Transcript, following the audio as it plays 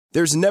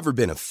There's never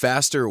been a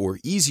faster or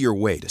easier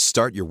way to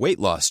start your weight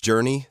loss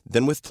journey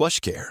than with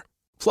PlushCare.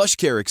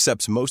 PlushCare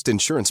accepts most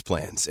insurance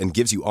plans and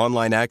gives you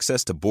online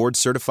access to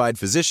board-certified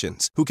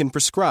physicians who can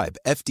prescribe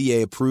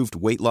FDA-approved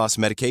weight loss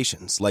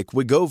medications like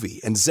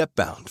Wegovy and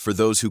Zepbound for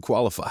those who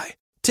qualify.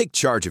 Take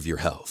charge of your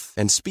health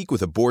and speak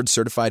with a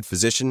board-certified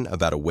physician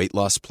about a weight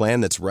loss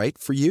plan that's right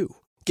for you.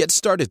 Get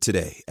started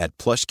today at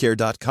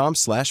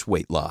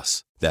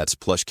plushcare.com/weight-loss. That's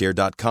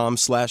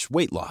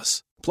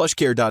plushcare.com/weight-loss.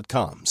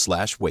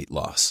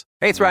 plushcare.com/weight-loss.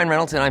 Hey, it's Ryan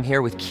Reynolds, and I'm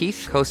here with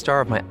Keith,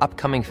 co-star of my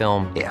upcoming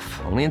film, If,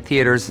 only in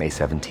theaters May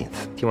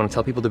 17th. Do you want to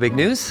tell people the big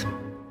news?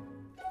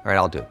 All right,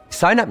 I'll do it.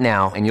 Sign up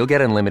now and you'll get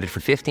unlimited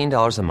for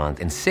 $15 a month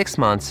and 6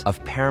 months of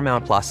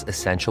Paramount Plus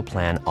Essential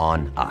Plan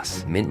on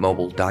us.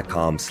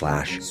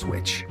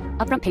 MintMobile.com/switch.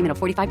 Upfront payment of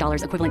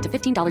 $45 equivalent to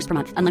 $15 per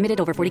month. Unlimited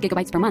over 40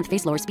 gigabytes per month.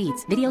 Face lower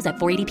speeds. Videos at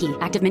 480p.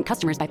 Active Mint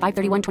customers by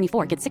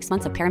 531.24 get 6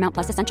 months of Paramount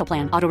Plus Essential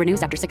Plan. Auto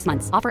renews after 6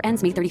 months. Offer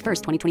ends May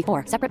 31st,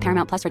 2024. Separate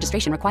Paramount Plus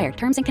registration required.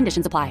 Terms and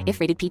conditions apply if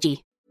rated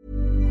PG.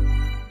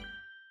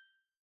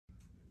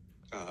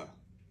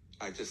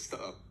 I just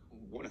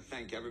want to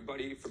thank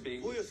everybody for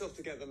being... Pull yourself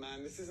together,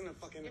 man. This isn't a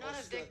fucking You're not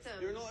Oscar. a victim.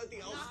 You're not at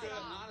the Oscar.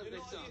 I'm not a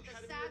victim. The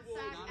sad act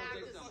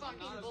is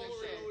fucking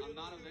bullshit. I'm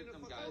not a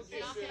victim, guys.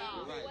 Knock it off.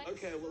 You're right.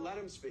 Okay, well, let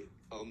him speak.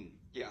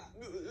 Yeah.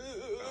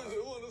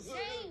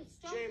 James,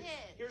 don't James,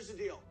 hit. here's the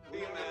deal.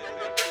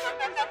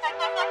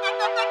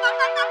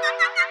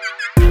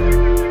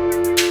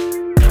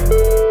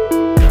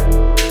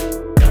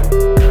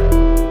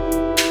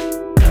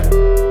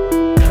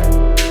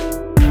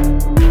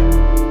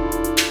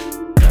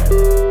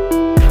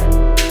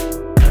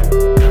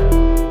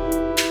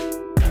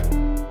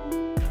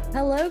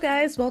 Hello,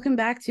 guys. Welcome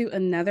back to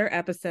another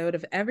episode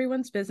of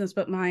Everyone's Business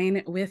But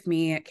Mine with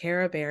me,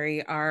 Cara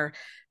Berry, our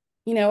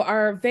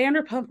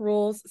Vanderpump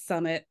Rules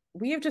Summit.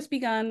 We have just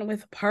begun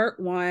with part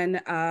 1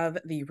 of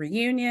the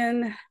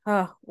reunion.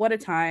 Oh, what a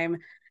time.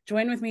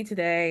 Join with me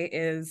today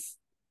is,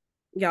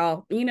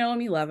 y'all, you know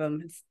him, you love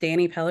him. It's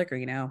Danny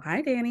Pellegrino.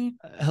 Hi, Danny.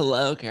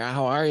 Hello, Cara.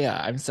 How are you?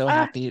 I'm so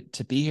happy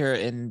to be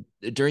here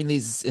during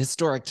these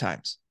historic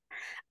times.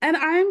 And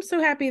I'm so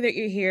happy that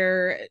you're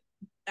here.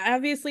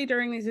 Obviously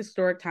during these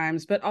historic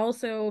times, but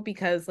also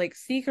because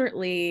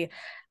secretly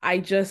I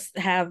just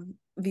have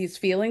these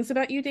feelings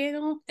about you,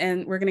 Daniel,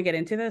 and we're going to get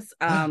into this.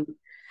 I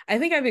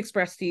think I've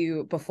expressed to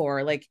you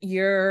before,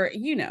 you're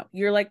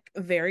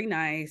very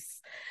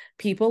nice.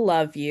 People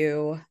love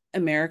you.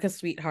 America's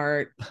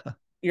sweetheart.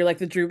 You're like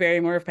the Drew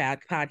Barrymore of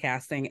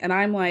podcasting. And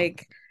I'm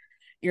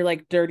you're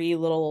like dirty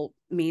little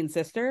mean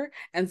sister.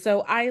 And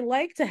so I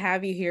like to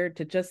have you here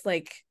to just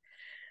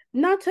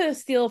not to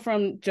steal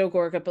from Joe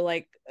Gorga,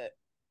 but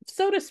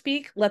so to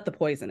speak, let the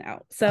poison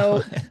out.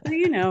 So,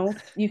 you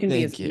can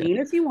be as mean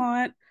as you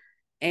want.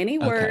 Any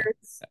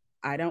words,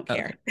 I don't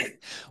care.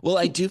 Well,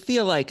 I do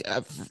feel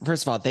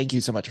first of all, thank you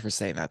so much for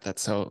saying that.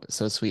 That's so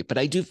sweet. But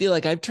I do feel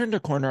like I've turned a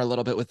corner a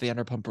little bit with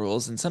Vanderpump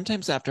Rules. And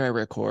sometimes after I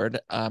record,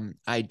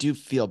 I do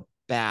feel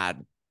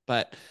bad.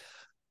 But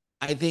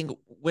I think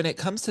when it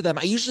comes to them,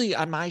 I usually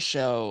on my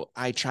show,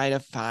 I try to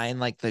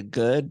find the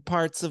good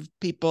parts of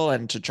people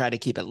and to try to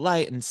keep it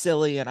light and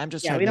silly. And I'm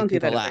just trying to make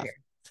people laugh.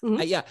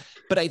 Mm-hmm.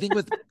 But I think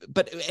with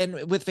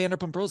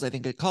Vanderpump Rules, I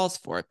think it calls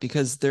for it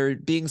because they're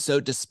being so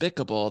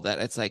despicable that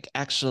it's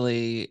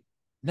actually,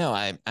 no,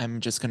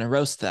 I'm just going to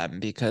roast them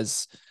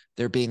because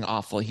they're being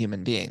awful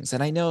human beings.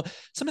 And I know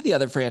some of the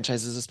other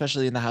franchises,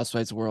 especially in the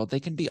Housewives world, they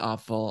can be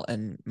awful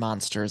and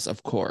monsters,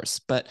 of course.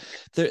 But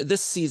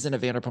this season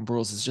of Vanderpump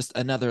Rules is just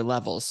another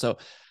level. So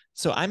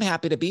I'm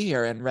happy to be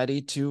here and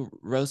ready to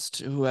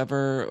roast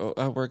whoever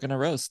we're going to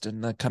roast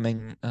in the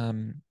coming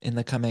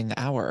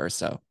hour or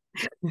so.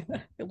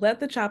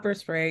 Let the chopper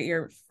spray.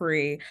 You're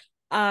free.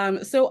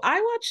 So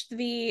I watched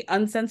the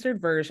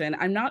uncensored version.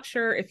 I'm not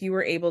sure if you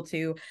were able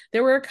to.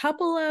 There were a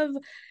couple of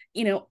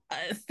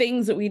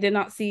things that we did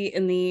not see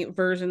in the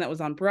version that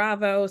was on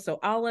Bravo. So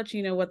I'll let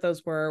you know what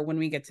those were when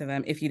we get to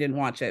them if you didn't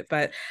watch it.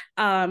 But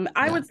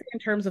I would say in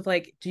terms of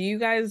do you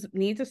guys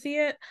need to see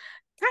it?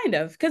 Kind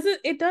of, because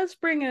it does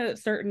bring a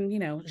certain,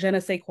 je ne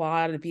sais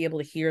quoi to be able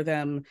to hear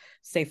them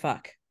say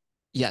fuck.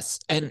 Yes.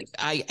 And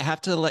I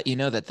have to let you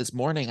know that this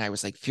morning I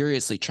was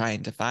furiously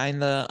trying to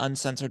find the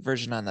uncensored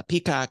version on the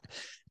Peacock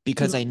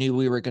because I knew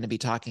we were going to be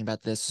talking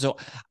about this. So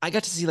I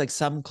got to see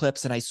some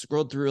clips and I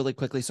scrolled through really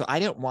quickly. So I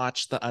didn't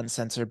watch the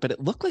uncensored, but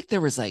it looked like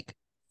there was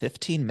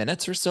 15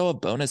 minutes or so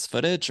of bonus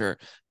footage, or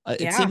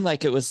it seemed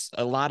like it was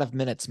a lot of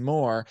minutes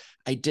more.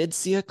 I did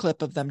see a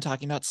clip of them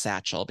talking about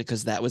Satchel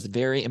because that was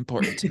very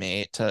important to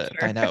me to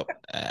find out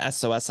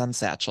SOS on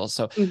Satchel.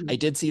 So I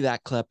did see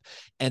that clip.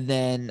 And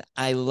then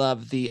I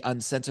love the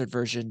uncensored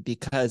version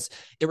because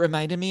it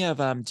reminded me of,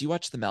 do you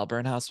watch the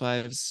Melbourne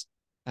Housewives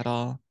at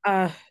all?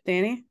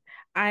 Danny,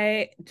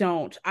 I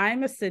don't.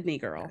 I'm a Sydney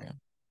girl.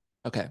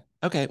 Okay.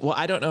 Well,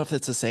 I don't know if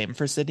it's the same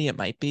for Sydney. It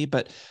might be,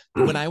 but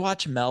when I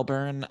watch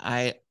Melbourne,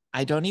 I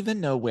I don't even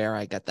know where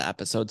I get the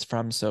episodes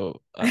from,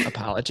 so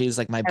apologies.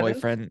 Like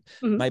Evan?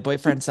 Mhm. my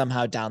boyfriend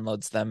somehow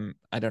downloads them,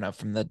 I don't know,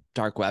 from the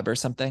dark web or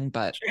something,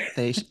 but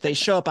they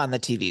show up on the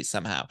TV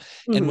somehow.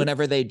 And Mhm.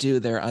 whenever they do,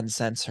 they're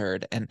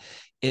uncensored. And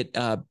it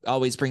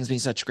always brings me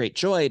such great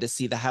joy to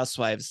see the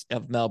housewives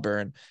of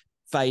Melbourne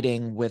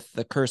fighting with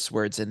the curse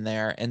words in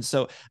there. And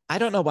so I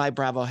don't know why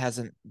Bravo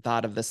hasn't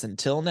thought of this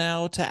until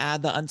now to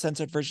add the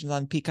uncensored versions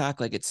on Peacock.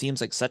 Like, it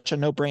seems like such a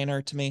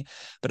no-brainer to me,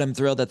 but I'm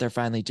thrilled that they're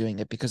finally doing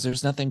it, because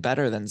there's nothing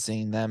better than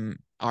seeing them,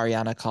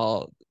 Ariana,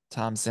 call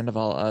Tom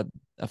Sandoval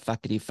a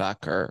fuckity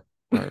fuck or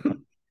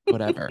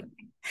whatever.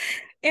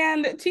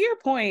 And to your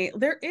point,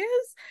 there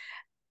is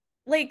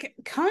like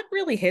cunt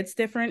really hits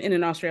different in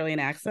an Australian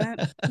accent.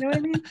 You know what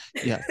I mean?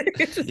 Yeah.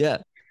 It's just Yeah.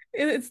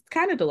 it's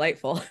kind of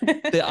delightful.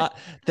 They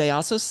they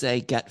also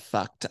say "get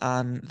fucked"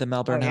 on the Oh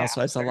Melbourne yeah,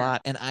 Housewives a sure.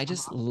 lot, and I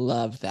just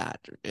love that.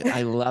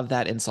 I love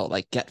that insult,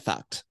 like "get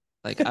fucked."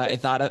 Like, I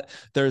thought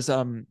there's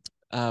one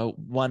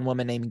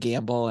woman named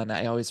Gamble, and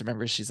I always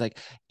remember she's like,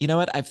 you know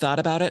what? I've thought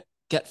about it.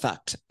 Get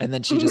fucked, and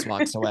then she just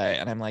walks away,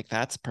 and I'm like,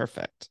 that's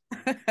perfect.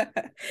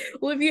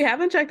 Well, if you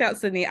haven't checked out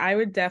Sydney, I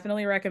would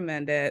definitely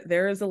recommend it.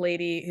 There is a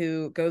lady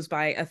who goes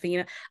by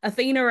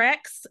Athena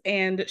Rex,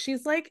 and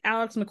she's like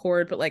Alex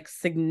McCord, but like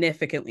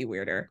significantly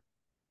weirder.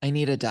 I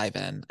need to dive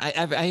in.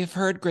 I've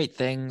heard great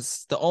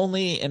things. The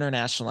only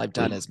international I've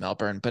done is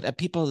Melbourne, but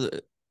people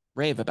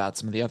rave about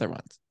some of the other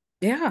ones.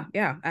 Yeah,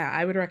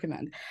 I would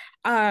recommend.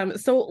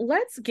 So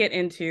let's get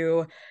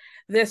into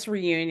this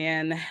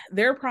reunion.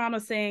 They're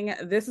promising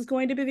this is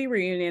going to be the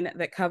reunion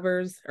that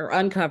covers or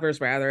uncovers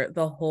rather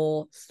the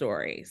whole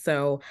story.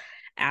 So,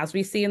 as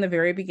we see in the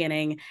very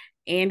beginning,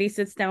 Andy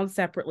sits down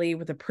separately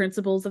with the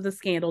principals of the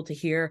scandal to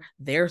hear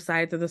their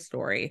sides of the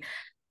story.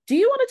 Do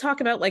you want to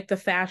talk about like the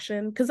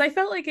fashion? Because I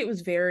felt like it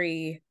was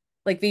very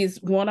like these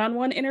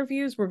one-on-one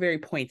interviews were very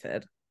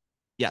pointed.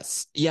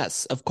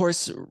 Yes, of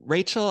course.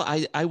 Rachel,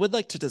 I would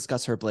like to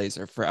discuss her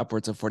blazer for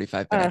upwards of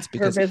 45 minutes, Her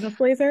because business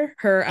blazer,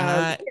 her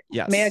mea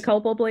yes,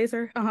 culpa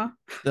blazer. Uh-huh.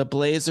 the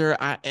blazer,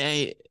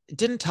 I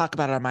didn't talk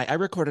about it on I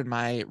recorded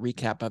my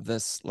recap of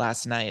this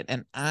last night,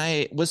 and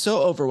I was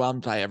so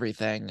overwhelmed by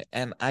everything,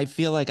 and I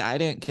feel like I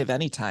didn't give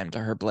any time to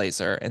her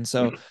blazer. And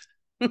so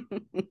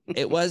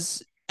it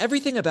was,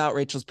 everything about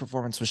Rachel's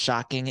performance was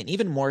shocking, and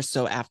even more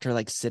so after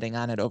like sitting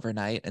on it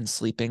overnight and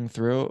sleeping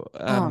through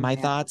Oh my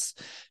man. thoughts.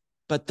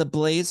 But the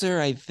blazer,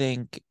 I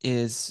think,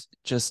 is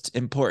just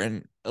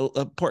important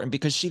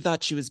because she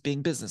thought she was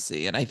being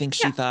businessy, and I think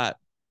she Yeah, thought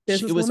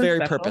it was businesswoman very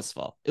special.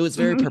 purposeful. It was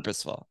very Mhm.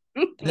 purposeful.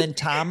 And then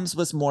Tom's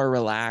was more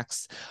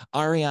relaxed.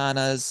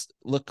 Ariana's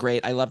looked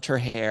great. I loved her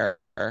hair.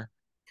 So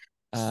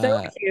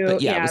But cute. yeah,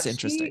 it Yeah, was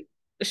interesting.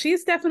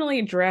 she's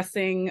definitely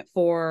dressing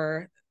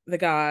for the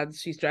gods.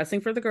 She's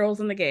dressing for the girls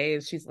and the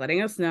gays. She's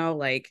letting us know,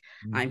 like,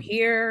 I'm Mhm.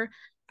 here.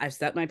 I've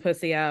set my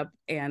pussy up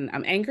and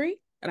I'm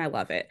angry and I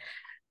love it.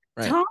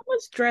 Right. Tom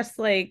was dressed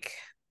like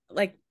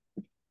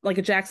like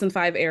a Jackson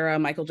 5 era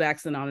Michael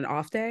Jackson on an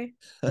off day.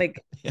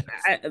 Like Yes.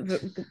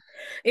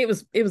 it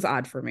was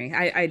odd for me.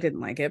 I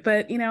didn't like it,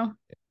 but you know,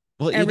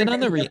 Well,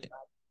 everybody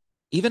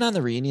even on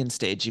the reunion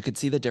stage, you could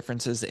see the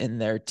differences in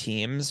their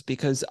teams,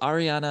 because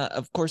Ariana,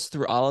 of course,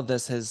 through all of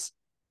this has,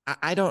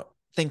 I don't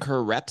think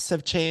her reps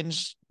have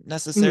changed Mhm.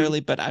 necessarily,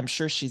 but I'm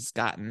sure she's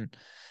gotten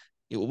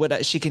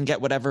what she can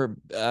get, whatever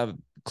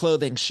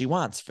clothing she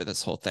wants for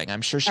this whole thing.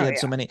 I'm sure Oh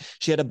yeah.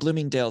 she had a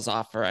Bloomingdale's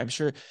offer. I'm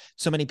sure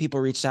so many people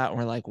reached out and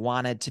were like,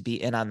 wanted to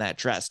be in on that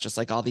dress, just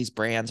like all these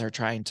brands are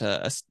trying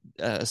to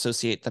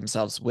associate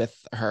themselves with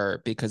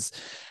her, because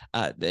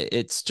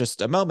it's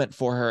just a moment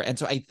for her. And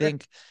so I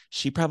think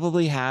she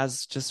probably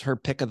has just her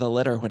pick of the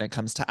litter when it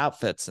comes to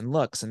outfits and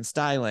looks and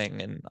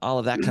styling and all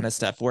of that kind of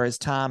stuff. Whereas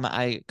Tom,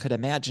 I could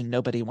imagine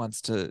nobody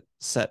wants to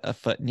set a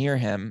foot near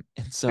him.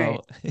 And Right.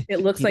 so It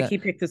looks he, like he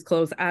picked his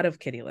clothes out of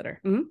kitty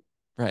litter. Mhm.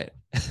 right.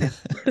 Yeah.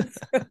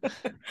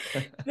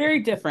 Very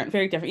different,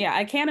 very different. Yeah,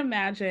 I can't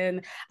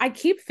imagine. I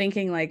keep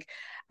thinking like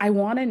I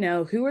want to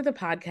know who are the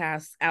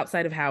podcasts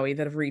outside of Howie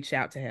that have reached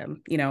out to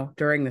him, you know,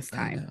 during this I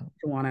time know.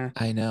 to want to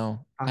I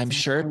know. talk I'm to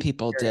him. sure I'm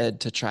people curious.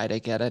 did to try to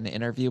get an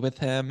interview with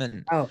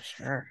him, Oh,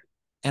 sure.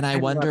 and I I'd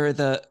love wonder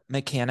the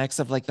mechanics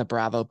of like the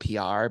Bravo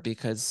PR,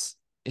 because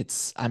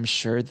I'm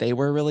sure they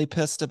were really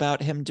pissed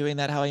about him doing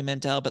that Howie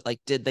Mandel, but like,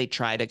 did they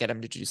try to get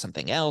him to do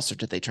something else, or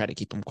did they try to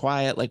keep him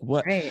quiet? Like,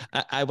 what? right.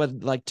 I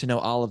would like to know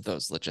all of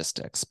those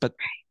logistics. But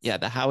yeah,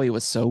 the Howie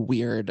was so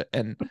weird,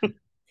 and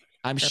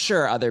I'm Sure.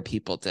 sure other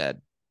people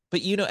did.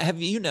 But have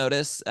you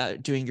noticed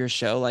doing your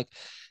show, like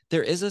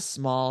there is a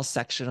small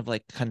section of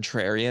like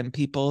contrarian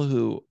people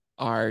who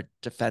are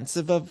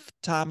defensive of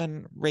Tom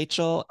and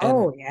Rachel, and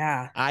Oh,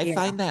 yeah. I Yeah.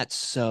 find that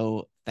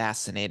so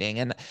fascinating.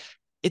 And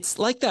it's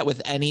like that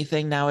with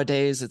anything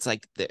nowadays. It's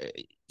like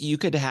you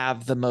could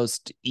have the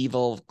most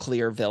evil,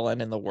 clear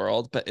villain in the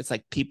world, but it's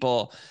like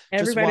people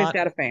just Everybody's want,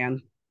 got a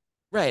fan.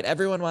 Right.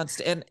 Everyone wants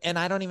to, and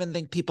I don't even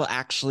think people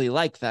actually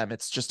like them.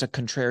 It's just a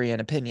contrarian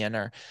opinion,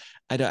 or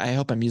I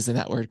hope I'm using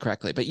that word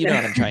correctly, but you know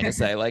what I'm trying to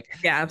say. Like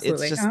Yeah,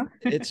 absolutely.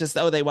 it's just,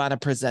 oh, they want to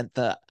present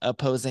the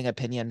opposing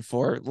opinion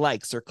for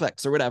likes or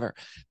clicks or whatever.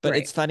 But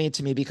Right. it's funny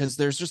to me because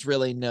there's just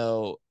really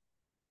no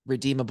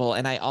redeemable.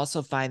 And I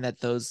also find that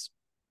those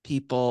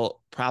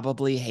people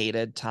probably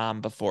hated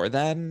Tom before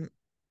then,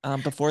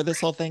 before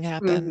this whole thing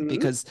happened, Mm-hmm.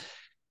 because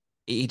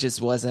he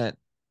just wasn't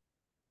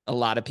a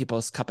lot of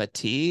people's cup of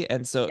tea.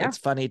 And so Yeah. it's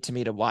funny to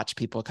me to watch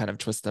people kind of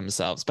twist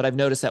themselves. But I've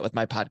noticed that with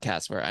my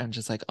podcast where I'm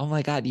just like, oh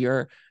my God,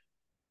 you're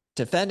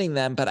defending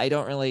them, but I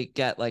don't really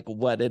get like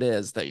what it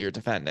is that you're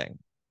defending.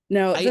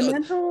 No, I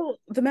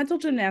the mental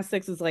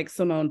gymnastics is like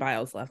Simone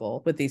Biles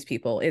level with these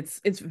people. It's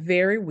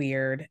very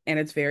weird and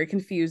it's very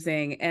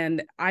confusing.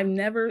 And I've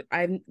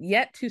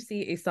yet to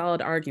see a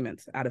solid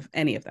argument out of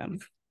any of them.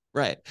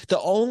 Right. The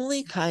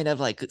only kind of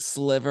like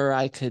sliver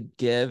I could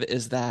give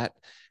is that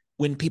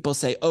when people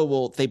say, oh,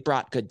 well, they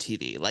brought good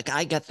TV, like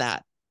I get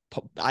that.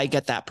 I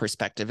get that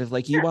perspective. If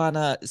like you Yeah. want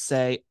to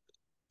say,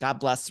 God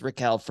bless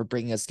Raquel for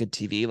bringing us good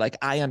TV, like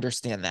I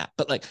understand that.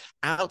 But like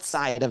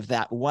outside of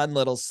that one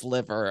little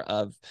sliver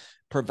of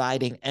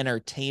providing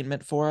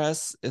entertainment for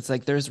us, it's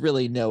like there's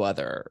really no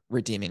other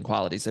redeeming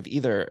qualities of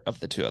either of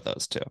the two of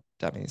those two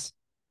dummies.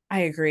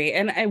 I agree.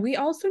 And we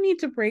also need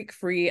to break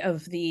free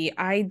of the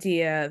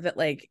idea that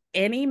like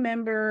any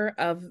member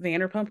of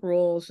Vanderpump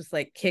Rules just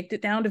like kicked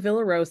it down to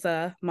Villa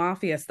Rosa,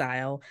 mafia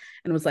style,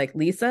 and was like,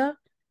 Lisa,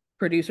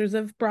 producers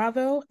of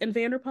Bravo and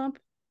Vanderpump,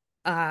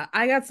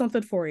 I got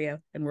something for you,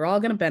 and we're all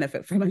gonna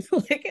benefit from it.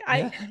 Like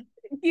Yeah.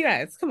 you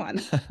guys, come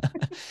on.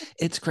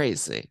 It's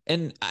crazy.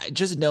 And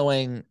just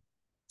knowing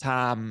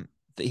Tom,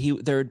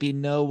 that there would be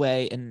no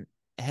way in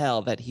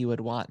hell that he would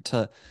want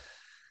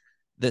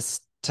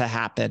this to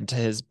happen to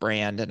his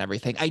brand and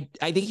everything.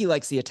 I think he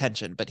likes the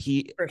attention, but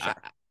For sure.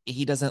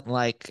 He doesn't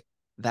like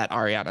that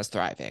Ariana's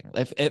thriving.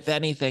 If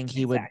anything,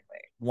 he would Exactly.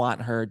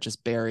 want her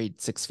just buried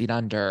 6 feet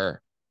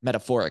under,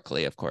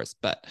 metaphorically, of course,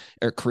 but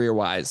or career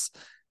wise.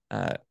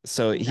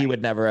 So he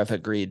would never have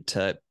agreed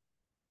to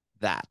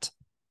that.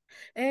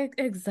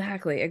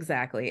 Exactly.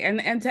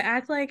 And to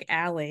act like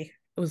Allie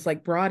was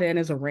like brought in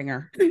as a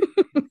ringer.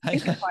 I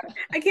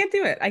can't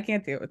do it. I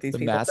can't do it with these The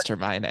people.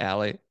 mastermind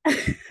alley.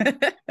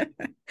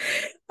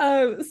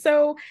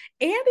 So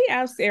Andy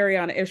asks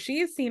Ariana if she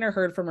has seen or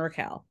heard from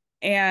Raquel.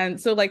 And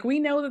so, like, we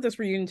know that this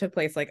reunion took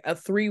place like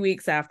 3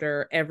 weeks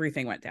after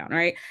everything went down,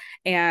 right?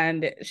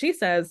 And she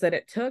says that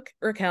it took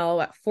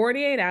Raquel about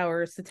 48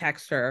 hours to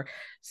text her.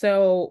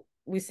 So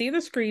we see the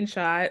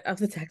screenshot of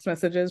the text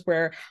messages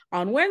where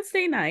on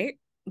Wednesday night,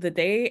 the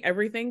day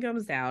everything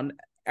comes down,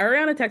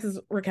 Ariana texts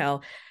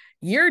Raquel,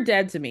 "You're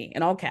dead to me,"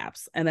 in all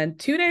caps. And then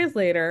 2 days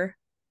later,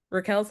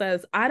 Raquel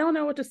says, "I don't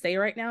know what to say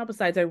right now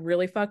besides I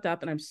really fucked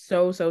up and I'm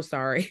so, so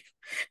sorry."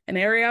 And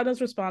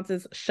Ariana's response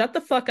is, "Shut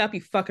the fuck up,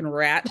 you fucking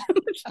rat."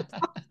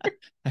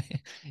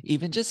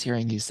 Even just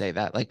hearing you say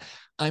that, like,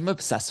 I'm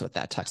obsessed with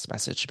that text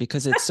message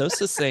because it's so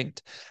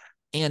succinct.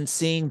 And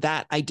seeing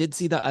that, I did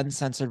see the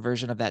uncensored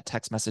version of that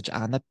text message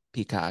on the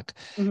Peacock.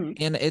 Mhm.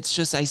 And it's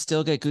just, I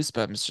still get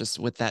goosebumps just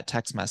with that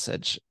text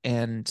message.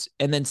 And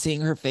then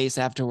seeing her face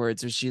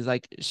afterwards, where she's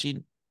like,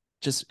 she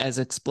just as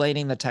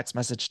explaining the text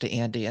message to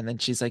Andy. And then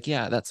she's like,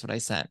 yeah, that's what I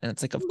sent. And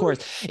it's like, of course,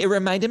 it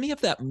reminded me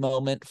of that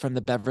moment from the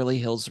Beverly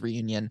Hills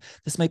reunion.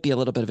 This might be a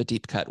little bit of a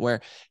deep cut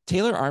where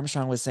Taylor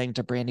Armstrong was saying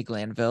to Brandy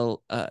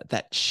Glanville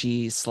that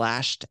she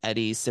slashed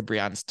Eddie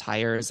Cibrian's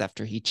tires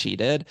after he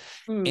cheated.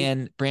 Mm.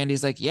 And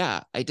Brandy's like,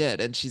 yeah, I did.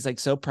 And she's like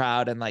so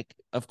proud. And like,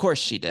 of course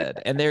she did.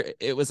 And there,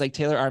 it was like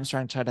Taylor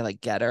Armstrong tried to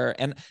like get her.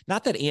 And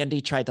not that Andy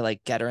tried to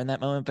like get her in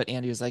that moment, but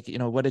Andy was like, you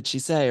know, what did she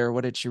say? Or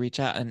what did she reach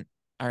out? And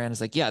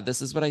Ariana's like, yeah,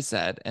 this is what I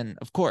said. And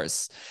of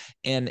course,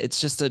 and it's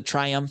just a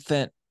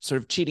triumphant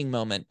sort of cheating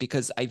moment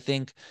because I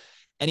think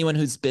anyone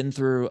who's been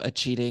through a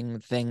cheating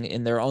thing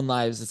in their own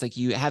lives, it's like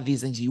you have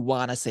these things you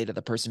want to say to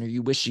the person or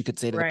you wish you could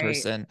say to the Right.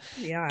 person.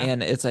 Yeah.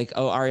 And it's like,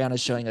 oh, Ariana's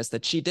showing us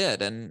that she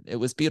did. And it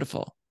was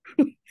beautiful.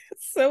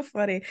 It's so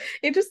funny.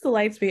 It just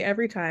delights me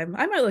every time.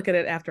 I might look at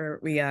it after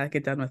we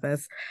get done with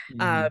this.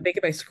 Make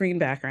it my screen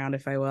background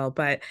if I will.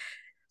 But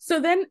so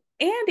then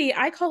Andy,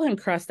 I call him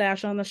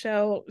Crustache on the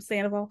show,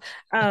 Sandoval.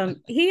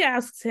 He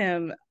asks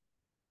him,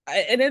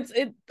 and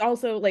it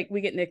also like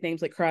we get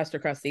nicknames like Crust or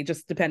Krusty,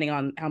 just depending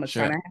on how much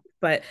time I have.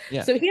 But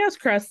Yeah. so he asks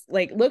Crust,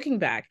 like looking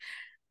back,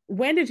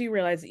 when did you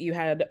realize that you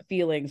had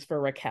feelings for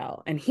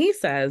Raquel? And he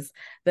says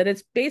that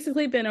it's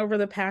basically been over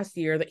the past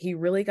year that he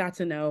really got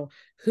to know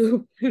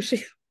who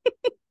she.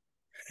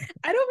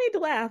 I don't mean to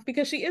laugh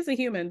because she is a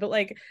human, but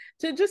like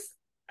to just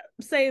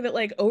say that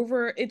like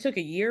over it took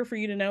a year for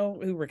you to know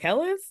who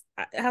Raquel is.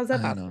 How's that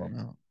I possible? don't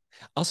know.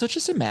 Also,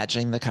 just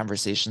imagining the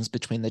conversations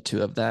between the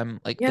two of them.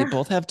 Like they Yeah.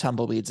 both have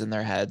tumbleweeds in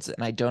their heads,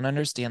 and I don't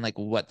understand like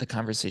what the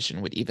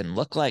conversation would even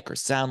look like or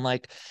sound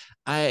like.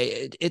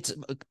 It's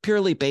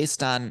purely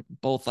based on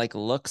both like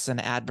looks and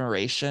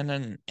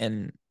admiration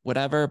and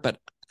whatever, but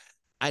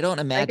I don't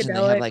imagine they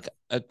have Psychedelic. like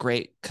a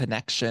great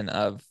connection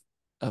of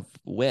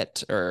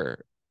wit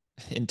or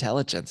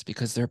intelligence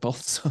because they're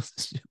both so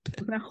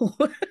stupid. No,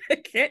 I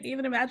can't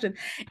even imagine.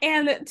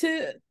 And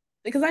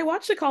because I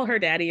watched a Call Her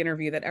Daddy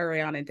interview that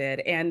Ariana did.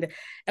 And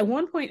at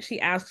one point she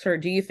asks her,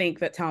 do you think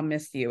that Tom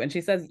missed you? And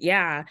she says,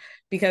 yeah,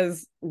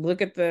 because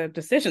look at the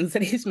decisions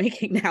that he's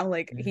making now.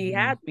 Like he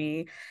had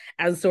me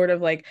as sort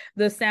of like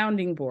the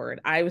sounding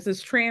board. I was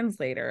his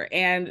translator.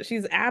 And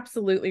she's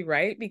absolutely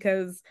right,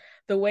 because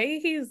the way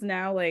he's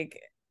now like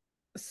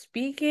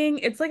speaking,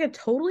 it's like a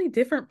totally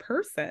different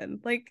person.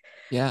 Like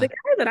Yeah. the guy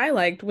that I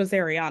liked was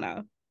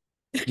Ariana.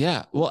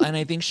 Yeah. Well, and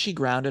I think she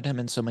grounded him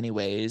in so many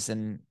ways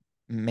and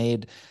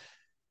made,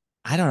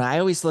 I don't know, I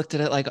always looked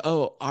at it like,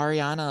 oh,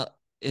 Ariana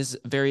is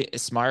very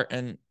smart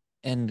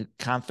and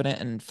confident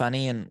and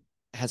funny and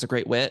has a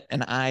great wit.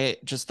 And I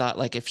just thought,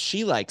 like, if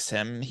she likes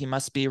him, he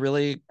must be a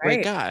really great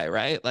Right. guy,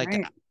 right? Like,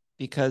 Right.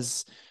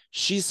 because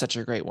she's such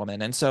a great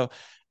woman. And so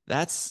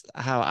that's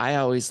how I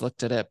always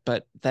looked at it.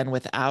 But then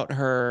without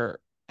her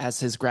as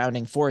his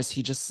grounding force,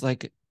 he just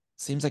like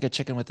seems like a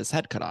chicken with his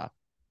head cut off.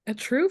 A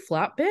true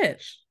flop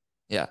bitch.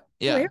 Yeah.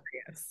 Yeah.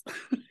 Hilarious.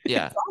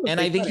 Yeah. It's And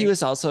honestly I think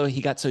funny.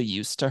 he got so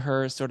used to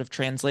her sort of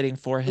translating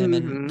for him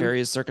in Mhm.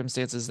 various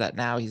circumstances that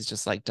now he's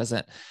just like,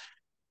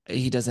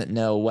 he doesn't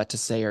know what to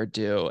say or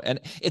do. And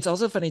it's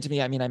also funny to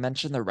me. I mean, I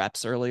mentioned the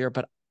reps earlier,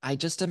 but I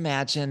just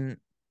imagine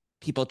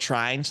people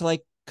trying to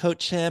like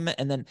coach him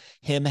and then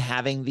him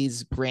having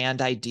these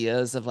grand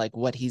ideas of like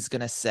what he's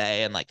going to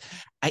say. And like,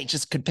 I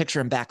just could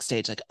picture him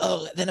backstage, like,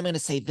 oh, then I'm going to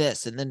say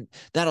this. And then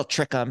that'll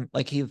trick him.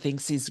 Like he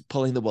thinks he's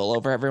pulling the wool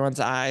over everyone's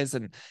eyes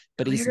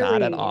but he's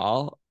not at Clearly.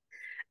 all.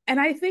 And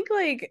I think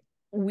like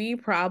we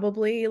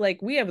probably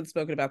like we haven't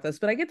spoken about this,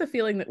 but I get the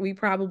feeling that we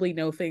probably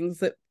know things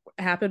that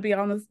happened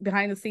beyond this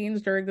behind the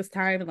scenes during this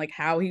time and like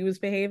how he was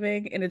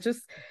behaving. And it's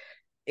just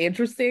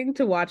interesting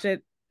to watch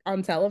it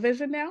on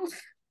television now.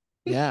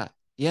 Yeah.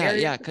 Yeah.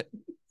 Very Yeah.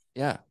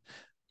 Yeah.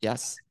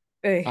 Yes.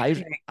 I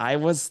eh, I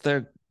was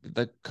the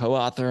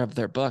co-author of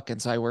their book, and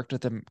so I worked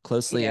with them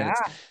closely. And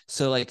it's yeah.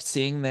 so like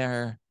seeing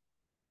the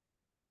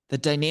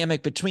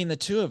dynamic between the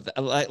two of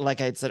them,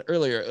 like I had said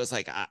earlier, it was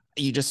like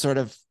you just sort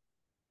of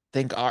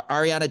think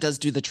Ariana does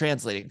do the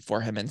translating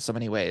for him in so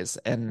many ways,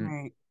 and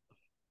Right.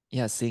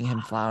 yeah, seeing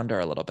him flounder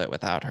a little bit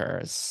without her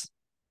is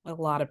A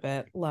lot of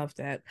it. Loved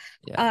it.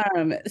 yeah.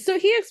 So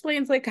he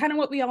explains like kind of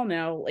what we all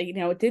know. Like,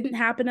 it didn't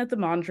happen at the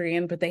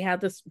Mondrian, but they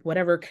had this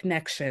whatever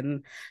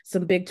connection,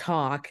 some big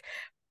talk,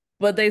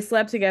 but they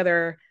slept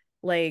together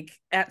like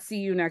at See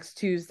You Next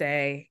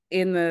Tuesday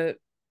in the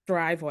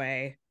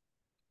driveway.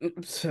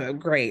 So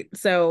great.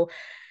 So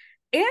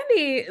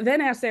Andy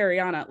then asks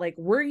Ariana, like,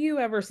 were you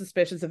ever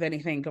suspicious of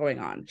anything going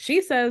on?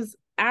 She says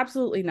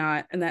absolutely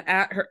not, and that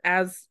at her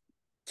as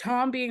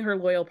Tom being her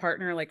loyal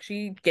partner, like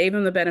she gave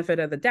him the benefit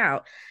of the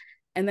doubt.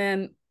 And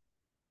then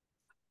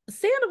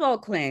Sandoval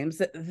claims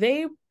that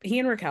he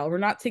and Raquel were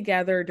not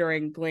together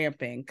during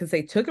glamping because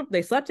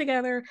they slept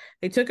together,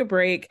 they took a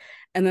break,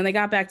 and then they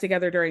got back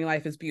together during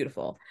Life is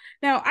Beautiful.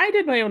 Now, I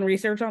did my own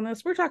research on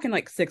this. We're talking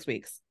like 6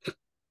 weeks.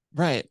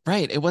 Right.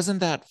 It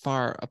wasn't that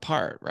far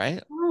apart,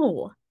 right?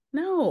 No,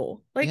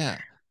 no. Yeah.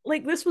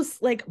 Like this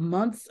was like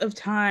months of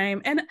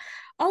time. And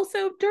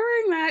also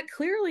during that,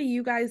 clearly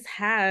you guys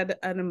had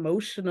an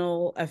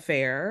emotional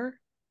affair.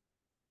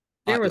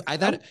 There was I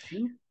thought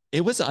something.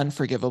 it was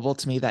unforgivable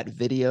to me, that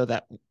video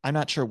that I'm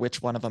not sure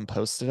which one of them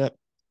posted it,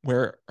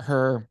 where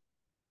her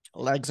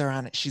legs are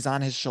on, she's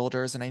on his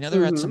shoulders. And I know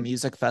they're at some Mhm.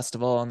 music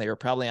festival and they were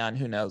probably on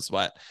who knows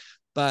what,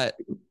 but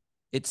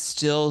it's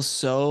still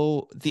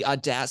so the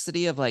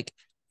audacity of like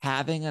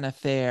having an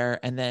affair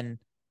and then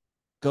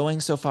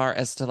going so far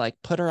as to like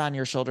put her on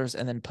your shoulders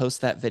and then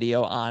post that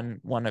video on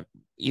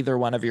either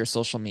one of your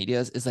social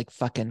medias is like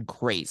fucking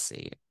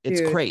crazy. It's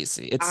Dude,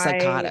 crazy. It's I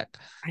psychotic.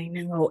 I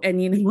know.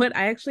 And you know what?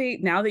 I actually,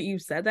 now that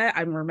you've said that,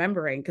 I'm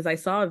remembering because I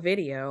saw a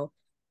video,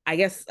 I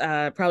guess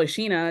probably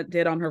Scheana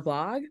did on her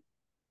vlog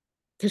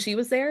because she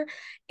was there.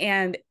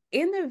 And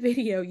in the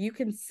video, you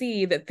can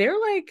see that they're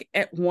like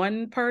at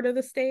one part of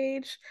the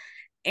stage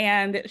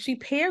and she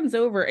pans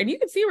over and you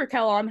can see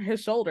Raquel on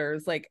his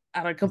shoulders, like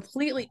on a It's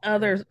completely so weird.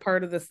 other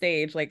part of the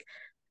stage, like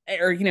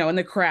or in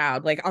the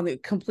crowd, like on the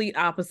complete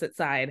opposite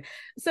side.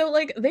 So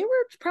like they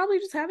were probably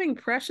just having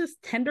precious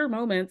tender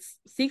moments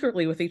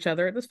secretly with each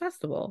other at this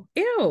festival.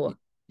 Ew.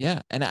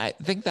 Yeah. And I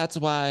think that's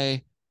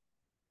why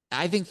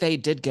I think they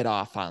did get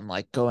off on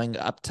like going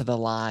up to the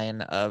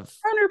line of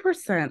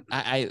 100%.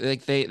 I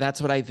like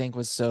that's what I think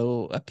was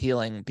so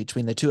appealing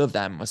between the two of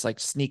them, was like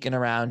sneaking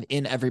around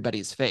in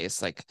everybody's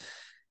face. Like,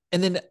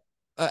 and then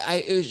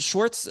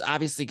Schwartz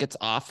obviously gets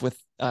off with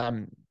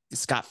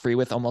scot free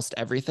with almost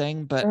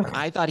everything, but Ugh.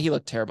 I thought he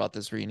looked terrible at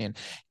this reunion.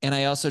 And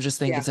I also just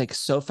think Yeah. it's like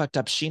so fucked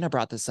up. Scheana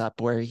brought this up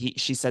where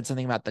she said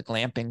something about the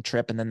glamping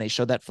trip, and then they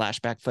showed that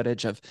flashback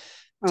footage of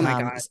Oh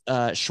my Tom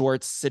God.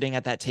 Schwartz sitting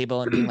at that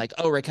table and being like,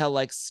 oh, Raquel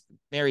likes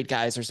married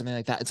guys or something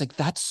like that. It's like,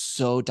 that's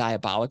so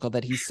diabolical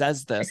that he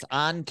says this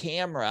on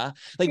camera.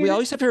 Like, we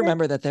always have to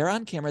remember that they're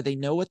on camera. They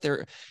know what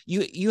they're,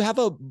 you have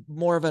a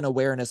more of an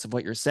awareness of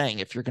what you're saying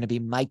if you're going to be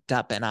mic'd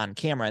up and on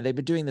camera. They've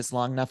been doing this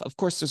long enough. Of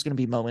course, there's going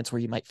to be moments where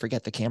you might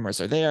forget the cameras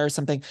are there or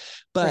something.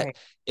 But Right.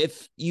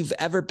 if you've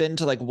ever been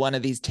to like one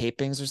of these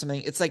tapings or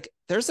something, it's like,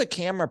 there's a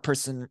camera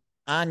person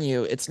on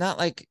you. It's not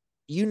like,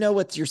 you know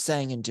what you're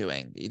saying and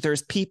doing.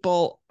 There's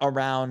people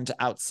around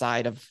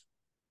outside of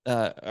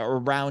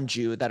around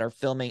you that are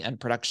filming and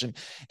production.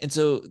 And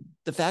so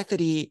the fact that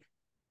he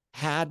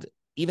had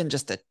even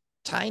just a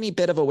tiny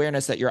bit of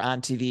awareness that you're on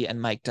TV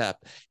and mic'd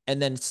up,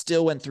 and then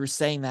still went through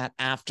saying that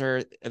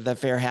after the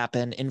affair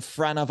happened in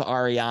front of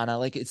Ariana,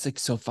 like, it's like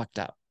so fucked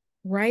up.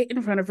 Right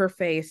in front of her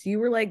face. You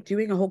were like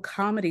doing a whole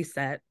comedy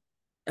set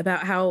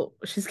about how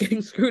she's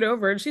getting screwed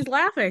over and she's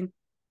laughing.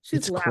 She's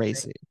It's laughing.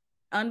 crazy.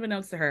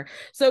 Unbeknownst to her.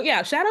 So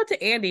yeah, shout out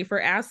to Andy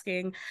for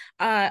asking.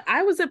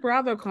 I was at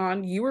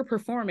BravoCon, you were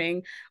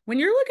performing. When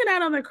you're looking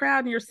out on the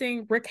crowd and you're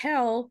seeing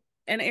Raquel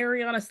and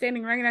Ariana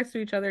standing right next to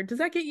each other, does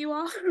that get you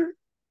off?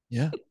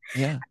 Yeah.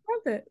 Yeah.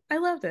 I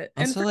loved it.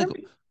 And Also, like,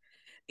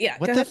 yeah,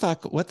 what the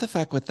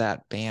fuck with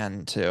that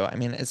band too? I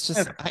mean, it's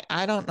just, okay.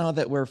 I don't know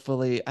that we're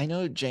fully, I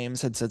know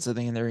James had said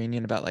something in the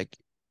reunion about like,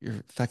 your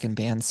fucking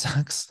band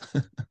sucks.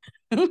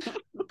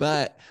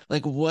 But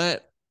like,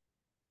 what,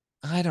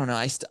 I don't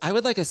know. I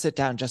would like to sit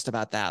down just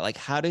about that. Like,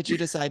 how did you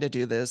decide to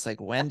do this?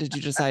 Like, when did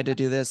you decide to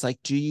do this? Like,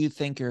 do you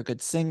think you're a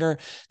good singer?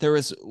 There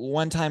was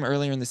one time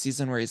earlier in the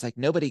season where he's like,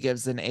 nobody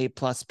gives an A+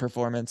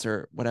 performance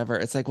or whatever.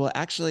 It's like, well,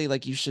 actually,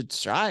 like, you should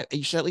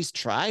at least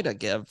try to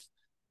give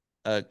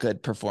a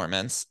good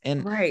performance.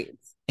 And Right.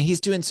 he's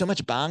doing so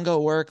much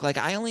bongo work. Like,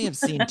 I only have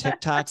seen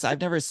TikToks.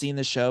 I've never seen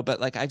the show, but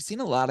like, I've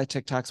seen a lot of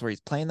TikToks where he's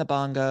playing the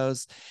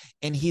bongos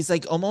and he's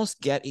like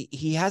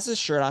he has his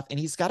shirt off and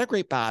he's got a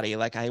great body.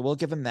 Like, I will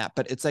give him that,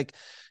 but it's like,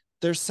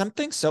 there's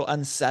something so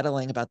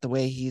unsettling about the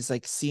way he's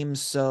like,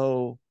 seems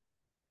so,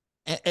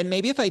 and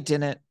maybe if I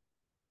didn't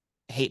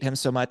hate him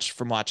so much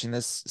from watching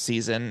this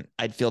season,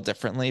 I'd feel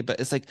differently, but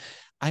it's like,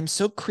 I'm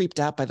so creeped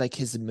out by like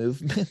his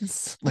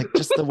movements, like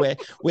just the way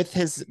with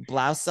his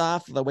blouse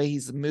off, the way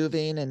he's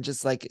moving and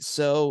just like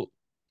so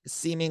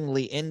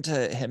seemingly into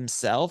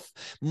himself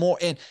more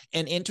and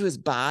into his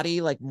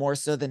body, like more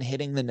so than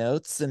hitting the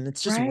notes. And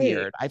it's just Right.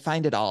 weird. I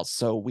find it all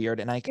so weird.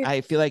 And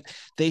I feel like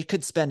they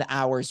could spend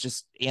hours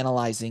just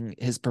analyzing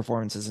his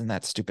performances in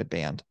that stupid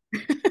band.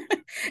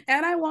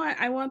 And I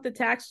want the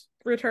tax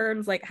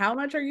returns. Like, how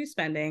much are you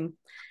spending?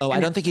 Oh, I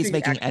And don't think how much he's are you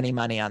making actually any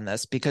money on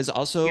this because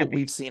also camping?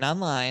 we've seen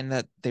online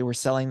that they were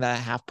selling the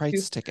half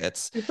price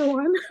tickets. 2 for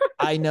 1.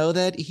 I know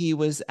that he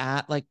was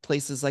at like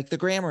places like the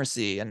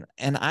Gramercy and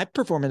I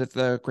performed at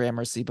the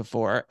Gramercy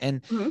before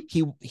and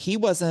Mhm. he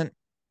wasn't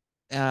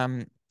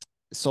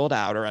sold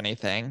out or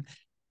anything.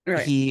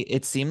 Right.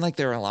 It seemed like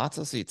there were lots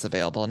of seats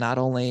available, not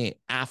only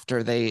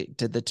after they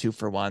did the 2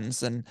 for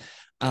 1s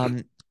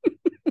um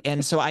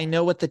and so I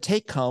know what the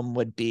take home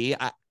would be.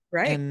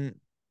 Right. And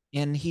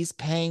and he's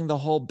paying the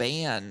whole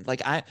band.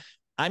 Like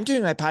I'm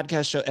doing my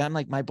podcast show and I'm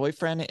like, my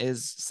boyfriend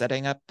is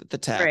setting up the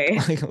tech,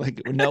 Right.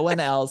 like no one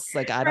else.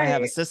 Like I don't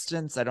have Right.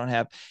 assistants, I don't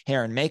have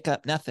hair and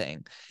makeup,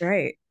 nothing.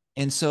 Right.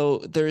 And so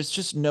there's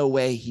just no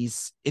way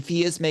if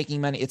he is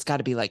making money, it's got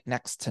to be like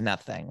next to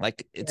nothing.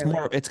 Like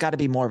Really. it's got to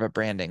be more of a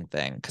branding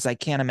thing because I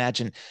can't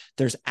imagine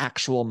there's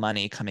actual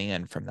money coming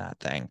in from that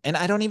thing. And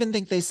I don't even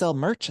think they sell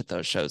merch at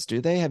those shows,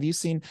 do they? Have you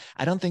seen?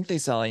 I don't think they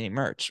sell any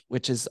merch,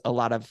 which is a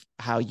lot of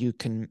how you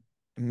can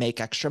make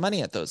extra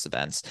money at those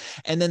events.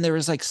 And then there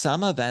was like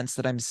some events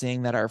that I'm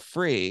seeing that are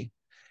free.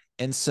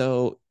 And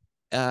so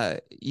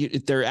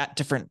they're at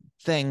different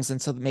things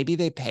and so maybe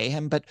they pay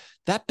him, but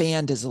that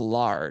band is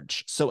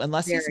large, so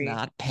unless he's Very.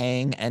 not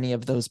paying any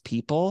of those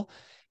people,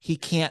 he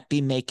can't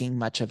be making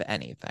much of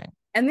anything.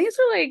 And these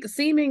are like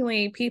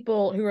seemingly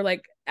people who are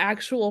like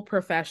actual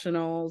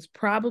professionals,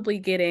 probably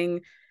getting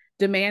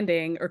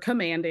demanding or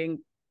commanding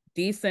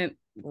decent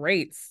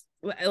rates.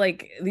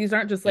 Like, these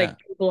aren't just Yeah, like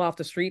people off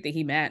the street that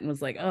he met and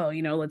was like, oh,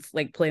 let's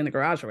like play in the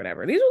garage or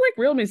whatever. These are like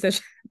real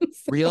musicians.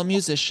 real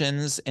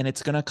musicians, and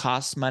it's going to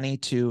cost money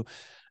to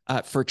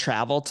for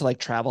travel, to like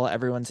travel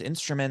everyone's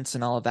instruments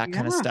and all of that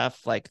kind of Yeah.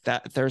 stuff like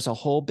that. There's a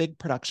whole big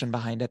production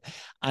behind it.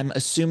 I'm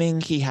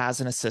assuming he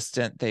has an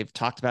assistant. They've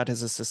talked about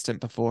his assistant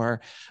before.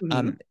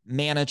 Mhm.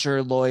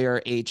 Manager,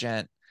 lawyer,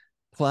 agent,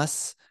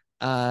 plus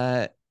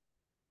what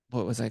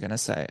was I going to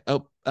say?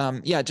 Oh,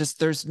 yeah,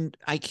 just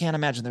I can't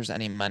imagine there's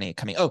any money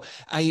coming. Oh,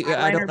 I don't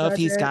Eyeliner know if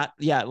he's budget. got,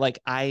 yeah, like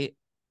a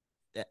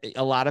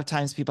lot of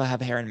times people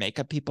have hair and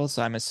makeup people.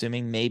 So I'm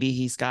assuming maybe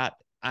he's got,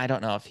 I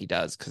don't know if he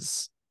does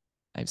because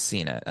I've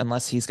seen it,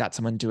 unless he's got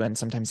someone doing,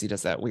 sometimes he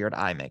does that weird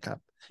eye makeup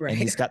and Right.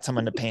 he's got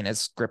someone to paint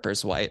his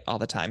grippers white all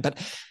the time. But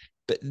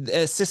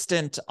the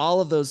assistant,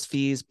 all of those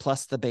fees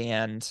plus the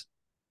band,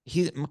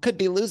 he could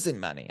be losing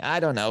money. I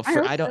don't know. I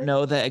hope I don't so.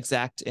 know the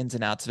exact ins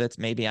and outs of it.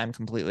 Maybe I'm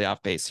completely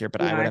off base here,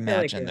 but No, I would I feel like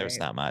imagine you're there's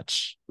right. not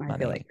much I feel like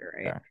money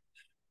you're right.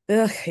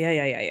 there. Ugh,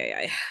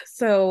 yeah.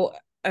 So,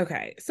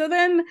 okay. So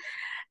then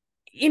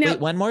You know, Wait,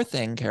 one more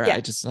thing, Kara. yeah,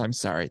 I'm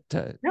sorry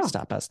to no,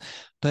 stop us,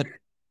 but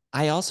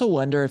I also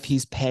wonder if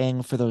he's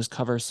paying for those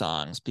cover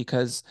songs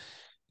because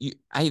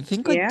I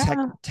think like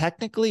yeah,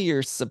 technically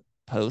you're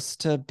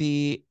supposed to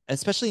be,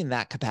 especially in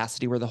that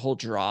capacity where the whole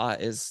draw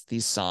is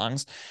these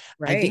songs.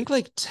 I right. think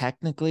like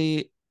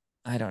technically,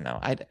 I don't know.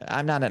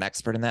 I'm not an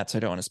expert in that, so I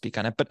don't want to speak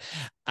on it. But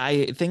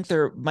I think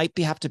there might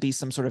have to be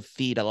some sort of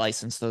fee to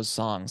license those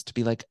songs to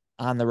be like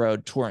on the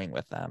road touring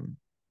with them.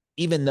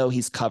 Even though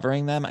he's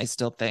covering them, I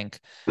still think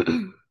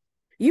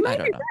You I might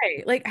don't be know.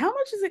 right. Like, how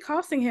much is it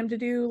costing him to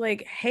do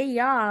like "Hey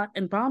Ya"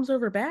 and "Bombs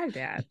Over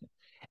Baghdad"?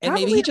 And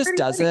maybe Probably he a just pretty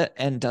does penny. it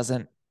and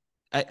doesn't.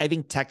 I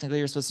think technically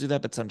you're supposed to do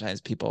that, but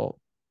sometimes people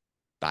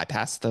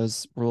bypass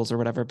those rules or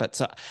whatever. But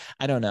so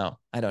I don't know.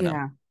 I don't know.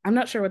 Yeah. I'm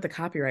not sure what the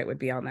copyright would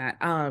be on that.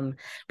 But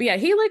yeah,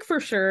 he like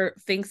for sure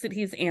thinks that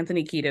he's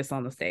Anthony Kiedis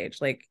on the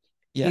stage. Like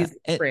Yeah.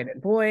 he's Brandon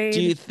Do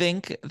you Boyd.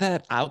 think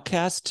that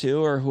Outcast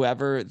too, or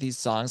whoever these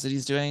songs that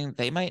he's doing,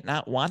 they might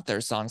not want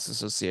their songs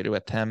associated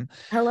with him?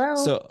 Hello.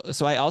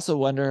 So I also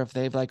wonder if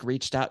they've like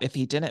reached out, if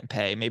he didn't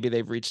pay, maybe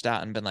they've reached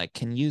out and been like,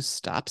 can you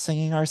stop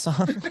singing our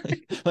song?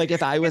 Like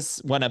if I was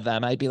one of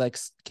them, I'd be like,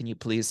 can you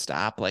please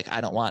stop? Like,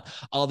 I don't want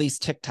all these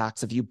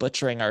TikToks of you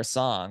butchering our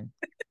song.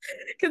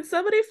 Can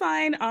somebody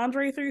find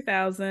Andre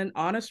 3000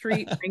 on a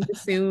street trying to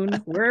soon,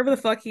 wherever the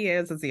fuck he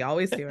is he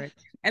always doing,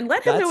 and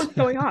let him know That's what's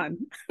going on?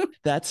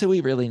 that's who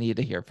we really need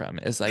to hear from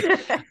is like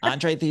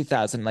Andre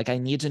 3000. Like I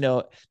need to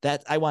know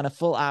that I want a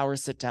full hour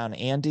sit down,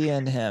 Andy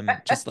and him,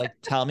 just like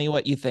tell me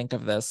what you think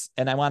of this.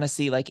 And I want to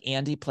see like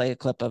Andy play a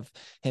clip of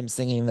him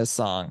singing this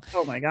song,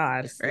 Oh my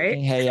God, right?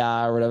 singing Hey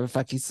Ya or whatever the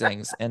fuck he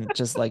sings, and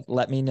just like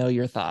let me know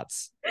your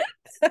thoughts.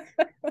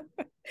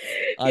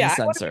 Yeah,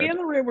 I want to be in Uncensored.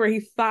 the room where he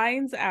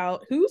finds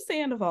out who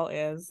Sandoval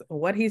is,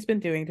 what he's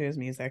been doing to his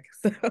music.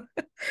 So,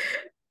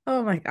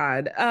 oh my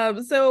God.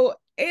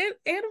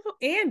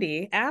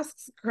 Andy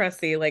asks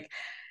Krusty, like,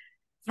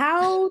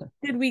 how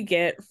did we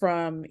get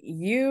from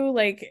you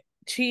like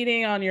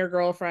cheating on your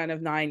girlfriend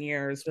of 9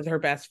 years with her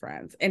best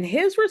friends? And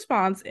his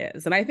response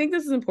is, and I think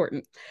this is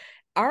important.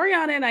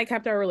 Ariana and I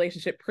kept our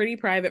relationship pretty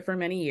private for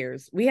many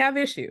years. We have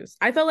issues.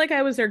 I felt like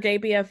I was their gay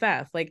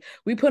BFF. Like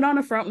we put on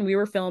a front when we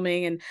were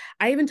filming, and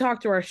I even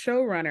talked to our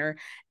showrunner.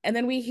 And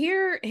then we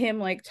hear him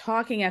like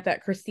talking at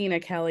that Christina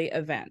Kelly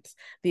event,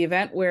 the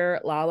event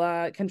where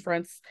Lala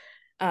confronts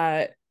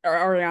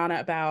Ariana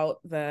about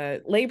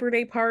the Labor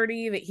Day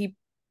party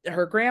that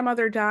her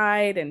grandmother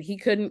died and he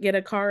couldn't get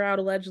a car out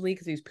allegedly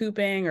because he's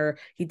pooping or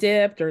he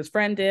dipped or his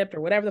friend dipped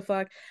or whatever the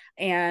fuck.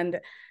 And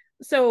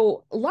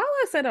so Lala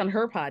said on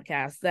her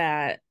podcast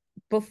that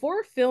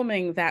before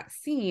filming that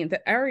scene,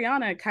 that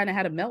Ariana kind of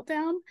had a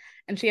meltdown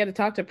and she had to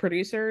talk to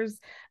producers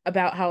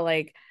about how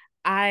like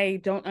I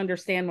don't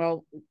understand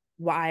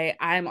why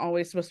I'm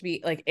always supposed to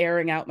be like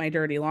airing out my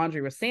dirty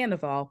laundry with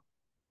Sandoval.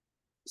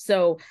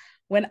 So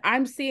when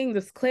I'm seeing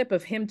this clip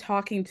of him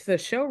talking to the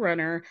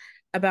showrunner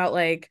about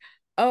like,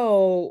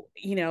 oh,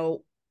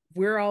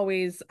 we're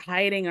always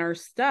hiding our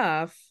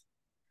stuff.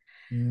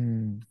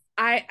 Mm.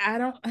 I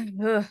don't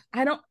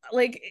I don't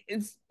like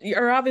it's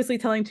you're obviously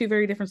telling two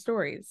very different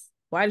stories.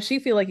 Why does she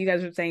feel like you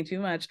guys are saying too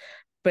much,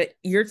 but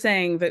you're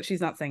saying that she's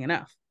not saying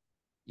enough?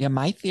 Yeah,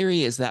 my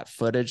theory is that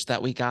footage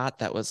that we got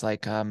that was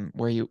like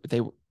where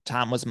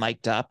Tom was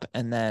mic'd up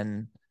and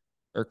then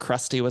or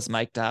Krusty was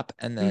mic'd up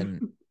and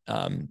then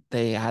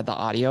they had the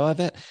audio of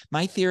it.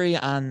 My theory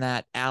on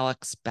that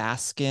Alex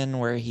Baskin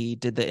where he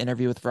did the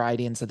interview with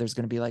Variety and said there's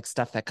going to be like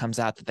stuff that comes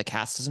out that the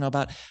cast doesn't know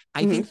about.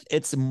 I think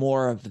it's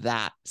more of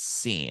that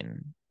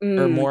scene or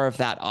Mm. more of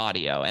that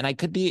audio. And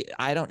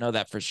I don't know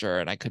that for sure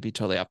and I could be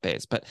totally off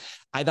base, but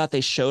I thought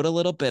they showed a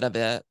little bit of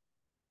it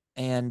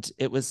and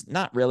it was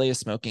not really a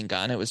smoking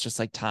gun. It was just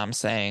like Tom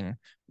saying,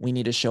 we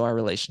need to show our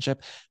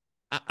relationship.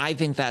 I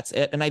think that's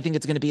it. And I think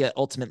it's going to be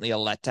ultimately a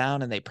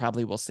letdown and they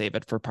probably will save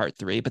it for part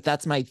 3. But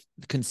that's my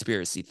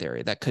conspiracy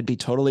theory. That could be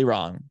totally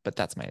wrong, but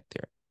that's my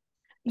theory.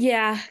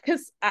 Yeah,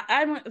 because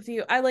I'm with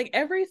you. I like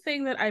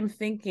everything that I'm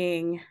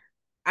thinking.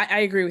 I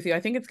agree with you. I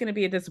think it's going to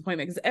be a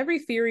disappointment because every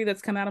theory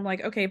that's come out, I'm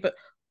like, okay, but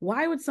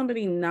why would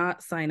somebody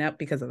not sign up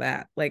because of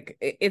that? Like,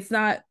 it's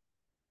not,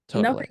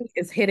 Totally. nothing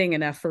is hitting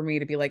enough for me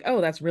to be like,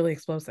 oh, that's really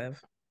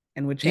explosive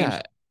and would change.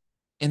 Yeah.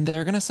 And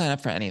they're going to sign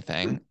up for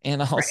anything.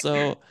 And Right.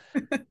 also,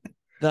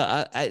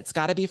 it's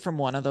got to be from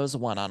one of those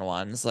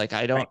one-on-ones. Like I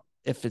Right. don't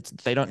if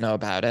they don't know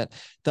about it.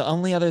 The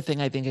only other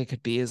thing I think it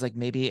could be is like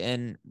maybe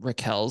in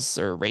Raquel's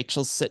or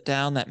Rachel's sit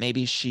down that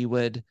maybe she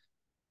would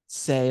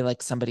say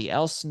like somebody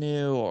else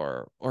knew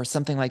or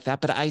something like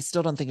that. But I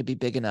still don't think it'd be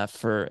big enough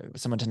for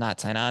someone to not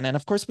sign on. And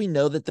of course, we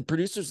know that the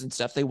producers and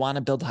stuff they want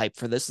to build hype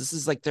for this. This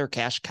is like their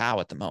cash cow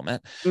at the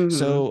moment. Mm-hmm.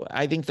 So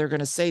I think they're going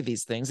to say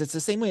these things. It's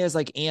the same way as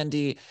like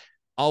Andy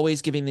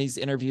always giving these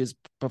interviews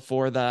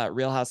before the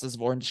Real Houses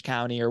of Orange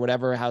County or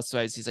whatever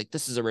housewives. He's like,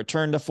 this is a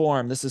return to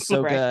form. This is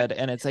so Right. good.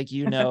 And it's like,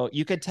 you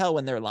could tell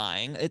when they're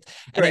lying. And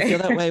I feel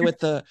Right. that way with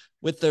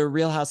the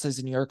Real Housewives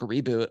of New York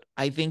reboot.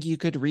 I think you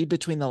could read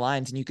between the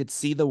lines and you could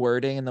see the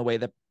wording and the way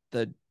that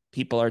the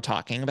people are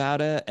talking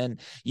about it, and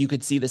you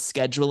could see the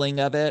scheduling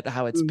of it,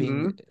 how it's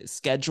being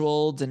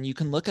scheduled, and you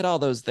can look at all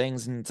those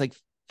things, and it's like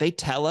they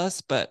tell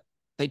us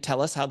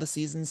how the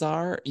seasons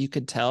are. You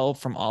could tell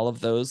from all of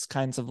those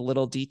kinds of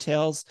little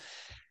details.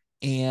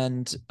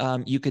 And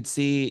you could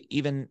see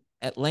even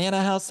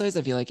Atlanta Housewives.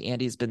 I feel like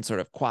Andy's been sort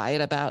of quiet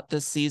about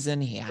this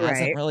season. He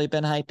hasn't really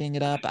been hyping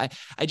it up.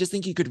 I just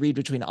think you could read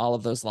between all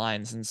of those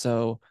lines. And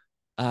so,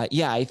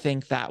 yeah, I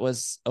think that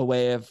was a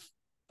way of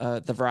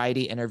the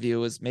Variety interview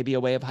was maybe a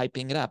way of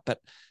hyping it up. But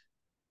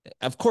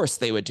of course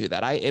they would do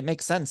that. It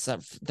makes sense.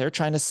 They're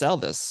trying to sell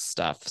this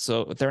stuff.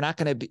 So they're not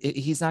going to be,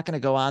 he's not going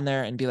to go on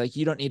there and be like,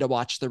 you don't need to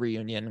watch the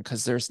reunion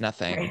because there's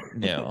nothing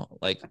new.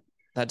 Like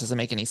that doesn't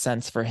make any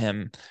sense for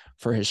him,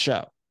 for his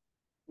show.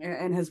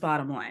 And his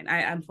bottom line.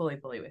 I'm fully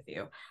with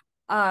you.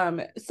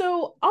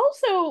 So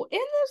also in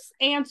this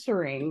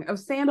answering of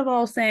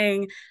Sandoval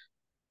saying,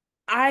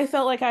 I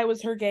felt like I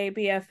was her gay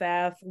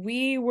BFF.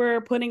 We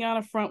were putting on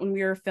a front when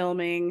we were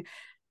filming.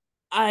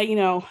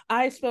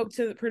 I spoke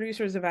to the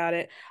producers about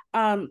it.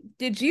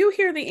 Did you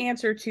hear the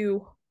answer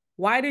to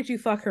why did you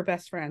fuck her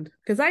best friend?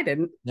 Because I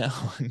didn't. No,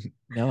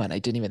 and I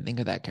didn't even think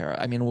of that, Kara.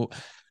 I mean,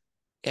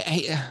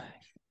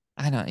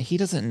 I don't know. He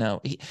doesn't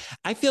know.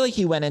 I feel like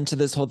he went into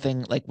this whole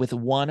thing like with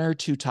one or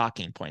two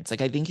talking points.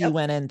 Like I think he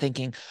went in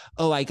thinking,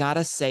 oh, I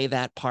gotta say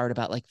that part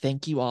about like,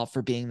 thank you all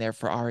for being there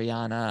for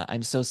Ariana.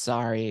 I'm so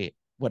sorry.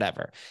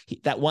 Whatever.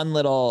 That one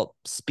little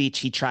speech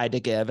he tried to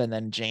give, and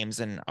then James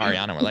and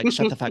Ariana were like,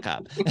 shut the fuck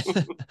up.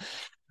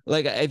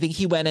 Like, I think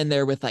he went in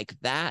there with like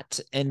that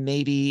and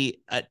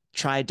maybe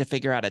tried to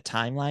figure out a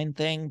timeline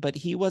thing, but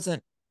he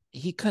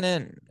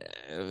couldn't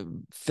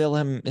fill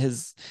him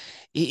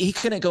he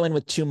couldn't go in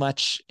with too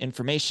much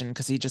information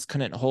because he just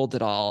couldn't hold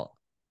it all.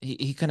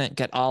 He couldn't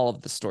get all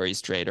of the story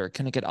straight or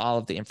couldn't get all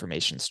of the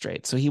information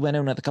straight. So he went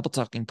in with a couple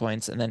talking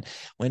points. And then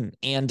when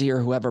Andy or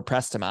whoever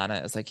pressed him on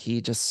it, it's like he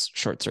just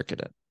short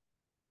circuited.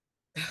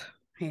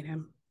 Hate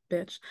him,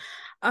 bitch.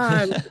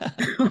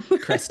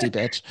 Crusty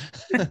bitch.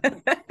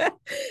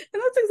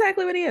 And that's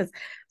exactly what he is.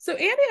 So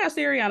Andy asked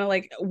Ariana,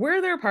 like, were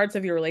there parts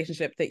of your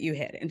relationship that you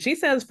hid? And she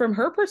says, from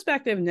her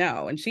perspective,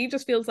 no. And she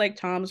just feels like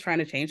Tom's trying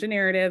to change the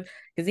narrative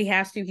because he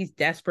has to. He's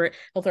desperate.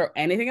 He'll throw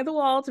anything at the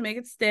wall to make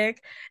it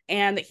stick.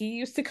 And he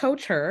used to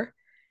coach her.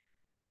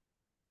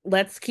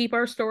 Let's keep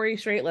our story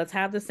straight. Let's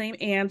have the same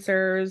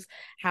answers,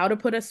 how to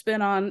put a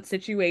spin on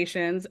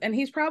situations. And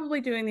he's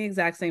probably doing the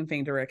exact same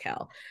thing to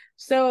Raquel.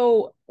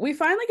 So we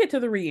finally get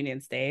to the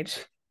reunion stage.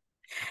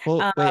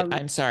 Well, wait,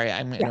 I'm sorry.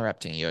 I'm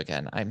interrupting you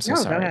again. I'm so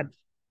sorry. Go ahead.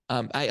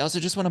 I also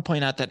just want to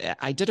point out that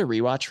I did a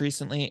rewatch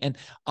recently, and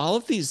all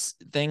of these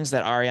things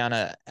that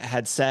Ariana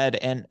had said,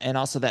 and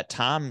also that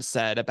Tom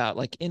said about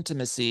like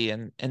intimacy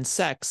and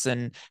sex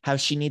and how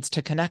she needs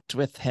to connect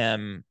with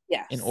him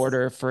in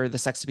order for the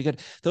sex to be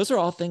good. Those are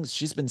all things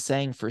she's been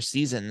saying for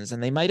seasons,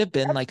 and they might have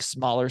been like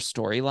smaller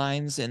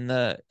storylines in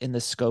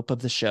the scope of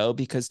the show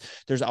because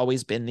there's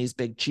always been these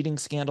big cheating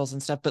scandals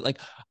and stuff. But like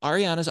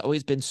Ariana's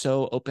always been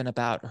so open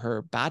about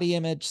her body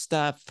image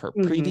stuff, her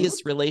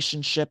previous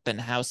relationship,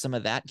 and how some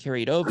of that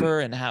carried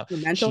over, and how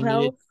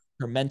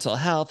her mental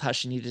health, how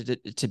she needed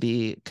to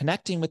be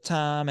connecting with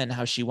Tom, and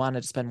how she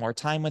wanted to spend more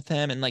time with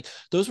him. And like,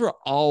 those were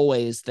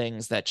always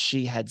things that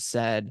she had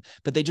said,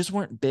 but they just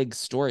weren't big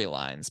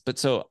storylines. But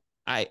so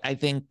I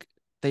think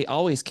they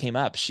always came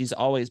up. She's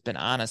always been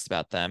honest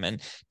about them.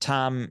 And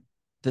Tom,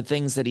 the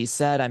things that he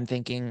said, I'm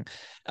thinking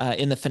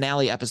in the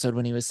finale episode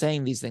when he was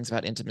saying these things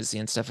about intimacy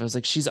and stuff, I was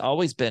like, she's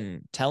always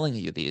been telling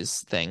you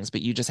these things,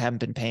 but you just haven't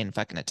been paying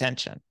fucking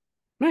attention.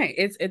 Right.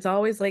 It's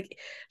always like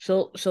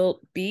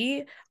she'll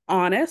be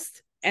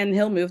honest and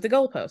he'll move the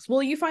goalposts.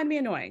 Well, you find me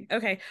annoying.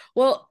 Okay.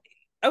 Well,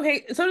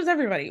 okay, so does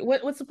everybody.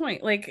 What's the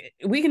point? Like,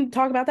 we can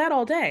talk about that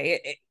all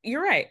day.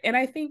 You're right. And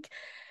I think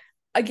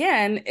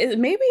again,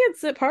 maybe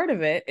it's a part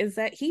of it is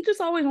that he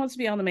just always wants to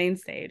be on the main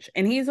stage,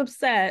 and he's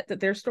upset that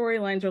their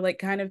storylines are like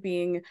kind of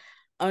being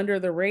under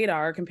the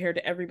radar compared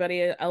to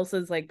everybody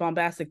else's like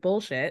bombastic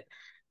bullshit.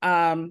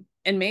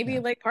 And maybe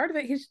like part of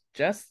it, he's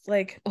just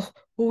like, oh,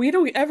 well, we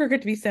don't ever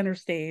get to be center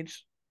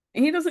stage.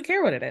 And he doesn't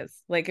care what it is.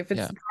 Like if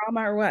it's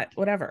drama or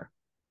whatever.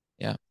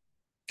 Yeah.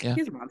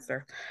 He's a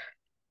monster.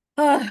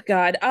 Oh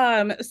God.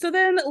 So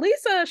then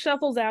Lisa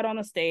shuffles out on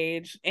the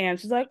stage and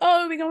she's like,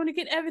 oh, we're going to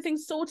get everything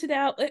sorted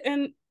out.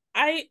 And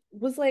I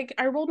was like,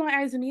 I rolled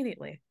my eyes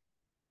immediately.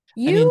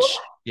 You're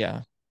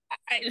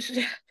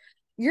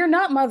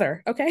not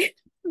Mother, okay?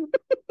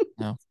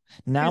 No.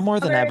 Now more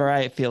than ever,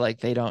 I feel like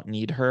they don't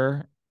need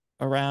her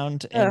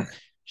around, and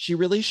she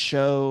really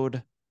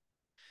showed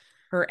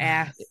her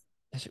ass.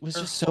 It was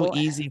just so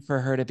easy for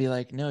her to be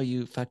like, no,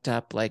 you fucked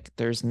up, like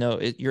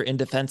you're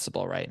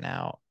indefensible right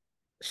now.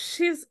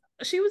 She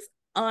was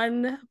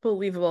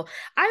unbelievable.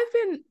 I've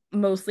been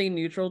mostly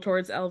neutral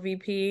towards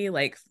LVP,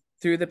 like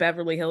through the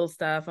Beverly Hills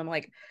stuff. I'm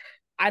like,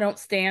 I don't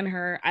stan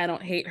her, I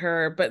don't hate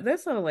her, but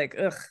this I'm like,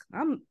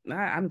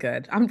 I'm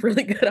good. I'm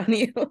really good on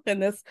you in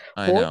this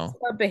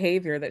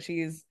behavior that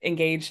she's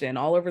engaged in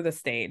all over the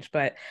stage.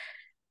 But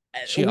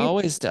she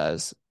always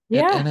does.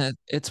 Yeah. And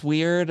it's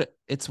weird.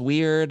 It's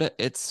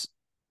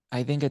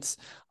I think it's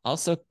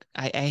also,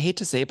 I hate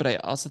to say it, but I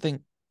also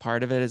think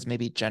part of it is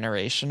maybe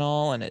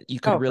generational, and you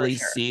could Oh, for really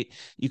sure. see,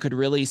 you could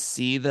really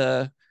see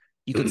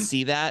you could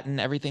see that in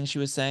everything she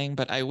was saying.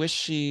 But I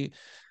wish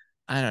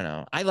I don't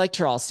know. I liked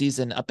her all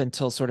season up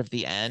until sort of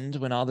the end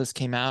when all this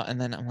came out. And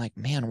then I'm like,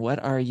 man,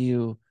 what are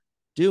you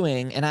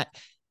doing? And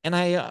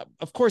I,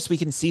 of course, we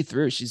can see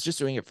through. She's just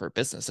doing it for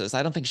businesses.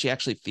 I don't think she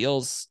actually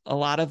feels a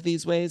lot of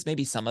these ways.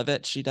 Maybe some of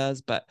it she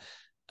does, but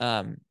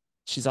um,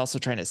 she's also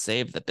trying to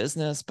save the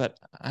business. But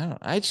I don't know.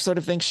 I sort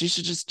of think she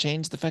should just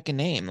change the fucking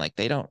name. Like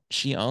they don't,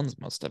 she owns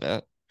most of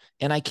it.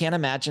 And I can't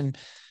imagine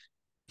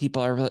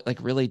people are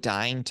really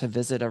dying to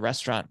visit a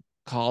restaurant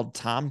called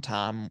Tom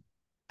Tom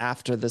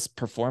after this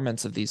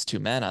performance of these two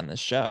men on this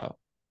show.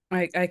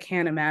 I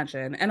can't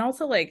imagine. And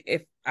also, like,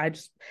 if I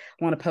just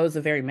want to pose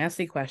a very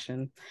messy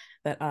question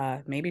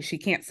that maybe she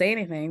can't say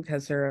anything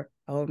because her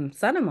own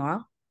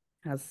son-in-law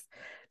has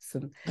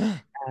some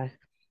uh,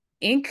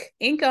 ink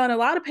on a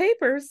lot of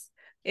papers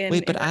Wait,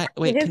 in but regards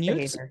to his can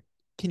behavior.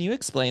 you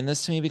explain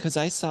this to me? Because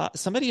I saw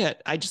somebody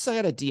I just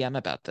got a DM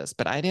about this,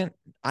 but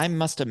I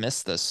must have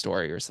missed this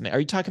story or something. Are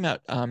you talking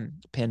about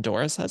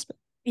Pandora's husband?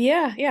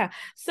 Yeah, yeah.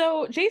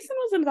 So Jason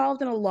was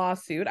involved in a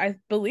lawsuit. I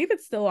believe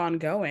it's still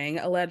ongoing,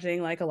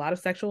 alleging like a lot of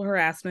sexual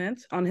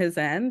harassment on his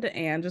end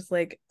and just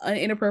like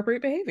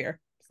inappropriate behavior.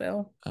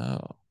 So, Oh,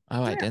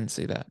 I yeah. didn't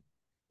see that.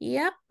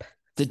 Yep.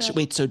 Did she So,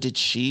 wait, so did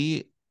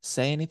she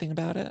say anything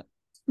about it?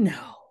 no.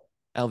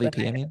 But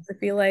LVP, I I mean? also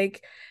feel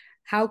like,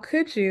 how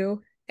could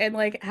you? And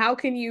like, how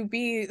can you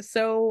be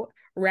so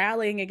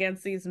rallying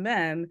against these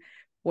men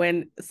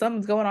when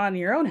something's going on in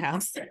your own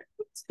house,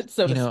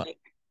 so You to know, speak?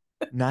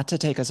 not to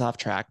take us off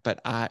track, but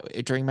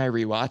during my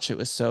rewatch, it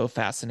was so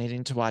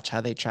fascinating to watch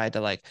how they tried to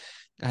like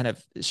kind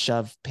of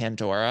shove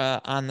Pandora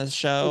on the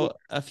show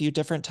a few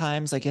different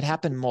times. Like it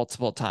happened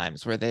multiple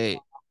times where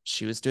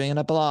she was doing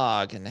a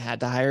blog and had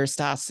to hire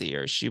Stassi,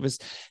 or she was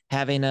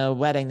having a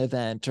wedding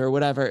event or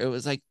whatever. It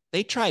was like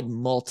they tried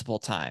multiple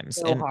times.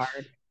 So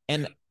hard.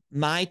 And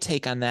my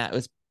take on that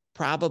was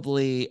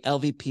probably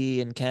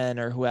LVP and Ken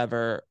or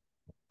whoever,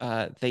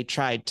 they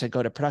tried to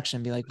go to production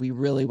and be like, we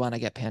really want to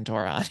get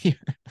Pandora on here.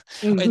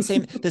 And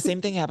the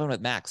same thing happened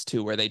with Max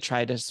too, where they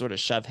tried to sort of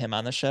shove him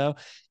on the show.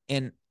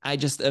 And I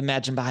just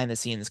imagine behind the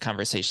scenes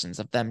conversations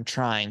of them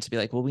trying to be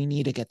like, well, we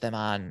need to get them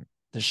on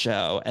the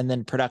show. And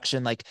then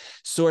production, like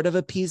sort of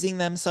appeasing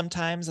them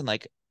sometimes and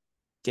like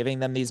giving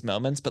them these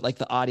moments, but like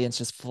the audience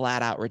just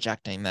flat out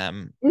rejecting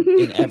them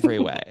in every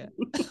way.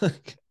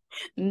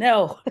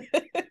 No.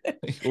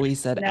 We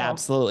said, No.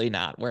 absolutely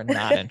not. We're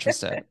not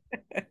interested.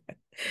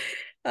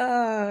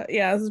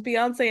 Yeah, this is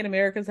Beyonce in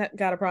America's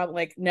got a problem.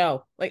 Like,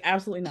 no, like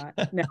absolutely not.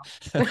 No.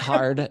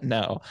 Hard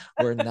no.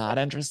 We're not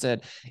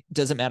interested.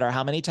 Doesn't matter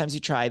how many times you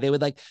try. They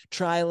would like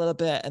try a little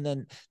bit, and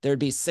then there'd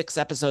be 6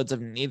 episodes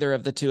of neither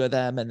of the two of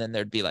them, and then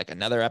there'd be like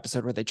another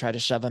episode where they try to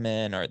shove them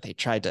in, or they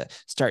tried to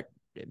start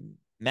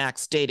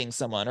Max dating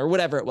someone or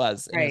whatever it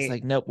was. And it's Right.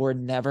 like, nope, we're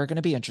never going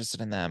to be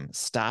interested in them.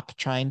 Stop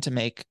trying to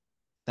make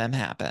them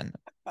happen.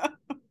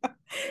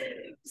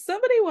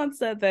 Somebody once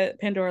said that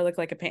Pandora looked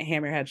like a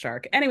hammerhead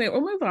shark. Anyway,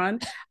 we'll move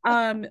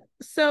on.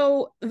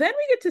 So then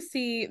we get to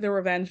see the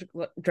revenge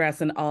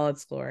dress in all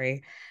its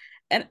glory.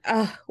 And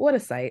what a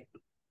sight.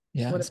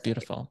 Yeah, What a it's sight.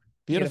 beautiful.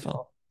 Beautiful.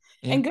 Beautiful.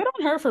 Yeah, And good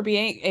on her for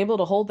being able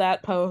to hold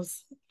that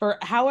pose for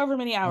however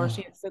many hours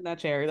she oh, had to sit in that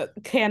chair. That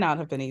cannot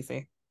have been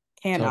easy.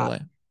 Cannot. totally.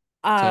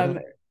 Um,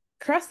 Totally.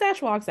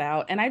 Crustache walks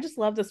out, and I just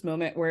love this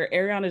moment where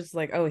Ariana is just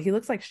like, "Oh, he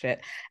looks like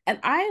shit." And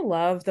I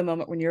love the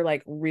moment when you're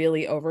like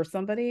really over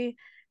somebody,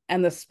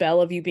 and the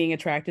spell of you being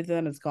attracted to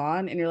them is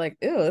gone, and you're like,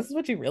 "Ew, this is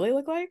what you really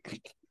look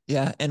like."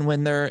 Yeah. And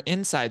when their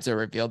insides are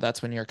revealed,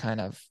 that's when you're kind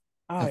Oh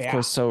of yeah.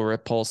 course, so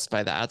repulsed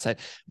by the outside.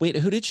 Wait,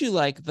 who did you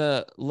like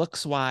the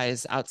looks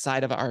wise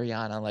outside of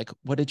Ariana? Like,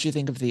 what did you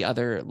think of the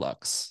other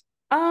looks?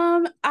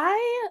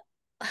 I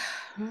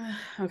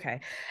okay.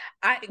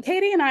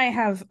 Katie and I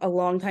have a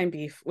long time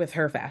beef with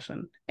her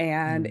fashion,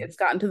 and Mm. it's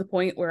gotten to the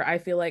point where I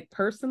feel like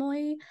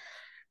personally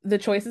the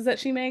choices that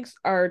she makes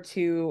are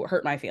to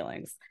hurt my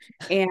feelings.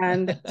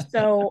 And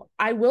so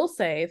I will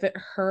say that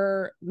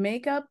her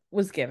makeup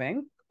was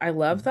giving. I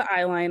love the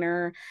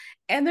eyeliner,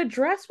 and the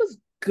dress was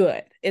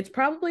good. It's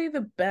probably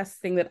the best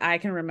thing that I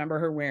can remember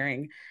her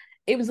wearing.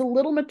 It was a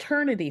little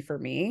maternity for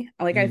me.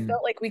 Like I Mm.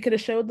 felt like we could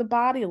have showed the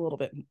body a little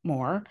bit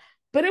more,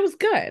 but it was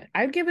good.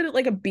 I'd give it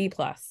like a B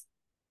plus.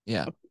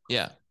 Yeah.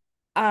 Yeah.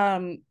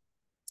 Um,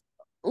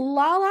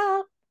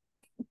 Lala,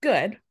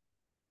 good,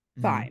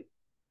 Mm. fine,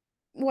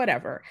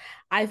 whatever.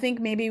 I think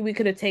maybe we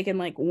could have taken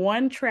like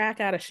one track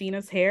out of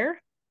Scheana's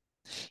hair,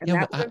 and Yeah.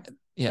 that would have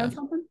Yeah. done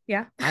something.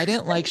 Yeah. I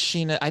didn't like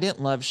Scheana. I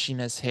didn't love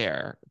Sheena's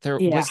hair.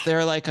 Yeah.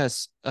 There like a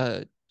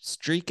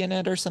streak in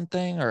it or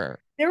something, or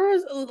There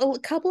was a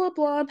couple of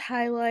blonde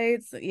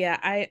highlights. Yeah,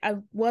 I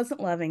wasn't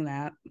loving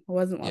that. I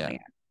wasn't yeah. loving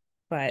it.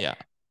 But Yeah.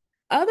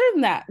 other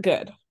than that,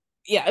 good.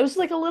 Yeah, it was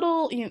like a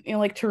little,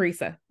 like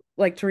Teresa,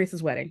 like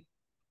Teresa's wedding,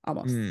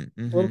 almost. Mm.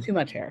 A little Hmm. too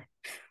much hair.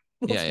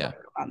 A little Yeah. too Yeah. much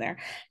on there.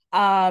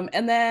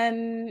 And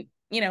then,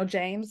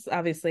 James,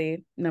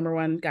 obviously number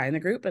one guy in the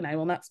group, and I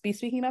will not be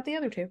speaking about the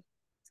other two.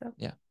 So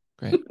Yeah.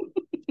 Great.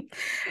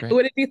 Great.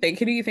 what did you think?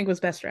 Who do you think was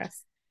best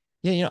dressed?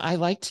 Yeah, I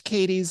liked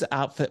Katie's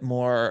outfit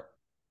more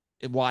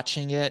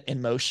watching it in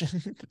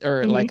motion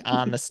or like Mhm.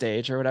 on the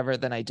stage or whatever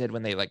than I did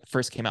when they like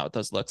first came out with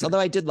those looks. Although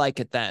I did like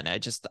it then.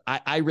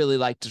 I really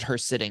liked her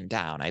sitting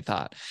down, I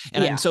thought.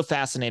 And I'm Yeah. so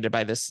fascinated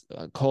by this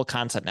whole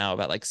concept now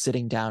about like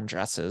sitting down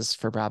dresses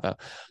for Bravo.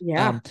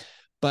 Yeah.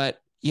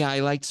 But yeah, I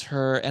liked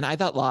her and I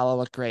thought Lala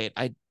looked great.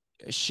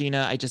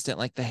 Scheana, I just didn't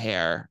like the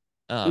hair.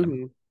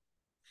 Mhm.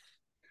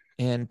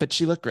 But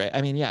she looked great.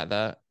 I mean,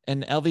 yeah,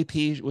 and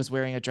LVP was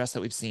wearing a dress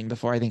that we've seen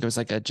before. I think it was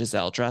like a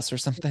Giselle dress or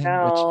something, which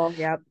Oh,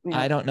 yep.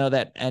 I Yep. don't know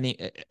that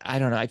I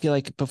don't know. I feel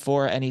like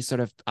before any sort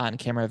of on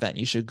camera event,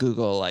 you should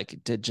Google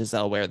like, did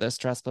Giselle wear this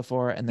dress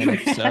before? And then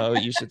if so,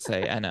 you should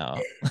say, I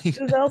know.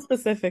 Giselle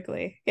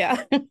specifically.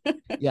 Yeah.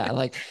 Yeah,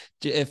 like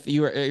if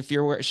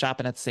you're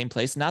shopping at the same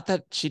place, not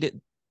that she did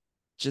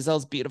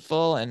Giselle's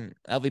beautiful and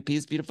LVP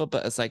is beautiful,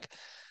 but it's like,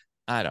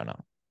 I don't know.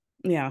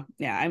 Yeah,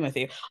 yeah, I'm with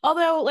you.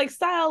 Although, like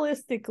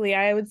stylistically,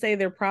 I would say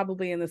they're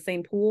probably in the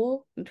same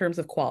pool in terms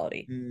of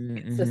quality, Mm-hmm,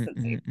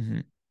 consistency. mm-hmm,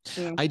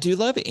 mm-hmm. Yeah. I do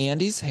love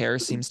Andy's hair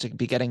seems to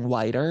be getting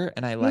lighter,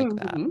 and I like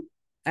that. Mm-hmm.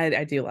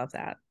 I do love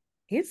that.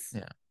 He's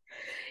Yeah.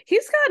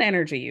 he's got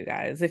energy, you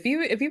guys. If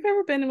you've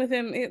ever been with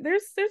him,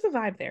 there's a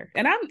vibe there.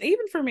 And I'm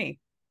even for me,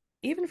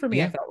 I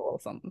Yeah. felt a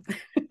little something.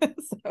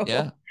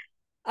 Yeah.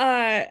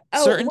 So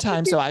Certain what did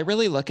times, you so I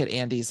really look at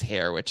Andy's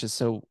hair, which is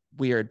so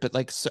weird, but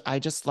like so I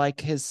just like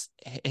his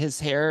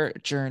hair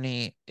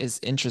journey is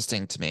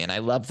interesting to me, and I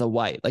love the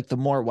white. Like the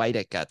more white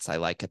it gets, I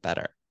like it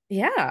better.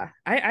 Yeah,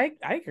 I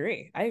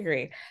agree. I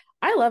agree.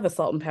 I love a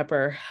salt and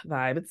pepper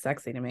vibe. It's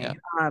sexy to Yeah, me.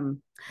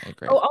 I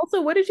agree. Oh,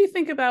 also, what did you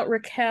think about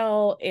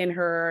Raquel in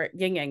her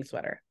yin yang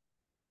sweater?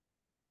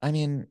 I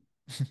mean,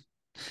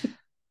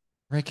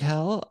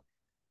 Raquel,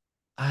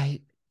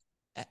 I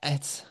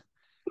it's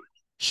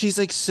she's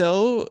like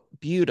so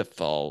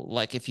beautiful.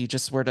 Like if you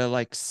just were to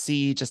like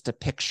see just a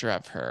picture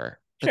of her,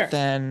 but Sure.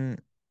 then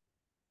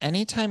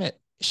anytime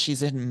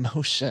she's in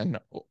motion,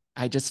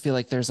 I just feel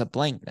like there's a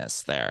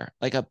blankness there,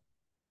 like a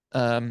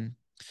um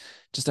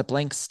just a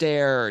blank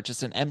stare or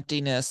just an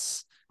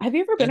emptiness. Have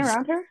you ever been And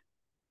around her?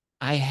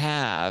 I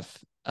have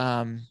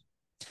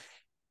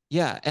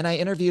yeah, and I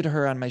interviewed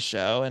her on my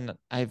show and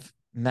I've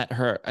met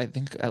her I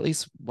think at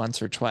least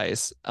once or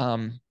twice.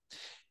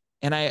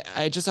 And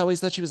I just always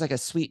thought she was like a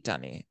sweet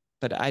dummy,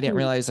 but I didn't Hmm.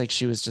 realize like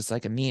she was just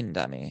like a mean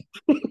dummy.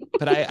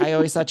 But I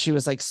always thought she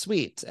was like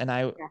sweet, and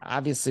I Yeah.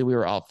 obviously we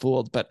were all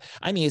fooled, but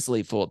I'm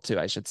easily fooled too,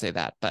 I should say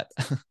that. But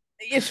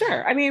Yeah,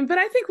 sure. I mean, but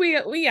I think we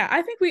yeah,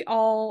 I think we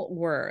all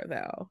were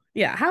though.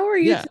 Yeah. How are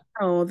you yeah, to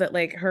know that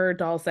like her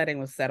doll setting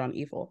was set on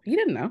evil? You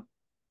didn't know.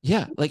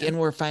 yeah, like and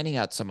we're finding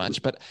out so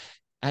much, but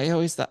I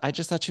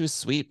just thought she was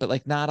sweet, but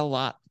like not a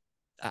lot.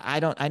 I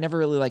never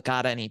really like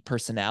got any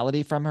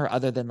personality from her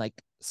other than like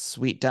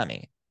sweet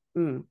dummy.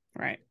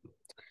 Right.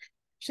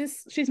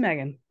 She's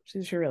Megan.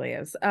 She really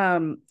is.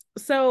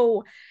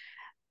 So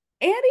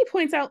Andy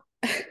points out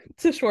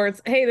to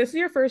Schwartz, hey, this is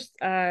your first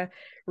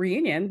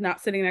reunion,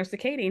 not sitting next to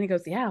Katie. And he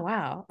goes, yeah,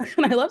 wow.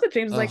 And I love that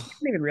James is like, Ugh, he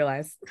didn't even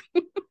realize.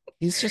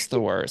 he's just the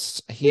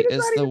worst. He He does is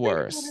not the even think about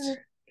worst.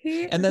 her.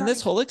 He And does then not this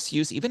even. whole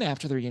excuse, even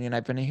after the reunion,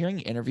 I've been hearing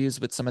interviews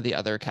with some of the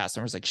other cast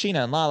members like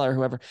Scheana and Lala or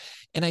whoever,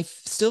 and I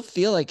still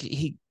feel like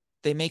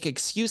they make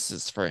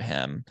excuses for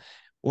him.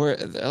 Or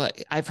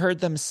like, I've heard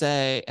them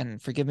say, and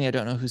forgive me, I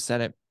don't know who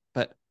said it,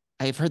 but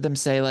I've heard them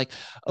say like,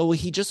 "Oh,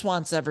 he just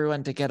wants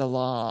everyone to get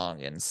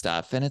along and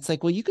stuff." And it's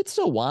like, well, you could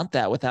still want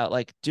that without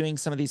like doing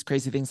some of these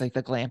crazy things like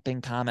the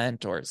glamping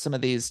comment or some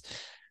of these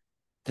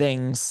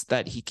things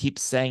that he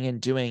keeps saying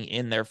and doing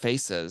in their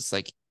faces.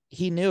 Like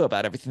he knew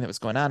about everything that was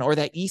going on, or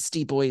that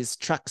Eastie Boys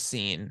truck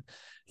scene,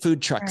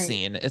 food truck Right.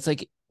 scene. It's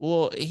like,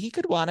 well, he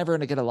could want everyone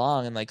to get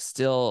along and like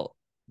still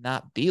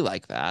not be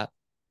like that.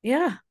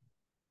 Yeah.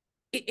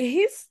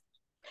 He's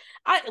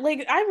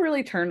I've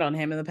really turned on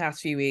him in the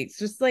past few weeks.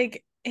 Just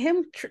like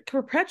him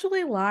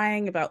perpetually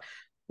lying about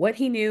what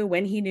he knew,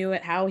 when he knew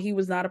it, how he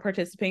was not a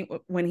participant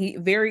when he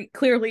very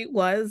clearly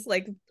was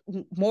like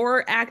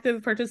more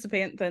active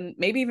participant than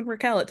maybe even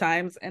Raquel at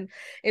times. And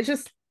it's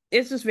just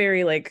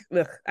very like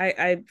ugh,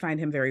 I find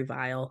him very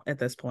vile at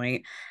this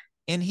point.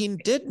 And he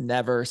did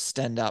never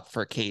stand up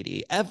for Katie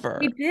He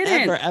ever, ever,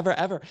 didn't. ever,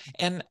 ever.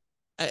 And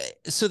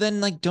so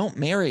then, like, don't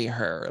marry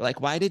her.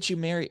 Like, why did you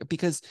marry?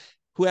 Because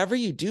whoever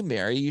you do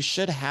marry, you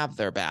should have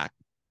their back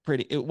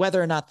pretty,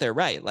 whether or not they're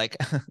right. Like,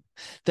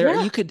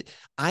 Yeah. you could.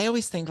 I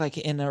always think like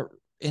in a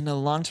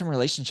long term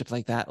relationship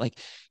like that, like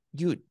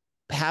you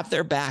have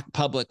their back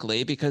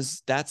publicly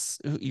because that's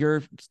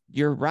your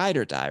ride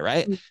or die,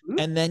 right? Mhm.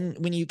 And then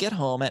when you get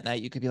home at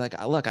night, you could be like,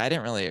 oh, look, I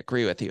didn't really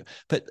agree with you.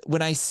 But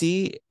when I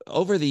see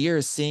over the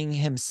years, seeing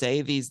him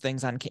say these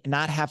things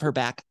not have her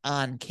back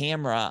on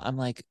camera, I'm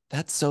like,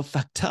 that's so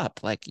fucked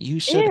up. Like you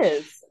should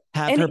Is.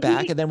 have And her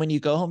back. And then when you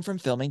go home from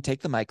filming,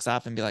 take the mics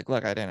off and be like,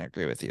 look, I didn't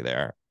agree with you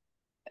there.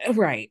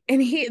 right.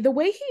 And the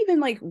way he even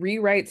like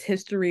rewrites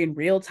history in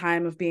real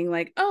time of being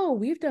like, oh,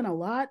 we've done a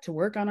lot to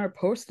work on our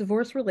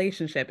post-divorce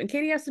relationship. And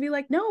Katie has to be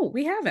like, no,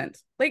 we haven't.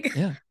 Like,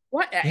 Yeah.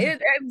 What Yeah.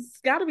 it's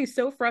got to be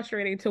so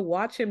frustrating to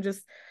watch him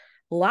just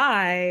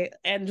lie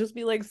and just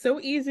be like so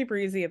easy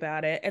breezy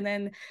about it. And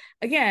then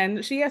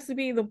again, she has to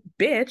be the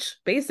bitch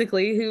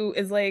basically who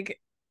is like,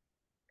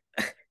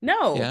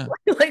 no, Yeah.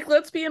 like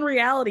let's be in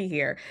reality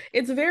here.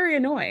 It's very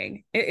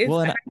annoying. It's Well,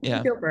 I and really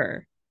yeah. feel for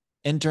her.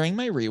 And during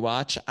my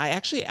rewatch, I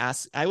actually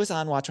asked, I was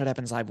on Watch What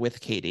Happens Live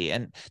with Katie,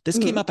 and this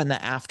came Mhm. up in the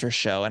after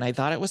show. And I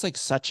thought it was like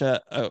such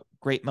a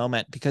great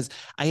moment because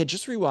I had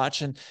just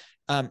rewatched,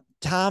 and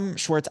Tom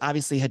Schwartz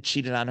obviously had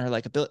cheated on her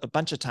like a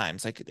bunch of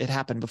times. Like it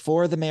happened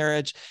before the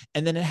marriage.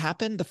 And then it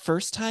happened the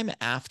first time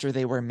after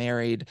they were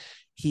married.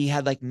 He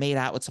had like made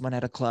out with someone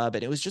at a club,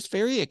 and it was just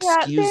very Yeah,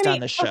 excused on Danny.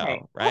 the Okay,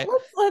 show, right?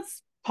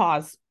 let's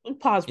pause real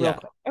Yeah.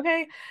 quick.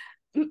 Okay,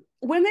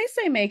 when they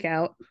say make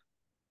out,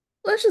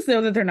 let's just know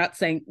that they're not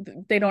saying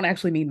they don't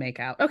actually mean make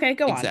out. Okay,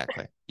 go on.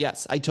 Exactly.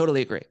 Yes, I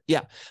totally agree.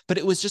 Yeah. But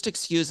it was just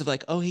excuse of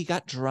like, oh, he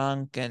got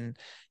drunk and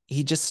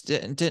he just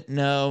didn't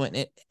know. And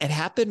it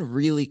happened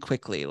really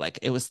quickly. Like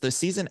it was the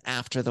season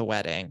after the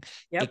wedding.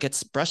 It Yep.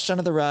 gets brushed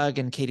under the rug,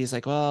 and Katie's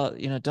like, well,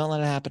 don't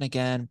let it happen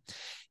again.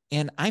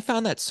 And I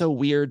found that so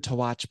weird to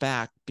watch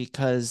back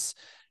because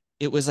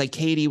it was like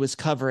Katie was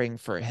covering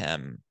for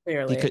him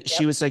Clearly. because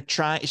she Yep. was like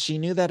she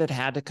knew that it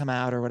had to come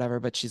out or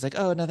whatever, but she's like,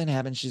 oh, nothing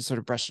happened. She sort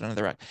of brushed it under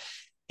the rug.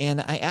 And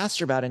I asked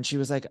her about it, and she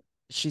was like,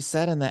 she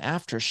said in the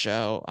after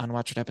show on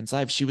Watch What Happens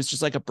Live, she was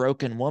just like a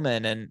broken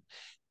woman,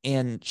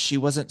 and she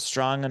wasn't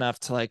strong enough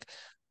to like,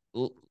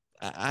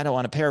 I don't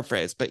want to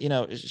paraphrase, but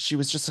she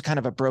was just a kind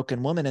of a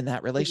broken woman in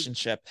that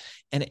relationship.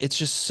 And it's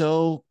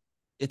so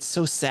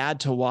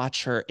sad to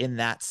watch her in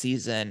that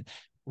season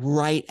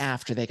right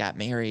after they got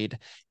married,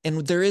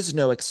 and there is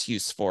no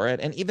excuse for it.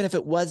 And even if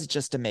it was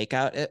just a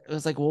makeout, it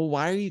was like, well,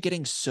 why are you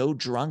getting so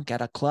drunk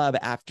at a club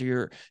after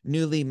you're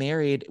newly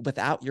married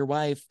without your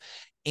wife,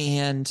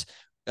 and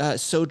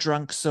so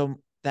drunk so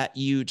that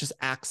you just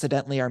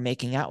accidentally are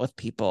making out with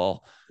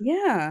people?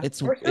 Yeah. Or so It's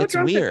drunk that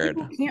people weird.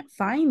 can't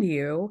find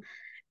you.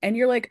 And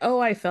you're like, oh,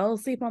 I fell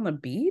asleep on the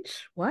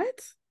beach? What?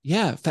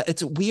 Yeah,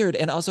 it's weird.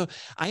 And also,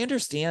 I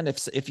understand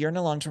if you're in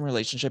a long-term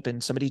relationship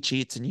and somebody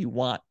cheats and you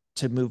want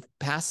to move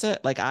past it,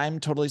 like I'm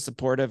totally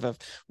supportive of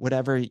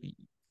whatever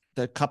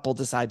the couple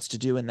decides to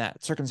do in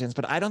that circumstance.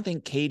 But I don't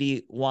think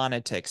Katie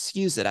wanted to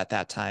excuse it at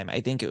that time.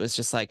 I think it was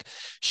just like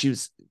she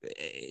was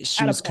she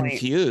At a was point.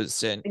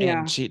 confused, and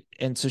Yeah.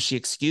 so she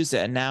excused it.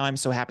 And now I'm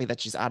so happy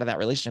that she's out of that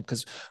relationship,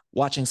 because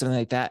watching something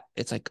like that,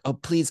 it's like, oh,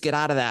 please get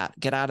out of that.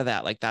 Get out of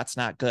that. Like that's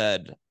not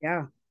good.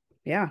 Yeah.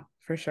 Yeah,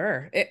 for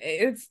sure.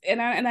 It's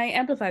and I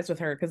empathize with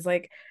her because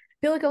like I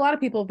feel like a lot of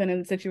people have been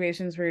in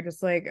situations where you're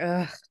just like,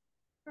 ugh,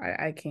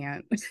 I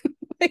can't.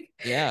 Like,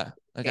 Yeah.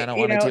 Like I don't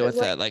want to deal it's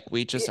with like it. Like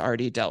we just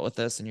already dealt with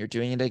this and you're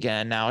doing it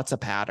again. Now it's a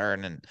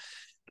pattern.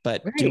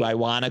 But do right, I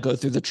want to go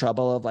through the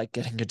trouble of like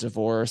getting a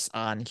divorce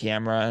on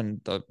camera and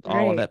all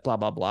of right, it, blah,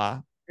 blah,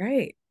 blah.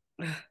 right.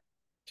 Ugh,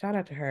 shout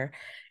out to her.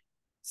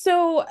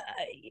 So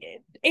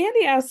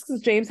Andy asks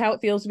James how it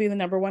feels to be the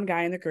number one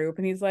guy in the group,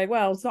 and he's like,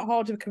 "Well, it's not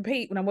hard to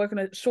compete when I'm working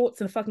at shorts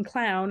and a fucking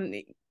clown."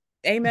 And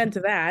amen to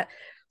that.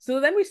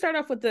 So then we start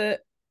off with the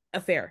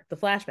affair, the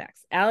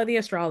flashbacks. Allie the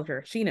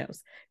astrologer, she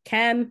knows.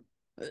 Ken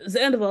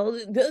Sandoval,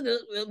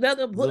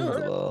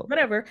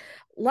 whatever.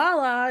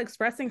 Lala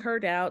expressing her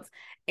doubts.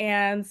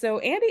 And so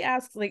Andy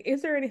asks, like,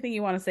 is there anything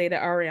you want to say to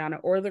Ariana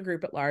or the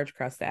group at large,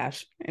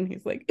 Crustache? And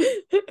he's like,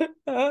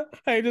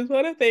 I just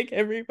want to thank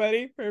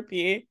everybody for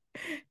being.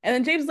 And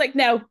then James is like,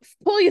 no,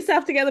 pull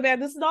yourself together, man.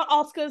 This is not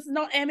Oscars,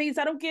 not Emmys.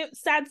 I don't give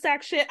sad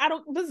sack shit. I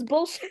don't, this is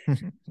bullshit.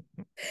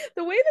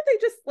 The way that they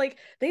just, like,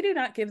 they do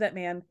not give that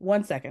man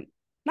 1 second.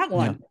 Not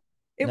one. No,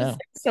 It was no.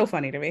 so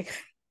funny to me.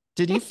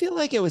 Did you feel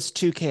like it was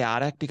too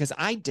chaotic? Because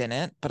I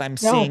didn't, but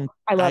No,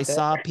 I I loved it.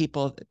 saw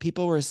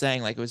people were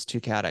saying like it was too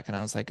chaotic. And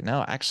I was like,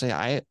 no, actually,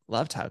 I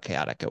loved how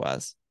chaotic it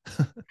was.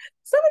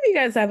 Some of you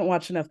guys haven't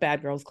watched enough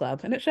Bad Girls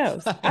Club, and it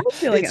shows. I was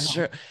feeling it. It's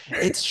true.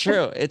 It's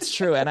true. It's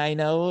true. And I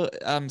know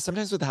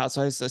sometimes with the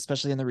housewives,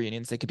 especially in the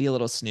reunions, they could be a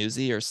little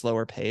snoozy or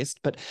slower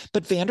paced. But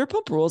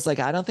Vanderpump Rules, like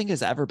I don't think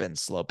has ever been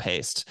slow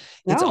paced.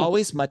 It's No.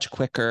 always much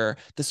quicker.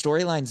 The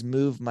storylines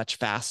move much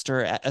faster,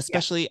 Yeah.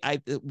 especially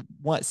I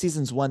want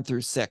seasons 1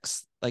 through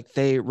 6. Like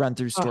they run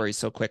through Oh, stories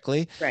so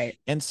quickly. right.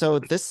 And so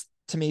this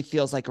to me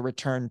feels like a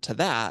return to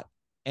that.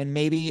 And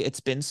maybe it's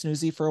been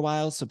snoozy for a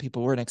while, so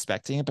people weren't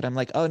expecting it. But I'm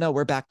like, oh no,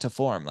 we're back to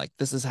form. Like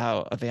this is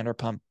how a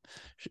Vanderpump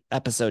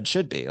episode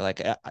should be.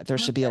 Like there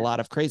should be a lot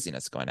of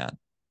craziness going on.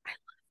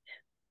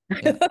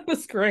 Yeah, That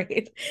was great.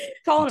 me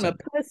Calling him too.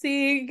 a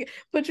pussy,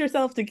 put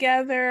yourself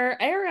together.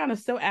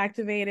 Ariana's so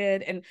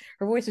activated, and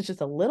her voice is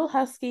just a little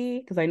husky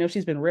because I know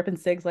she's been ripping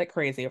cigs like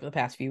crazy over the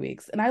past few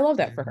weeks, and I love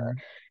that for her.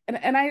 Mhm.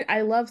 And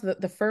I love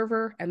the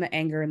fervor and the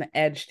anger and the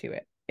edge to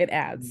it. It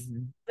adds.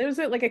 Mhm. There's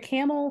like a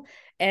camel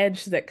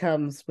edge that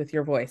comes with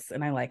your voice,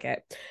 and I like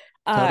it.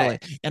 Totally.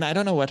 And I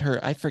don't know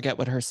I forget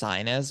what her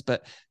sign is,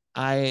 but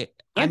I'm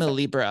a Cancer.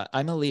 Libra.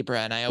 I'm a Libra,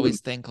 and I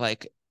always think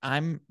like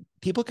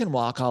people can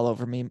walk all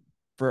over me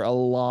for a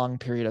long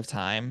period of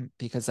time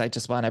because I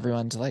just want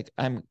everyone to like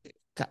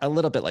a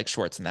little bit like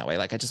Schwartz in that way.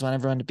 Like I just want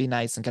everyone to be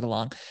nice and get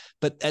along.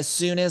 But as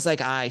soon as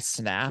like I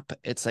snap,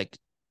 it's like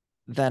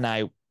then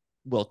I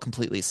will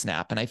completely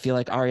snap. And I feel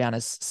like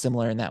Ariana's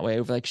similar in that way.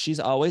 Like she's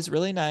always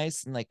really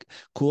nice and like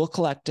cool,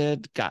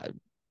 collected, got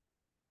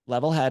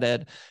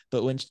level-headed,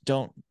 but when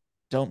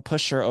don't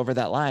push her over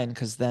that line,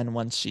 because then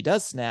once she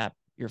does snap,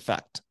 you're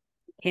fucked.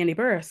 Candy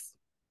Burris.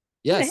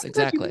 Yes,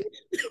 exactly.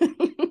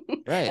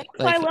 Right. That's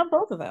why Like I love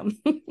both of them.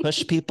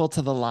 push people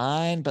to the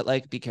line, but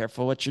like be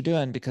careful what you're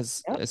doing,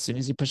 because Yep. as soon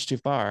as you push too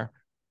far,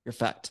 you're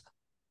fucked.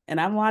 And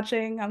I'm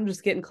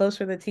just getting closer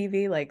to the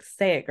TV, like,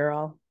 say it,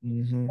 girl. I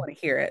Mm-hmm. want to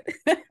hear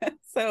it.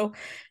 So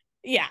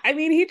yeah, I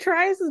mean, he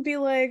tries to be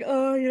like,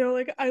 oh,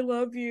 like, I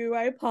love you.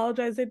 I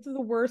apologize. I did the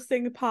worst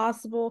thing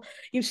possible.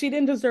 She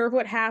didn't deserve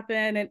what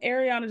happened. And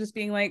Ariana just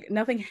being like,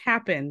 nothing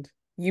happened.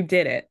 You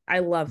did it. I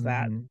love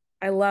that. Mm-hmm.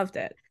 I loved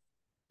it.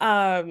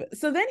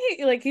 So then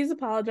he's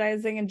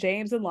apologizing, and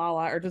James and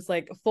Lala are just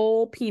like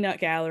full peanut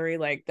gallery.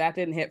 Like, that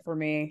didn't hit for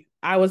me.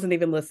 I wasn't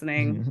even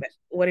listening. Mm-hmm.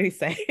 What did he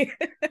say?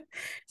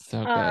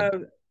 So good.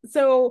 um,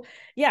 so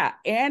yeah,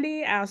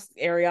 Andy asked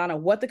Ariana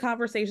what the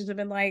conversations have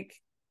been like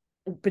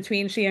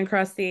between she and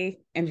Krusty,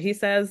 and she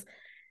says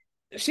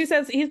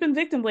he's been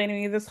victim blaming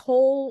me this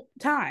whole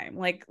time.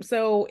 Like,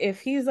 so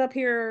if he's up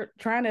here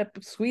trying to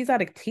squeeze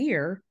out a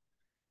tear,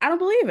 I don't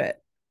believe it.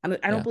 I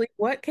don't Yeah. believe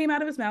what came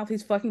out of his mouth.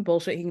 He's fucking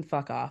bullshit. He can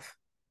fuck off.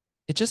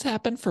 It just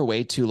happened for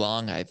way too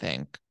long, I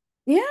think.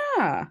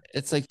 Yeah.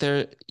 It's like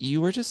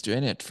you were just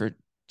doing it for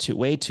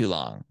way too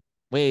long.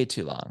 Way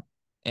too long.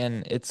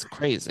 And it's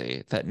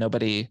crazy that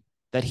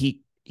that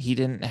he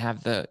didn't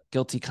have the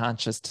guilty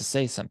conscience to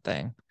say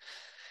something.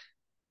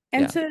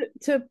 And Yeah.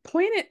 to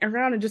point it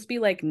around and just be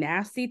like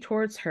nasty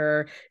towards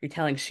her. You're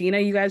telling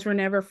Scheana you guys were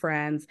never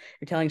friends.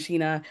 You're telling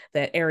Scheana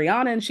that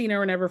Ariana and Scheana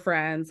were never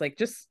friends. Like,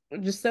 just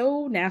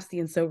so nasty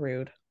and so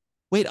rude.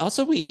 Wait,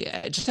 also, we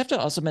just have to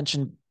also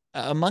mention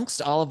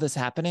amongst all of this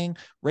happening,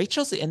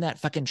 Rachel's in that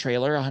fucking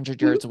trailer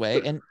 100 yards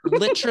away and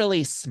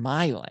literally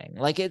smiling.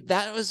 Like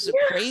that was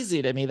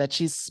crazy to me that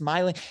she's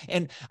smiling.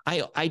 And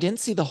I didn't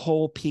see the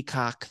whole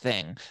Peacock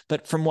thing,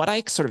 but from what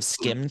I sort of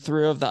skimmed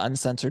through of the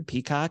uncensored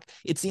Peacock,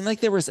 it seemed like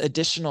there was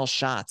additional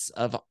shots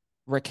of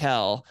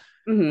Rachel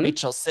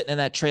sitting in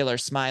that trailer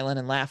smiling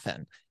and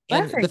laughing.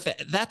 And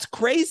that's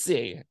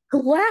crazy.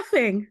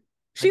 Laughing.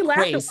 She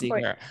laughed crazy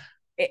girl.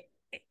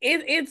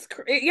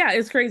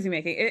 It's crazy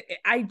making.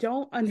 I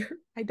don't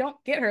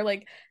get her.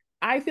 Like,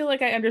 I feel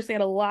like I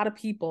understand a lot of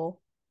people.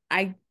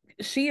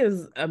 She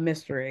is a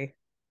mystery.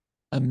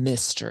 A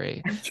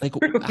mystery. Like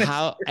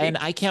how, and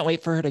I can't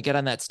wait for her to get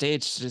on that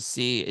stage to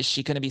see, is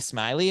she going to be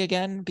smiley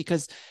again?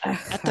 Because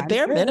at the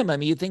bare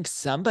minimum, you think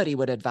somebody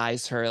would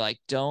advise her, like,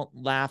 don't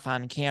laugh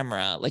on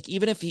camera. Like,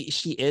 even if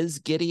she is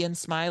giddy and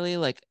smiley,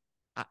 like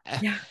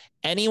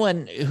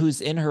anyone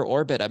who's in her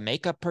orbit, a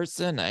makeup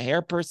person, a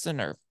hair person,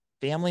 or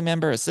family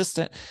member,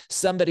 assistant,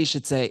 somebody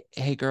should say,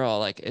 hey girl,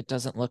 like it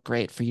doesn't look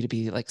great for you to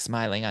be like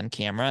smiling on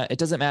camera. It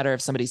doesn't matter if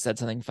somebody said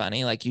something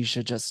funny, like you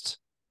should just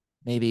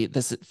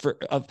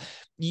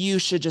you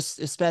should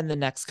just spend the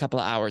next couple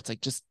of hours,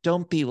 like just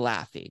don't be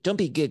laughy, don't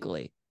be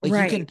giggly. Like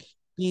you can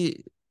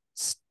be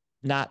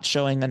not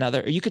showing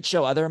or you could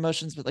show other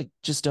emotions, but like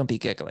just don't be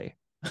giggly.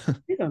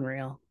 She's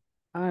unreal.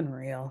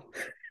 Unreal.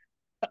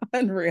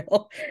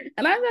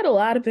 And I've met a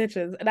lot of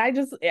bitches, and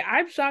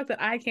I'm shocked that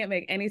I can't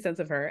make any sense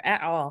of her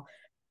at all.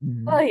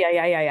 Mm-hmm. Oh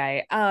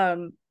yeah.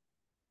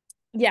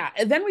 Yeah.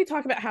 And then we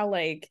talk about how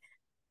like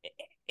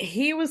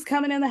he was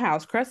coming in the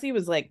house. Krusty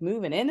was like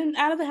moving in and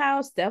out of the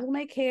house, devil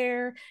may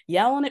care,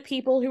 yelling at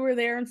people who were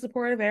there in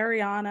support of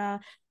Ariana.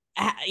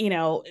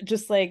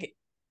 Just like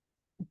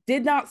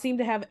did not seem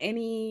to have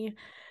any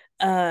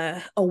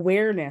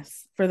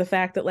awareness for the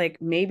fact that like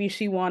maybe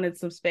she wanted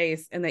some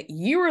space and that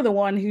you were the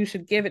one who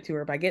should give it to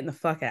her by getting the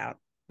fuck out.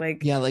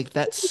 Like, yeah, like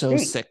that's so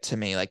sick to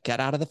me. Like, get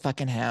out of the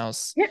fucking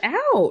house. Get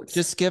out.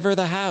 Just give her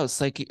the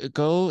house. Like,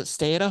 go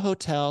stay at a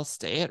hotel,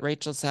 stay at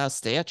Rachel's house,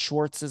 stay at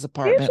Schwartz's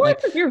apartment.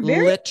 Like,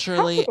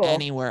 literally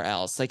anywhere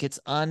else. Like, it's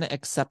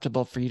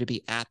unacceptable for you to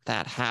be at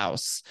that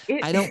house.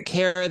 I don't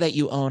care that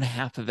you own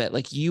half of it.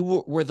 Like, you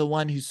were the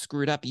one who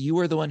screwed up. You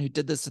were the one who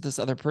did this to this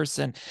other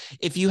person.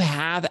 If you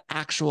have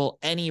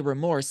any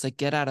remorse, like,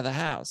 get out of the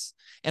house.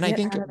 And I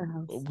think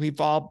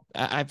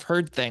I've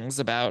heard things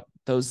about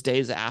those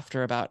days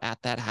after about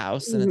at that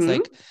house. And it's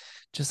like,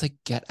 just like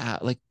get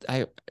out. Like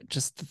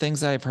the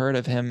things that I've heard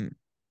of him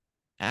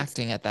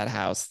acting at that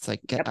house. It's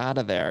like, get out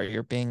of there.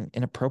 You're being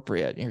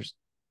inappropriate.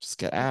 Just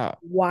get out.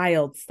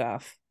 Wild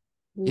stuff.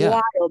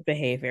 Yeah. Wild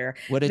behavior.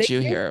 What did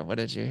you hear?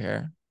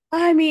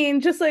 I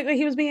mean, just like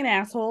he was being an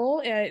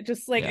asshole,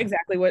 just like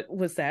exactly what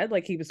was said.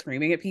 Like he was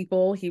screaming at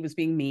people. He was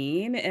being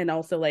mean, and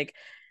also like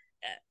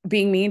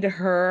being mean to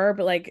her,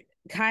 but like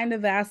kind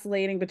of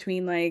vacillating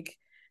between like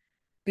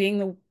being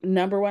the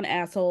number one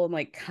asshole and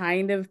like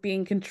kind of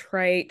being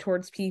contrite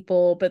towards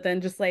people, but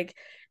then just like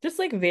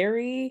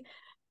very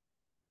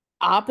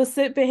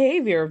opposite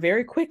behavior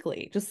very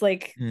quickly, just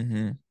like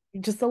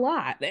just a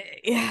lot.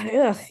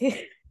 Yeah.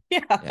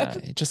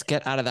 Just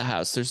get out of the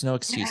house. There's no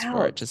excuse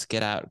for it. Just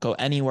get out. Go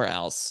anywhere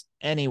else.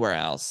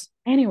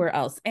 anywhere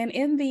else. And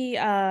in the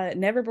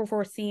never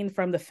before seen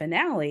from the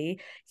finale,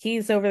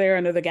 he's over there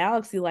under the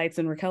galaxy lights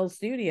in Raquel's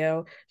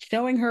studio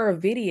showing her a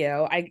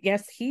video I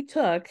guess he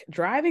took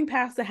driving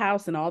past the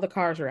house and all the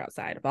cars are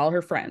outside of all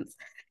her friends.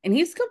 And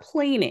he's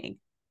complaining.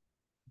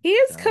 He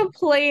is Yeah.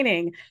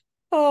 complaining.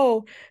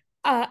 Oh,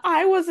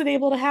 I wasn't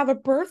able to have a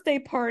birthday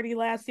party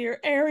last year.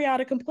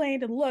 Ariana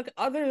complained, and look,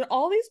 other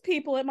all these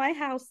people at my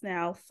house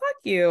now. Fuck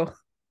you.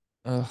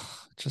 Ugh,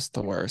 just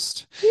the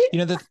worst.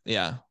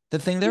 The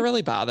thing that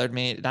really bothered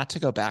me, not to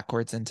go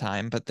backwards in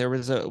time, but there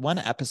was one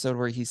episode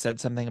where he said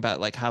something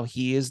about like how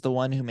he is the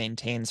one who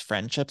maintains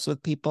friendships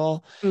with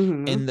people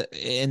Mm-hmm.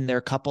 in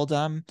their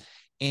coupledom.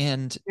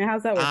 And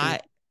How's that working? I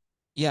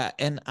yeah,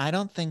 and I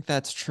don't think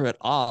that's true at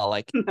all.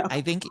 Like No. I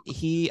think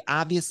he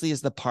obviously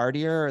is the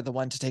partier or the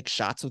one to take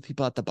shots with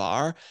people at the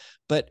bar,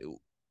 but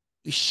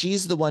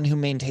she's the one who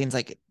maintains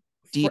like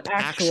For deep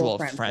actual actual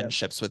friendship.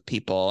 friendships with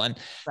people. And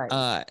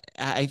Right.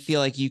 I feel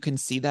like you can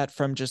see that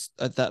from just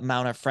the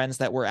amount of friends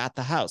that were at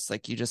the house,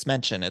 like you just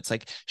mentioned. It's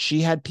like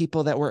she had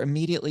people that were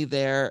immediately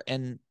there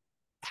and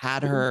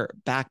had her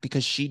back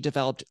because she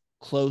developed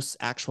close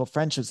actual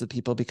friendships with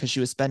people because she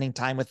was spending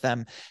time with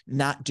them,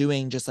 not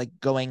doing just like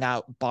going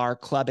out bar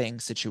clubbing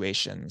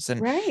situations.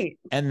 Right.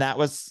 And that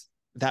was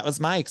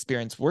my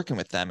experience working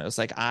with them. It was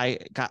like I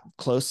got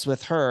close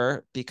with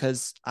her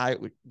because I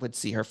would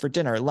see her for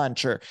dinner,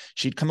 lunch, or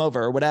she'd come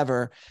over or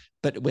whatever.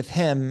 But with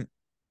him,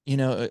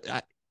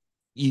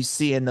 you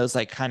see in those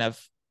like kind of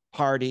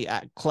party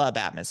at club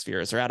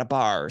atmospheres or at a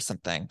bar or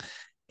something.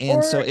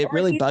 And so it Or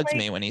really he's bugs like,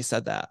 me when he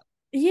said that.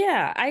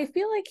 yeah, I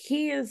feel like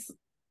he is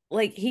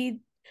like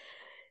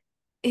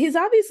he's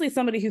obviously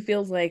somebody who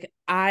feels like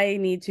I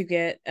need to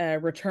get a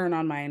return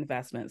on my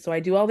investment. So I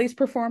do all these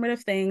performative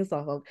things.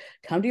 I'll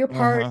come to your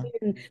party Uh-huh.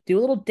 and do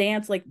a little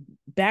dance, like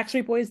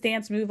Backstreet Boys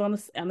dance move on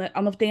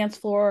the dance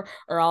floor,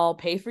 or I'll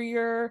pay for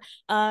your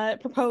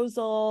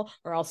proposal,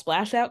 or I'll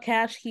splash out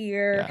cash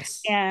here.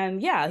 Yes.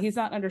 And yeah, he's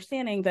not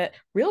understanding that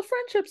real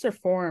friendships are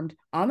formed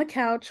on the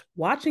couch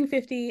watching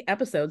 50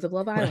 episodes of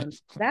Love Island.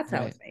 Right. That's how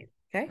Right. it's made.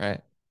 Okay.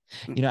 Right.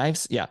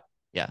 Yeah.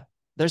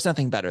 There's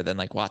nothing better than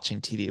like watching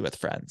TV with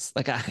friends.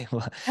 Like and I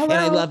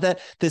Hello. love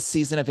that this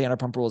season of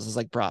Vanderpump Rules has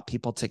like brought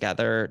people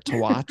together to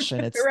watch,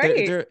 and it's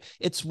Right.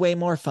 it's way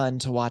more fun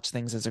to watch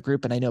things as a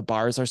group. And I know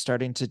bars are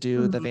starting to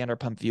do the Mhm.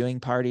 Vanderpump viewing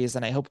parties,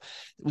 and I hope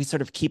we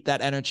sort of keep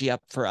that energy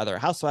up for other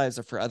housewives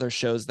or for other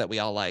shows that we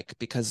all like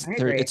because I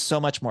agree. it's so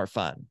much more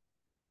fun.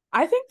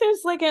 I think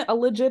there's like a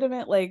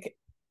legitimate like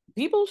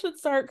people should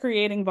start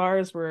creating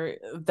bars where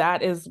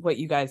that is what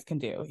you guys can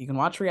do. You can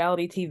watch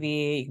reality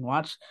TV, you can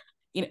watch,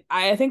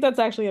 I think that's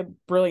actually a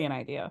brilliant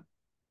idea. Yeah.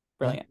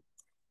 Brilliant.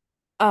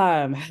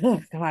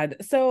 Oh God.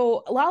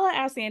 So Lala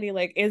asked Andy,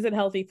 like, is it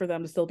healthy for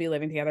them to still be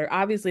living together?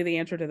 Obviously, the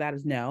answer to that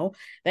is no.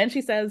 Then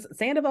she says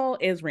Sandoval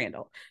is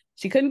Randall.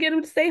 She couldn't get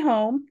him to stay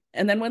home.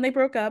 And then when they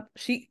broke up,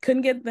 she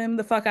couldn't get them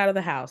the fuck out of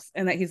the house.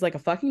 And that he's like a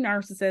fucking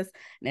narcissist.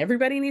 And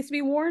everybody needs to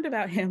be warned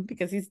about him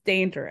because he's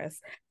dangerous.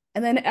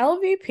 And then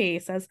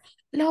LVP says,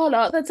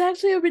 Lala, that's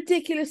actually a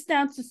ridiculous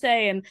stance to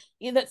say. And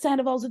that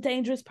Sandoval's a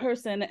dangerous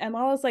person. And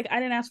Lala's like, I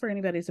didn't ask for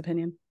anybody's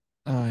opinion.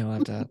 Oh, I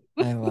loved it.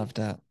 I loved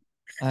it.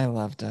 I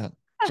loved it.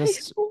 I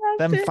Just loved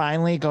them it.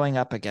 finally going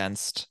up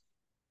against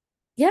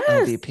Yes,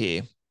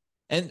 LVP.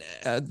 And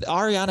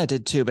Ariana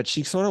did too, but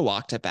she sort of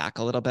walked it back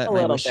a little bit. a And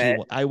little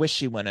bit. I wish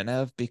she wouldn't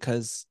have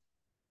because,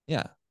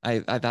 yeah, I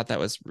thought that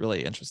was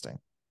really interesting.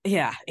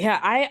 Yeah,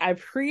 I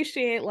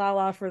appreciate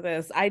Lala for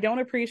this. I don't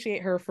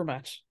appreciate her for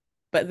much,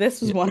 but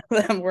this was Yeah. one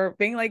of them where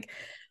being like,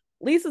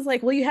 Lisa's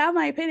like, well, you have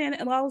my opinion.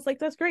 And Lala's like,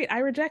 that's great. I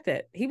reject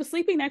it. He was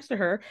sleeping next to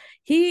her.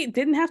 He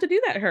didn't have to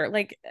do that to her.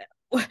 Like,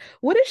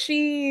 what is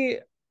she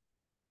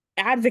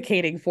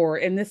advocating for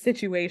in this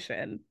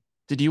situation?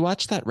 Did you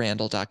watch that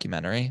Randall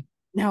documentary?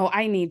 No,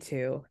 I need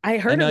to. I I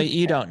heard it know was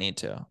you good. don't need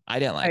to. I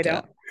didn't I like it.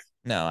 don't.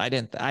 No, I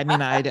didn't. I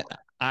mean,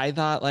 I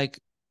thought like,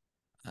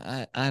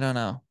 I don't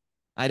know.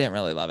 I didn't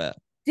really love it.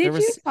 There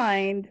Did you was,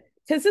 find,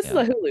 because this is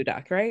yeah. a Hulu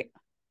doc, right?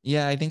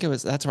 Yeah, I think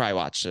that's where I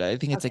watched it. I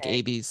think it's like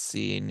Okay.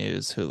 ABC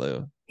News,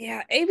 Hulu.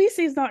 Yeah,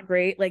 ABC's not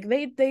great. Like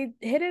they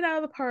hit it out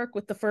of the park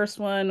with the first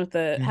one with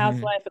the Hmm.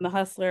 Housewife and the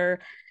Hustler,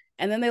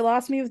 and then they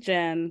lost me with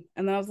Jen,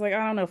 and then I was like,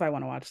 I don't know if I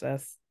want to watch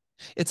this.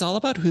 It's all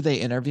about who they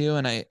interview,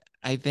 and I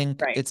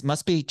think Right. it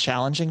must be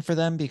challenging for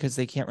them because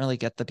they can't really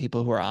get the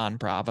people who are on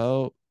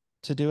Bravo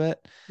to do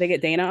it. They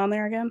get Dana on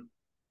there again.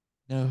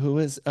 No, who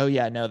is? Oh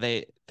yeah, no,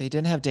 they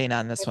didn't have Dana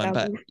on this one,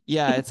 but 5,000.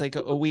 yeah, it's like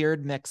a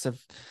weird mix of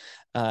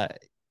uh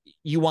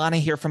you want to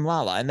hear from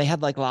Lala, and they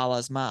had like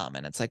Lala's mom,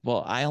 and it's like,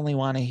 well, I only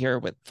want to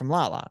hear from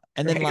Lala.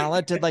 And then Right.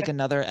 Lala did like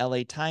another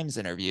LA Times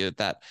interview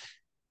that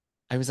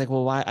I was like,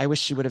 well, why? I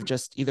wish she would have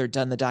just either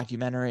done the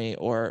documentary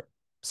or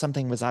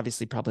something was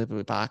obviously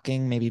probably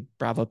blocking. Maybe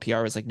Bravo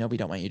PR was like, no, we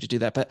don't want you to do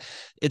that. But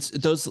it's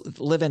those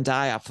live and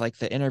die off like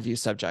the interview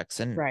subjects.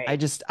 And Right.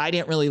 I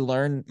didn't really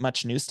learn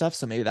much new stuff.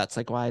 So maybe that's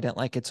like why I didn't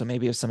like it. So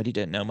maybe if somebody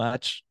didn't know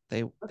much,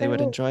 they Okay, would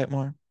well, enjoy it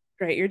more.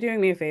 Great, you're doing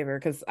me a favor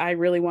because I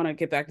really want to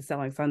get back to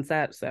Selling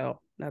Sunset.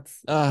 So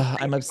that's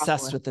I'm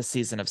obsessed with this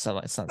season of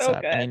so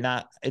Sunset. I mean,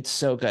 good. it's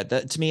so good.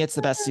 To me, it's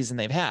the best season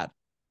they've had.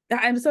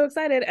 I'm so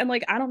excited, and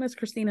like I don't miss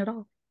Christine at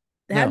all.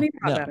 It had No, me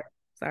thought no, better.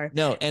 Sorry.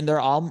 no. And they're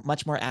all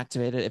much more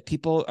activated. If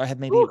people have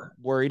maybe Whew.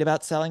 worried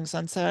about Selling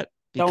Sunset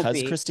Don't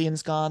because be.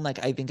 Christine's gone,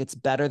 like I think it's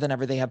better than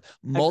ever. They have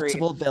Agreed.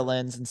 multiple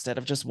villains instead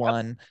of just Yep.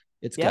 one.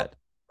 It's good. Yep.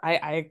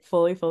 I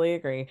fully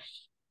agree.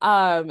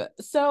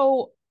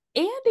 So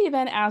Andy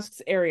then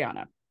asks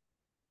Ariana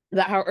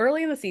that how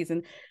early in the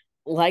season,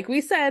 like we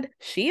said,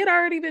 she had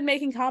already been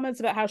making comments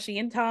about how she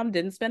and Tom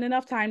didn't spend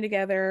enough time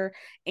together.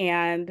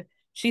 And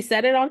she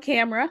said it on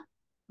camera.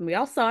 And we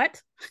all saw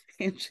it.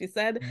 And she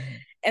said,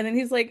 and then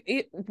he's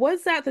like,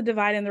 was that the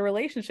divide in the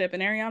relationship?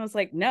 And Ariana's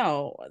like,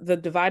 no, the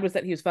divide was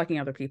that he was fucking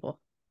other people.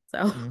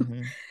 So,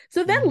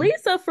 so then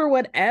Lisa, for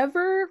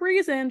whatever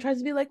reason, tries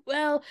to be like,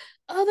 well,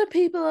 other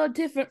people are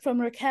different from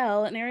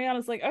Raquel. And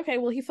Ariana's like, okay,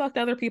 well, he fucked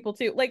other people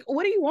too. Like,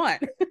 what do you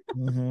want?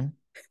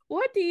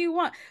 What do you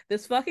want?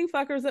 This fucking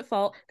fucker's at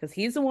fault because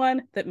he's the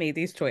one that made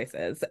these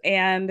choices.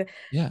 And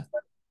yeah.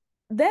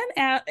 Then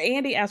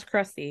Andy asked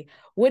Krusty,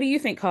 what do you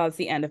think caused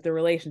the end of the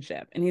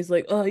relationship? And he's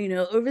like, oh,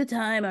 over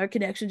time, our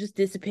connection just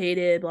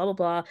dissipated, blah, blah,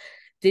 blah.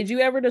 Did you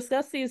ever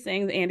discuss these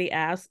things? Andy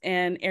asked.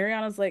 And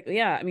Ariana's like,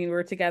 yeah, I mean, we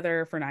were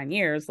together for 9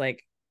 years.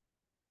 Like,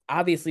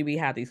 obviously, we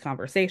had these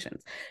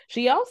conversations.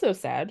 She also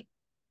said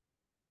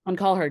on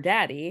Call Her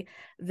Daddy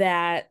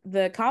that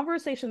the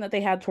conversation that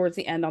they had towards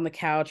the end on the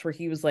couch where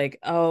he was like,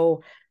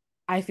 oh,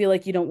 I feel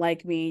like you don't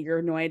like me. You're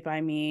annoyed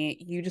by me.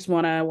 You just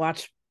want to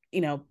watch,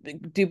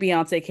 do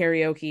Beyonce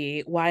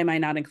karaoke. Why am I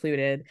not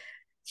included?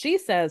 She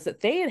says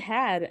that they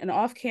had an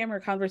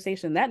off-camera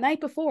conversation that night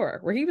before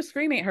where he was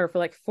screaming at her for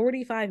like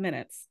 45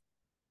 minutes.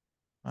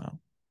 Wow.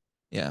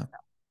 Yeah.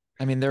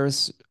 I mean,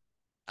 it's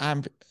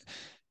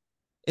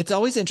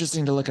always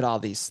interesting to look at all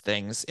these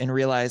things and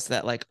realize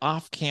that like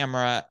off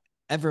camera,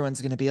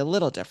 everyone's going to be a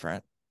little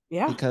different.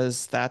 Yeah.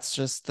 Because that's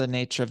just the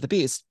nature of the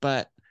beast.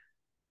 But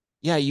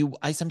yeah,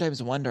 I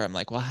sometimes wonder, I'm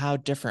like, well, how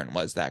different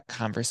was that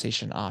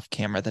conversation off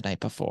camera the night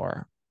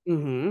before?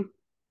 Mm-hmm.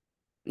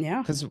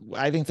 Yeah. Because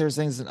I think there's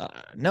things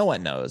no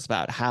one knows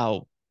about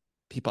how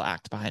people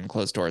act behind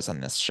closed doors on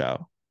this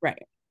show.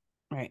 Right.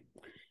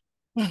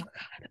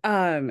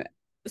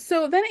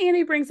 So then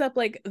Annie brings up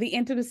like the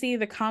intimacy,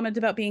 the comment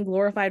about being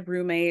glorified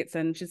roommates,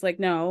 and she's like,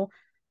 no,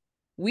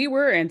 we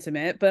were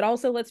intimate, but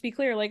also let's be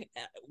clear, like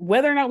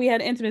whether or not we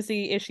had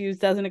intimacy issues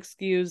doesn't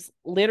excuse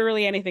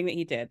literally anything that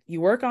he did.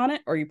 You work on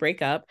it or you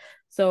break up.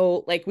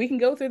 So like we can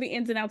go through the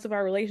ins and outs of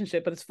our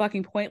relationship, but it's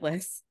fucking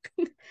pointless.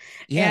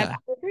 Yeah.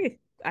 And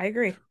I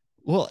agree.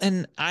 Well,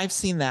 and I've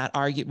seen that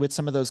argue with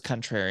some of those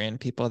contrarian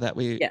people that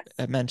we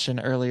mentioned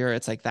earlier.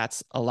 It's like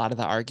that's a lot of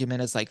the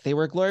argument is like they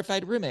were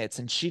glorified roommates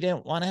and she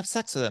didn't want to have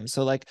sex with them.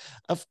 So like,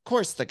 of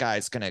course the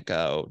guy's going to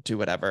go do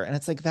whatever. And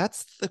it's like,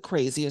 that's the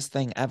craziest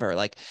thing ever.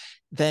 Like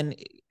then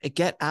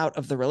get out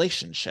of the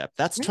relationship.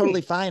 That's totally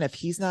fine.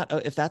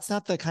 If that's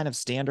not the kind of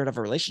standard of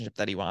a relationship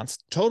that he wants,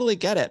 totally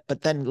get it.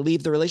 But then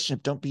leave the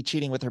relationship. Don't be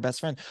cheating with her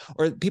best friend.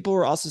 Or people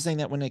were also saying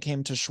that when it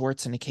came to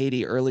Schwartz and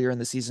Katie earlier in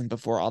the season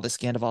before all the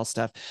Scandival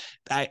stuff,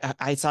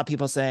 I saw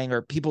people saying,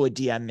 or people would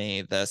DM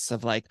me this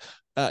of like,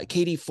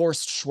 Katie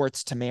forced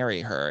Schwartz to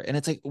marry her. And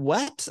it's like,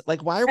 what?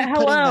 Like, why are we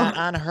putting that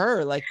on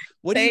her? Like,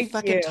 what are you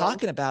fucking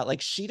talking about?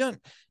 Like, she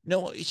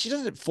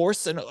doesn't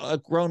force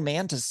a grown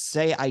man to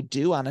say I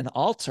do on an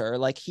altar.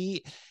 Like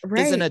he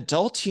is an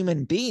adult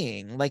human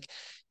being. Like,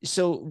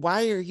 so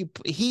why are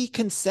he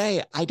can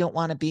say, I don't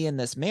want to be in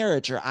this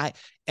marriage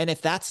and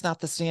if that's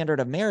not the standard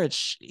of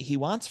marriage he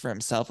wants for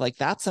himself, like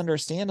that's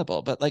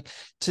understandable. But like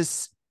to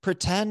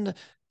pretend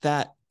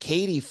that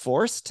Katie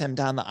forced him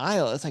down the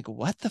aisle, it's like,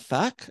 what the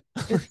fuck?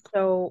 It's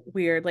so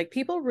weird. Like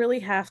people really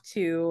have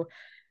to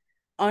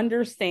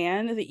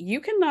understand that you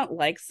cannot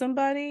like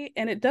somebody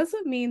and it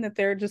doesn't mean that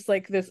they're just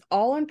like this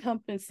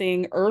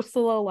all-encompassing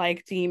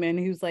Ursula-like demon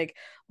who's like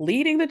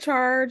leading the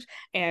charge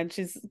and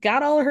she's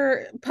got all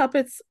her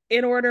puppets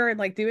in order and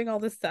like doing all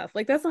this stuff.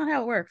 Like that's not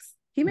how it works.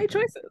 He made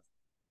choices.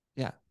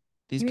 Yeah,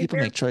 these people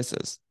make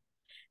choices.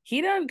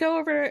 He doesn't go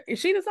over.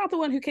 She was not the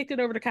one who kicked it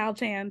over to Kyle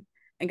Chan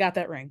and got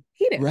that ring.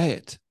 He did.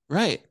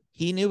 Right.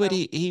 He knew what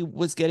he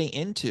was getting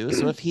into.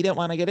 So if he didn't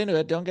want to get into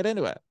it, don't get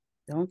into it.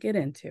 Don't get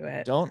into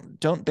it.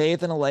 Don't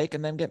bathe in a lake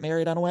and then get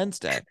married on a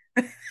Wednesday.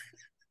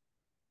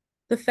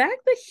 The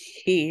fact that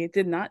he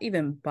did not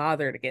even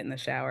bother to get in the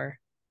shower.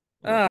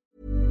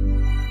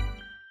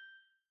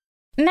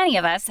 Many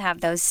of us have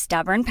those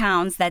stubborn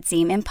pounds that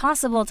seem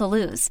impossible to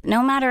lose,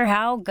 no matter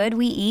how good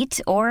we eat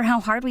or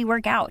how hard we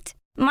work out.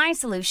 My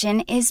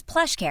solution is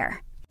PlushCare.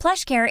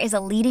 PlushCare is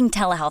a leading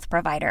telehealth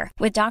provider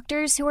with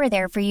doctors who are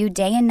there for you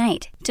day and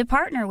night to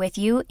partner with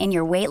you in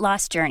your weight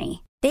loss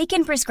journey. They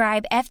can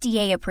prescribe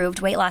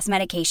FDA-approved weight loss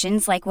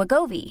medications like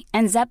Wegovy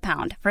and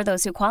Zepbound for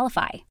those who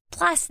qualify.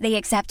 Plus, they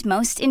accept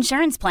most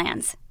insurance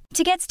plans.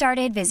 To get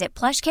started, visit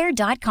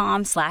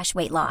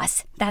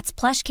plushcare.com/weightloss. That's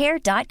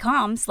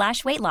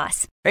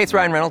plushcare.com/weightloss. Hey, it's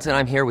Ryan Reynolds, and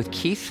I'm here with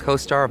Keith,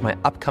 co-star of my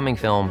upcoming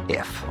film,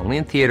 If, only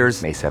in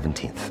theaters May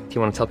 17th. Do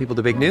you want to tell people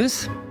the big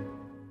news?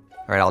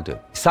 All right, I'll do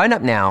it. Sign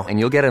up now and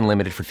you'll get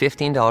unlimited for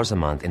 $15 a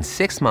month and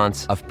 6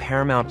 months of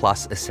Paramount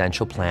Plus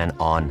Essential Plan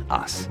on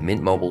us.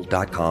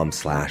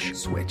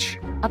 Mintmobile.com/switch.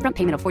 Upfront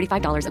payment of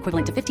 $45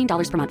 equivalent to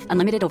 $15 per month.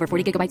 Unlimited over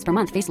 40 gigabytes per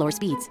month. Face lower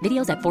speeds.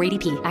 Videos at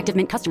 480p. Active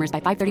Mint customers by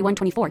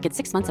 531.24 get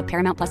 6 months of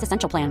Paramount Plus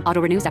Essential Plan. Auto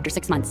renews after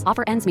 6 months.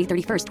 Offer ends May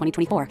 31st,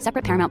 2024.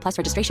 Separate Paramount Plus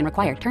registration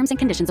required. Terms and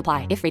conditions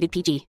apply if rated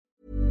PG.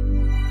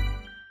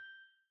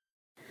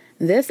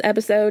 This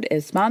episode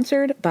is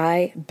sponsored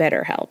by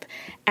BetterHelp.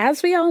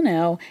 As we all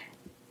know,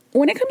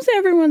 when it comes to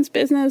everyone's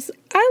business,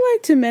 I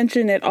like to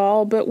mention it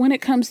all, but when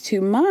it comes to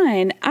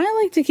mine,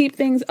 I like to keep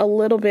things a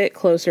little bit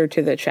closer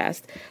to the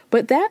chest.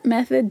 But that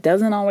method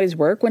doesn't always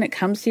work when it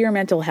comes to your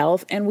mental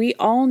health, and we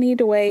all need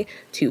a way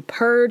to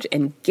purge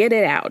and get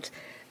it out.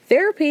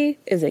 Therapy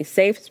is a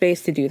safe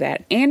space to do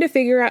that and to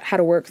figure out how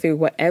to work through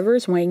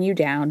whatever's weighing you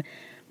down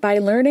by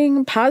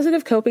learning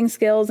positive coping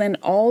skills and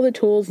all the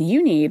tools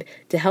you need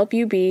to help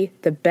you be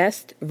the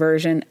best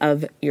version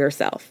of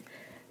yourself.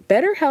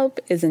 BetterHelp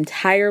is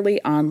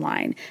entirely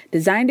online,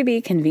 designed to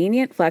be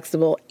convenient,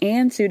 flexible,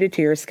 and suited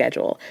to your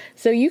schedule.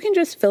 So you can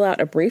just fill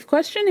out a brief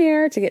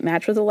questionnaire to get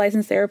matched with a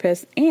licensed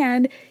therapist,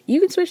 and you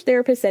can switch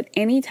therapists at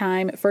any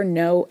time for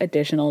no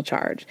additional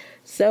charge.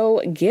 So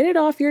get it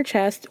off your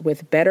chest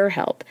with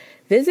BetterHelp.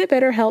 Visit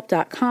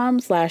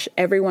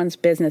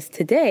BetterHelp.com/everyone'sbusiness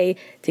today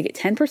to get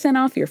 10%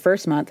 off your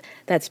first month.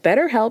 That's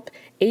BetterHelp,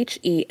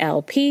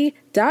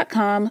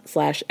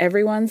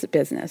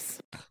 HELP.com/everyone'sbusiness.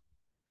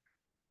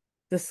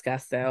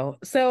 Disgusto.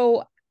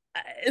 So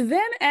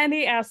then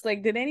Andy asked,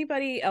 like, did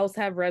anybody else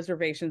have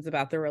reservations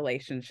about the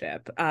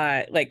relationship?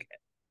 Like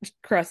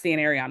Krusty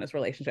and Ariana's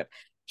relationship.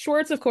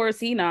 Schwartz, of course,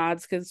 he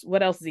nods because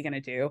what else is he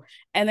gonna do?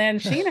 And then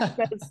Scheana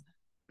says,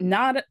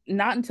 not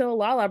until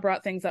Lala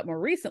brought things up more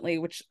recently,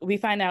 which we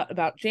find out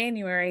about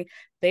January.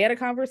 They had a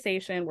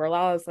conversation where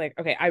Lala's like,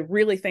 okay, I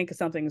really think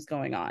something's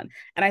going on.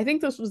 And I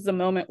think this was the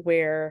moment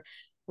where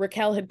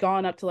Raquel had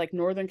gone up to like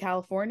Northern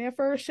California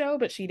for a show,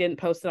 but she didn't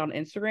post it on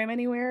Instagram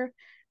anywhere.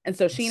 And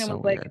so Scheana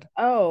was like, weird.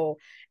 Oh,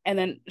 and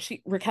then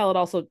Raquel had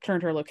also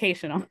turned her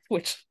location on,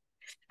 which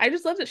I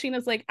just love that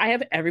Sheena's like, I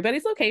have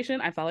everybody's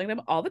location. I'm following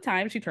them all the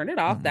time. She turned it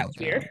off. Oh that was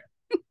weird.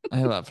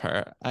 I love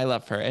her.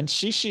 And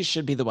she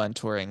should be the one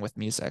touring with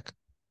music.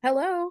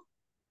 Hello.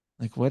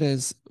 Like,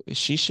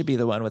 she should be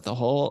the one with the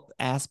whole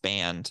ass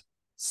band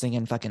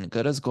singing fucking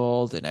Good as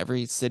Gold in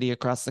every city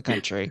across the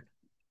country.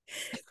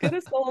 Good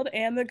as Gold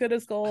and the Good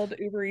as Gold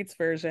Uber Eats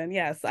version.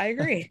 Yes, I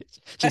agree.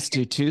 Just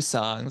do 2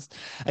 songs.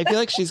 I feel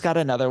like she's got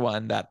another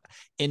one that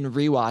in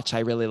rewatch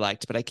I really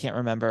liked, but I can't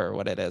remember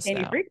what it is. Can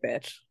now. You Freak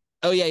Bitch?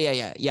 Oh,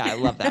 yeah. I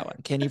love that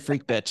one. Can You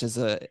Freak Bitch is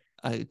a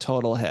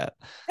total hit.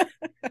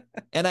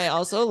 And I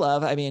also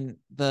love,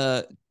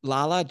 the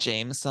Lala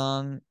James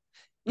song,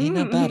 Ain't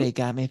Nobody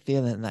Got Me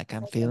Feeling Like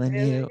I'm Feeling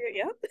You.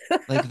 Yep.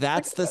 Like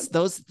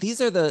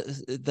these are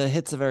the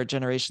hits of our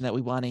generation that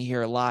we want to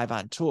hear live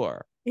on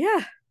tour.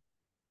 Yeah.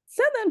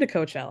 Send them to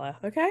Coachella,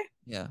 okay?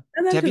 Yeah.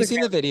 Have you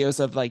seen the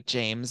videos of like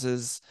James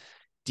is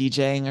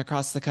DJing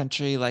across the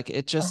country? Like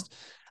it just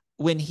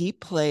when he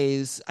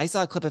plays, I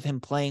saw a clip of him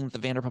playing the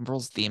Vanderpump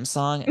Rules theme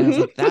song, and I was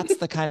like, that's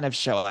the kind of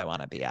show I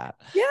want to be at.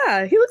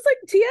 Yeah, he looks like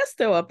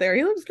Tiesto up there.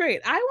 He looks great.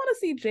 I want to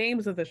see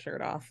James with a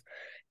shirt off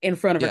in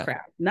front of a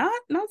crowd, not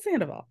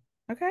Sandoval.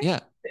 Okay.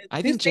 Yeah,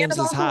 I think James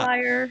is hot.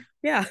 Liar.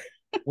 Yeah.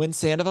 When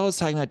Sandoval was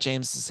talking about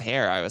James's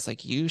hair, I was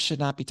like, you should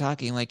not be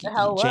talking. Like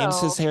Hello.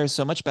 James's hair is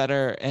so much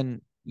better,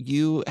 and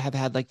you have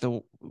had like the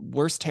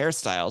worst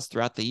hairstyles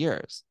throughout the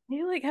years.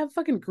 You like have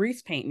fucking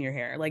grease paint in your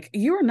hair. Like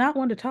you are not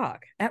one to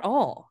talk at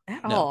all.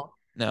 No.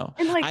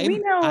 And like I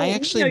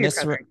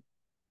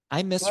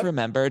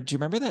misremembered. Do you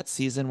remember that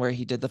season where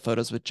he did the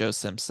photos with Joe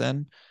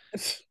Simpson?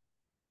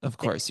 Of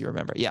course you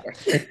remember. Yeah.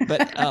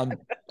 But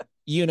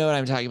you know what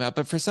I'm talking about.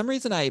 But for some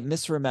reason I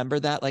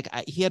misremembered that. Like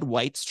he had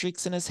white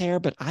streaks in his hair,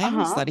 but I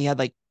always thought he had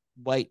like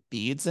white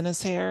beads in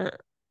his hair.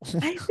 I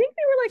think they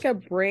were like a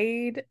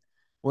braid.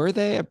 Were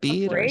they a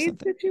bead or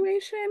something?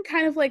 Situation?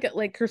 Kind of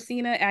like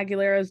Christina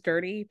Aguilera's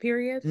Dirty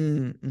period.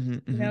 You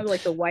know,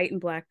 like the white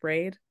and black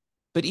braid.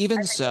 But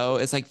even so,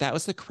 it's like that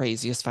was the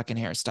craziest fucking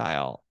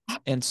hairstyle.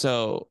 And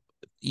so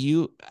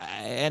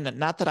and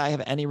not that I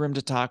have any room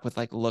to talk with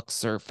like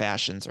looks or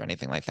fashions or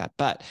anything like that,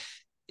 but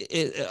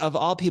of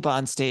all people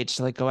on stage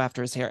to like go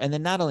after his hair. And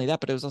then not only that,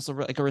 but it was also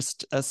like a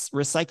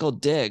recycled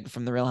dig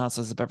from the Real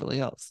Housewives of Beverly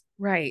Hills.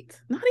 Right.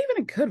 Not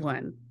even a good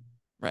one.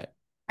 Right.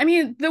 I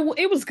mean,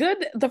 it was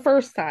good the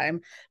first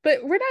time,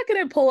 but we're not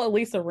going to pull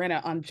Elisa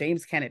Rinna on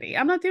James Kennedy.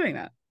 I'm not doing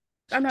that.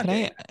 I'm not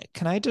doing that.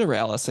 Can I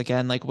derail us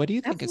again? Like, what do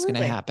you think is going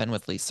to happen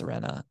with Lisa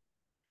Rinna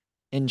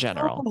in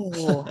general?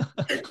 Oh.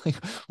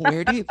 Like,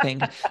 where do you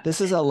think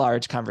this is a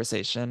large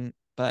conversation,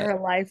 But her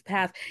life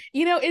path.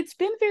 It's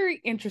been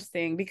very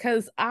interesting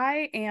because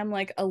I am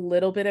like a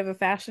little bit of a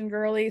fashion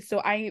girly.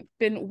 So I've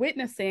been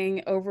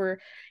witnessing over,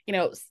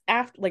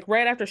 after like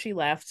right after she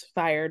left,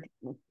 fired,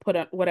 put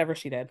up whatever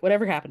she did,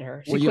 whatever happened to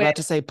her. She were you quit. about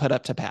to say put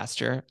up to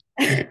pasture?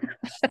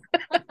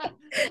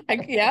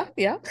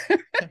 Yeah.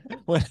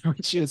 When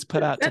she was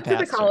put out to Sent to the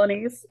pasture.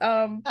 colonies.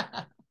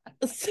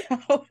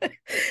 So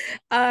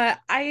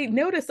I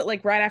noticed that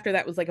like right after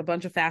that was like a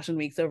bunch of fashion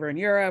weeks over in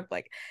Europe,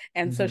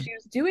 and so she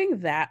was doing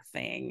that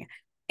thing,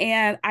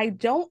 and I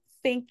don't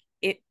think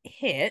it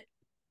hit.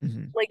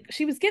 Like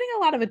she was getting a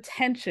lot of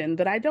attention,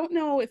 but I don't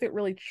know if it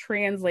really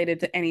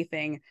translated to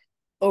anything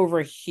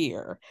over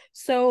here.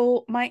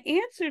 So my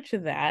answer to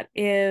that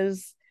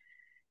is,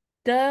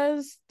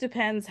 does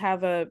Depends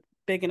have a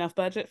big enough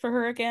budget for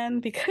her again?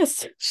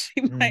 Because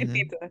she might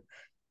need to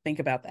think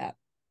about that.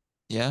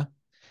 Yeah.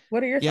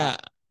 What are your Yeah,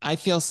 thoughts? I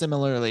feel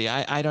similarly.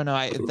 I don't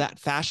know. That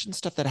fashion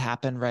stuff that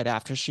happened right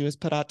after she was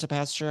put out to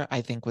pasture,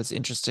 I think was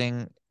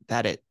interesting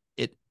that it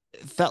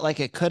felt like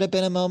it could have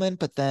been a moment,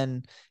 but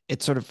then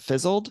it sort of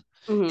fizzled.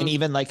 And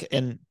even like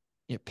in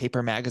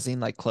Paper Magazine,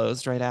 like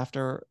closed right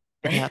after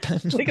it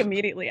happened. Like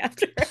immediately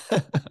after.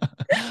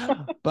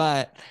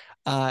 But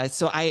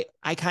so I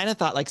kind of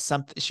thought like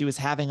she was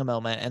having a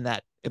moment and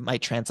that it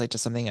might translate to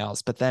something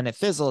else, but then it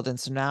fizzled. And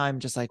so now I'm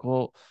just like,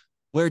 well,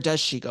 where does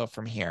she go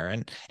from here?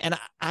 And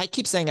I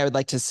keep saying I would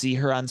like to see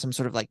her on some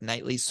sort of like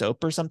nightly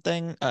soap or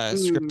something,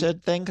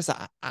 scripted thing, because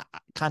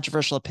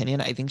controversial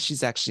opinion, I think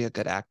she's actually a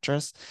good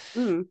actress,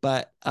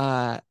 but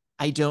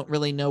I don't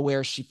really know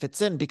where she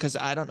fits in because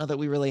I don't know that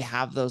we really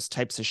have those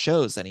types of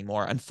shows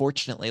anymore.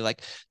 Unfortunately,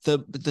 like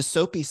the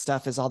soapy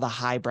stuff is all the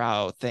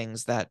highbrow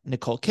things that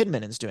Nicole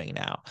Kidman is doing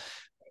now.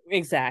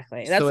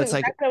 Exactly. So it's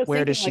like,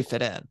 where does she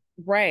fit in?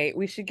 Right.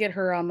 We should get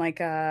her on like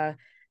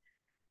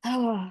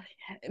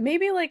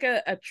maybe like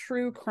a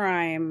true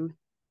crime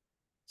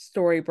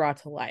story brought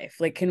to life.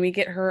 Like, can we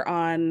get her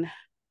on?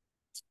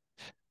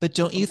 But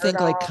don't you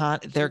think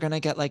like they're gonna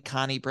get like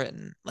Connie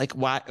Britton? Like,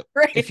 why?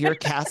 Right. If you're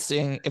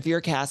casting,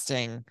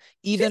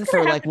 even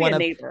for like one of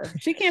neighbor,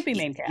 she can't be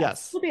main cast.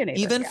 Yes, she'll be a neighbor,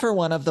 even for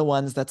one of the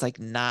ones that's like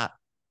not.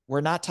 We're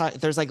not talking.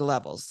 There's like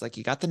levels. Like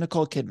you got the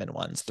Nicole Kidman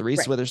ones, the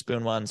Reese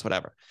Witherspoon ones,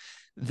 whatever.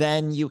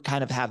 Then you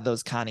kind of have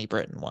those Connie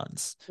Britton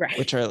ones,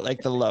 which are like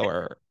the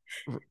lower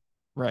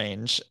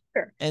range.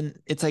 Sure. And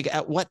it's like,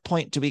 at what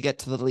point do we get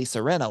to the Lisa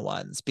Rinna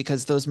ones?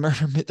 Because those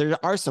there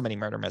are so many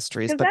murder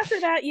mysteries. But after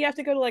that, you have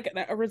to go to like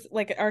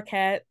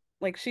Arquette.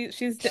 Like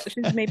she's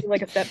maybe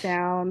like a step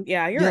down.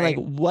 Yeah, you're right.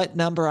 Like what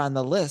number on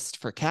the list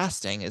for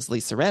casting is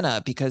Lisa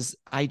Rinna? Because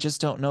I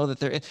just don't know that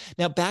they're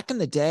now. Back in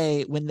the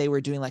day when they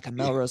were doing like a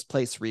Melrose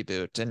Place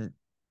reboot, and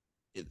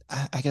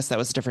I guess that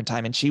was a different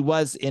time, and she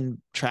was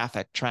in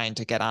traffic trying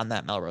to get on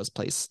that Melrose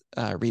Place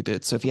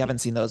reboot. So if you haven't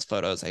seen those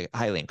photos, I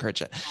highly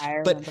encourage it.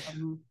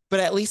 But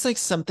at least like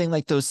something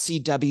like those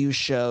CW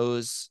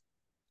shows,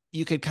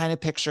 you could kind of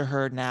picture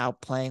her now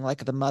playing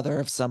like the mother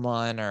of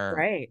someone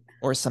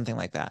or something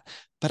like that.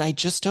 But I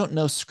just don't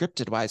know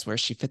scripted wise where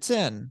she fits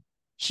in.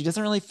 She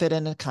doesn't really fit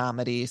in a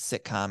comedy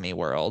sitcom-y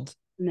world.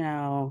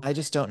 No, I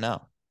just don't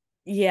know.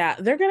 Yeah,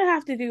 they're gonna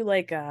have to do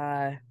like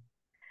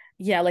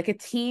like a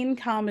teen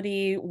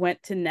comedy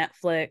went to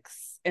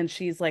Netflix and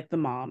she's like the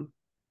mom.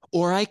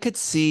 Or I could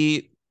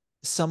see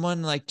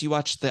someone like, do you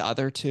watch the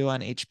other two on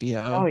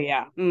HBO? Oh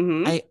yeah.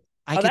 Mm-hmm.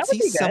 I could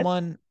see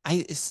someone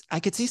I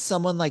could see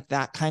someone like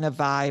that kind of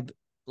vibe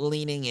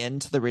leaning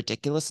into the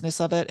ridiculousness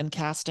of it and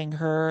casting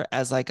her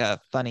as like a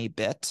funny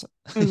bit.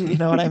 You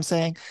know what I'm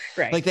saying?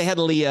 Right. Like they had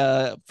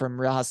Leah from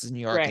Real Houses of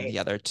New York and the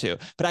other two,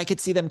 but I could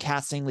see them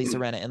casting Lisa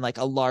Rinna in like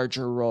a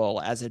larger role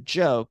as a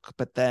joke,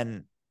 but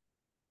then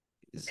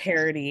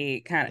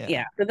parody kind of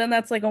but then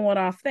that's like a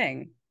one-off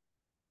thing,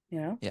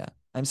 yeah.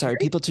 I'm sorry,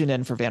 people tune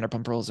in for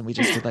Vanderpump Rules and we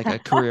just did like a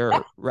career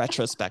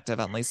retrospective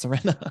on Lisa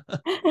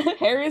Rinna.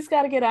 Harry's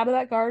got to get out of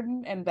that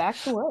garden and back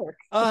to work.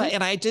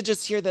 And I did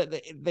just hear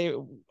that they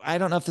I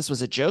don't know if this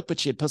was a joke, but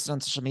she had posted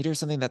on social media or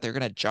something that they're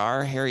gonna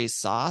jar Harry's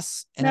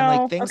sauce, and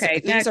I'm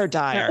like, things are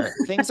dire.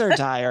 Things are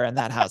dire in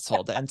that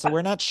household, and so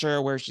we're not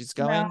sure where she's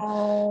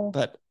going.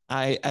 But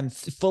I am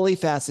fully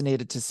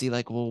fascinated to see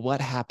like, well, what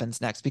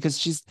happens next, because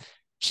she's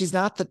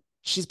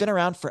been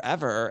around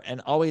forever and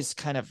always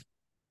kind of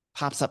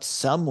pops up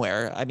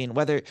somewhere. I mean,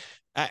 whether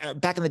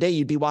back in the day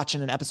you'd be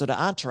watching an episode of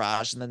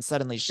Entourage and then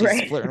suddenly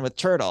she's flirting with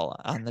Turtle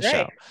on the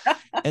show.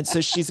 And so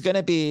she's going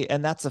to be,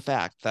 and that's a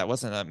fact, that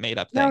wasn't a made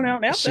up thing.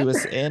 No. She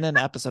was in an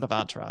episode of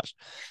Entourage.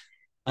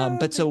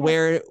 But so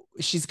where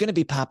she's going to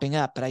be popping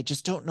up, but I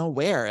just don't know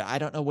where. I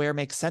don't know where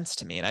makes sense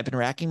to me. And I've been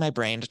racking my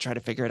brain to try to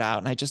figure it out.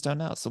 And I just don't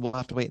know. So we'll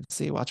have to wait and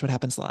see. Watch what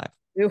happens live.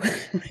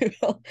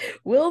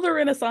 Will the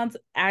Renaissance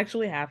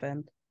actually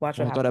happen? Watch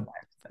what happens live.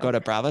 Go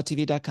to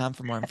bravotv.com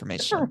for more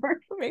information.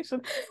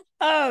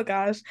 Oh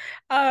gosh.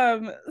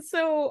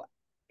 So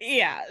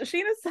yeah,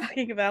 Scheana's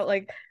talking about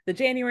like the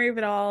January of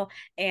it all,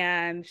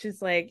 and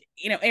she's like,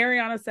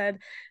 Ariana said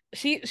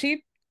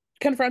she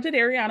confronted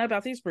Ariana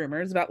about these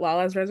rumors about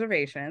Lala's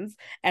reservations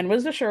and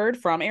was assured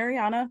from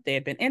Ariana they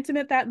had been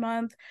intimate that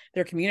month.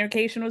 Their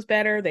communication was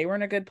better. They were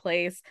in a good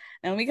place.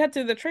 And we got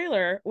to the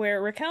trailer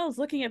where Raquel's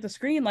looking at the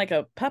screen like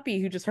a puppy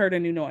who just heard a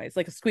new noise,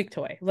 like a squeak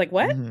toy. Like,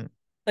 what? Mhm.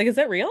 Like, is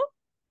that real?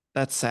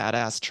 That sad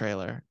ass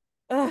trailer.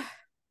 Ugh,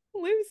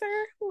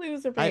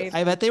 loser, babe.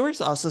 I bet they were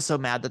also so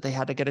mad that they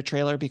had to get a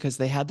trailer because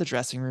they had the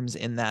dressing rooms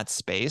in that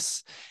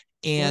space.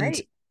 And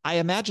Right. I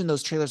imagine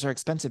those trailers are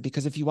expensive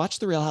because if you watch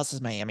the Real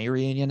Houses Miami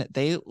reunion,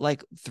 they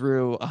like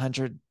threw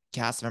 100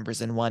 cast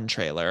members in one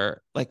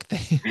trailer. Like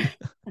they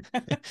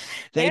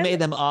And made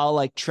them all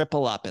like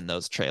triple up in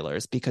those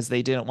trailers because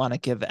they didn't want to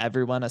give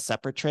everyone a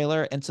separate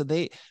trailer. And so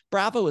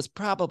Bravo was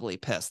probably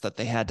pissed that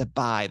they had to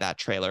buy that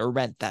trailer or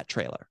rent that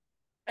trailer.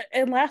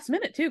 and last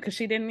minute too, because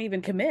she didn't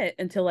even commit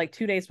until like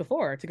 2 days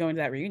before to going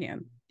to that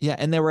reunion. Yeah,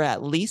 and there were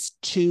at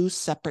least 2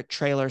 separate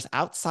trailers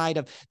outside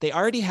of, they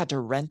already had to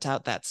rent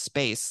out that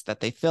space that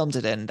they filmed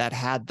it in that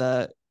had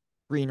the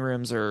green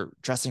rooms or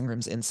dressing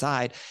rooms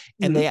inside.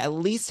 And they at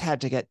least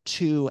had to get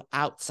 2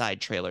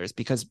 outside trailers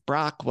because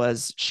Brock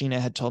was, Scheana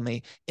had told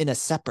me, in a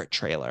separate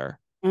trailer.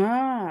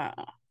 Ah.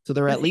 So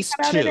there were Does at he least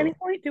come out 2. at any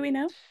point? Do we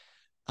know?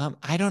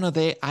 I don't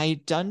know.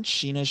 I done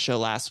Sheena's show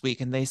last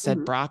week and they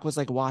said Brock was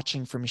like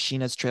watching from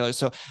Sheena's trailer.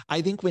 So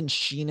I think when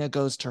Scheana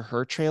goes to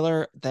her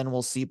trailer, then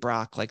we'll see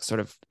Brock like sort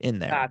of in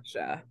there.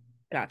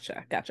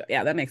 Gotcha.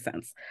 Yeah, that makes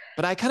sense.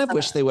 But I kind of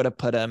wish they would have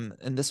put him,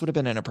 and this would have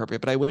been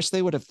inappropriate, but I wish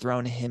they would have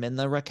thrown him in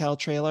the Raquel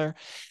trailer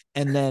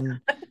and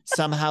then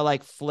somehow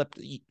like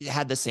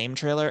had the same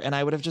trailer. And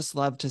I would have just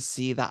loved to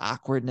see the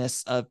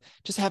awkwardness of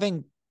just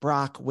having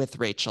Brock with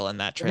Rachel in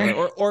that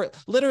trailer or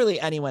literally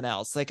anyone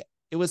else. Like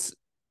it was,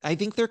 I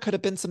think there could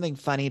have been something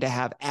funny to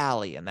have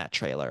Allie in that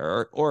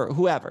trailer or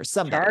whoever,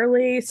 somebody.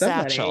 Charlie,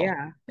 somebody, Satchel.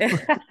 yeah.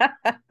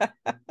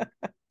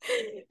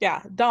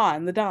 Yeah,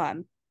 the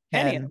Dawn.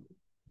 Any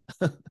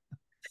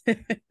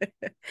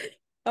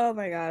Oh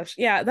my gosh.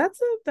 Yeah,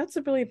 that's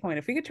a brilliant point.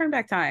 If we could turn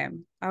back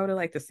time, I would have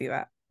liked to see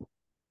that.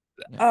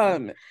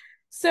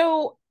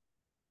 So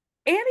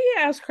Andy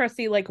asked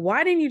Krusty, like,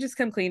 why didn't you just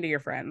come clean to your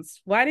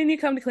friends? Why didn't you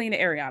come to clean to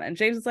Ariana? And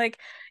James is like,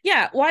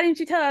 yeah, why didn't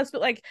you tell us? But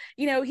like,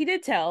 he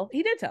did tell.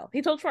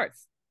 He told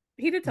Schwartz.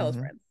 He did tell his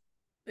friends.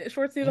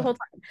 Schwartz knew the whole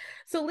time.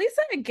 So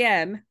Lisa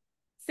again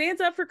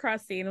stands up for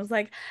Krusty and was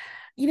like,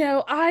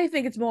 I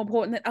think it's more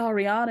important that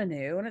Ariana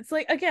knew. And it's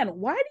like, again,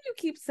 why do you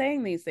keep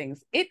saying these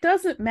things? It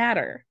doesn't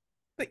matter.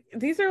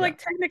 These are like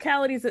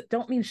technicalities that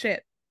don't mean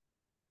shit.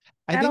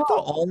 I think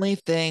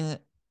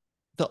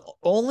the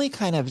only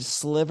kind of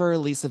sliver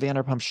Lisa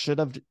Vanderpump should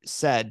have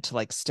said to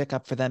like stick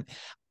up for them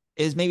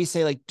is maybe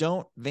say like,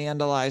 don't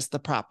vandalize the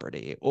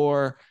property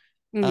or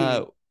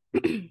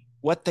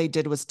what they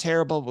did was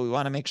terrible, but we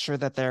want to make sure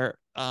that their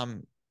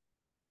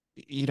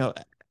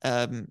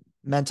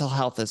mental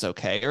health is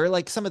okay, or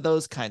like some of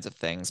those kinds of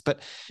things.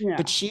 But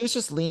she was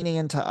just leaning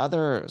into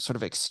other sort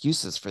of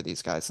excuses for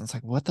these guys. And it's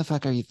like, what the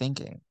fuck are you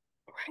thinking?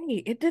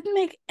 Right. It didn't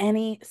make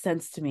any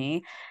sense to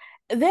me.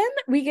 Then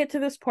we get to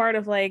this part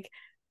of like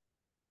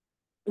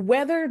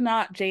whether or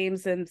not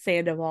James and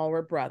Sandoval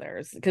were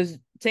brothers, because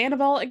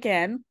Sandoval,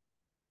 again,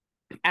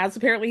 as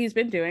apparently he's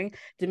been doing,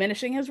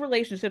 diminishing his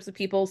relationships with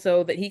people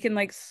so that he can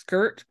like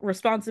skirt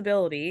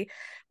responsibility.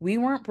 We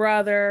weren't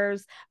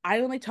brothers. I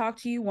only talk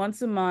to you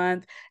once a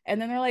month.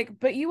 And then they're like,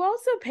 but you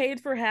also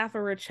paid for half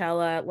of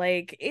Rochella.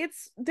 Like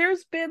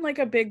there's been like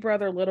a big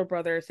brother, little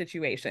brother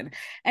situation.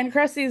 And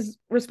Krusty's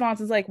response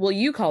is like, well,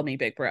 you called me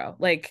big bro.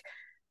 Like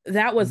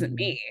that wasn't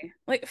me.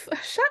 Like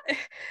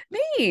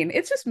mean.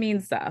 It's just mean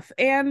stuff.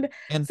 And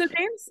so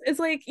James is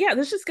like, yeah,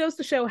 this just goes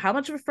to show how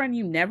much of a friend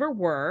you never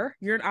were.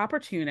 You're an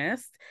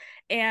opportunist.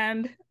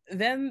 And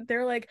then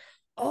they're like,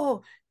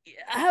 oh,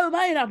 how am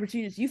I an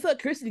opportunist? You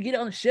thought Kristen to get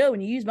on the show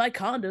and you used my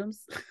condoms.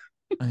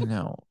 I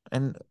know.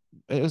 And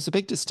it was a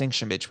big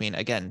distinction between,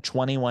 again,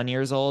 21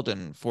 years old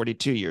and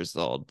 42 years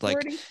old.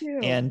 Like 42.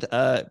 And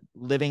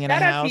living in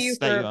Shout a out house to you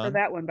for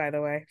that one, by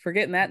the way, for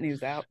getting that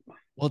news out.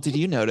 Well, did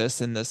you notice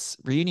in this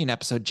reunion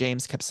episode,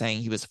 James kept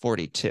saying he was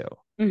 42.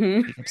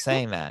 He kept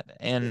saying that.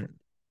 And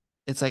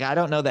it's like, I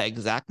don't know the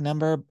exact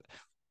number,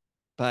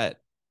 but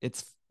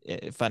it's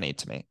funny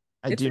to me.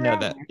 I do know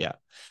that. There. Yeah.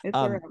 It's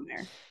around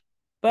there.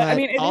 But I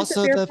mean, it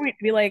also is a fair point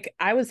to be like,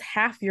 I was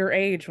half your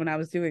age when I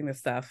was doing this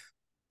stuff.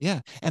 Yeah.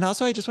 And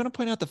also, I just want to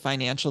point out the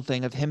financial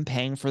thing of him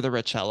paying for the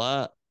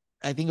Rochella.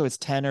 I think it was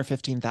 10 or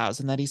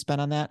 15,000 that he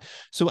spent on that.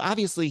 So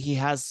obviously he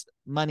has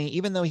money,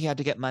 even though he had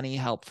to get money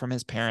help from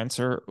his parents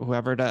or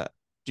whoever to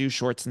do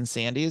Shorts and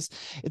Sandy's.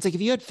 It's like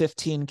if you had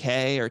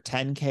 15K or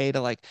 10K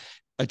to like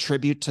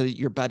attribute to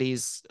your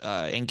buddy's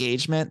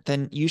engagement,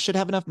 then you should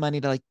have enough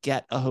money to like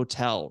get a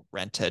hotel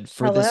rented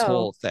for this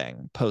whole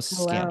thing post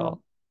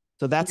scandal.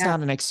 So that's not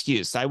an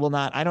excuse. I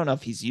don't know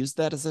if he's used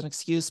that as an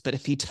excuse, but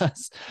if he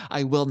does,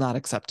 I will not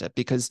accept it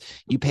because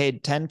you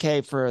paid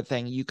 10K for a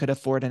thing. You could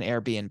afford an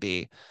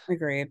Airbnb.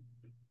 Agreed.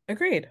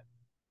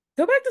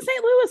 Go back to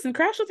St. Louis and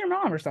crash with your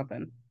mom or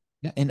something.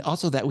 Yeah, and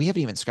also that we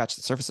haven't even scratched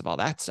the surface of all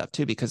that stuff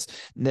too, because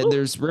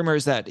there's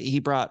rumors that he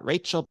brought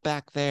Rachel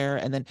back there.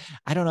 And then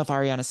I don't know if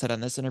Ariana said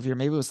on this interview,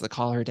 maybe it was the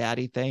call her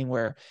daddy thing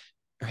where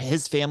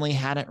his family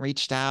hadn't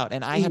reached out.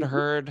 And I had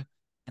heard,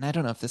 and I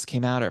don't know if this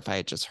came out or if I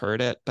had just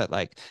heard it, but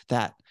like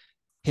that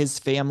his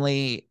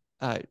family,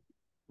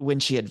 when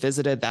she had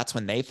visited, that's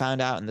when they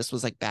found out. And this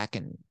was like back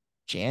in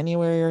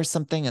January or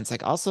something. And it's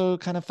like also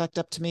kind of fucked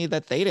up to me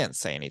that they didn't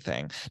say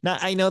anything. Now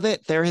I know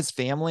that they're his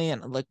family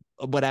and like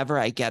whatever,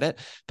 I get it.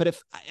 But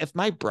if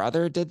my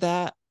brother did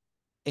that,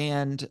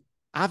 and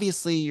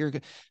obviously you're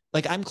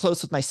like, I'm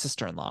close with my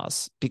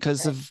sister-in-laws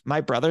because of my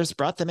brothers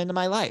brought them into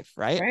my life,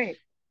 right? Right.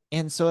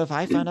 And so if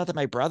I found out that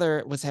my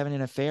brother was having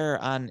an affair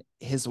on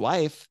his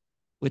wife,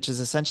 which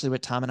is essentially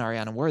what Tom and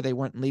Ariana were, they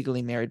weren't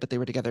legally married, but they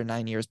were together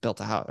 9 years, built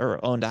a house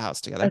or owned a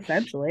house together.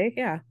 Essentially,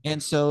 yeah.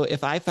 And so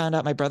if I found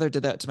out my brother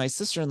did that to my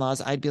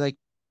sister-in-laws, I'd be like,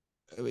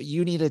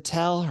 you need to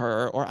tell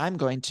her or I'm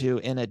going to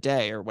in a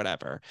day or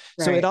whatever.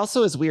 Right. So it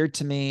also is weird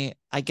to me.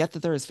 I get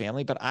that they're his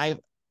family, but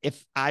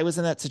if I was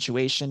in that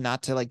situation,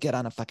 not to like get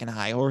on a fucking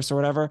high horse or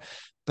whatever,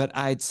 but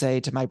I'd say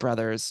to my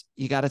brothers,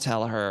 you got to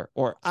tell her,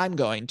 or I'm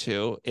going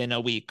to in a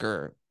week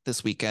or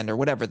this weekend or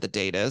whatever the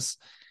date is.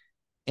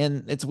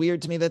 And it's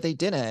weird to me that they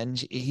didn't. And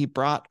he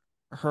brought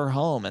her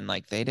home and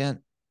like they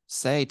didn't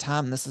say,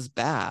 Tom, this is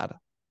bad.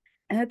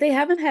 And that they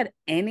haven't had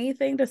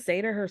anything to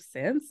say to her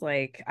since.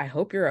 Like, I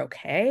hope you're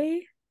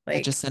okay. Like,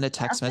 I just sent a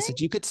text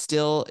message. You could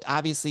still,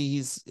 obviously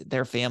he's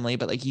their family,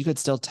 but like you could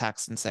still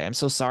text and say, I'm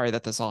so sorry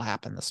that this all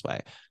happened this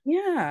way.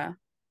 Yeah.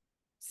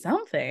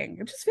 Something.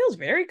 It just feels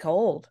very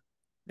cold.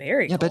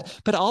 Very cold.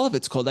 But all of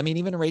it's cold. I mean,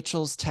 even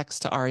Rachel's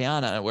text to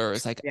Ariana where it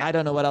was like, I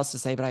don't know what else to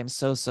say, but I'm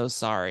so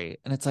sorry.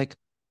 And it's like,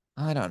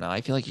 I don't know.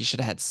 I feel like you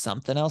should have had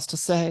something else to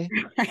say.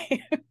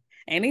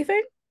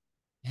 Anything?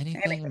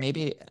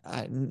 Maybe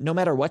no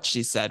matter what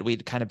she said,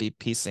 we'd kind of be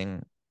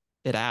piecing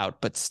it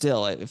out. But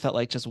still, it felt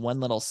like just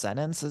one little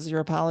sentence is your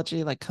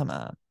apology. Like, come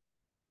on.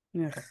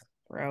 Ugh,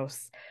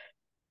 gross.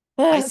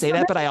 I say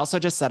that, but I also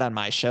just said on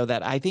my show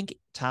that I think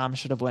Tom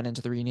should have went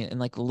into the reunion and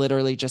like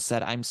literally just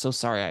said, I'm so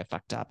sorry I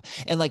fucked up.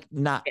 And like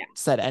not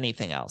said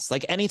anything else.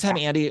 Like anytime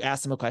Andy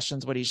asked him a question,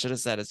 what he should have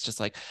said, it's just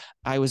like,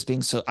 I was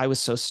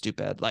so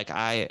stupid. Like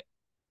I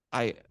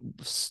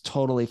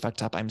totally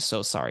fucked up. I'm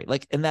so sorry.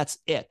 Like, and that's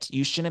it.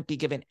 You shouldn't be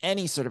given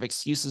any sort of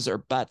excuses or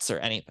buts or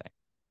anything.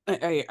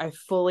 I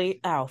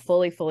fully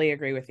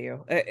agree with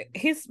you.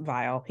 He's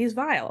vile. He's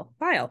vile.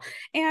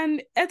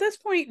 And at this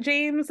point,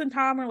 James and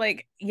Tom are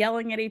like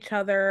yelling at each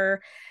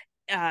other.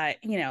 And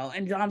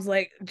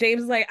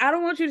James is like, I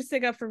don't want you to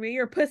stick up for me.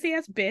 You're a pussy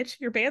ass bitch.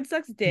 Your band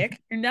sucks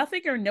dick. You're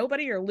nothing. You're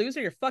nobody. You're a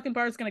loser. Your fucking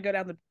bar is gonna go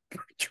down the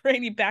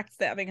drain. You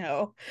backstabbing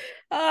hoe.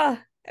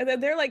 And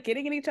then they're like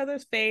getting in each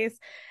other's face.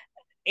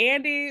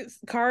 Andy's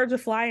cards are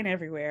flying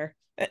everywhere.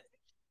 Do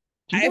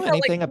you know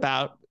anything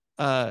about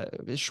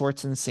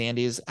Schwartz and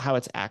Sandy's, how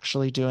it's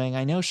actually doing?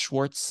 I know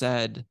Schwartz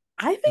said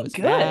I think it was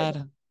good.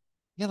 Bad.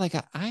 Yeah, like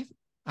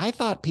I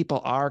thought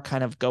people are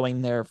kind of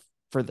going there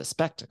for the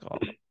spectacle.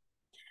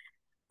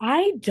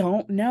 I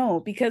don't know,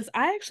 because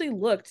I actually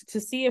looked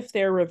to see if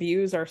their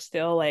reviews are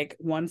still like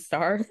 1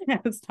 star,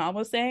 as Tom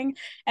was saying,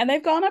 and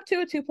they've gone up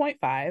to a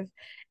 2.5.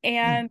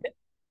 And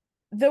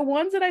the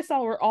ones that I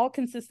saw were all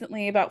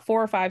consistently about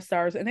 4 or 5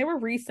 stars, and they were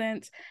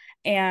recent,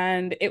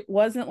 and it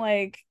wasn't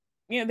like,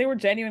 they were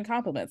genuine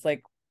compliments.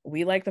 Like,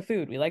 we like the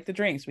food, we like the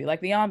drinks, we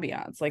like the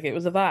ambiance. Like, it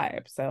was a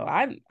vibe. So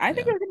I think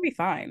they're gonna be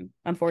fine,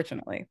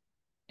 unfortunately.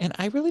 And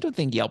I really don't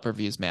think Yelp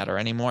reviews matter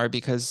anymore,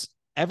 because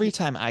every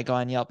time I go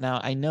on Yelp now,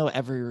 I know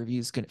every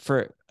review's good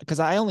because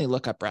I only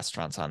look up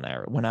restaurants on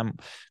there when I'm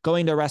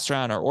going to a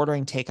restaurant or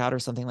ordering takeout or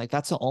something. Like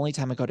that's the only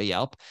time I go to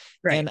Yelp.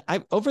 Right. And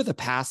I, over the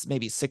past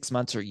maybe 6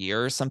 months or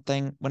year or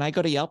something, when I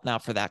go to Yelp now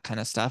for that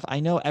kind of stuff, I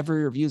know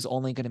every review is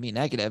only going to be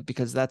negative,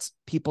 because that's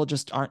people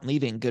just aren't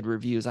leaving good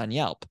reviews on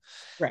Yelp.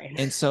 Right.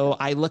 And so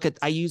I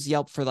use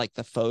Yelp for like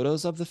the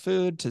photos of the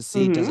food to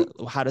see,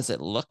 how does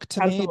it look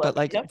to me? But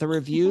like the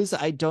reviews,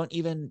 I don't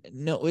even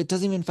know. It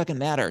doesn't even fucking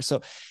matter.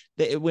 So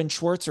when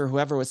Schwartz or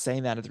whoever was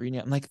saying that at the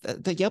reunion, I'm like,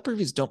 the Yelp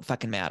reviews don't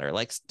fucking matter.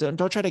 Like,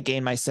 don't try to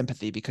gain my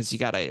sympathy because you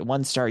got a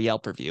 1-star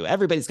Yelp review.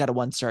 Everybody's got a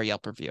 1-star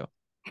Yelp review.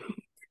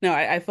 No,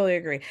 I fully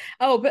agree.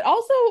 Oh, but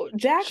also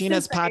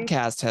Scheana's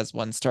podcast has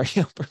 1-star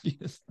Yelp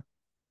reviews.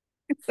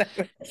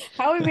 Exactly.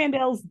 Howie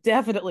Mandel's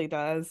definitely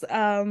does.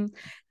 You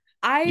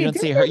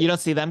don't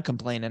see them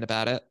complaining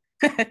about it.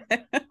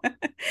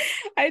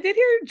 I did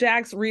hear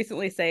Jax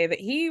recently say that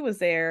he was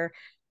there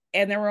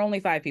and there were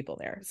only 5 people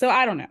there. So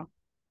I don't know.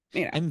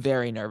 I'm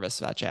very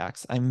nervous about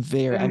Jax. I'm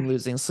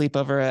losing sleep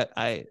over it.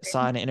 I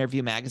saw an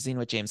interview magazine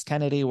with James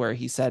Kennedy where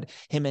he said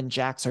him and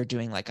Jax are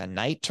doing like a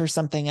night or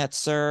something at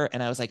SUR.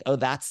 And I was like, oh,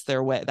 that's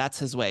their way. That's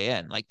his way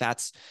in. Like,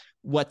 that's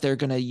what they're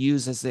going to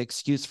use as the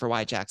excuse for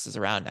why Jax is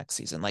around next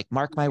season. Like,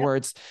 mark my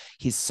words,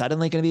 he's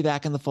suddenly going to be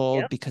back in the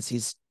fold because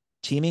he's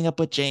teaming up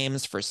with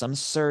James for some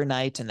SUR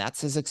night. And that's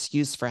his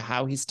excuse for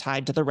how he's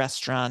tied to the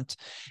restaurant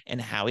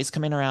and how he's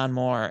coming around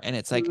more. And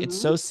it's like, it's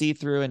so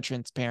see-through and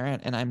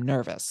transparent. And I'm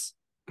nervous.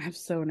 I'm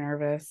so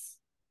nervous.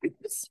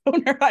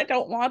 I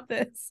don't want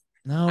this.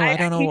 No, I I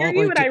don't know hear what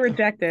you we're and I doing.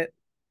 reject it.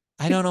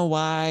 I don't know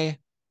why.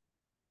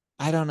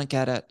 I don't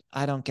get it.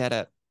 I don't get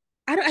it.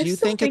 I Do you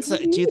just don't think think it's,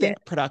 we do you need it.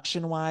 think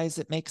production wise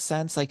it makes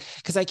sense? Like,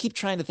 because I keep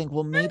trying to think,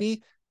 well,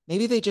 maybe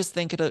they just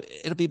think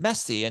it'll be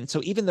messy. And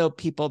so even though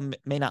people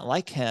may not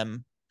like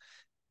him,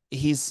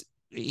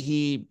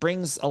 he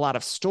brings a lot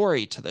of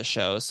story to the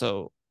show.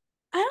 So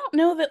I don't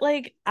know that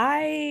like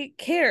I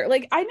care.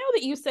 Like I know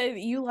that you say that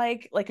you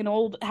like an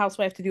old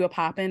housewife to do a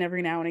pop in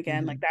every now and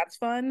again. Like mhm. that's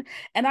fun.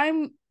 And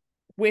I'm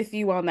with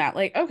you on that.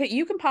 Like, okay,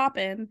 you can pop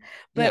in,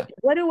 Yeah, but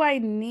what do I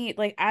need?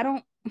 Like, I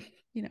don't,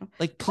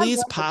 like God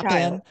please bless the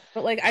child,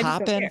 but like I just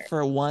pop don't in care.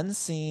 for one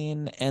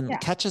scene and Yeah,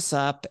 catch us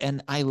up.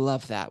 And I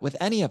love that with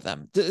any of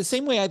them. The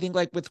same way I think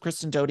like with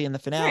Kristen Doty in the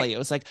right, finale, it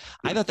was like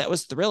I thought that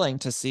was thrilling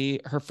to see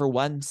her for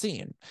one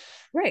scene.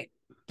 right.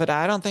 But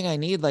I don't think I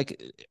need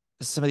like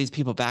some of these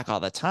people back all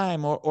the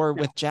time. Or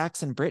No, with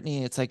Jackson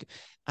Brittany, it's like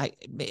I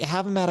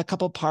have them at a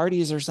couple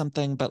parties or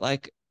something, but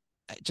like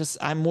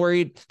I'm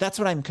worried. That's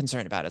what I'm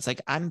concerned about. It's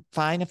like I'm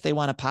fine if they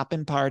want to pop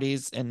in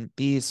parties and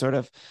be sort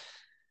of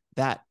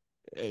that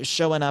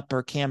showing up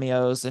or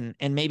cameos and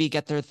maybe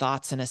get their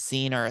thoughts in a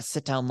scene or a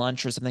sit down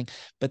lunch or something,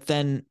 but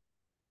then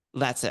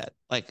that's it.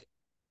 Like,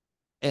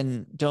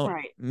 and don't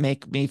right.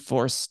 make me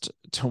forced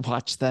to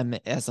watch them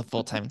as a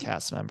full-time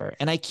cast member.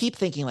 And I keep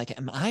thinking like,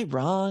 am I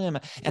wrong?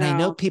 And I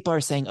know No, people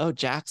are saying, oh,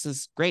 Jax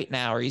is great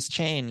now, or he's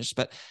changed,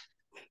 but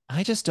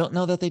I just don't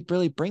know that they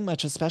really bring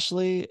much,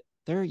 especially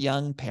they're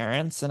young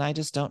parents. And I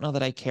just don't know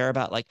that I care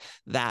about like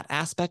that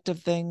aspect of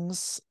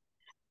things.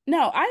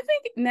 no. I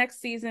think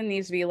next season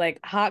needs to be like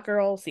hot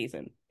girl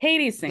season.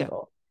 Katie's Yeah.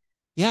 single.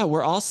 Yeah,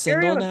 we're all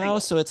single Ariana's now. single.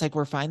 So it's like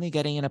we're finally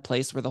getting in a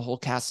place where the whole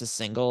cast is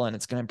single and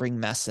it's going to bring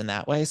mess in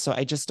that way. So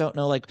I just don't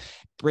know, like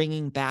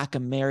bringing back a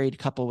married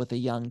couple with a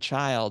young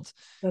child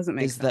Doesn't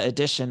make is the sense.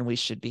 addition we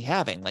should be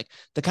having. Like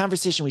the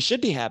conversation we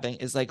should be having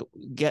is like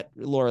get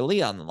Laura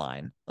Lee on the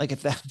line. Like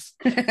if that's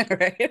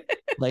Right.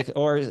 like,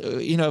 or,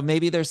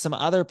 maybe there's some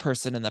other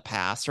person in the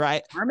past,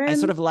 right? I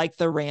sort Armin. of like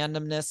the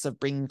randomness of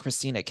bringing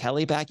Christina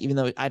Kelly back, even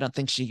though I don't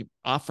think she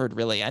offered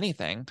really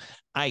anything.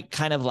 I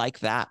kind of like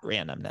that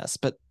randomness,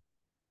 but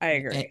I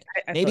agree.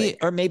 I feel maybe, like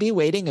or maybe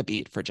waiting a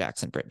beat for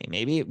Jackson Brittany.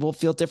 Maybe it will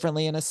feel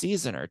differently in a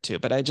season or two,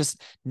 but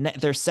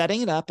they're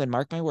setting it up, and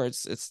mark my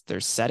words, they're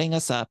setting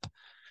us up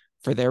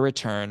for their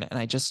return. And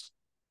I just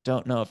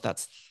don't know if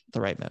that's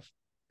the right move.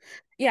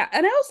 yeah,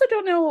 and I also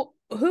don't know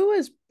who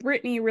is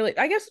Brittany really.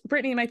 I guess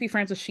Brittany might be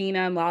friends with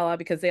Scheana and Lala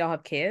because they all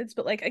have kids,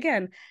 but like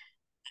again,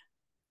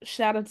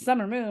 shout out to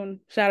Summer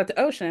Moon, shout out to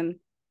Ocean.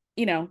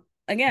 You know,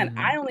 again, Mm-hmm.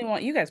 I only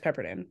want you guys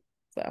peppered in.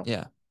 So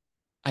Yeah.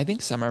 I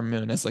think Summer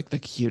Moon is like the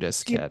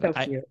cutest she's kid. so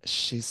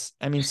cute.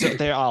 I mean, so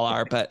they all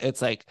are, but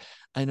it's like,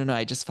 I don't know.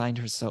 I just find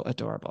her so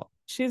adorable.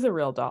 She's a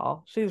real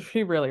doll. She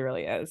really,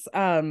 really is.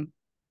 Tom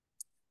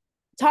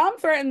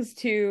threatens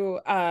to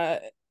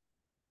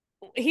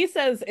he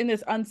says in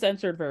this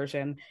uncensored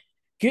version,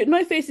 get in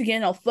my face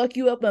again, I'll fuck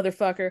you up,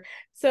 motherfucker.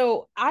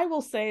 So I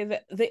will say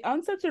that the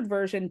uncensored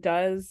version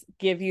does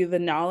give you the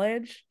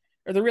knowledge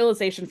or the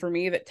realization for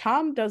me that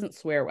Tom doesn't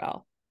swear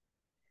well.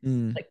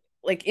 Mm,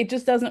 Like it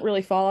just doesn't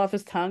really fall off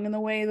his tongue in the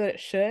way that it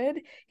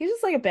should. He's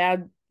just like a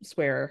bad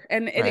swearer.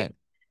 And right.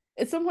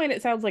 at some point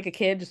it sounds like a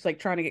kid just like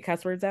trying to get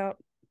cuss words out.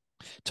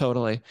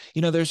 Totally.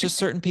 There's just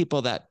certain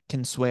people that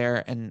can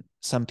swear and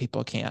some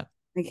people can't.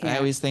 I I can't.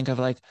 always think of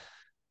like,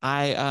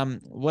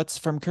 what's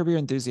from Curb Your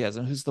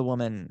Enthusiasm? Who's the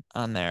woman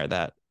on there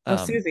that, Oh,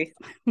 Susie.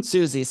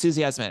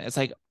 Susie Essman. It's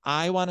like,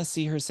 I want to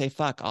see her say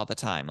fuck all the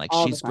time. Like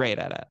All the she's time. great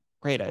at it.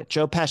 Great at it.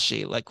 Joe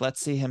Pesci, like,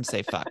 let's see him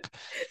say fuck.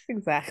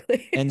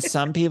 Exactly. And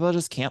some people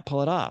just can't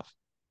pull it off.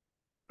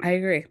 I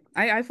agree.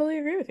 I fully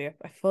agree with you.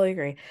 I fully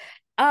agree. Is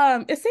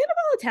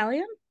Sandoval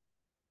Italian?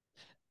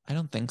 I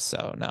don't think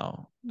so.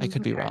 No, I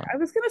could be Okay. wrong. I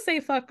was gonna say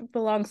fuck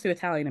belongs to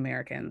Italian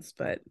Americans,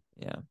 but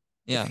Yeah.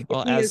 Yeah. if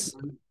Well, he is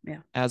one, yeah.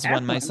 as As one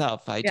one.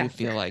 myself, I do Yeah,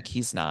 feel like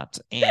he's not.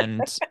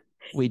 And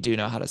we do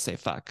know how to say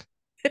fuck.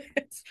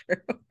 it's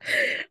true.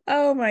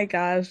 Oh my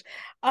gosh.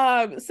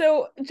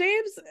 So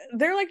James,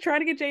 they're like trying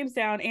to get James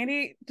down.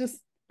 Andy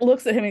just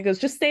looks at him and goes,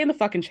 just stay in the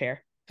fucking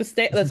chair. Just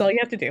stay. That's all you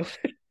have to do.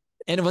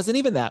 And it wasn't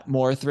even that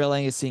more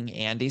thrilling as seeing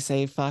Andy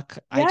say fuck.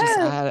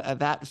 Yes.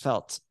 That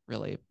felt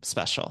really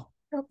special.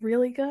 Felt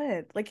really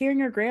good. Like hearing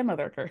your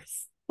grandmother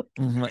curse.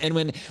 Mhm.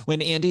 And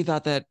when Andy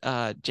thought that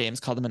James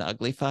called him an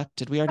ugly fuck,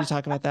 did we already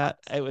talk about that?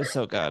 It was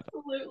so good.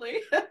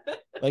 Absolutely.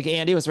 Like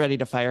Andy was ready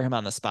to fire him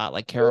on the spot,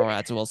 like Carol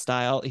Radziwill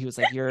style. He was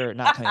like, "You're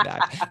not coming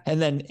back."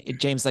 And then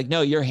James like,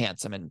 "No, you're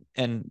handsome."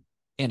 And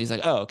Andy's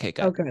like, "Oh, okay,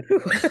 Oh, good."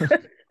 good.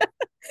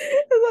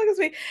 As long as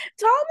we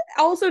Tom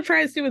also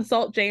tries to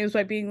insult James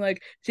by being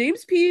like,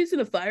 James pees in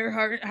a fire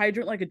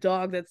hydrant like a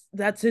dog.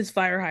 That's his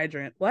fire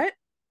hydrant. What?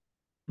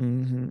 I That's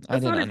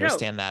didn't not a joke.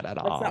 understand that at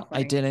That's all. not I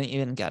funny. didn't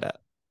even get it.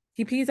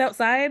 He pees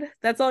outside.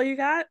 That's all you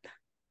got?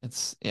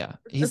 It's yeah.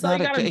 That's all you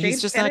got on He's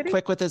James just not Kennedy?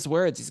 quick with his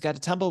words. He's got a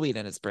tumbleweed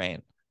in his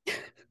brain.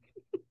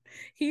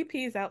 He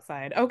pees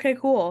outside. Okay,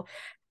 cool.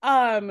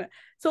 So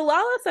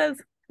Lala says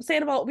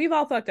Sandoval, we've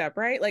all fucked up,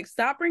 right? Like,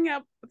 stop bringing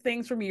up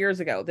things from years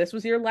ago. This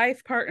was your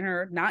life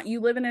partner, not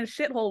you living in a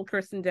shithole,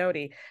 Kristen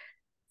Doty.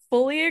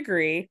 Fully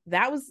agree.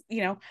 That was,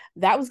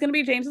 that was going to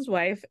be James's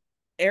wife.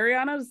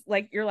 Ariana's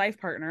like your life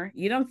partner.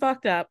 You done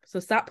fucked up. So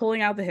stop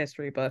pulling out the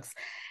history books.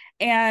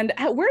 And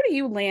where do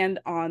you land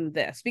on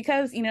this?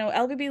 Because,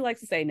 LVB likes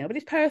to say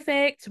nobody's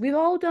perfect. We've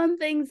all done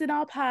things in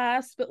our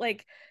past. But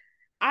like,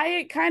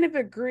 I kind of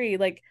agree.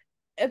 Like,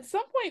 at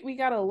some point, we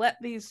got to let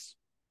these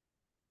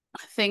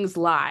things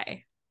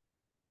lie.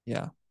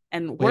 Yeah.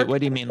 And wait, what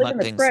do you mean live in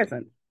let the things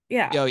present?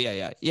 Yeah. Oh,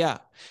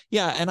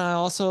 yeah. And I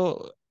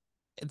also,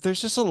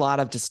 there's just a lot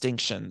of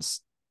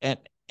distinctions,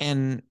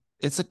 and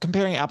it's like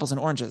comparing apples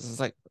and oranges. It's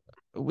like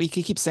we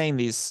could keep saying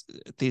these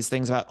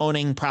things about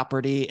owning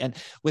property, and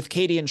with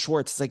Katie and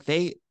Schwartz, it's like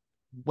they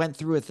went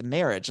through with the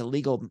marriage, a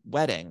legal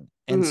wedding,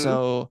 and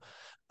so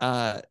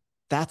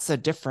that's a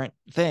different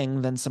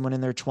thing than someone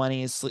in their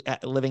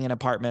 20s living in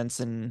apartments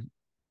and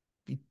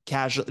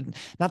casual,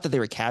 not that they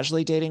were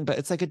casually dating, but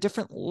it's like a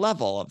different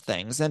level of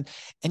things. And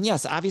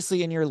yes,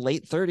 obviously in your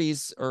late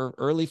 30s or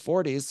early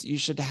 40s, you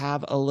should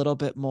have a little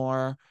bit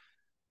more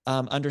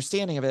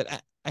understanding of it.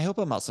 I hope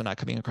I'm also not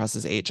coming across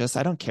as ageist.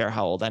 I don't care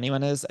how old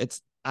anyone is.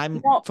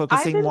 I'm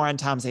focusing more on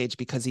Tom's age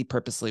because he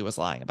purposely was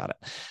lying about it.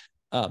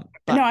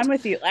 But no, I'm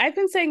with you. I've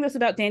been saying this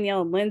about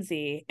Danielle and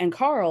Lindsay and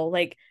Carl.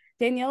 Like,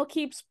 Danielle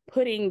keeps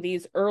putting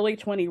these early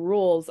 20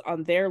 rules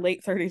on their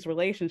late 30s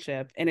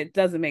relationship, and it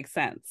doesn't make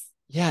sense.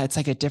 Yeah, it's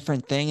like a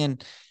different thing,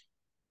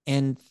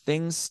 and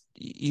things,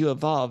 you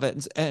evolve,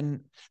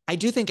 and I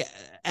do think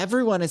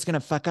everyone is going to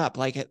fuck up.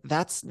 Like,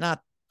 that's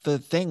not the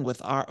thing with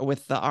the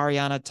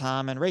Ariana,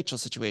 Tom, and Rachel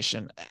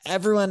situation.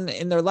 Everyone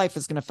in their life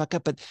is going to fuck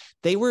up, but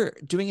they were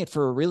doing it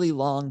for a really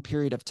long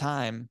period of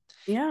time,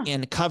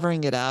 and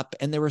covering it up,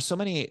 and there were so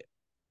many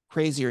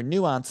crazier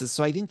nuances.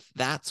 So I think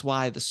that's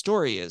why the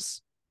story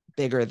is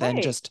bigger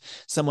than just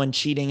someone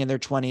cheating in their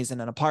 20s in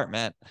an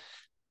apartment.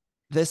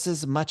 This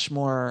is much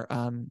more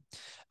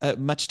a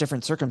much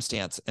different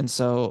circumstance. And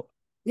so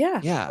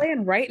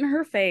playing right in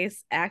her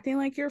face, acting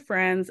like you're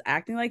friends,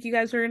 acting like you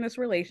guys are in this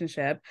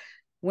relationship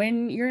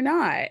when you're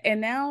not.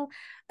 And now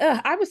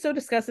I was so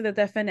disgusted at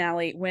that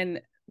finale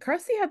when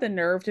Krusty had the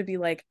nerve to be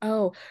like,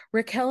 oh,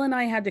 Raquel and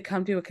I had to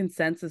come to a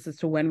consensus as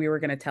to when we were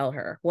going to tell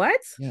her. What?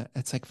 Yeah,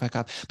 it's like, fuck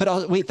off.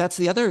 But wait, that's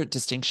the other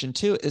distinction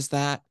too, is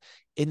that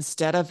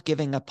instead of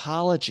giving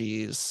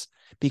apologies,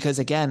 because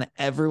again,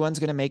 everyone's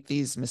going to make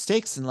these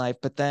mistakes in life,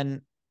 but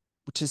then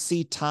to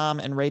see Tom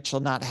and Rachel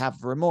not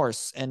have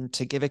remorse and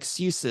to give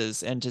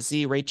excuses and to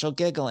see Rachel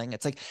giggling,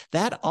 it's like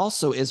that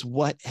also is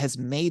what has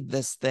made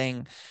this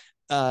thing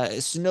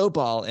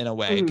snowball in a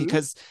way,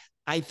 because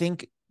I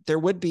think there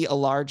would be a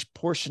large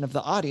portion of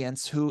the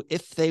audience who,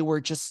 if they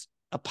were just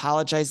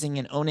apologizing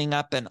and owning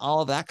up and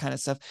all of that kind of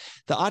stuff,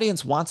 the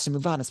audience wants to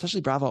move on,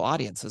 especially Bravo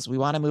audiences. We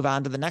want to move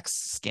on to the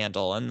next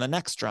scandal and the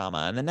next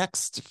drama and the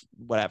next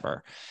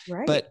whatever.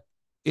 Right. But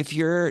if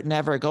you're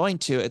never going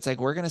to, it's like,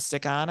 we're going to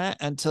stick on it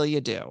until you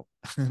do.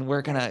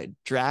 We're going to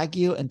drag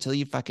you until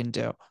you fucking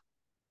do.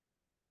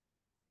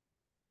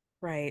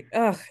 Right.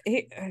 Ugh,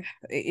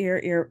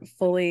 you're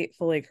fully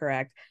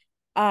correct.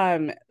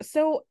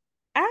 So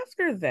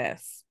after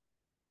this,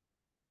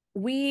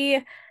 we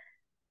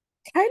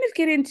kind of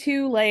get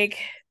into like,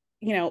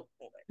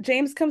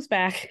 James comes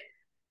back,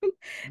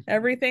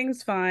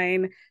 everything's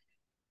fine,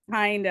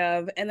 kind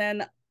of, and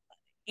then,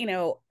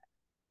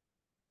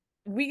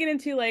 we get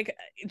into like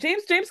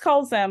James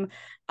calls them.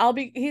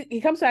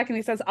 He comes back and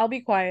he says, I'll be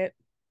quiet.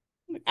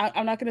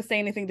 I'm not going to say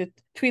anything to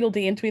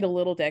Tweedledee and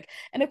Tweedle Dick.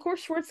 And of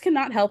course, Schwartz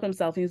cannot help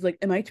himself. He's like,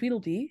 am I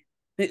Tweedledee?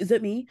 Is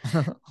it me?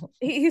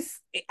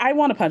 I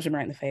want to punch him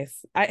right in the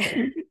face.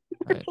 I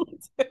really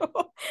do.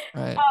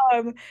 Right.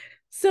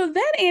 So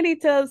then Andy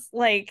does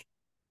like,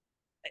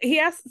 he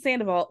asks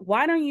Sandoval,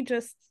 why don't you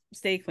just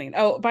stay clean?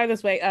 Oh, by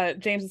this way,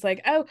 James is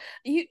like, oh,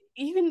 you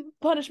can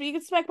punish me. You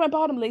can smack my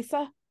bottom,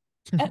 Lisa.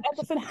 At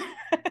the finale,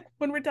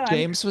 when we're done.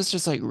 James was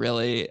just like,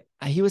 really,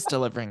 he was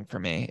delivering for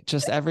me.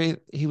 Just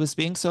he was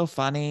being so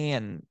funny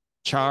and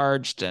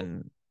charged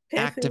and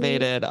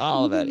activated,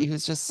 all of it. He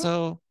was just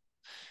so,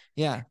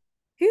 yeah.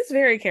 He's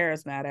very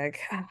charismatic.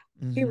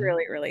 He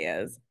really, really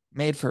is.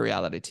 Made for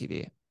reality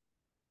TV.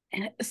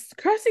 And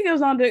Krusty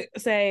goes on to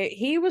say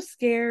he was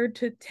scared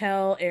to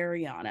tell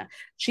Ariana.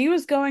 She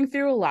was going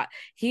through a lot.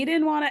 He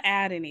didn't want to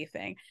add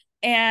anything.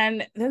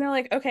 And then they're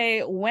like,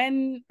 okay,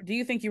 when do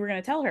you think you were going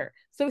to tell her?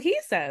 So he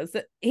says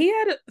that he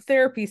had a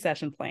therapy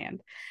session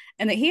planned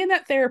and that he and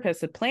that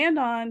therapist had planned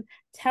on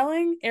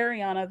telling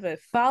Ariana the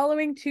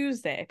following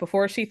Tuesday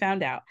before she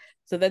found out,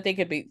 so that they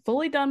could be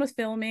fully done with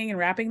filming and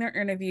wrapping their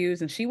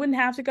interviews. And she wouldn't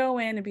have to go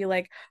in and be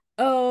like,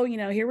 oh,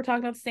 here we're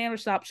talking about the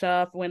sandwich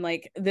shop when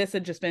like this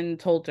had just been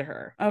told to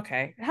her.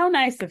 Okay. How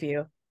nice of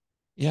you.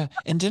 Yeah.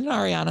 And didn't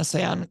Ariana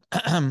say on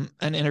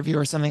an interview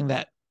or something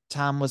that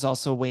Tom was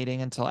also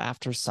waiting until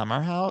after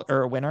Summer House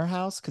or Winter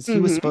House, because he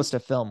was supposed to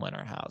film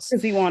Winter House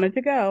because he wanted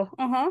to go.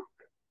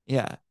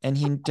 Yeah, and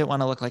he didn't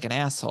want to look like an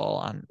asshole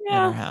on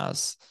Winter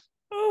House.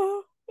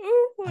 I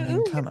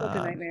mean, come on.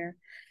 A nightmare.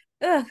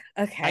 Ugh,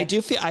 okay. I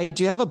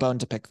do have a bone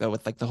to pick though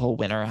with like the whole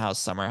Winter House,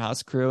 Summer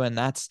House crew, and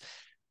that's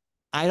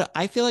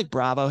I feel like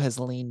Bravo has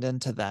leaned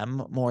into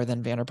them more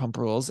than Vanderpump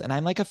Rules, and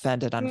I'm like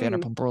offended on Hmm.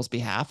 Vanderpump Rules'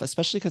 behalf,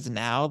 especially because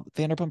now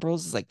Vanderpump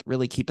Rules is like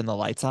really keeping the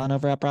lights on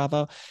over at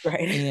Bravo,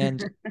 Right.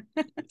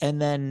 and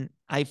then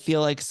I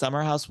feel like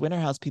Summer House, Winter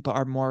House people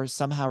are more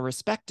somehow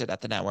respected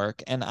at the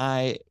network, and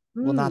I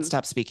will not Hmm.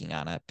 stop speaking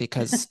on it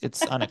because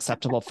it's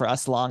unacceptable for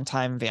us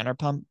longtime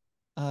Vanderpump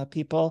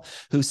people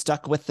who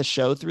stuck with the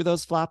show through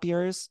those flop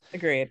years.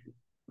 Agreed.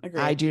 I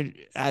Agreed. do.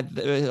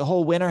 The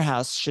whole Winter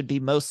House should be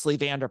mostly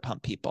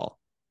Vanderpump people.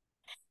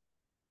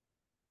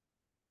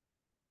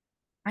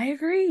 I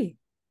agree.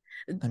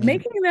 I mean,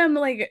 Making them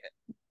like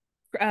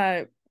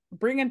uh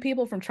bringing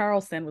people from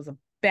Charleston was a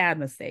bad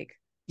mistake.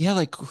 yeah,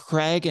 like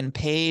Craig and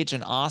Paige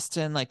and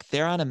Austin, like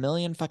they're on a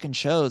million fucking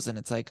shows, and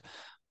it's like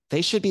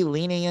they should be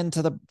leaning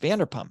into the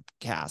Vanderpump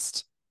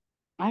cast.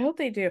 I hope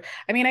they do.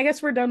 I mean, I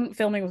guess we're done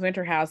filming with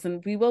Winter House,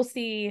 and we will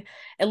see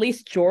at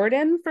least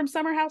Jordan from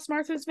Summer House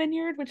Martha's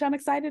Vineyard, which I'm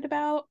excited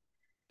about.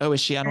 Oh,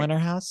 is she on Winter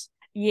House?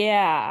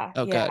 Yeah,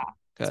 Oh, yeah.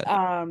 good, good.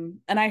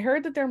 And I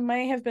heard that there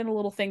may have been a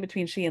little thing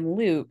between she and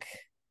Luke,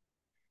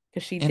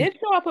 because she And did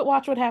show up at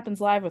Watch What Happens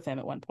Live with him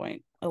at one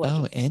point, oh,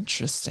 allegedly.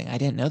 interesting. I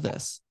didn't know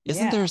this.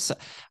 Isn't Yeah. there?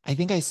 I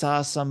think I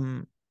saw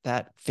some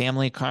that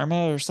Family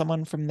Karma or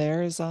someone from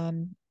there is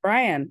on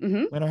Brian.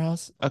 Winter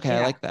House. Okay, I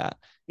Yeah. like that.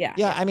 Yeah.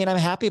 Yeah, Yeah. I mean, I'm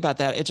happy about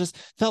that. It just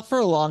felt for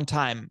a long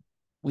time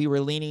we were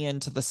leaning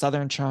into the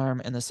Southern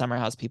charm and the Summer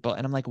House people,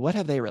 and I'm like, what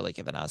have they really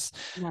given us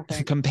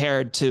Nothing.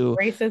 compared to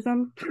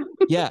Racism.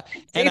 yeah,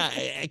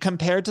 and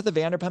compared to the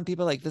Vanderpump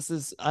people, like this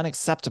is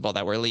unacceptable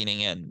that we're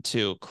leaning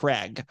into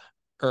Craig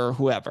or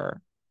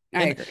whoever.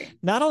 I And agree.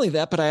 not only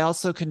that, but I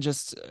also can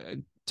just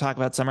talk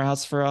about Summer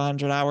House for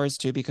 100 hours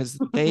too, because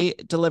they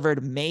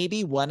delivered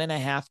maybe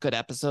 1.5 good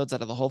episodes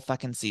out of the whole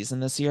fucking season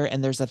this year,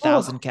 and there's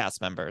 1,000 Oh.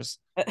 cast members,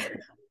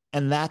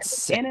 and that's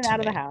sick In and to out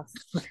of the me. house.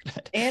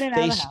 In and out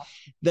they of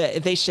the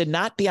house. they should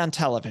not be on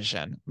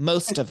television,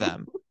 most of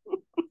them.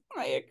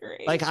 I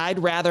agree. Like I'd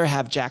rather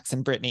have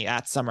Jackson Brittany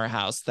at Summer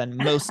House than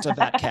most of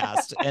that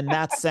cast, and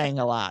that's saying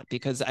a lot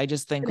because I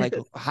just think like,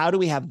 how do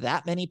we have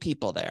that many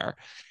people there,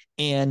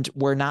 and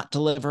we're not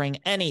delivering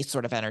any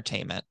sort of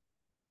entertainment?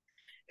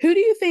 Who do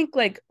you think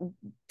like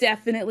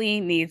definitely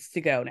needs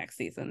to go next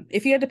season?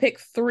 If you had to pick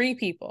 3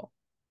 people.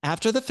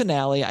 After the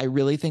finale, I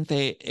really think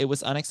it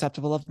was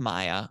unacceptable of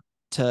Maya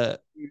to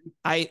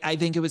I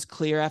think it was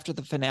clear after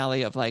the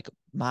finale of like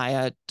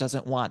Maya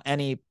doesn't want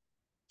any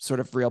sort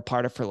of real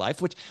part of her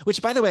life, which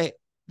by the way,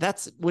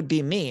 that's would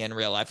be me in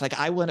real life. Like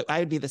I would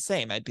be the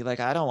same. I'd be like,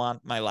 I don't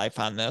want my life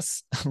on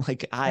this.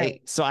 Like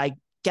Right. so I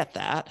get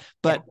that.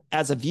 But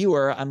as a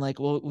viewer, I'm like,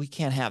 well, we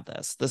can't have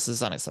this. This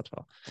is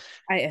unacceptable.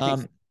 I think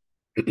so.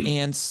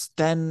 And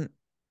then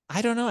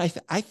I don't know.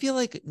 I feel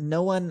like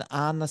no one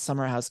on the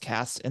Summer House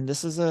cast, and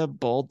this is a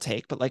bold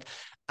take, but like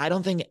I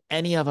don't think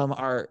any of them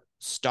are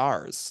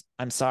stars.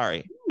 I'm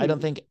sorry. I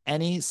don't think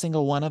any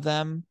single one of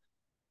them.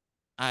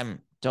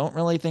 Don't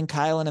really think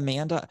Kyle and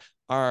Amanda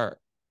are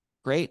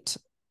great.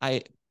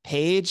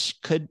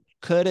 Paige could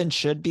and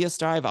should be a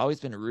star. I've always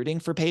been rooting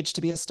for Paige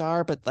to be a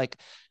star, but like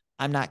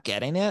I'm not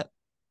getting it.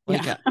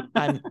 Like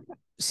I'm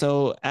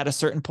so at a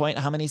certain point,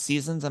 how many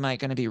seasons am I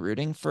going to be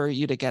rooting for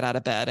you to get out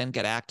of bed and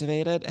get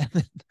activated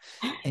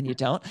and you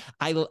don't?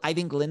 I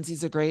think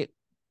Lindsay's a great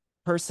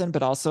person,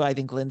 but also I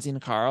think Lindsay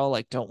and Carl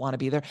like don't want to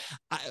be there.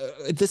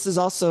 This is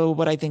also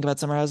what I think about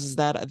Summer House is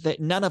that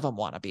none of them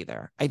want to be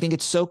there. I think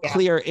it's so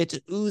clear, it's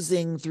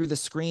oozing through the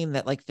screen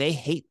that like they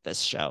hate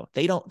this show.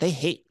 They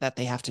hate that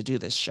they have to do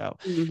this show.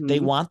 They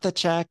want the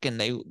check and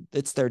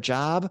it's their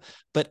job,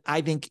 but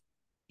I think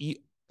you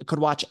could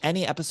watch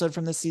any episode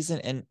from this season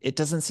and it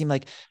doesn't seem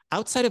like,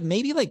 outside of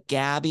maybe like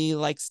Gabby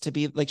likes to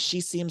be like, she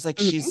seems like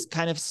she's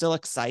kind of still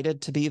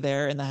excited to be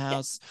there in the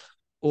house.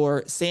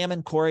 Or Sam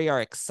and Corey are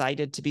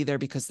excited to be there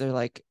because they're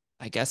like,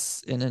 I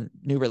guess, in a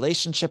new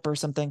relationship or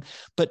something.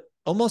 But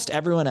almost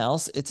everyone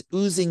else, it's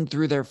oozing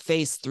through their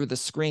face, through the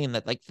screen,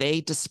 that like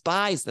they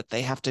despise that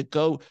they have to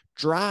go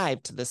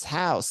drive to this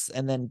house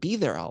and then be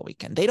there all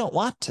weekend. They don't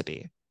want to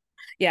be.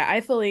 Yeah,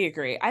 I fully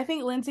agree. I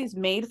think Lindsay's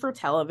made for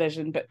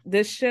television, but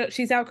this show,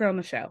 she's outgrown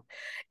the show.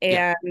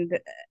 And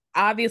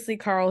obviously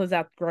Carl has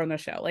outgrown the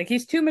show. Like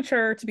he's too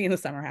mature to be in the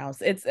Summer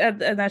House. It's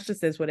and that's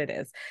just is what it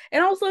is.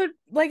 And also,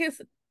 like it's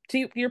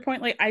to your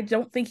point, like I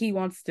don't think he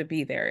wants to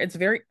be there. It's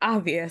very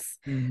obvious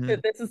that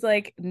this is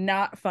like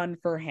not fun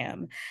for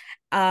him.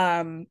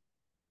 And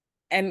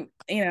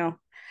you know,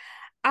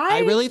 I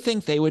really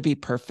think they would be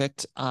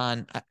perfect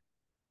on,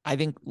 I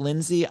think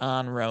Lindsay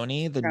on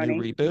Roni, the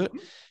new reboot.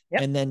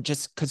 And then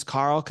just because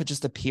Carl could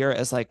just appear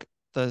as like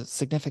the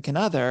significant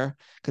other,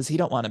 because he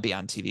don't want to be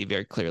on TV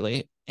very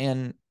clearly.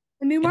 And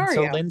the new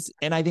Mario. So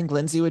and I think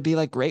Lindsay would be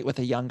like great with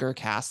a younger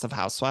cast of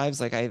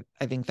housewives. Like I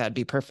think that'd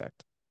be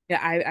perfect.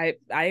 Yeah,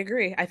 I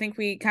agree. I think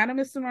we kind of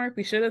missed the mark.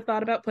 We should have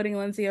thought about putting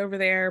Lindsay over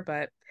there,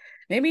 but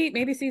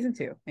maybe season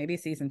 2. Maybe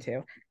season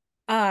 2.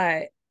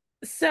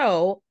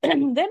 So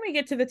then we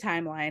get to the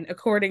timeline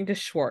according to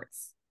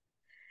Schwartz.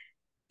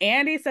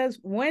 Andy says,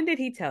 when did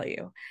he tell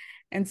you?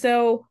 And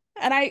so,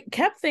 and I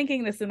kept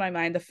thinking this in my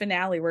mind, the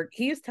finale where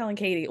he is telling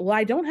Katie, well,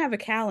 I don't have a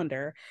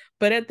calendar,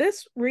 but at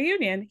this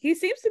reunion, he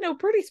seems to know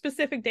pretty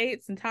specific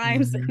dates and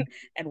times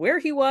and where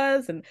he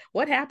was and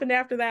what happened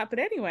after that. But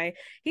anyway,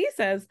 he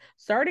says,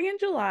 starting in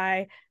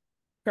July,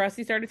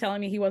 Krusty started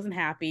telling me he wasn't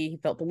happy. He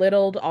felt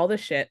belittled, all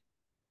this shit.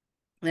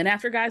 And then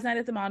after guys' night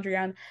at the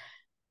Mondrian,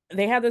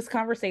 they had this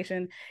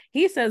conversation.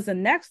 He says the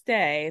next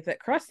day that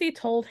Krusty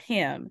told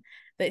him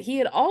that he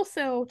had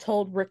also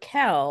told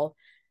Raquel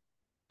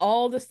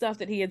all the stuff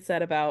that he had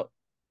said about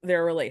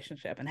their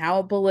relationship and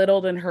how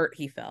belittled and hurt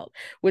he felt,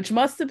 which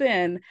must have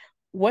been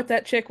what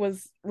that chick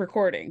was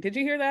recording. Did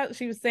you hear that?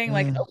 She was saying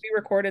like, oh, we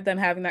recorded them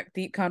having that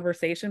deep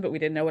conversation, but we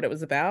didn't know what it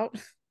was about.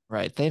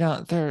 Right.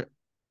 They're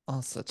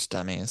all such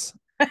dummies.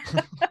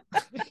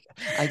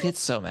 I get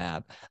so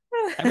mad.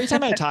 Every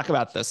time I talk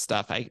about this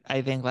stuff,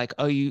 I think like,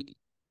 oh,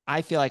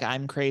 I feel like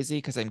I'm crazy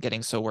because I'm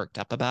getting so worked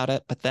up about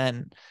it. But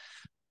then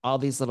all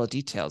these little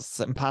details, it's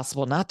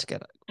impossible not to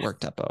get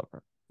worked up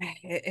over.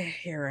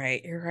 You're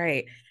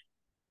right.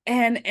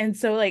 And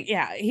so like,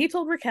 yeah, he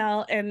told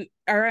Raquel, and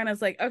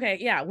Ariana's like, okay,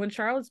 yeah, when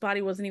Charlotte's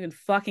body wasn't even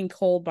fucking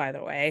cold, by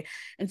the way.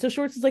 And so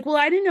Schwartz is like, well,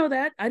 I didn't know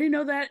that.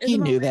 He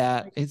knew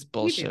that. Like, it's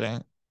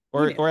bullshitting.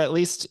 Or at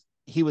least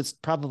he was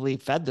probably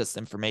fed this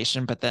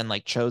information, but then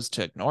like chose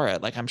to ignore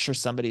it. Like I'm sure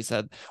somebody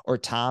said, or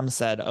Tom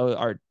said, oh,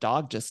 our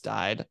dog just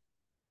died.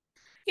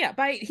 Yeah,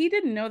 he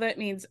didn't know that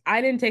means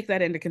I didn't take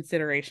that into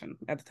consideration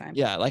at the time.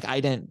 Yeah, like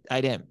I didn't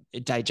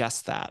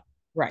digest that.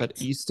 Right.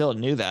 But you still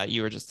knew that.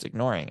 You were just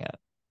ignoring it.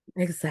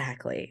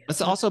 Exactly.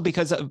 It's also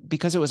because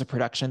it was a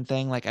production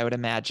thing. Like I would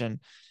imagine,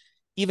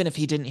 even if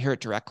he didn't hear it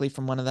directly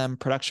from one of them,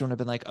 production would have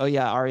been like, oh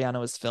yeah, Ariana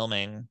was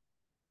filming.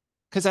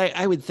 Because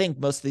I would think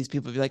most of these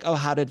people would be like, oh,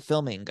 how did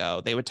filming go?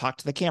 They would talk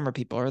to the camera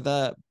people or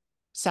the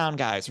sound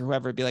guys or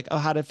whoever would be like, oh,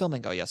 how did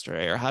filming go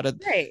yesterday? Or how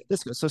did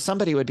this go? So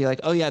somebody would be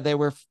like, oh yeah,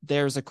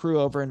 there's a crew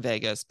over in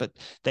Vegas, but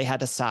they had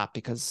to stop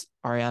because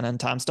Ariana and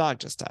Tom's dog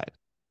just died.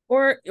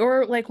 Or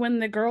like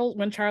when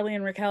Charlie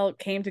and Raquel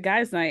came to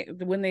guys' night,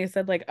 when they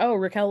said like, oh,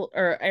 Raquel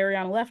or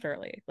Ariana left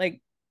early,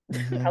 like,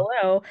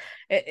 hello,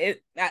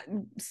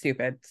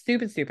 stupid.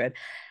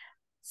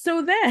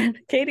 So then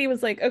Katie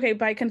was like, okay,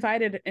 by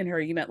confided in her,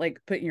 you meant like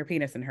putting your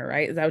penis in her,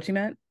 right? Is that what you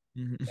meant?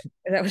 Is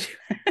that what you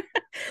meant?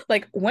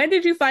 Like, when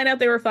did you find out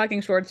they were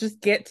fucking Schwartz?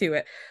 Just get to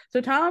it.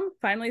 So Tom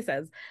finally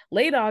says,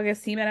 late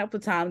August, he met up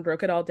with Tom and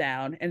broke it all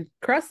down. And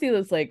Krusty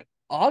was like,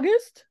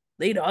 August?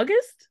 Late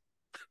August?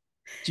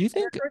 Do you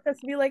think Schwartz has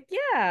to be like,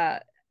 yeah,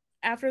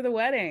 after the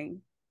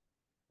wedding?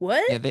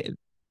 What? Yeah,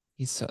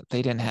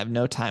 they didn't have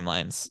no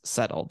timelines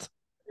settled.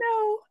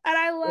 No, and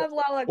I love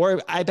Lala.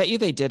 Or I bet you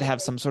they did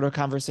have some sort of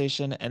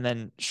conversation, and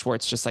then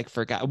Schwartz just like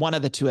forgot. One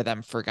of the two of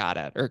them forgot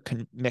it or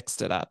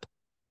mixed it up.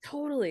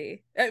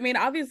 Totally. I mean,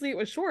 obviously it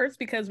was Schwartz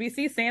because we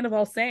see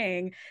Sandoval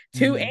saying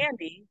to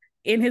Andy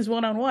in his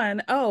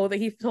one-on-one, oh, that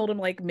he told him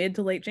like mid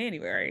to late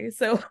January.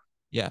 So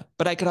yeah,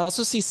 but I could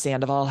also see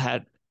Sandoval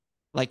had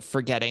like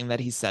forgetting that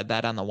he said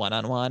that on the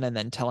one-on-one and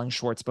then telling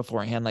Schwartz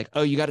beforehand, like,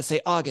 oh, you got to say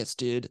August,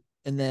 dude.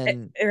 And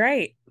then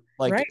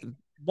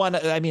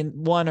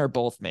one or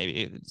both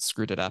maybe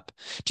screwed it up.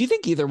 Do you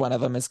think either one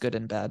of them is good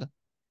in bed?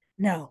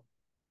 No.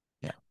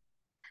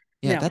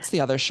 Yeah, that's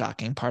the other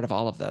shocking part of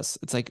all of this.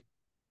 It's like,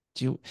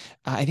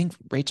 I think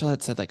Rachel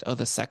had said like, oh,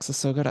 the sex is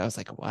so good. I was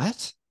like,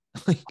 what?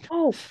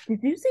 Oh, did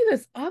you see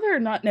this other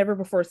never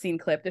before seen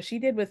clip that she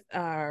did with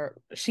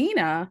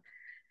Scheana?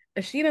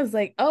 Sheena's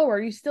like, oh,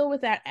 are you still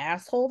with that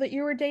asshole that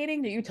you were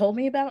dating that you told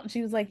me about? And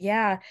she was like,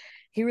 yeah,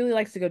 he really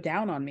likes to go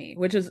down on me,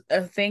 which is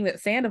a thing that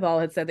Sandoval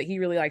had said that he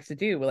really likes to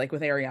do, like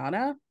with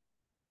Ariana.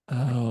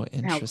 Oh,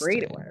 interesting. How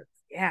great it was.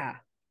 Yeah.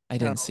 I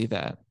didn't see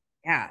that.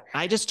 Yeah.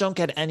 I just don't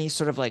get any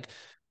sort of like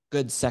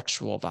good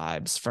sexual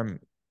vibes from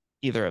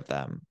either of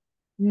them.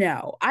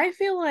 No, I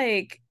feel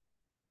like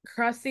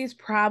Krusty's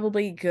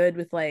probably good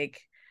with like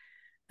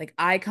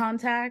eye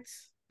contact,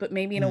 but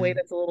maybe in a way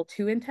that's a little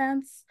too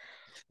intense.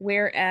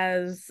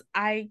 Whereas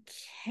I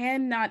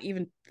cannot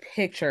even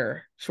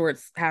picture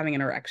Schwartz having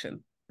an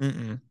erection.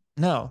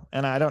 No,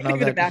 and I don't know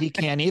that he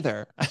can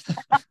either.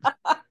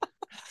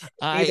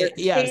 I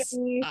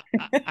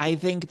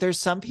think there's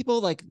some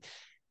people like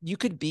you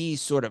could be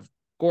sort of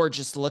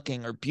gorgeous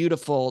looking or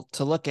beautiful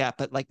to look at,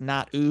 but like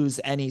not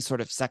ooze any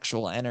sort of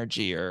sexual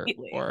energy or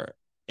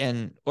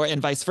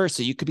vice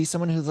versa. You could be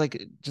someone who's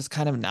like just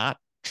kind of not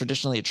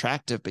traditionally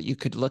attractive, but you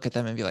could look at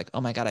them and be like,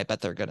 oh my God, I bet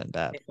they're good in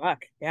bed.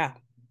 Fuck. Yeah.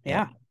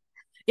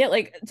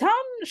 Like Tom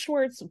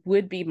Schwartz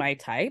would be my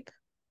type,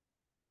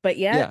 but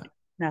yet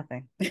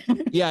nothing.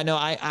 Yeah, no,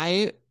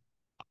 I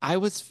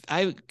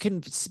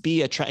can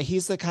be attracted.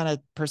 He's the kind of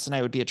person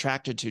I would be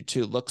attracted to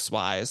too, looks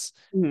wise.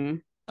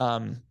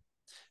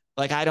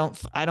 Like I don't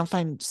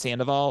find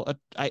Sandoval.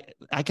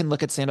 I can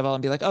look at Sandoval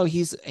and be like, oh,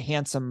 he's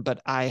handsome,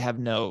 but I have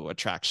no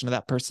attraction to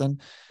that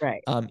person.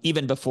 Right.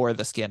 Even before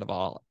the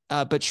Sandoval.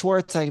 But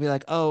Schwartz, I could be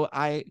like, oh,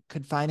 I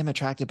could find him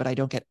attractive, but I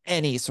don't get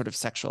any sort of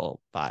sexual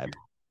vibe.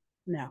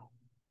 No.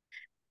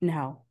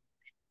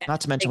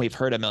 Not to mention we've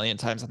heard a million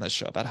times on this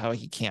show about how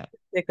he can't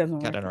get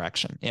an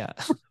erection. Yeah.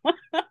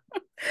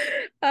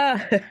 Uh,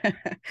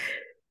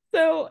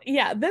 so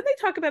yeah, then they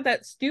talk about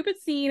that stupid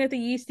scene at the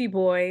Yeasty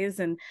Boys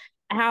and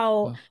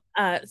how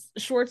Ugh.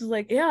 Schwartz is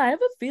like, yeah, I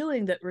have a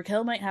feeling that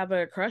Raquel might have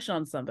a crush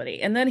on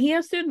somebody. And then he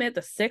has to admit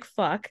the sick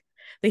fuck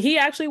that he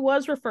actually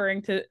was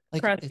referring to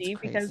Like, it's Krusty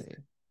because crazy.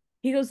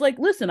 he goes like,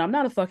 listen, I'm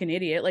not a fucking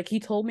idiot. Like he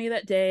told me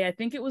that day, I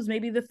think it was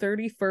maybe the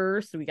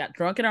 31st. We got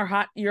drunk in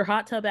your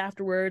hot tub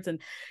afterwards. And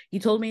he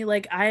told me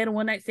like I had a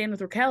one night stand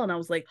with Raquel. And I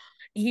was like,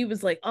 he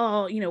was like,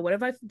 oh, what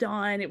have I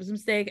done? It was a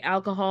mistake,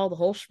 alcohol, the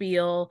whole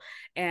spiel.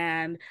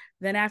 And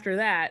then after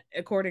that,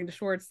 according to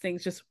Schwartz,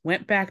 things just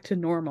went back to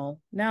normal.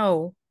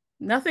 No,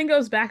 nothing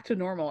goes back to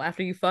normal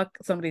after you fuck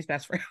somebody's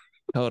best friend.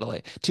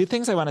 Totally. Two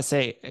things I want to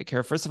say,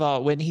 Kara. First of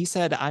all, when he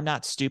said, I'm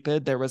not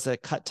stupid, there was a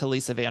cut to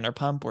Lisa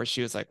Vanderpump where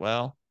she was like,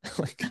 well,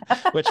 like,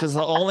 which is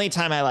the only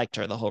time I liked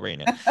her the whole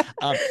reunion.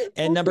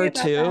 And number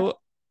two,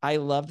 I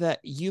love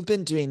that you've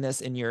been doing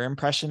this in your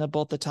impression of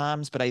both the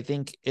Toms, but I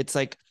think it's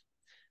like,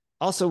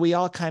 also, we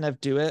all kind of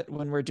do it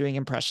when we're doing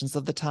impressions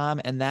of the Tom.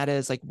 And that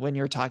is like when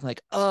you're talking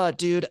like,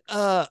 dude,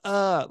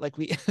 like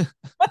we,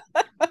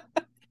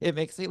 it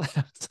makes me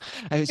laugh.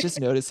 I was just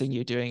noticing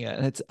you doing it.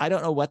 And I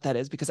don't know what that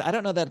is because I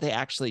don't know that they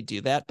actually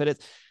do that, but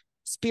it's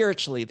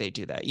spiritually they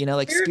do that,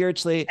 like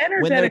spiritually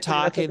when they're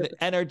talking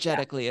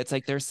energetically, it's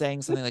like they're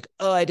saying something like,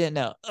 oh, I didn't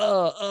know.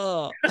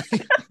 Oh.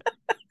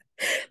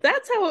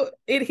 That's how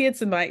it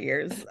hits in my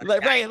ears.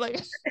 Right. Like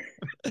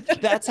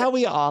that's how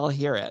we all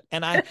hear it.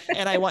 And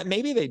I want,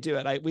 maybe they do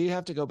it. We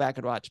have to go back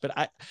and watch, but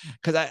I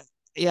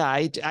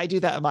do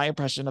that in my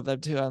impression of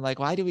them too. I'm like,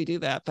 why do we do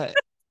that? But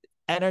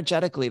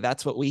energetically,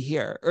 that's what we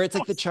hear. Or it's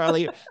like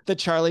the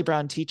Charlie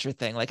Brown teacher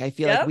thing. Like, I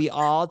feel like we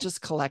all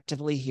just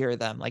collectively hear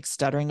them like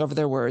stuttering over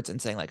their words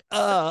and saying like,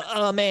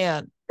 oh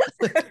man.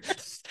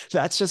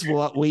 That's just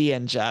what we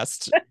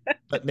ingest,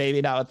 but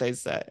maybe not what they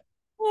say.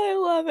 I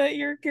love it.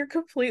 You're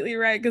completely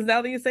right. Because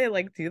now that you say it,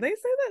 like, do they say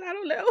that? I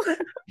don't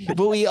know.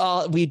 But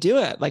we do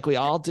it. Like we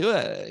all do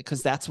it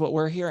because that's what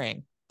we're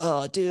hearing.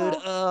 Oh, dude.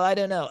 Oh, I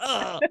don't know.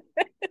 Oh.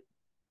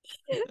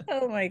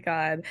 Oh my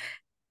God.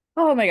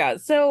 Oh my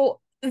God. So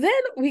then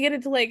we get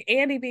into like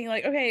Andy being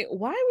like, okay,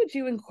 why would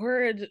you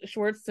encourage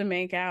Schwartz to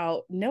make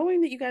out knowing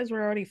that you guys were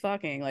already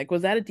fucking? Like,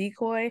 was that a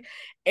decoy?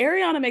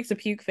 Ariana makes a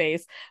puke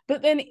face,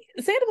 but then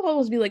Sandoval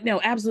will be like, no,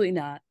 absolutely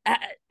not.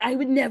 I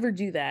would never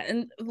do that.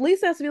 And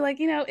Lisa has to be like,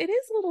 it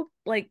is a little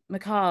like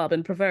macabre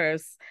and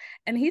perverse.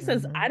 And he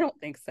says, I don't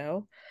think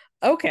so.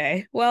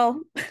 Okay,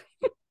 well,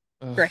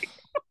 great.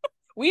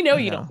 We know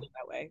you don't feel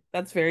that way.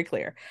 That's very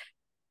clear.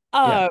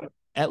 Yeah.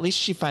 At least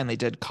she finally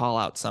did call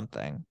out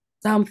something.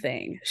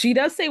 She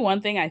does say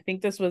one thing. I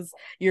think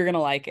you're gonna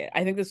like it.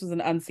 I think this was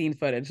an unseen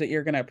footage that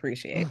you're gonna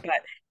appreciate.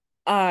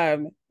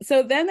 But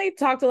so then they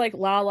talk to like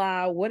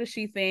Lala. What does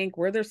she think?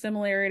 Were there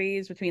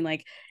similarities between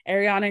like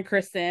Ariana and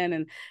Kristen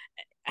and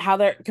how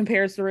that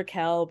compares to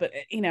Raquel? But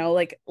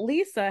like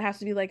Lisa has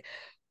to be like,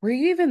 were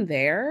you even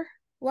there,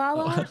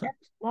 Lala?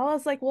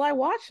 Lala's like, well, I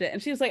watched it.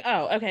 And she was like,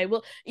 oh, okay,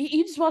 well,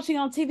 you just watching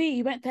on TV,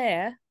 you went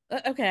there.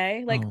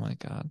 Okay, like, oh my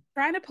God,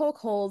 trying to poke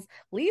holes.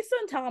 Lisa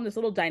and Tom, this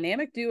little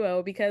dynamic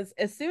duo, because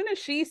as soon as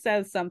she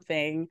says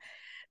something,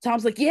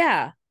 Tom's like,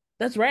 yeah,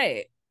 that's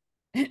right.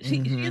 She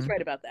is right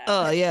about that.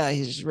 Oh yeah,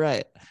 he's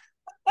right.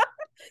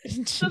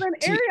 So then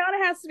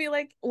Ariana has to be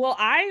like, well,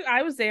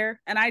 I was there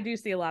and I do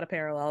see a lot of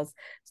parallels.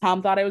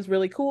 Tom thought I was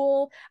really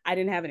cool. I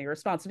didn't have any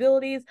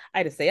responsibilities. I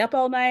had to stay up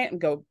all night and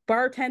go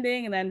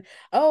bartending. And then,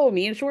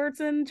 me and Schwartz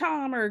and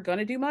Tom are going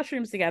to do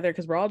mushrooms together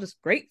because we're all just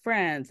great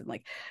friends. And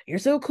like, you're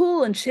so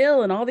cool and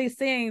chill and all these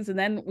things. And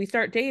then we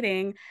start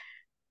dating,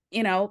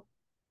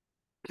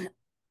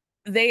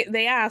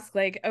 they ask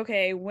like,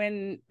 okay,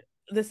 when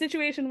the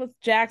situation with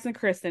Jax and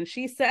Kristen,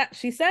 she said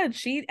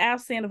she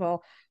asked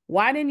Sandoval,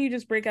 why didn't you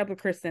just break up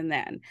with Kristen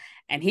then?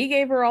 And he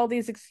gave her all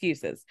these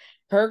excuses.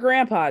 Her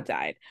grandpa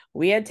died.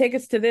 We had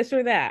tickets to this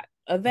or that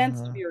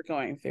events we were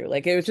going through.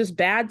 Like, it was just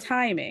bad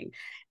timing.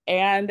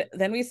 And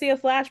then we see a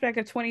flashback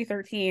of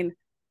 2013,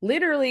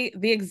 literally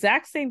the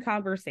exact same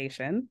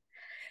conversation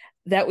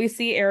that we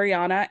see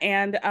Ariana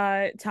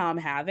and Tom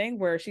having,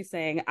 where she's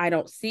saying, I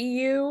don't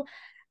see you.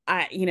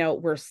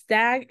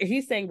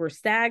 He's saying we're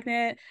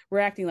stagnant, we're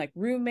acting like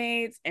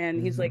roommates, and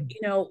he's like,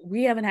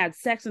 we haven't had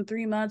sex in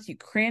 3 months, you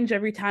cringe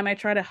every time I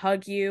try to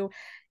hug you.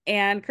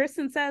 And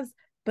Kristen says,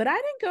 but I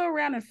didn't go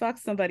around and fuck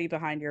somebody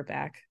behind your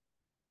back.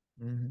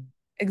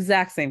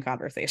 Exact same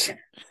conversation.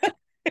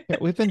 Yeah,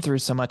 we've been through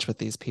so much with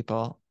these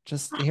people.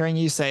 Just hearing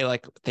you say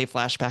like they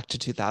flash back to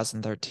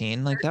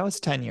 2013, like that was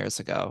 10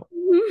 years ago.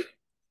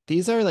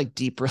 These are like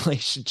deep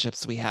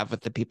relationships we have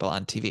with the people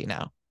on TV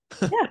now.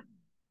 Yeah.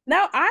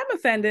 Now I'm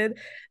offended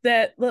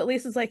that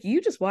Lisa's like,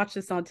 you just watch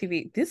this on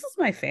TV. This is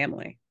my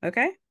family.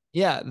 Okay.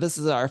 Yeah. This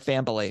is our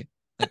family.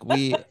 Like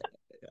we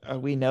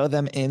know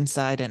them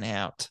inside and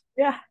out.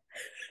 Yeah.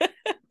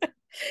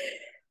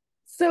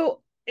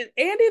 So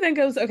Andy then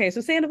goes, okay,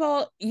 so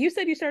Sandoval, you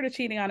said you started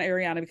cheating on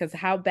Ariana because of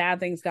how bad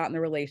things got in the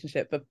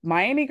relationship, but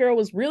Miami Girl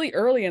was really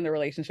early in the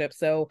relationship.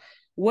 So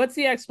what's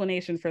the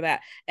explanation for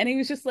that? And he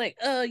was just like,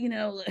 I didn't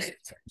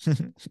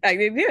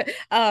do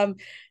it.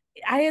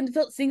 I hadn't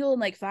felt single in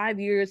like 5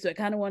 years, so I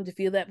kind of wanted to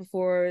feel that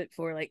before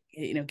like,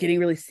 getting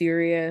really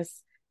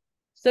serious.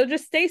 So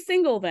just stay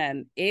single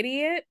then,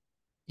 idiot.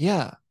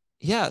 Yeah.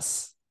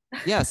 Yes.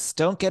 Yes.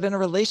 Don't get in a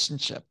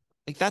relationship.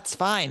 Like that's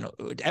fine.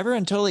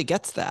 Everyone totally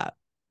gets that.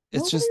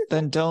 It's Nobody. just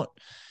then don't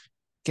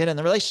get in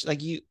the relationship.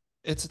 Like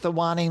it's the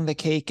wanting the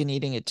cake and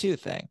eating it too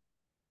thing.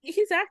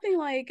 He's acting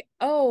like,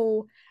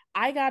 oh,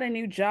 I got a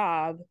new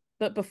job,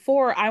 but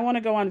before I want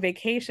to go on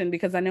vacation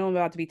because I know I'm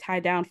about to be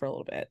tied down for a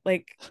little bit.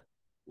 Like,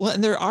 Well,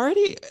 and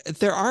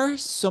there are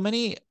so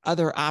many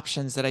other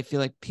options that I feel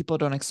like people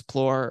don't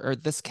explore or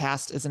this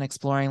cast isn't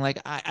exploring. Like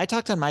I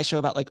talked on my show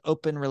about like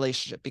open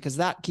relationship because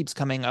that keeps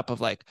coming up of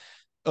like,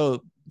 oh,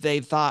 they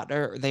thought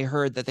or they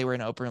heard that they were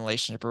in an open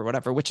relationship or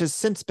whatever, which has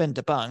since been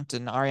debunked.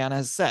 And Ariana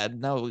has said,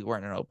 no, we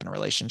weren't in an open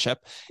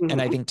relationship.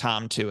 And I think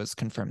Tom too has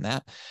confirmed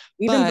that.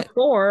 Even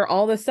before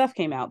all this stuff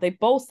came out, they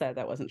both said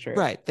that wasn't true.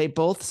 Right. They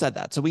both said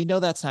that. So we know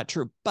that's not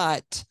true.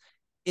 But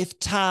if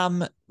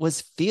Tom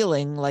was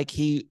feeling like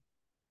he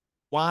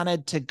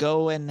wanted to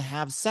go and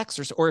have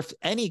sex or if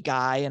any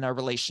guy in a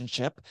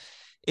relationship,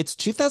 it's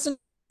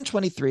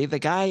 2023, the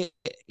guy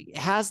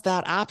has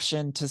that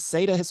option to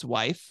say to his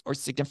wife or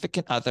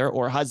significant other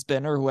or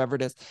husband or whoever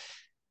it is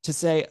to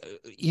say,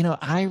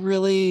 I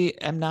really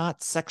am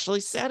not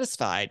sexually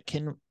satisfied.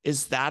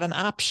 Is that an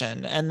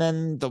option? And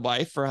then the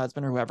wife or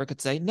husband or whoever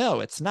could say, no,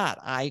 it's not.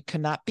 I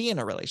cannot be in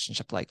a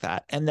relationship like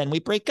that. And then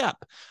we break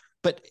up.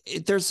 But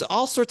there's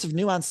all sorts of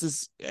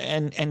nuances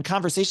and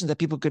conversations that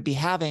people could be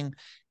having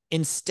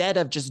instead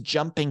of just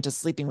jumping to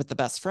sleeping with the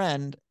best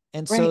friend.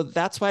 And so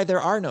that's why there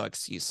are no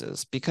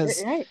excuses,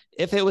 because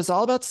if it was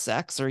all about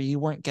sex or you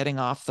weren't getting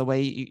off the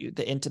way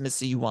the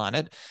intimacy you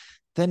wanted,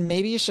 then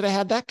maybe you should have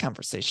had that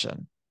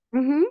conversation.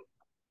 Mm-hmm.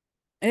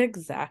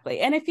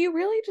 Exactly. And if you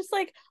really just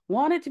like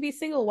wanted to be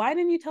single, why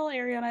didn't you tell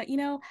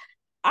Ariana,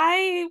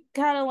 I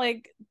kind of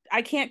like,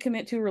 I can't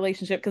commit to a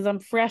relationship because I'm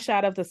fresh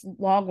out of this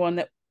long one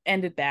that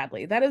ended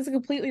badly. That is a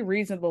completely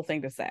reasonable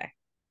thing to say.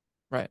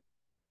 Right.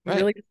 You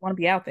really just want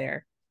to be out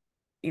there,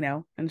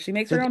 and she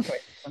makes her own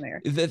choices from there.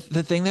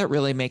 The thing that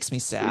really makes me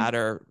sad,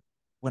 or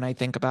when I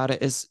think about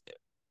it, is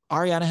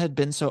Ariana had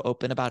been so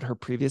open about her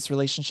previous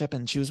relationship,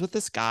 and she was with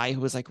this guy who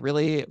was like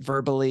really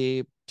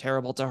verbally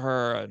terrible to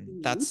her,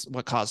 and that's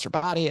what caused her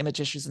body image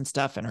issues and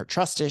stuff, and her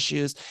trust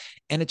issues.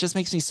 And it just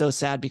makes me so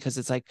sad because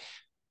it's like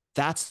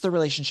that's the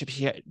relationship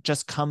he had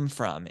just come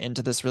from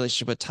into this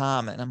relationship with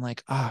Tom, and I'm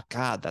like, oh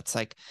God, that's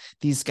like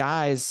these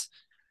guys.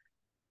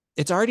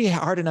 It's already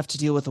hard enough to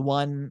deal with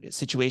one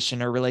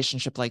situation or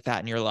relationship like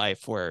that in your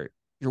life where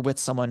you're with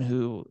someone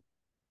who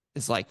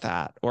is like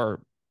that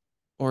or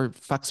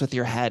fucks with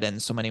your head in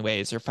so many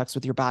ways or fucks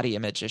with your body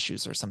image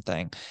issues or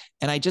something.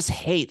 And I just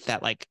hate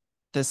that like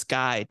this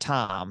guy,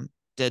 Tom,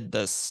 did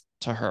this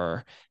to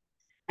her.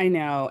 I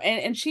know.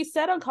 And she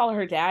said on Call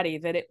Her Daddy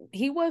that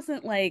he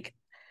wasn't like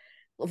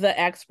the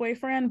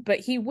ex-boyfriend, but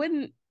he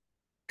wouldn't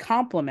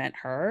compliment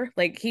her.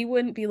 Like he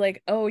wouldn't be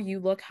like, oh, you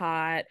look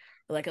hot,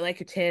 or like I like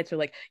your tits, or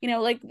like,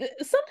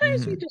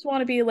 sometimes you just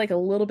want to be like a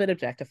little bit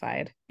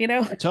objectified,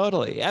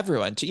 Totally.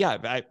 Everyone.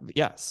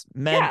 Yes.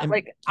 Men and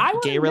like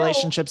gay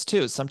relationships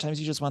too. Sometimes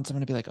you just want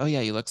someone to be like, oh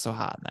yeah, you look so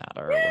hot in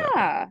that, or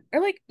whatever.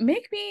 Or like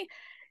make me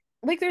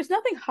like, there's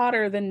nothing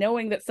hotter than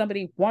knowing that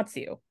somebody wants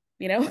you,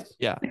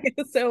 Yeah.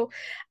 So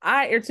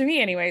to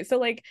me anyway, so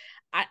like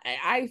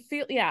I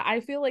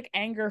feel like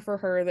anger for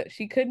her that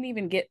she couldn't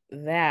even get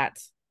that,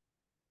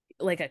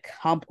 like a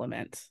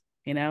compliment,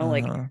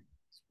 like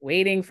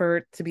waiting for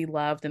it to be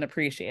loved and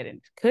appreciated.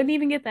 Couldn't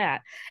even get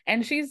that.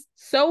 And she's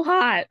so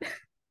hot.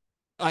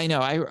 I know.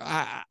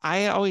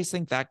 I always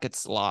think that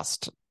gets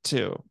lost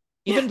too.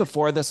 Even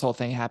before this whole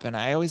thing happened,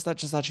 I always thought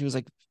she was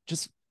like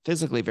just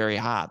physically very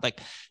hot. Like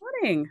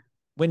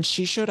when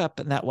she showed up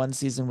in that one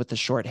season with the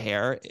short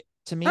hair,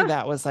 to me,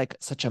 that was like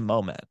such a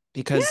moment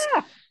because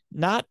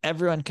not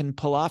everyone can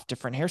pull off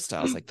different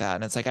hairstyles like that.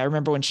 And it's like, I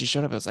remember when she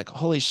showed up, it was like,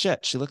 holy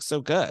shit, she looks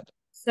so good.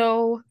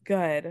 So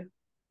good.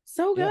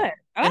 So good. Yeah.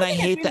 And I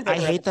hate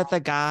that the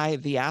guy,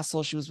 the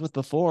asshole she was with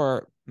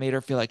before, made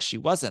her feel like she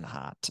wasn't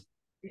hot.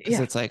 Because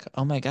it's like,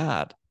 oh my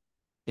God,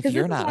 if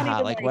you're not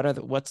hot, like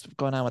what's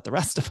going on with the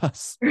rest of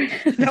us?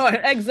 No,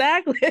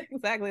 exactly.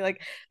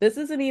 Like this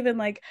isn't even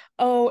like,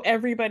 oh,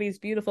 everybody's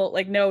beautiful.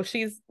 Like, no,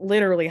 she's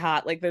literally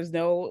hot. Like there's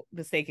no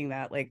mistaking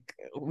that. Like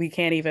we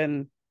can't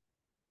even.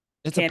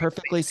 It's a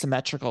perfectly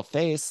symmetrical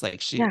face. Like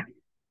she,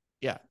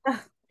 yeah.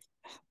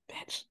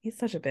 Bitch. He's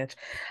such a bitch.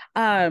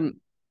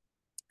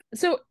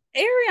 So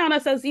Ariana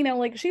says,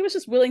 like she was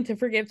just willing to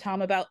forgive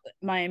Tom about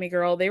Miami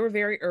Girl. They were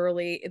very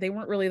early. They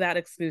weren't really that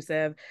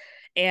exclusive.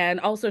 And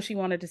also she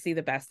wanted to see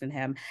the best in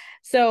him.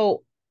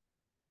 So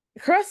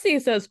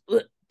Krusty says,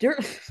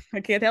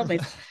 I can't help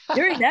it.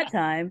 During that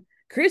time,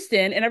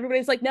 Kristen, and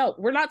everybody's like, no,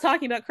 we're not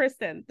talking about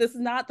Kristen. This is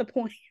not the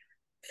point.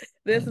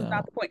 This is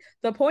not the point.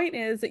 The point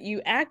is that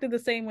you acted the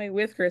same way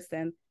with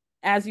Kristen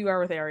as you are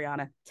with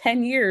Ariana.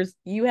 10 years,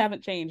 you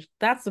haven't changed.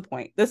 That's the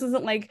point. This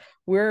isn't like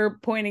we're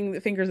pointing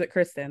the fingers at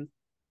Kristen.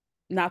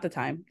 Not the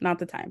time.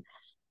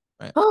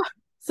 Right. Oh,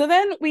 So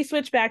then we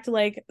switch back to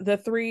like the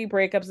three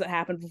breakups that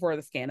happened before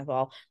the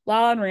scandal.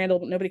 Lala and Randall,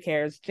 but nobody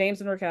cares. James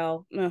and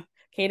Raquel,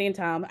 Katie and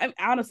Tom.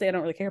 Honestly, I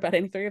don't really care about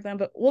any three of them,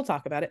 but we'll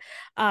talk about it.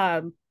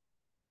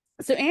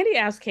 So Andy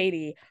asked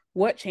Katie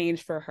what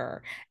changed for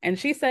her. And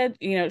she said,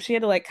 she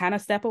had to like kind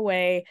of step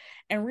away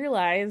and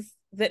realize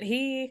that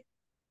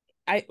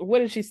what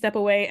did she step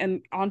away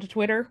and onto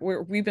Twitter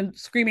where we've been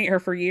screaming at her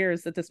for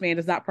years that this man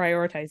does not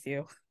prioritize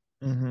you.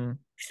 Mm-hmm.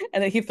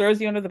 And that he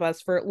throws you under the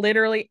bus for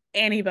literally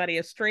anybody,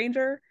 a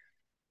stranger,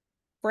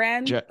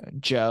 friend,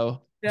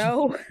 Joe,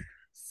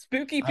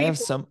 spooky people. I have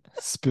some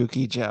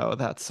spooky Joe.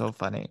 That's so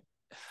funny.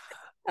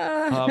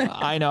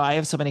 I know I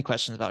have so many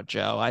questions about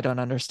Joe. I don't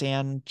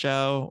understand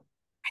Joe.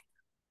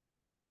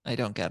 I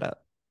don't get it.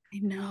 I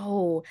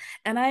know.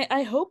 And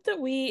I hope that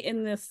we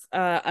in this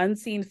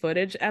unseen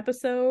footage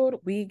episode,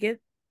 we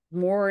get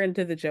more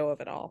into the Joe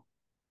of it all.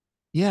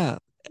 Yeah,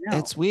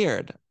 it's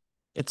weird.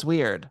 It's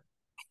weird.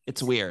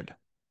 It's weird.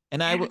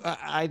 And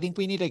I think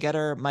we need to get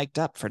her mic'd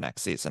up for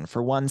next season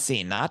for one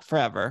scene, not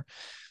forever.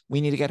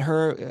 We need to get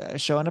her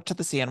showing up to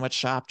the sandwich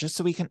shop just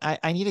so we can.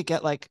 I need to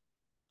get like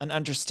an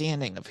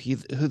understanding of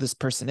who this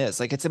person is.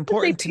 Like it's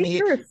important to me.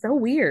 It's so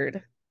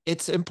weird.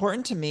 It's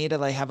important to me to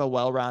like have a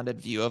well-rounded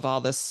view of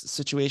all this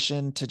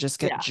situation to just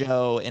get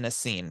Joe in a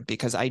scene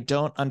because I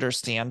don't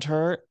understand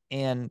her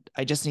and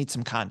I just need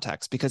some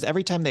context because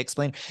every time they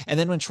explain, and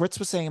then when Schwartz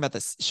was saying about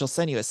this, she'll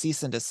send you a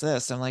cease and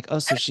desist. I'm like, oh,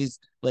 so she's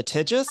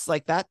litigious?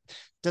 Like that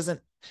doesn't,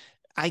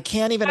 I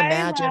can't even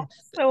imagine.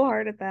 So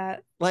hard at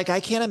that. Like I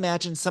can't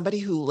imagine somebody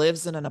who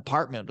lives in an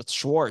apartment with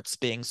Schwartz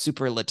being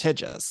super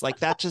litigious. Like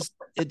that just,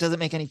 it doesn't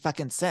make any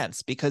fucking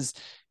sense because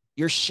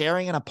you're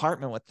sharing an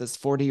apartment with this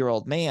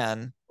 40-year-old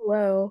man.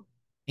 Hello.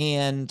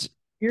 And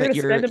you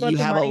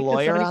have a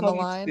lawyer on the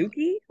line.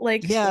 Spooky?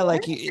 Like yeah,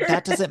 like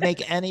that doesn't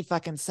make any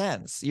fucking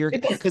sense.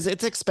 Because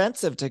it's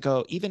expensive to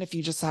go, even if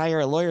you just hire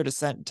a lawyer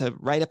to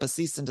write up a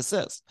cease and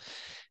desist.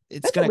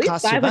 It's going to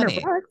cost you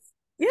money.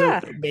 Yeah.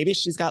 So maybe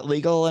she's got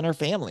legal in her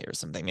family or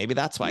something. Maybe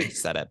that's why he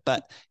said it.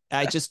 But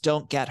I just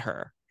don't get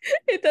her.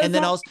 It doesn't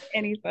make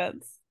any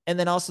sense. And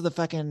then also the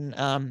fucking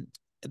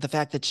the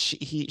fact that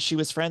she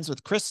was friends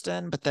with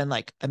Kristen, but then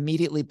like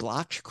immediately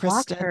blocked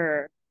Kristen.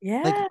 Her.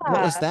 Yeah. Like,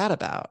 what was that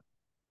about?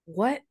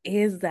 What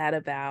is that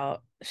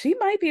about? She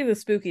might be the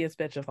spookiest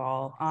bitch of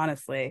all,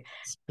 honestly.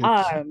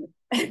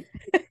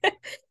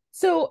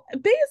 So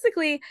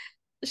basically,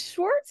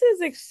 Schwartz's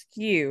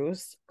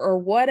excuse or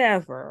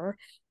whatever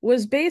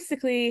was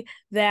basically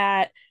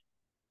that,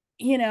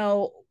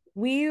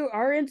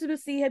 our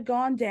intimacy had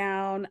gone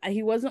down.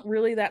 He wasn't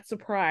really that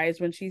surprised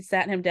when she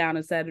sat him down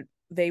and said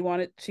she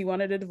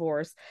wanted a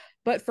divorce.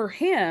 But for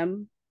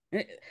him,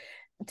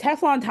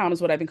 Teflon Tom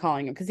is what I've been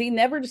calling him because he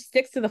never just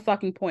sticks to the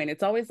fucking point.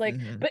 It's always like,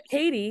 but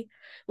Katie,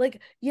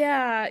 like,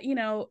 yeah,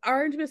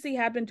 our intimacy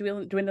had been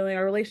dwindling,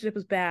 our relationship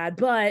was bad,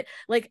 but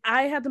like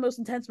I had the most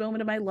intense moment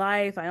of my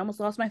life. I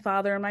almost lost my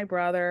father and my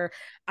brother.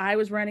 I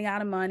was running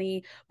out of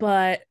money.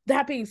 But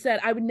that being said,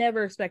 I would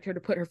never expect her to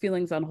put her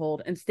feelings on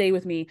hold and stay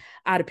with me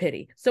out of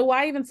pity. So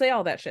why even say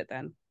all that shit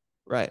then?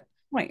 Right.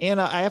 And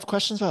I have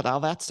questions about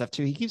all that stuff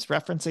too. He keeps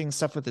referencing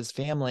stuff with his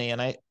family,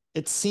 and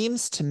it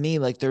seems to me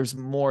like there's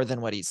more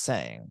than what he's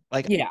saying.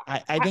 Like, yeah,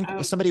 I think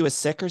somebody was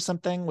sick or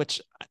something,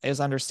 which is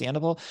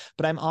understandable,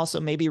 but I'm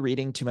also maybe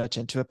reading too much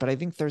into it. But I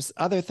think there's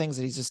other things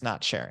that he's just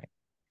not sharing.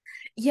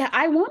 Yeah,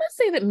 I want to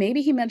say that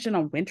maybe he mentioned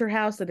on Winter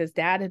House that his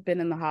dad had been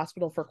in the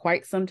hospital for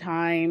quite some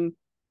time.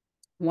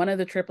 One of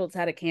the triplets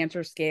had a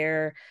cancer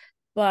scare,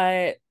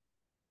 but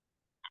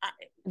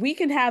we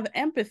can have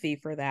empathy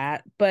for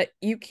that. But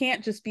you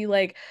can't just be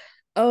like,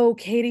 oh,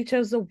 Katie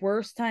chose the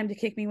worst time to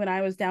kick me when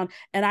I was down,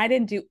 and I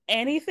didn't do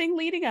anything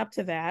leading up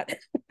to that.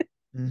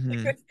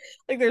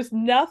 Like there's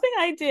nothing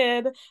I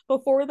did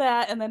before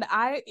that, and then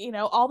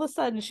all of a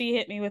sudden she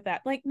hit me with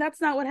that. Like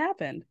that's not what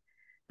happened.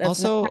 That's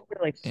also,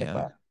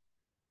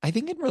 I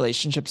think in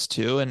relationships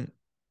too, and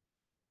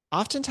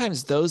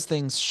oftentimes those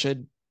things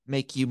should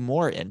make you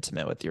more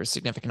intimate with your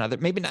significant other.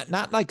 Maybe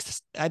not like,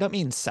 I don't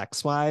mean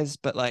sex wise,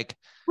 but like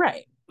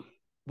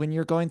when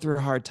you're going through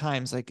hard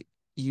times, like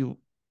you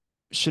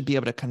should be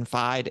able to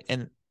confide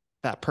in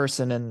that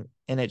person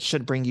and it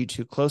should bring you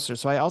two closer.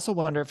 So I also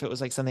wonder if it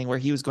was like something where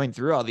he was going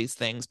through all these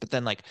things, but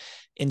then like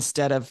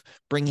instead of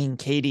bringing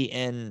Katie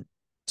in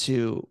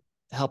to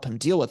help him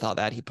deal with all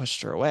that, he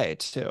pushed her away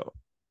too.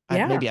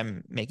 Maybe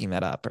I'm making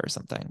that up or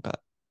something, but.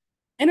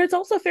 And it's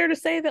also fair to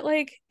say that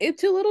like it's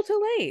too little too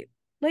late.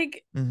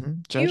 Like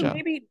you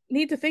maybe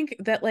need to think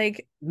that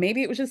like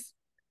maybe it was just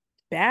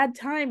bad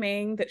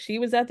timing that she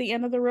was at the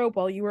end of the rope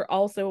while you were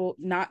also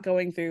not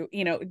going through,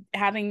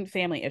 having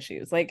family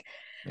issues. Like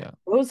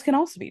those can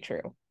also be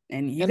true.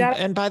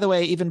 And by the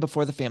way, even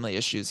before the family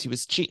issues, he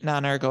was cheating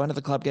on her, going to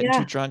the club, getting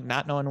too drunk,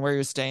 not knowing where he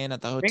was staying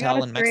at the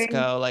hotel in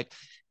Mexico, like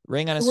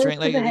ring on a string,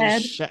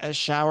 like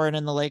showering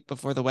in the lake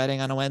before the wedding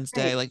on a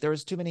Wednesday. Like there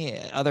was too many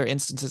other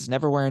instances,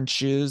 never wearing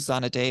shoes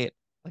on a date,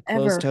 like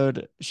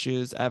closed-toed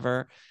shoes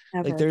ever.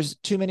 Like there's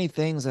too many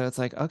things that it's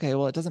like, okay,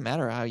 well, it doesn't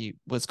matter how you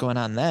what's going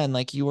on then.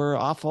 Like you were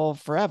awful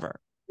forever.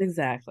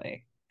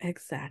 Exactly.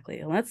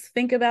 Exactly. Let's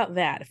think about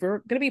that. If we're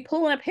going to be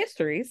pulling up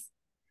histories,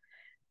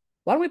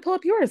 why don't we pull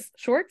up yours,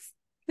 Shorts?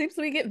 Seems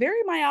we get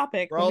very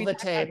myopic when Roll we the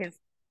talk about tape. his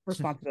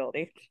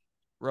responsibility.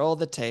 Roll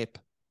the tape.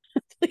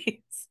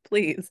 Please,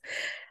 please.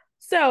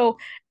 So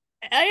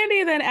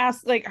Andy then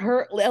asked like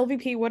her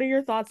LVP, what are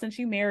your thoughts since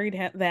you married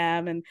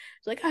them? And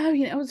she's like, oh,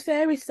 it was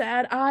very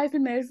sad. I've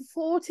been married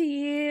for 40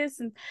 years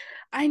and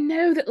I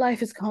know that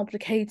life is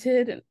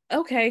complicated. And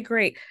okay,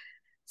 great.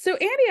 So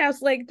Andy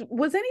asked, like,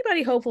 was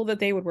anybody hopeful that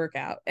they would work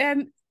out?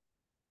 And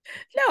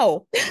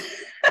no.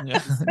 No,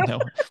 no.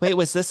 Wait,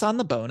 was this on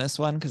the bonus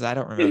one? Because I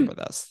don't remember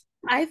this.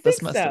 I This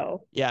think must have,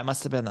 so. yeah, it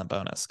must have been the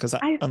bonus. Because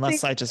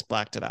unless I just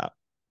blacked it out.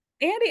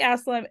 Andy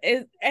asked them,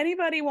 is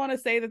anybody want to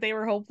say that they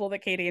were hopeful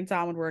that Katie and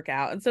Tom would work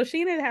out? And so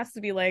Scheana has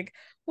to be like,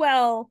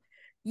 well,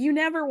 you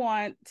never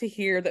want to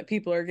hear that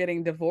people are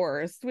getting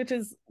divorced, which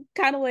is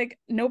kind of like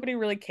nobody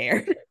really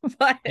cared.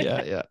 But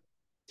Yeah.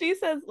 she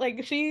says,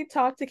 like, she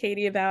talked to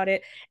Katie about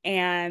it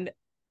and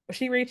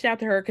she reached out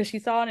to her because she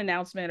saw an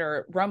announcement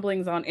or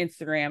rumblings on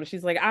Instagram.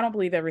 She's like, I don't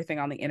believe everything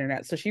on the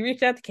internet. So she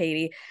reached out to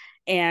Katie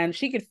and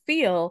she could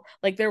feel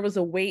like there was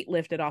a weight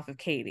lifted off of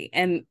Katie.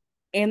 And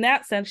in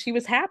that sense, she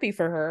was happy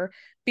for her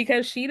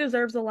because she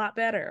deserves a lot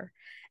better.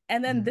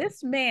 And then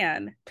this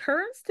man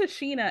turns to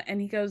Scheana and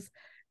he goes,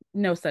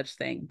 no such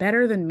thing.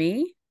 Better than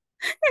me?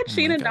 And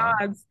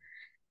Scheana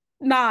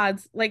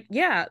nods, like,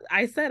 yeah,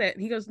 I said it.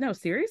 He goes, no,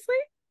 seriously?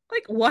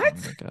 Like, what?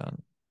 Oh my God.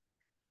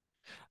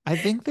 I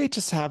think they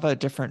just have a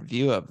different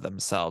view of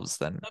themselves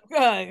than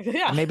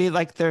yeah. maybe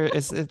like there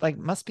is it like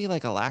must be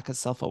like a lack of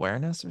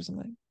self-awareness or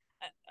something.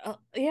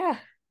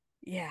 Yeah,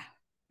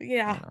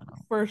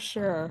 for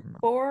sure.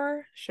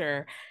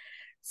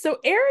 So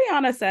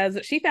Ariana says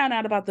that she found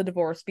out about the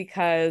divorce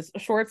because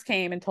Schwartz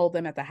came and told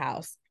them at the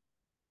house.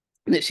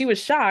 That she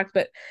was shocked,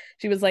 but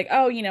she was like,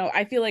 oh,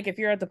 I feel like if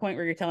you're at the point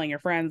where you're telling your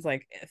friends,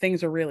 like,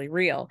 things are really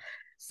real.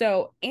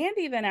 So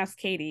Andy then asked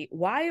Katie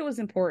why it was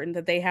important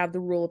that they have the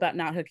rule about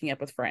not hooking up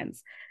with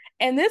friends.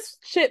 And this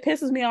shit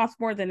pisses me off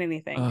more than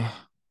anything.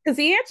 Because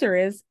the answer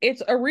is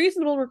it's a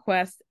reasonable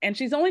request, and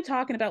she's only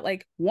talking about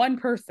like one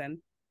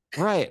person.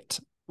 Right.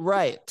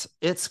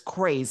 It's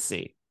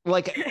crazy.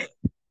 Like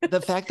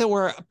the fact that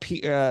we're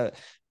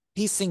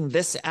piecing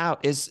this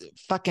out is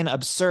fucking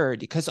absurd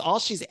because all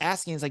she's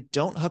asking is like,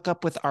 don't hook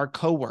up with our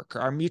coworker,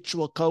 our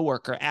mutual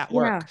coworker at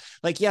work.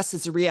 Like, yes,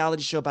 it's a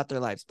reality show about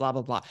their lives, blah,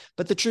 blah, blah.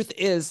 But the truth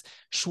is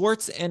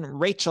Schwartz and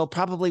Rachel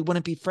probably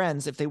wouldn't be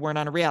friends if they weren't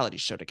on a reality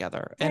show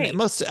together. Right.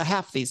 And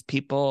half these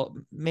people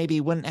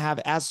maybe wouldn't have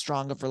as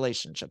strong of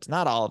relationships.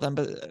 Not all of them,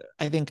 but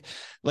I think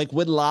like,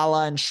 would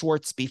Lala and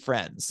Schwartz be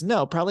friends?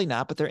 No, probably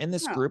not. But they're in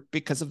this group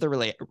because of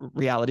the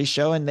reality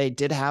show. And they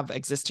did have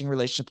existing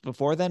relationships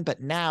before then.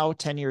 But now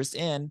 10 years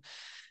in,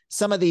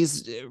 some of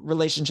these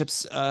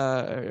relationships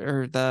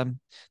or the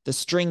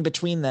string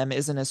between them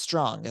isn't as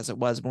strong as it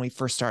was when we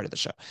first started the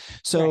show.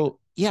 So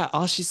yeah,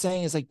 all she's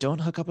saying is like, don't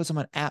hook up with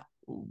someone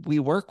we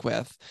work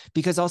with,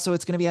 because also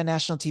it's going to be on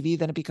national TV.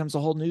 Then it becomes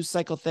a whole news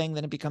cycle thing.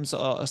 Then it becomes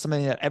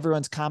something that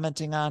everyone's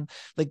commenting on.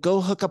 Like,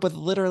 go hook up with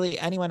literally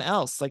anyone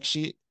else. Like,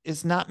 she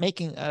is not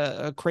making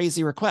a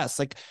crazy request.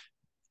 Like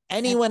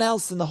anyone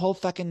else in the whole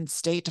fucking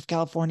state of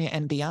California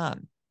and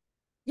beyond.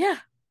 Yeah.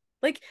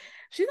 Like,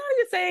 she's not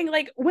even saying,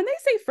 like, when they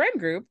say friend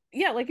group,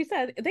 yeah, like you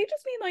said, they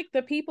just mean like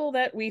the people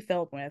that we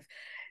filmed with.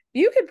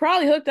 You could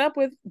probably hooked up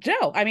with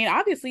Joe. I mean,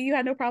 obviously you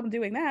had no problem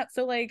doing that.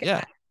 So like,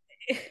 yeah.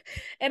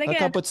 And again,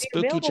 hook up with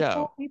Spooky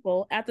Joe.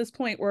 People at this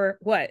point were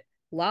what?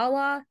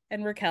 Lala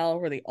and Raquel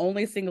were the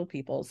only single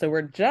people. So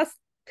we're just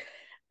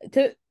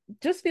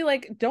be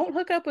like, don't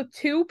hook up with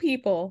two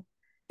people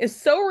is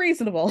so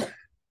reasonable.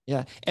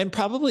 Yeah. And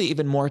probably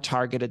even more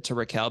targeted to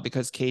Raquel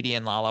because Katie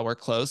and Lala were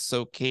close.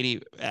 So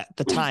Katie at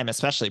the time,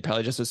 especially,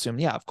 probably just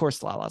assumed, yeah, of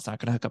course, Lala's not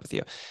going to hook up with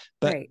you.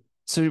 But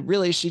so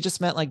really, she just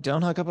meant like,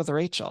 don't hook up with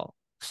Rachel.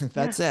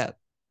 That's it.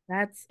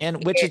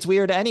 Which is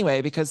weird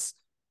anyway, because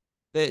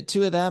the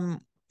two of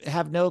them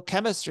have no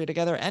chemistry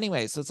together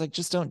anyway. So it's like,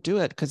 just don't do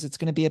it because it's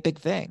going to be a big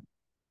thing.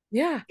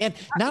 Yeah. And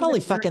not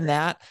only fucking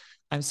that,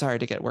 I'm sorry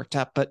to get worked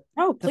up, but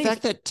the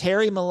fact that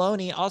Terry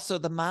Maloney, also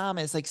the mom,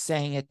 is like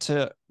saying it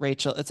to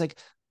Rachel, it's like,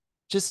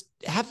 just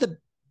have the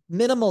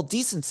minimal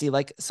decency.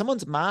 Like,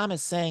 someone's mom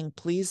is saying,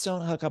 please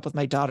don't hook up with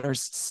my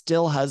daughter's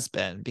still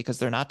husband because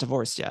they're not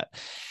divorced yet.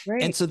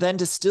 Right. And so then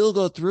to still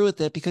go through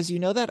with it, because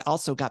that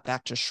also got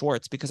back to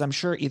Schwartz, because I'm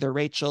sure either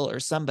Rachel or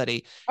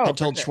somebody had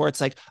told Schwartz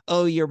like,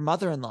 oh, your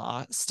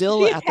mother-in-law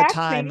still at the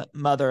time,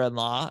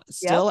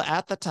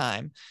 at the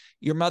time,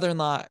 your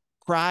mother-in-law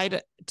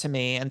cried to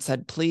me and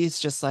said, please,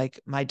 just like,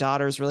 my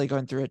daughter's really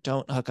going through it.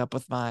 Don't hook up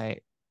with my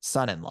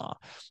son-in-law.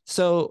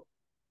 So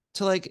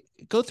to like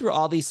go through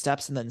all these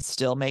steps and then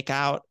still make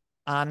out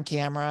on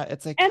camera,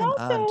 it's like, come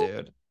on,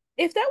 dude.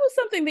 If that was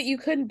something that you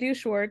couldn't do,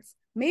 Schwartz,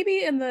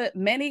 maybe in the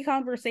many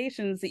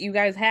conversations that you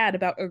guys had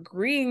about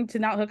agreeing to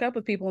not hook up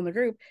with people in the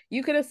group,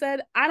 you could have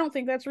said, I don't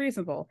think that's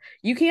reasonable.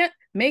 You can't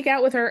make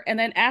out with her and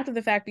then after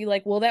the fact be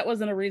like, well, that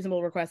wasn't a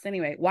reasonable request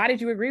anyway. Why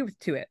did you agree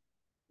to it?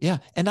 Yeah.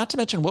 And not to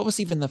mention, what was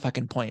even the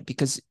fucking point?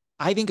 Because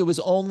I think it was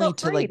only Felt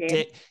to free, like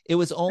Dan. it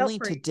was only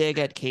Felt to free. dig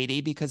at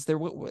Katie because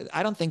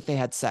I don't think they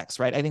had sex,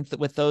 right? I think that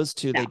with those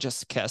two, No. they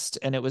just kissed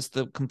and it was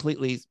the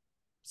completely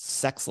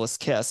sexless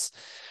kiss.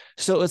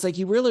 So it was like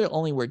you really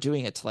only were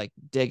doing it to like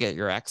dig at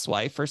your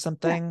ex-wife or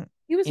something. Yeah.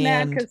 He was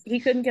mad And because he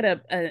couldn't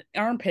get an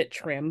armpit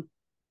trim.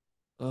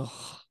 ugh,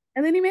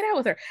 And then he made out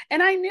with her.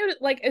 And I knew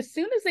that, like, as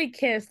soon as they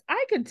kissed,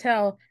 I could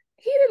tell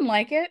he didn't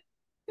like it.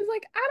 He's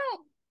like, I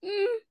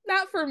don't,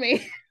 not for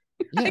me.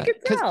 I yeah, could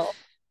because tell.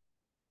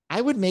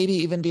 I would maybe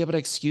even be able to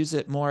excuse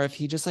it more if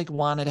he just like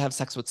wanted to have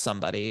sex with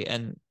somebody.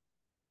 And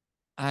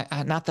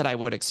I not that I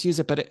would excuse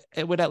it, but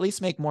it would at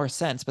least make more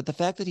sense. But the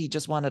fact that he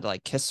just wanted to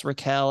like kiss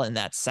Raquel in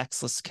that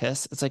sexless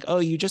kiss, it's like, oh,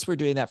 you just were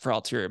doing that for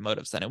ulterior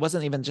motives then. It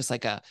wasn't even just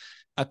like a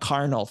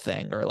carnal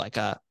thing or like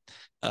a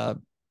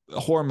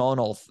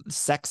hormonal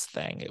sex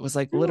thing. It was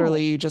like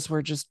literally you just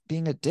were just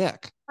being a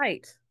dick.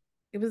 Right.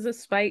 It was a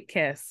spite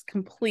kiss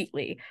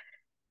completely.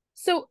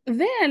 So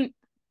then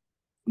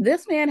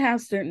this man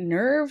has the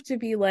nerve to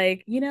be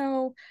like,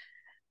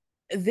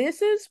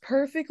 this is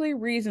perfectly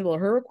reasonable.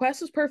 Her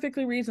request is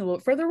perfectly reasonable.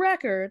 For the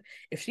record,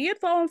 if she had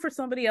fallen for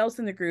somebody else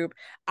in the group,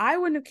 I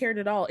wouldn't have cared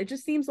at all. It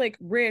just seems like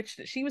Rich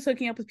that she was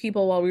hooking up with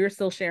people while we were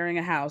still sharing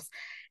a house.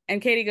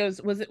 And Katie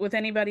goes, was it with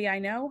anybody I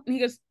know? And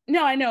he goes,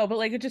 no, I know, but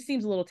like it just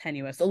seems a little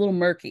tenuous, a little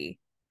murky.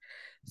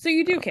 So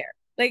you do care.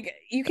 Like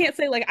you can't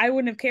say like I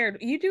wouldn't have cared.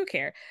 You do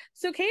care.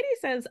 So Katie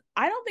says,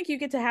 I don't think you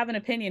get to have an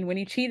opinion when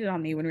you cheated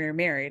on me when we were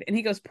married. And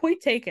he goes,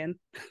 point taken.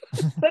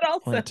 But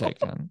also Point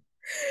taken.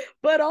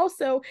 But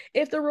also,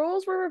 if the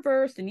roles were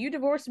reversed and you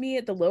divorced me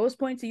at the lowest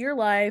points of your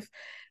life,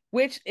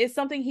 which is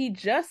something he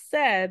just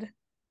said,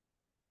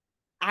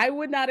 I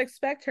would not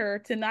expect her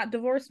to not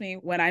divorce me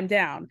when I'm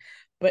down.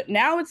 But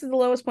now it's the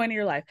lowest point of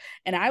your life.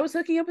 And I was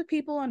hooking up with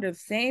people under the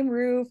same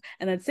roof.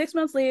 And then 6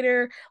 months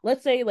later,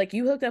 let's say like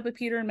you hooked up with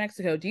Peter in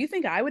Mexico. Do you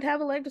think I would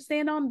have a leg to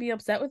stand on and be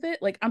upset with it?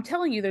 Like I'm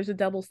telling you, there's a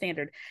double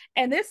standard.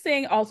 And this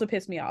thing also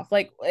pissed me off.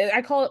 Like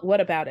I call it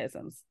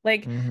whataboutisms.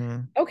 Like,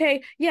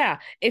 okay, yeah,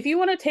 if you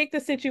want to take the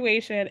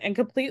situation and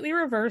completely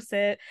reverse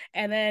it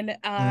and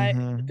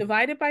then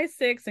divide it by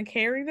 6 and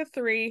carry the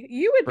 3,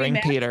 you would Bring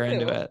be mad Peter too.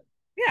 into it.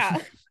 Yeah.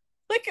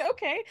 Like,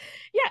 okay,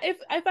 yeah, if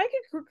I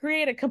could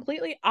create a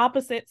completely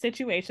opposite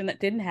situation that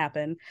didn't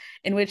happen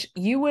in which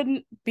you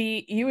would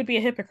be a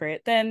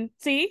hypocrite, then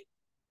see,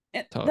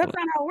 that's not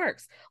how it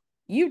works.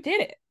 You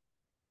did it.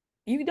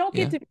 You don't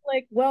get to be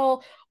like,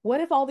 well,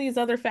 what if all these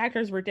other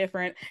factors were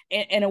different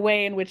in a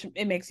way in which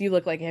it makes you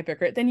look like a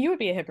hypocrite? Then you would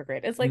be a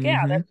hypocrite. It's like,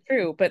 yeah, that's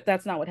true, but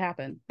that's not what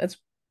happened. Let's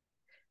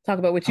talk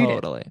about what you did.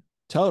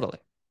 Totally.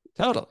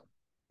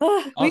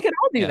 We could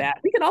all do that.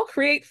 We could all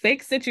create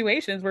fake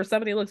situations where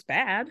somebody looks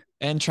bad.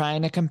 And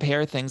trying to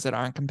compare things that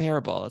aren't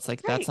comparable. It's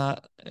like, that's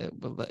not,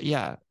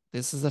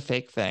 this is a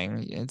fake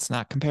thing. It's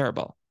not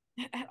comparable.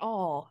 At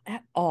all.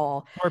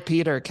 Poor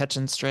Peter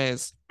catching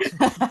strays.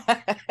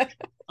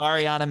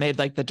 Ariana made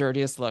like the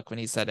dirtiest look when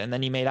he said it. And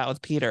then he made out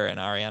with Peter and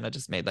Ariana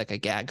just made like a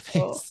gag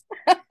face.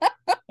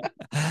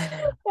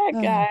 That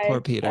guy. Poor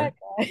Peter.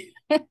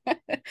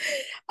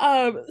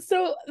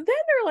 So then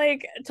they're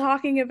like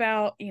talking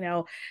about,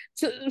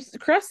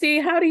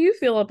 Krusty, how do you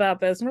feel about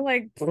this? And we're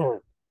like,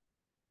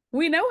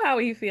 we know how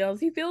he feels.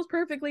 He feels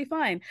perfectly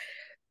fine.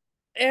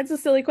 It's a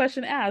silly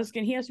question to ask,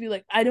 and he has to be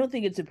like, I don't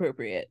think it's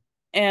appropriate.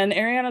 And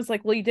Ariana's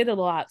like, well, you did it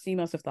a lot, so you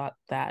must have thought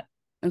that.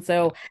 And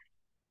so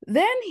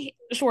then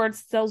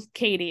Schwartz tells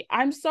Katie,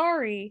 I'm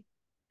sorry,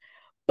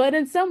 but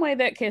in some way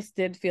that kiss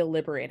did feel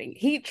liberating.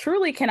 He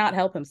truly cannot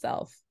help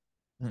himself.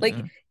 Like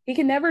he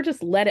can never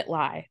just let it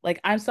lie.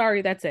 Like, I'm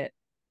sorry, that's it.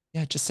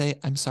 Yeah, just say,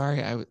 I'm sorry,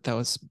 that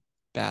was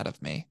bad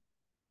of me.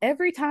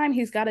 Every time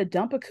he's got a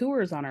dump of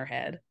Coors on her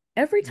head.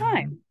 Every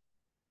time.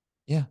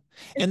 Yeah.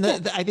 And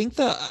I think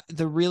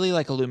the really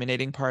like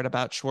illuminating part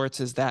about Schwartz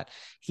is that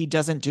he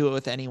doesn't do it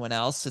with anyone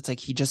else. It's like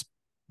he just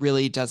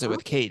really does it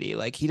with Katie.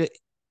 Like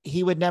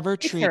he would never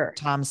treat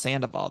Tom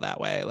Sandoval that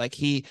way. Like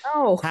he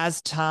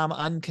has Tom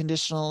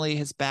unconditionally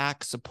his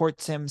back,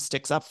 supports him,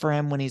 sticks up for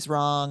him when he's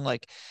wrong.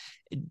 Like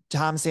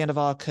Tom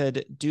Sandoval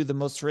could do the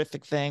most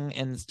horrific thing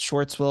and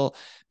Schwartz will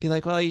be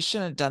like, well, you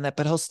shouldn't have done that,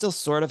 but he'll still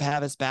sort of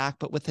have his back.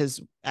 But with his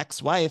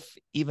ex-wife,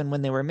 even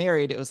when they were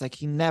married, it was like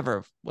he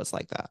never was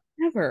like that.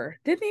 Never.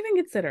 Didn't even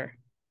consider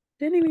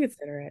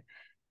it.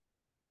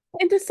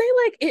 And to say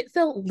like it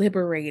felt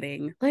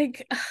liberating,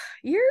 like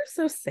you're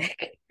so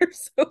sick. You're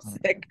so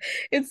sick.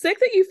 It's sick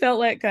that you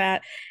felt like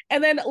that.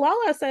 And then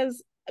Lala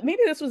says,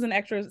 maybe this was an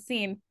extra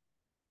scene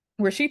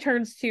where she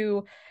turns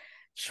to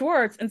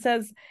Schwartz and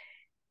says,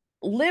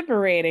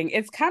 liberating.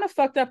 It's kind of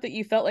fucked up that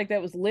you felt like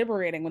that was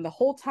liberating when the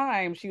whole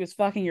time she was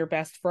fucking your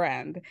best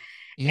friend.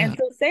 Yeah. And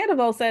so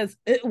Sandoval says,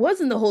 it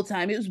wasn't the whole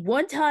time. It was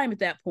one time at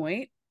that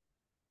point.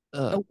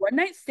 A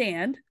one-night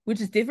stand, which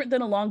is different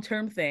than a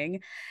long-term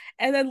thing.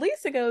 And then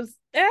Lisa goes,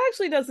 it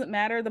actually doesn't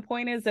matter. The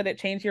point is that it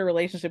changed your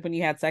relationship when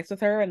you had sex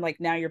with her and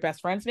like now your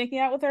best friend's making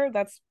out with her.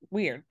 That's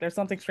weird. There's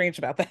something strange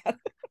about that.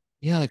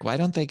 Yeah, like why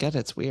don't they get it?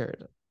 It's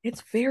weird.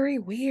 It's very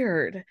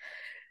weird.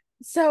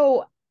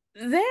 So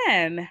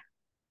then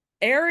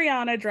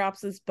Ariana drops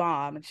this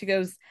bomb and she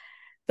goes,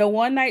 The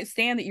one night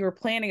stand that you were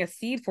planting a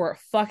seed for at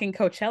fucking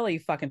Coachella, you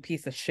fucking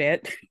piece of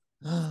shit.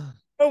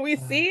 But we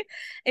see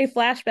a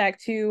flashback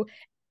to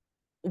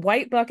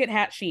white bucket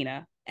hat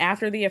Scheana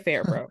after the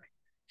affair broke.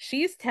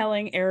 She's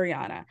telling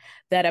Ariana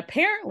that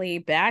apparently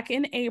back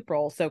in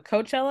April, so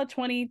Coachella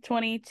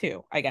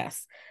 2022, I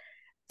guess,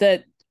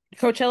 the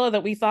Coachella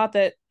that we thought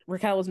that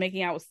Raquel was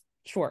making out with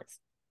Schwartz,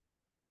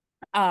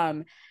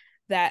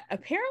 that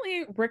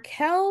apparently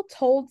Raquel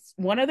told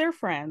one of their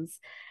friends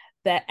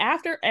that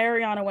after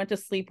Ariana went to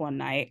sleep one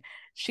night,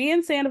 she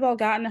and Sandoval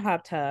got in a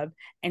hot tub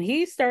and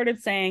he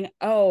started saying,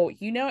 "Oh,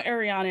 you know,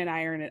 Ariana and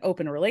I are in an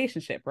open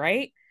relationship,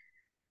 right?"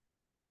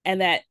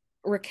 And that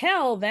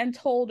Raquel then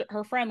told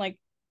her friend like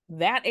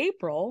that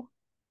April,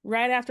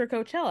 right after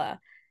Coachella.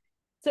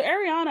 So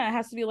Ariana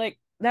has to be like,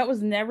 that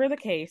was never the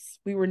case.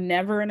 We were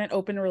never in an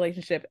open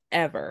relationship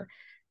ever.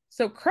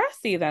 So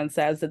Krusty then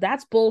says that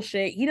that's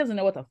bullshit. He doesn't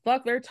know what the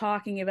fuck they're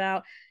talking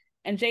about.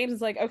 And James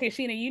is like, okay,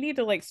 Scheana, you need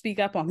to like speak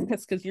up on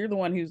this because you're the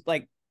one who's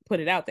like put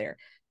it out there.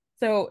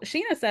 So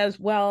Scheana says,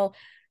 well,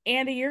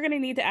 Andy, you're going to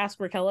need to ask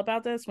Raquel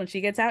about this when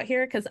she gets out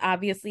here because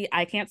obviously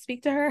I can't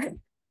speak to her.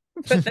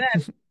 But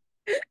then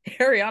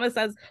Ariana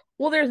says,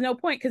 well, there's no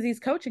point because he's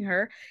coaching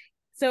her.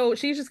 So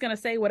she's just going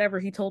to say whatever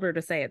he told her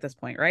to say at this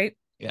point, right?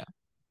 Yeah.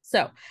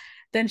 So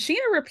then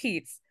Scheana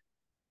repeats,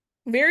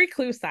 very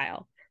Clue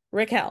style,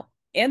 Raquel,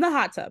 in the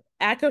hot tub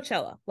at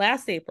Coachella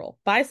last April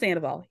by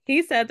Sandoval,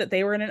 he said that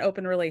they were in an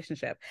open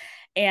relationship.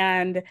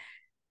 And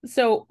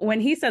so when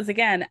he says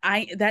again,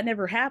 that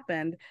never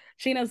happened,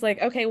 Sheena's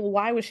like, okay, well,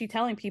 why was she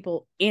telling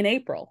people in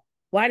April?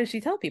 Why did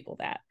she tell people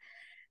that?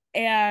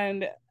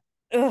 And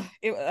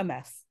a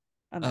mess.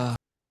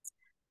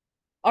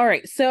 All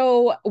right,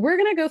 so we're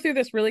gonna go through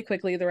this really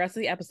quickly. The rest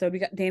of the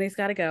episode, Danny's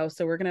got to go,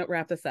 so we're gonna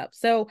wrap this up.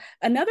 So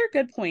another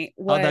good point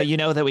was, although you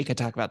know that we could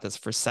talk about this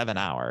for 7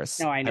 hours.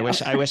 No, I know.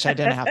 I wish I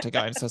didn't have to go.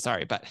 I'm so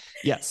sorry, but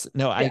yes,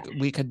 no, yeah.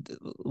 We could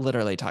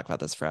literally talk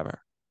about this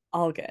forever.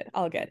 All good,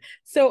 all good.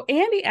 So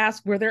Andy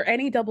asked, were there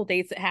any double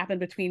dates that happened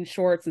between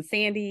Schwartz and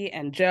Sandy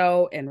and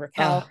Joe and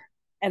Raquel?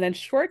 And then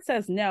Schwartz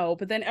says no,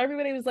 but then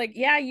everybody was like,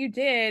 yeah, you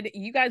did.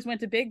 You guys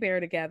went to Big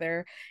Bear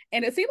together.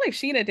 And it seemed like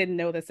Scheana didn't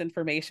know this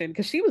information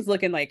because she was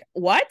looking like,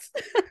 what?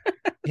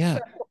 Yeah.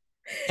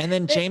 And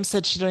then James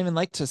said she don't even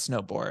like to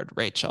snowboard,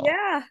 Rachel.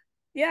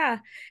 Yeah.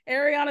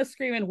 Ariana's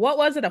screaming, what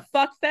was it, a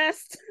fuck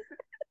fest?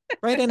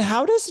 Right. And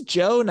how does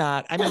Joe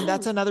not? I mean,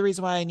 that's another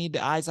reason why I need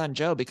eyes on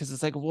Joe, because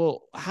it's like,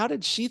 well, how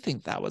did she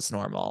think that was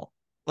normal?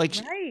 Like,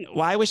 right.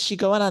 Why was she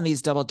going on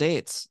these double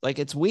dates? Like,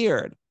 it's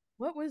weird.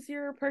 What was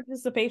your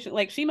participation?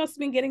 Like, she must have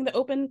been getting the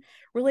open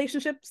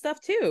relationship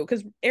stuff too.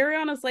 Because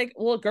Ariana's like,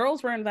 well,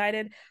 girls were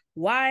invited.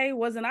 Why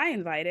wasn't I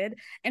invited?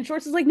 And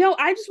Schwartz is like, no,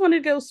 I just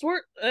wanted to go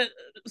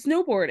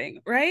snowboarding,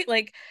 right?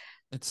 Like,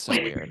 it's so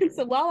weird.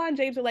 So Lala and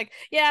James are like,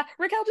 yeah,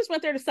 Raquel just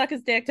went there to suck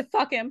his dick, to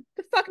fuck him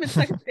and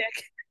suck his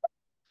dick.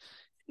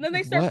 And then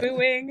they start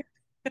booing.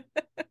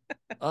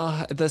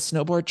 The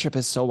snowboard trip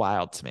is so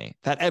wild to me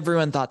that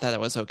everyone thought that it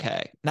was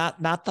okay.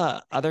 Not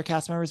the other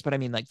cast members, but I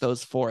mean, like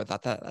those four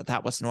thought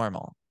that was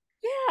normal.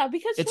 Yeah,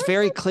 because it's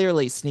very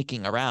clearly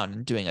sneaking around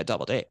and doing a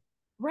double date.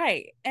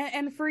 Right.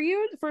 And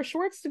for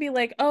Schwartz to be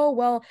like, oh,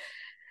 well,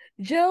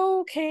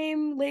 Joe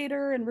came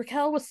later and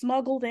Raquel was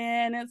smuggled in.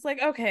 And it's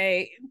like,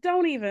 okay,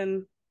 don't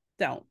even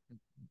do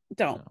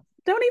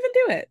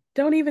it.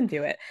 Don't even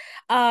do it.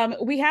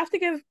 We have to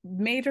give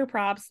major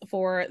props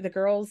for the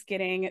girls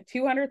getting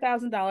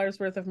 $200,000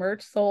 worth of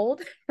merch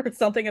sold or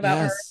something about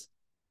her,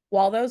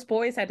 while those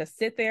boys had to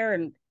sit there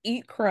and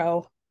eat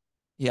crow.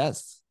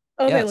 Yes.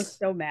 Oh, yes. They look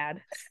so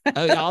mad.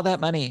 Oh, all that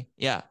money.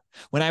 Yeah.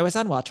 When I was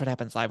on Watch What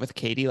Happens Live with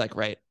Katie, like,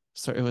 right.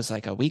 So it was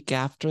like a week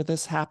after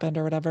this happened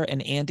or whatever.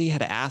 And Andy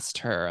had asked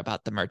her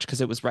about the merch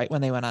because it was right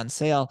when they went on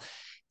sale.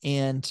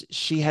 And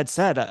she had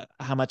said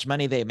how much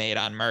money they made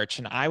on merch.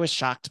 And I was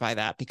shocked by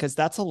that because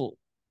that's a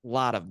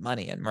lot of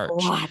money in merch.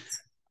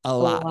 A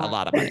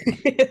lot of money.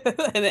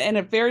 In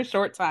a very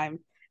short time,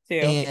 too.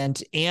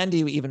 And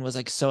Andy even was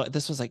like, so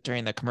this was like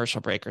during the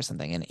commercial break or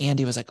something. And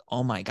Andy was like,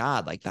 oh my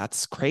God, like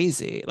that's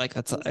crazy. Like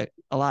that's a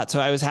lot.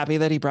 So I was happy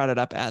that he brought it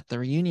up at the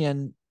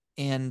reunion.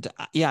 And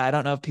yeah, I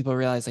don't know if people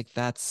realize like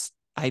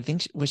I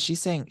think she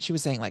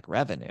was saying like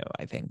revenue,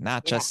 I think,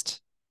 not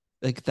just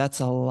like that's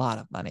a lot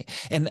of money.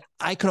 And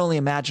I can only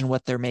imagine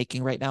what they're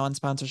making right now on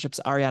sponsorships.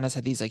 Ariana's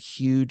had these like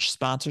huge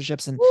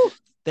sponsorships and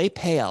they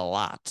pay a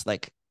lot.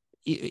 Like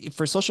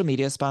for social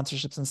media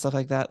sponsorships and stuff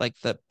like that, like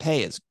the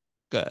pay is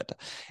good.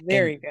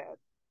 Very good.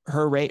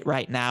 Her rate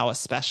right now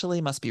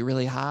especially must be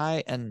really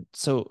high. And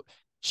so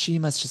she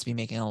must just be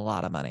making a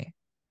lot of money.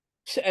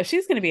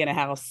 She's going to be in a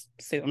house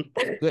soon.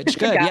 Which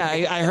good.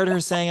 Yeah. I heard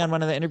her saying on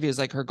one of the interviews,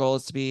 like her goal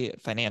is to be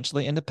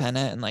financially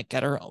independent and like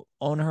get her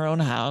own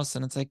house.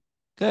 And it's like,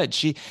 good.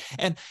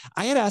 And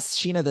I had asked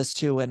Scheana this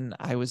too when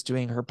I was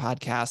doing her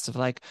podcast of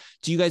like,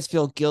 do you guys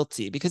feel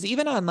guilty? Because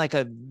even on like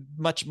a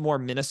much more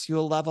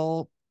minuscule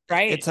level,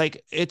 right? It's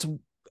like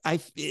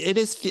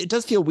it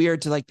does feel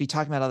weird to like be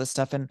talking about all this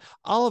stuff, and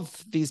all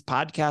of these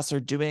podcasts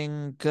are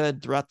doing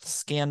good throughout the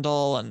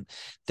scandal, and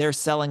they're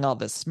selling all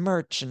this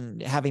merch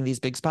and having these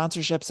big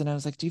sponsorships. And I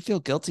was like, do you feel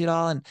guilty at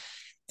all?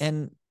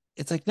 And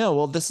it's like, no,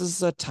 well, this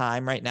is a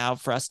time right now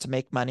for us to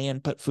make money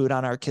and put food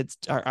on our kids,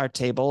 our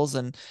tables.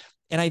 And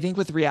I think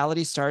with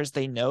reality stars,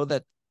 they know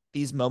that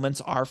these moments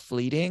are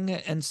fleeting.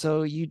 And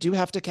so you do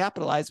have to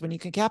capitalize when you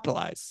can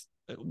capitalize.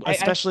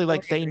 Especially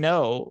like they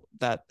know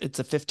that it's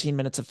a 15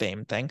 minutes of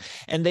fame thing,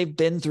 and they've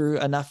been through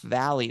enough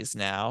valleys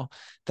now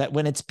that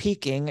when it's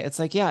peaking, it's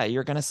like, yeah,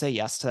 you're going to say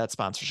yes to that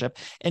sponsorship,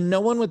 and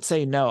no one would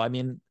say no. I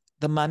mean,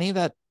 the money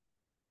that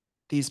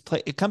these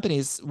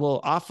companies will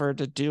offer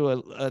to do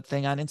a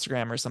thing on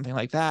Instagram or something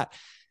like that,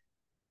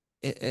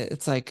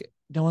 it's like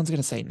no one's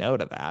going to say no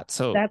to that.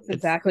 So that's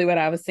exactly what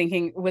I was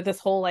thinking with this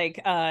whole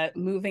like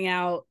moving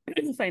out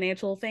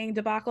financial thing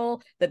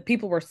debacle that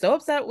people were so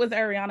upset with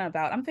Ariana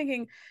about. I'm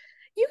thinking,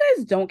 you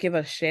guys don't give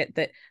a shit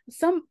that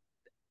some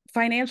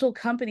financial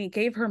company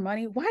gave her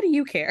money. Why do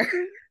you care?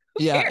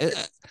 Yeah,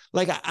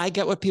 like I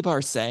get what people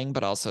are saying,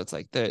 but also it's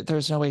like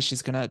there's no way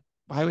she's gonna.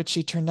 Why would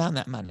she turn down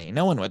that money?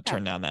 No one would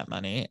turn down that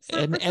money.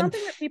 For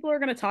something that people are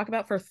going to talk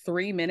about for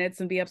 3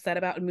 minutes and be upset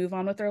about and move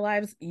on with their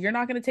lives, you're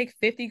not going to take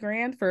 50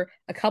 grand for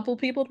a couple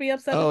people to be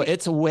upset. Oh,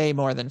 it's way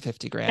more than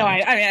 50 grand. No,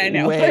 I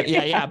know.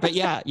 Yeah, but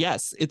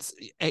yes, it's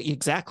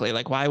exactly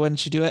like, why wouldn't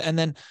she do it? And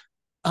then,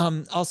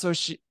 also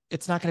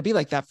it's not going to be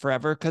like that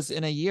forever, because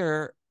in a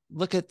year,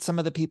 look at some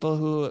of the people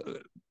who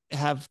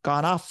have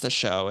gone off the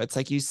show. It's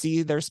like you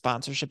see their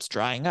sponsorships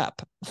drying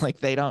up. Like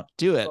they don't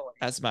do it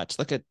as much.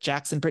 Look at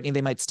Jackson, Brittany,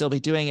 they might still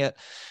be doing it,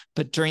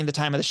 but during the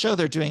time of the show,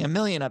 they're doing 1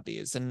 million of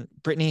these. And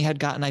Brittany had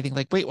gotten, I think,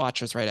 like Weight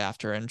Watchers right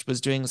after, and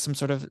was doing some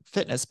sort of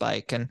fitness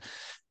bike. And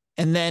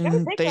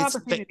then That's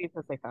it.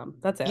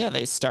 Yeah,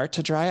 they start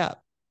to dry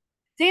up.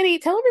 Danny,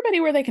 tell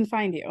everybody where they can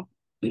find you.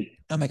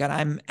 Oh my God,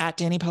 I'm at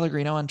Danny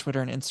Pellegrino on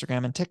Twitter and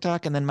Instagram and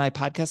TikTok. And then my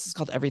podcast is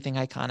called Everything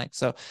Iconic.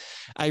 So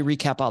I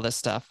recap all this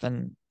stuff,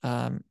 and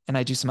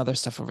I do some other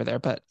stuff over there.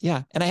 But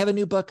yeah, and I have a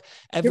new book.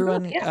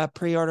 Everyone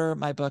pre-order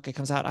my book. It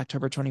comes out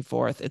October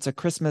 24th. It's a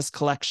Christmas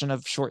collection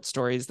of short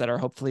stories that are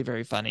hopefully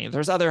very funny.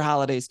 There's other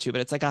holidays too,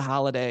 but it's like a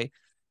holiday,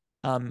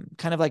 kind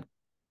of like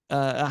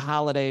a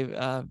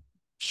holiday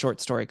short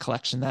story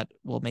collection that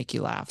will make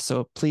you laugh.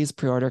 So please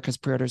pre-order, because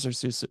pre-orders are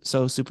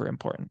so super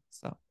important.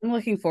 So I'm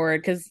looking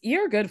forward, because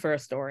you're good for a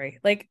story.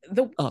 Like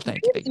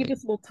thank you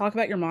just will talk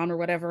about your mom or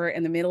whatever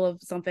in the middle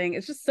of something.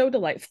 It's just so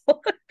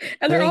delightful.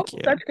 And they're all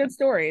such good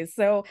stories.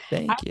 So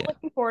I'm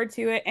looking forward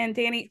to it. And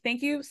Danny,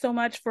 thank you so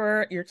much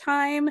for your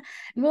time, and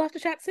we'll have to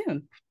chat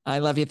soon. I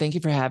love you. Thank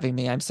you for having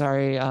me. I'm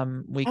sorry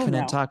we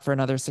couldn't talk for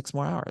another 6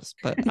 more hours,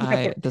 but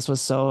this was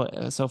so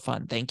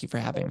fun. Thank you for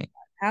having me.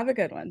 Have a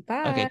good one.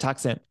 Bye. Okay, talk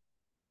soon.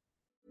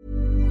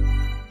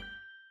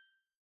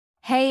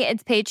 Hey,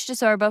 it's Paige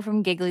DeSorbo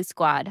from Giggly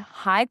Squad.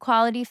 High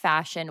quality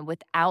fashion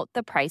without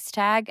the price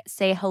tag.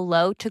 Say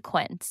hello to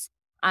Quince.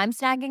 I'm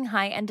snagging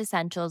high-end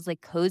essentials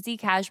like cozy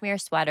cashmere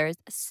sweaters,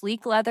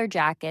 sleek leather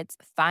jackets,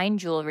 fine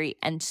jewelry,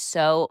 and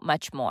so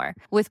much more.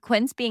 With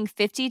Quince being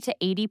 50 to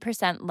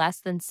 80%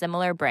 less than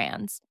similar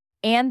brands.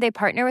 And they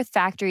partner with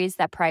factories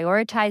that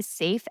prioritize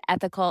safe,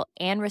 ethical,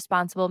 and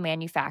responsible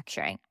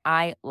manufacturing.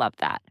 I love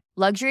that.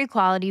 Luxury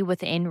quality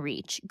within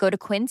reach. Go to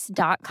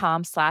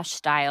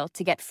quince.com/style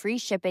to get free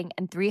shipping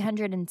and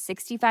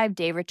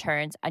 365-day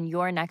returns on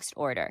your next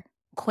order.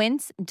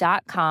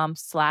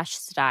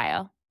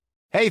 Quince.com/style.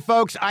 Hey,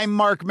 folks, I'm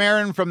Mark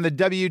Maron from the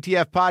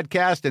WTF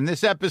Podcast, and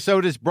this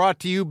episode is brought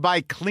to you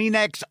by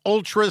Kleenex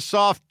Ultra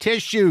Soft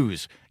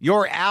Tissues,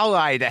 your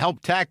ally to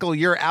help tackle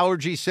your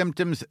allergy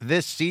symptoms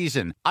this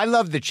season. I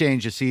love the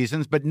change of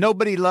seasons, but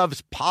nobody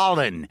loves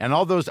pollen and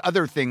all those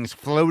other things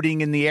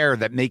floating in the air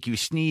that make you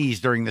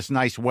sneeze during this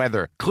nice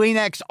weather.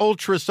 Kleenex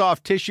Ultra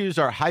Soft Tissues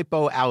are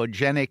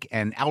hypoallergenic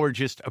and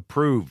allergist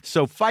approved,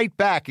 so fight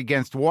back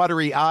against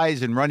watery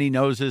eyes and runny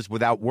noses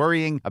without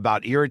worrying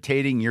about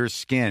irritating your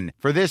skin.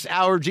 For this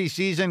allergy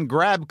season,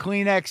 grab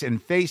Kleenex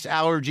and face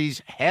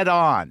allergies head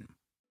on.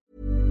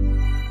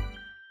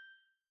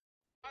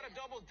 Not a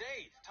double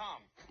date,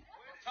 Tom.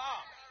 Tell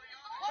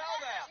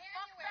them.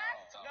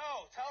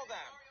 No, tell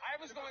them. I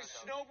was going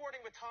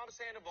snowboarding with Tom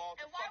Sandoval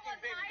to fucking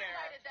Big Bear.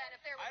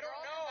 I don't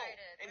know.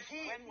 And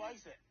when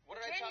was it? What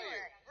did I tell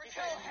you? He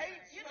still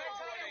hates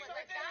snowboarding.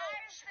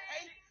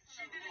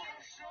 She didn't go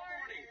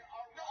snowboarding.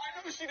 No, I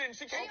know she didn't.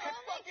 She came to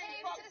fucking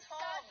Tom,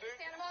 dude.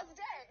 Sandoval's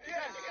dead.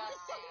 Yes.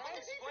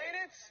 Explain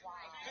it.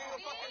 Do the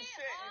fucking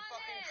shit, you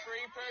fucking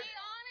creeper.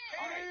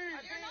 I'm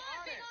being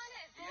honest.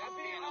 I'm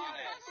being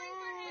honest.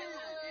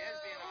 He is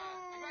being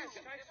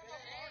honest.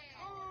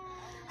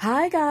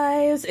 Hi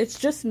guys, it's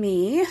just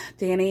me,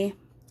 Danny.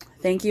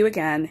 Thank you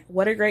again.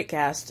 What a great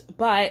guest.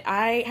 But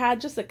I had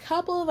just a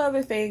couple of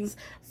other things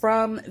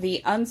from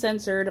the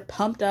Uncensored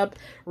Pumped Up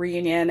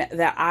reunion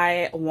that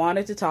I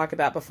wanted to talk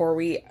about before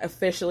we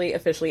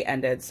officially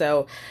ended.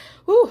 So,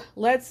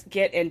 let's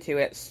get into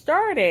it.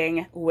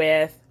 Starting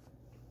with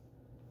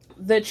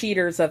the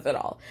cheaters of it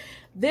all.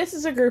 This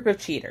is a group of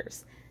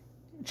cheaters.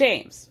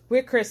 James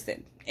with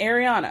Kristen,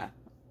 Ariana,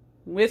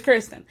 with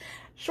Kristen.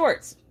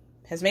 Schwartz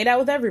has made out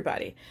with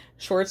everybody.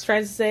 Schwartz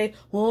tries to say,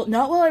 well,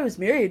 not while I was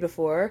married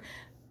before.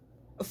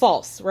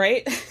 False,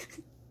 right?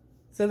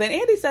 So then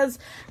Andy says,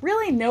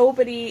 really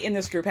nobody in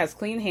this group has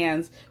clean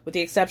hands with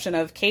the exception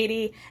of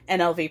Katie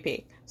and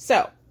LVP.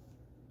 So,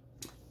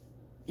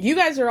 you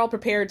guys are all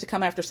prepared to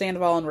come after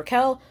Sandoval and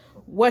Raquel.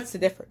 What's the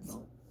difference?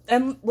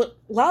 And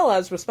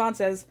Lala's response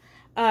is,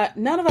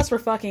 none of us were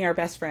fucking our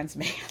best friends,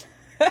 man.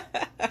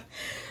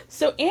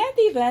 So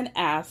Andy then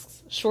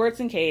asks Schwartz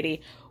and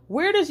Katie,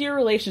 where does your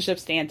relationship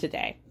stand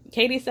today?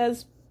 Katie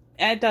says,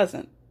 it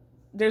doesn't.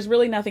 There's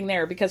really nothing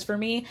there because for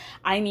me,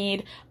 I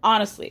need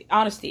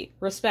honesty,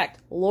 respect,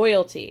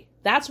 loyalty.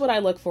 That's what I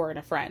look for in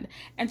a friend.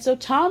 And so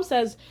Tom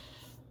says,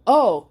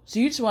 oh, so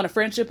you just want a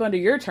friendship under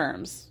your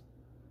terms?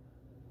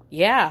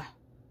 Yeah.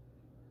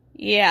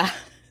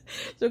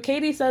 So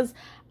Katie says,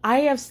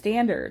 I have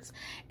standards.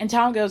 And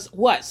Tom goes,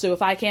 what? So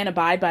if I can't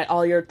abide by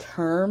all your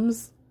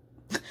terms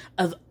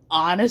of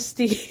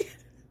honesty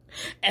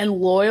and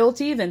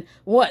loyalty, then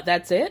what?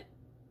 That's it?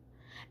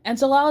 And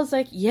so Lala's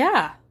like,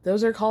 yeah,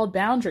 those are called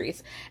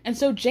boundaries. And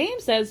so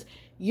James says,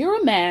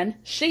 you're a man,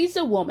 she's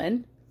a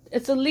woman.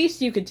 It's the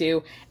least you could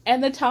do.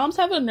 And the Toms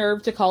have a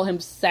nerve to call him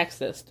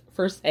sexist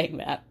for saying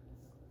that.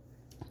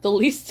 The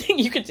least thing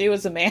you could do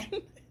as a man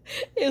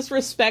is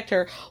respect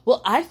her.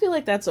 Well, I feel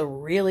like that's a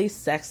really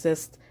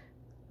sexist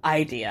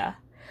idea.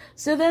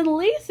 So then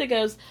Lisa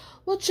goes,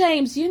 well,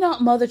 James, you're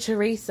not Mother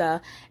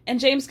Teresa. And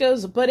James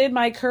goes, but in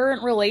my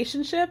current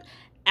relationship,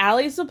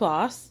 Allie's the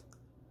boss.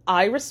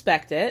 I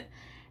respect it.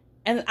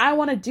 And I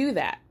want to do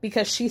that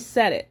because she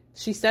said it.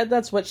 She said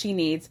that's what she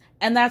needs.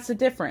 And that's the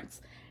difference.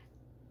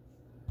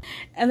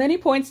 And then he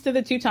points to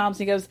the two Toms.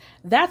 And he goes,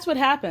 that's what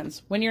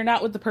happens when you're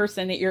not with the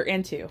person that you're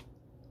into.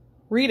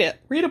 Read it.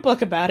 Read a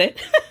book about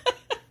it.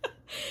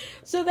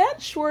 So then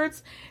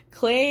Schwartz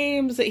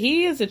claims that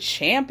he is a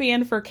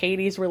champion for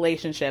Katie's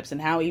relationships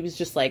and how he was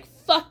just like,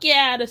 fuck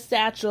yeah, to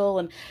Satchel,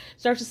 and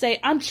starts to say,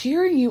 I'm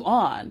cheering you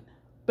on.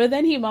 But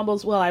then he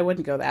mumbles, well, I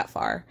wouldn't go that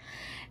far.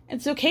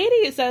 And so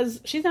Katie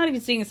says she's not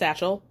even seeing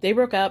Satchel. They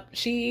broke up.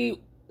 He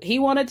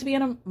wanted to be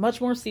in a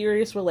much more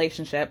serious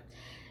relationship.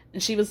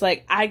 And she was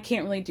like, I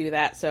can't really do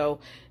that.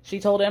 So she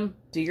told him,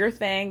 do your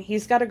thing.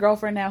 He's got a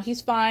girlfriend now.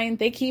 He's fine.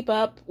 They keep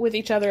up with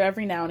each other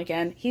every now and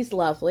again. He's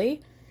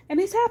lovely. And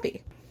he's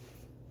happy.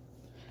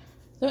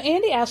 So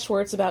Andy asked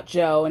Schwartz about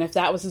Joe and if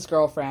that was his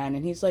girlfriend,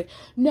 and he's like,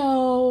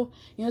 no,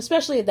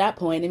 especially at that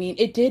point. I mean,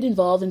 it did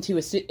evolve into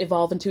a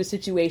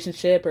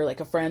situationship or like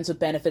a friends with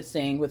benefits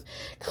thing with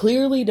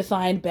clearly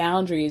defined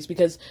boundaries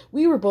because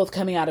we were both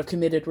coming out of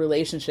committed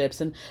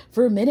relationships, and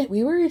for a minute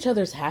we were each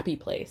other's happy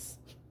place.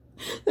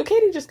 So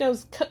Katie just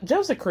goes,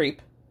 Joe's a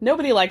creep.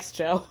 Nobody likes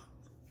Joe.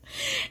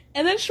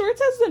 And then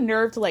Schwartz has the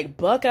nerve to like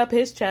buck up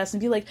his chest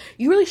and be like,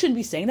 you really shouldn't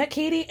be saying that,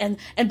 Katie. And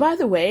by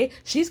the way,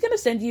 she's going to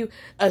send you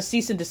a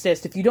cease and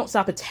desist if you don't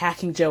stop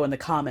attacking Joe in the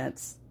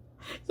comments.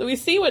 So we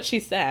see what she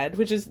said,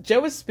 which is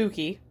Joe is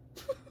spooky.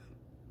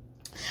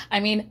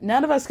 I mean,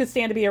 none of us could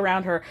stand to be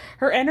around her.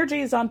 Her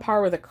energy is on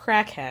par with a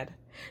crackhead.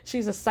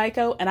 She's a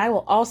psycho, and I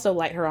will also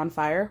light her on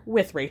fire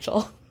with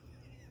Rachel.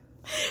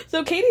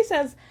 So Katie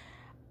says,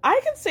 I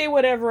can say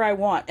whatever I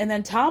want. And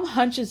then Tom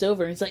hunches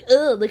over and he's like,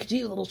 oh, look at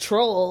you, little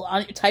troll,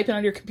 typing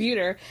on your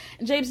computer.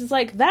 And James is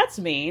like, that's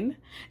mean.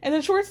 And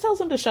then Schwartz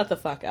tells him to shut the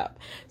fuck up.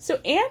 So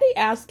Andy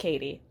asks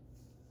Katie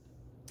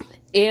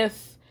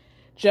if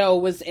Joe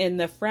was in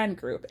the friend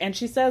group. And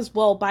she says,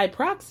 well, by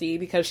proxy,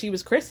 because she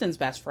was Kristen's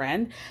best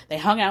friend. They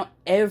hung out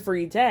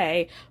every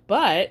day.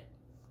 But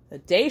the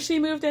day she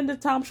moved into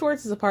Tom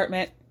Schwartz's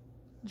apartment,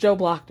 Joe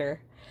blocked her.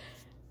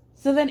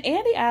 So then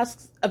Andy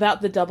asks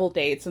about the double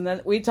dates, and then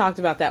we talked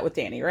about that with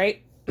Danny,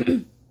 right?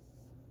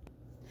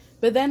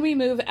 But then we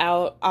move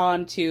out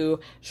on to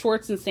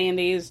Schwartz and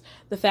Sandy's,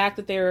 the fact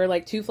that they were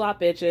like two flop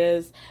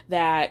bitches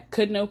that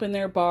couldn't open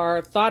their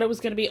bar, thought it was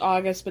going to be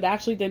August, but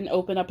actually didn't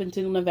open up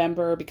until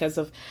November because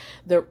of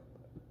the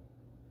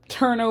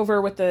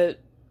turnover with the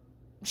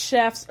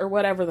chefs or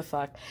whatever the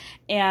fuck.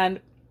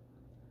 And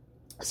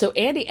so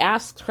Andy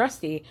asks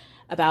Krusty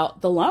about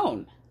the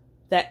loan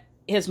that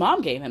his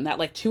mom gave him, that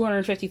like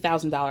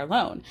 $250,000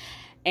 loan.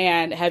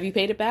 And have you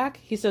paid it back?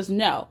 He says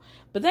no.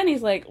 But then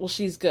he's like, well,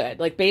 she's good.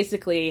 Like,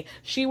 basically,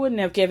 she wouldn't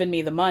have given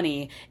me the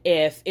money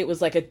if it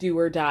was like a do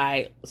or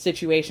die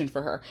situation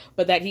for her.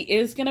 But that he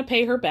is going to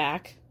pay her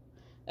back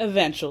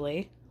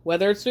eventually,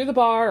 whether it's through the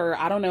bar or,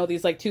 I don't know,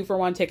 these like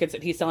 2-for-1 tickets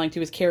that he's selling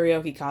to his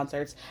karaoke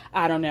concerts.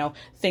 I don't know.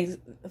 I think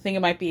it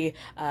might be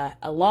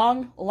a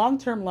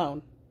long-term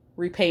loan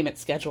repayment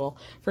schedule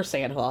for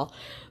Sandoval.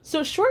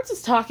 So Schwartz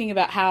is talking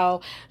about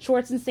how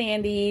Schwartz and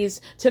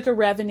Sandy's took a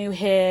revenue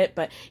hit,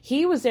 but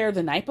he was there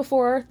the night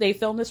before they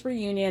filmed this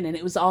reunion, and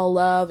it was all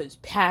love. It was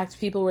packed.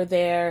 People were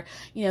there.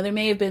 There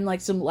may have been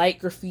like some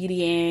light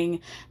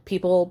graffitiing,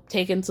 people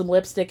taking some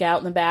lipstick out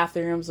in the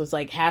bathrooms. It was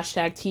like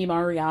hashtag Team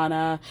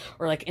Ariana,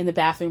 or like in the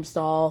bathroom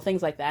stall,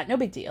 things like that. No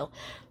big deal.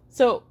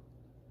 So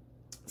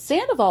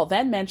Sandoval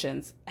then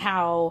mentions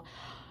how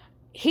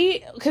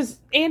because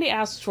Andy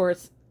asked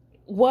Schwartz,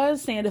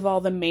 was Sandoval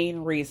the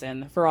main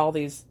reason for all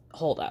these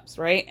holdups,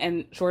 right?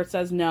 And Schwartz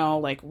says, no,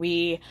 like,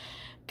 we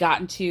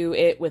got into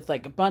it with,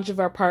 like, a bunch of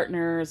our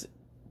partners.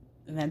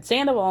 And then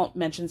Sandoval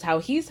mentions how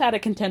he's had a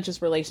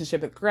contentious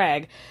relationship with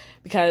Greg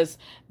because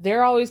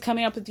they're always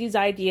coming up with these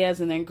ideas,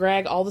 and then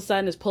Greg all of a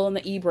sudden is pulling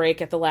the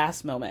e-brake at the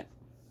last moment.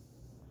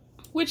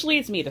 Which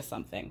leads me to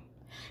something.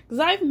 Because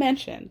I've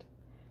mentioned,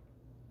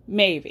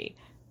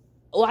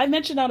 I've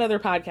mentioned on other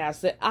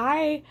podcasts that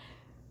I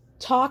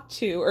talked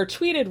to or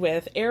tweeted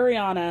with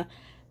Ariana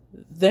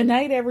the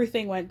night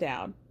everything went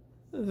down.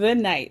 The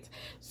night.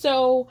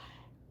 So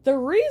the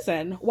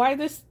reason why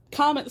this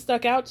comment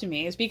stuck out to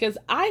me is because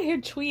I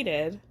had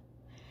tweeted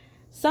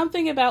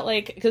something about,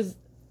 like, because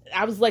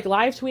I was, like,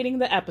 live tweeting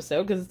the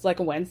episode because it's, like,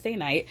 a Wednesday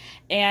night,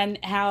 and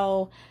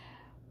how,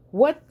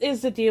 what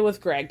is the deal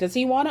with Greg? Does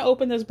he want to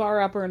open this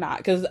bar up or not?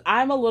 Because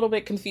I'm a little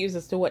bit confused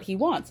as to what he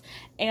wants.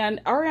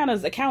 And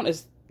Ariana's account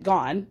is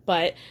gone,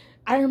 but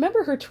I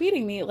remember her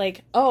tweeting me,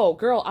 like, oh,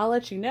 girl, I'll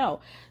let you know.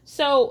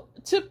 So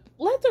to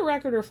let the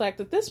record reflect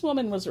that this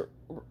woman was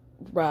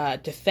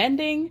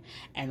defending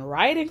and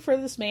writing for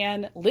this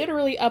man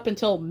literally up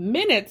until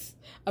minutes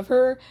of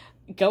her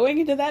going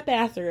into that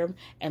bathroom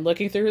and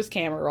looking through his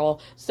camera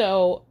roll.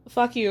 So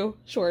fuck you,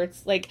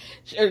 Schwartz, like,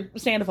 or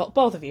Sandoval,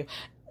 both of you.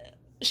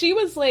 She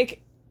was,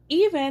 like,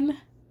 even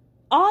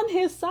on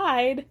his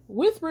side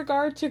with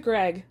regard to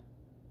Greg.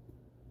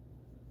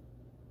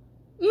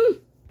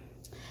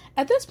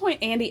 At this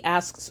point, Andy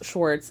asks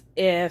Schwartz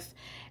if,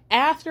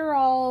 after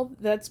all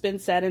that's been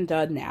said and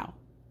done now,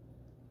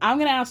 I'm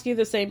going to ask you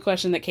the same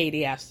question that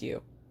Katie asked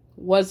you.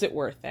 Was it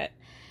worth it?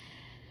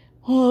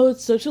 Oh,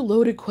 it's such a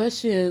loaded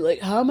question.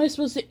 Like, how am I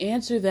supposed to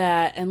answer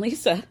that? And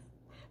Lisa,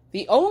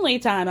 the only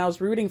time I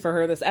was rooting for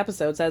her this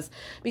episode, says,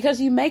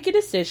 because you make a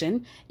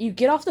decision, you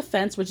get off the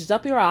fence, which is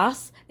up your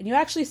ass, and you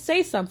actually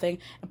say something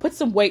and put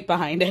some weight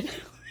behind it.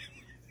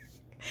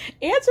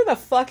 Answer the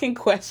fucking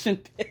question,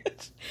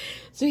 bitch.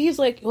 So he's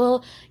like,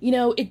 well, you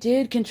know, it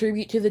did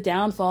contribute to the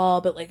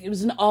downfall, but, like, it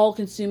was an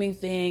all-consuming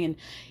thing, and,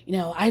 you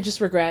know, I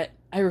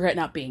regret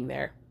not being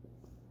there.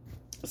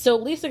 So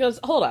Lisa goes,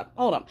 hold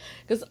up.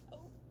 Because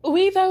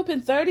we've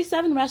opened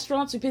 37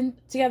 restaurants. We've been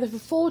together for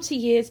 40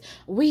 years.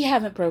 We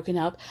haven't broken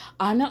up.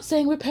 I'm not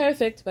saying we're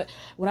perfect, but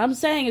what I'm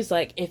saying is,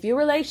 like, if your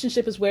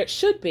relationship is where it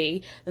should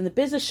be, then the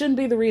business shouldn't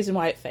be the reason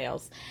why it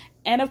fails.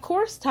 And of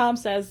course, Tom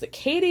says that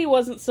Katie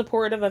wasn't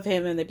supportive of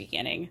him in the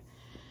beginning.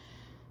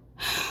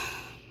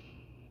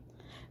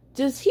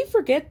 Does he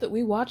forget that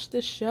we watched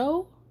this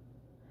show?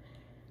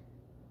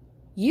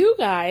 You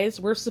guys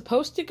were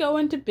supposed to go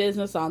into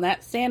business on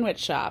that sandwich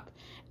shop,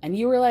 and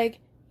you were like,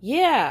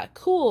 yeah,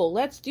 cool,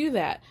 let's do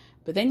that.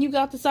 But then you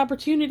got this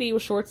opportunity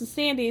with Schwartz and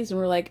Sandy's, and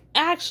we're like,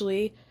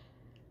 actually,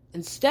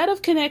 instead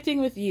of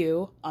connecting with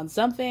you on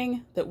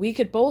something that we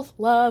could both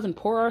love and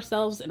pour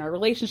ourselves and our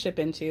relationship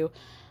into,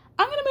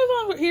 I'm going to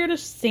move on here to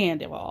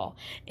Sandoval,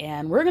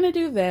 and we're going to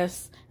do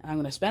this, and I'm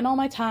going to spend all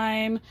my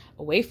time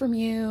away from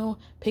you,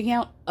 picking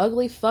out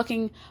ugly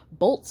fucking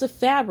bolts of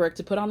fabric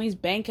to put on these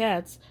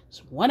banquettes,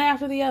 just one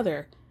after the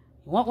other.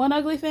 You want one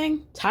ugly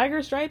thing?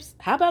 Tiger stripes?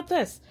 How about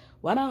this?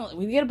 Why don't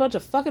we get a bunch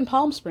of fucking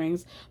palm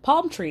trees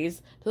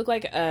to look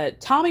like a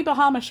Tommy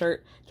Bahama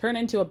shirt turned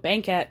into a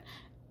banquette,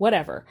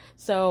 whatever.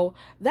 So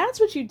that's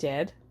what you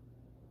did.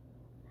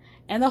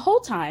 And the whole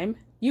time,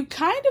 you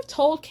kind of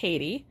told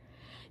Katie,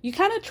 you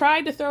kind of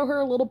tried to throw her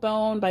a little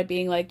bone by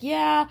being like,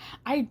 yeah,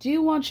 I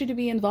do want you to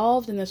be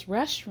involved in this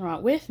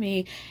restaurant with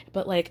me,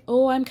 but, like,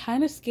 oh, I'm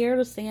kind of scared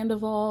of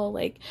Sandoval,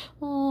 like,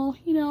 oh,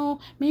 you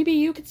know, maybe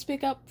you could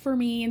speak up for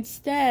me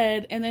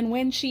instead. And then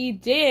when she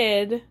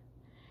did,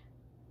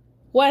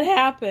 what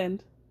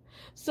happened?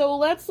 So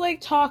let's,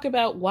 like, talk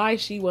about why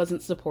she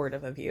wasn't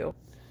supportive of you.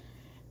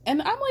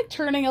 And I'm, like,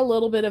 turning a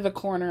little bit of a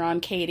corner on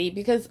Katie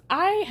because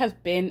I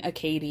have been a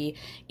Katie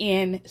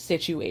in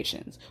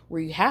situations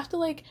where you have to,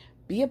 like,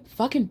 be a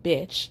fucking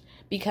bitch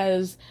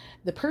because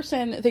the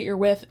person that you're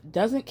with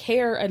doesn't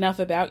care enough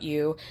about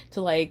you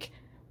to, like,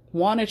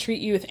 want to treat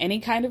you with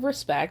any kind of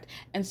respect.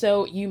 And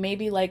so you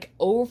maybe, like,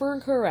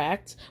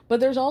 overcorrect,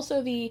 but there's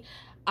also the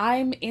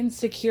I'm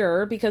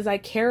insecure because I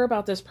care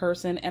about this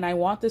person and I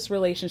want this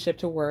relationship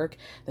to work.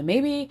 Then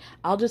maybe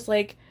I'll just,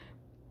 like,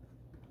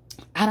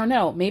 I don't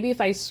know, maybe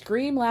if I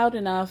scream loud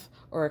enough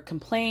or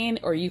complain,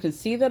 or you can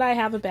see that I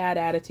have a bad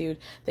attitude,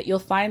 that you'll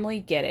finally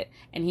get it.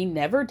 And he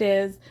never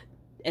did.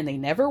 And they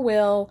never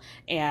will.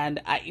 And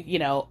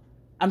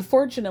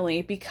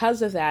unfortunately,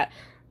 because of that,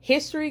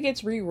 history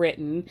gets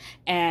rewritten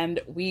and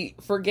we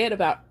forget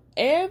about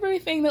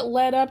everything that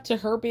led up to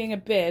her being a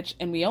bitch,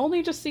 and we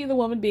only just see the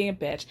woman being a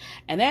bitch.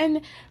 And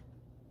then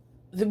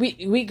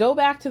we go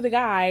back to the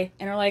guy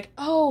and are like,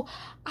 oh,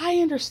 I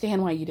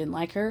understand why you didn't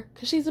like her,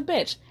 because she's a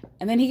bitch.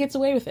 And then he gets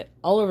away with it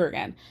all over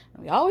again.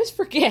 And we always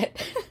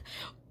forget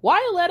why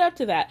it led up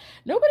to that.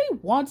 Nobody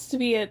wants to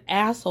be an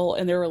asshole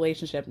in their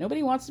relationship.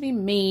 Nobody wants to be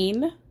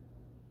mean.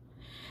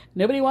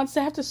 Nobody wants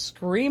to have to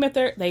scream at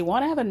they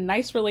want to have a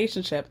nice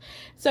relationship.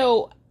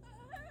 So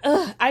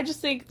I just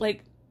think,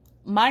 like,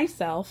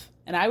 myself,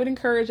 and I would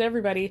encourage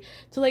everybody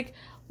to, like,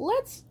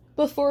 let's,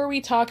 before we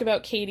talk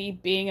about Katie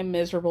being a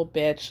miserable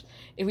bitch,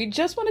 if we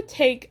just want to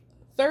take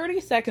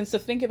 30 seconds to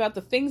think about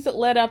the things that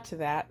led up to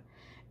that,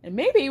 and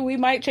maybe we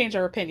might change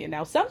our opinion.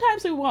 Now,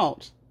 sometimes we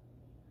won't.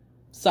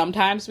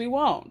 Sometimes we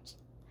won't.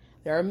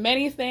 There are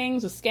many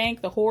things, the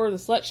skank, the whore, the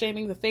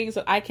slut-shaming, the things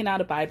that I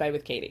cannot abide by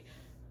with Katie.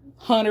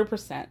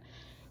 100%.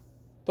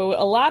 But with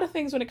a lot of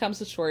things when it comes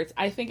to Schwartz,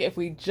 I think if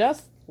we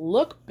just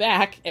look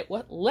back at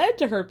what led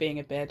to her being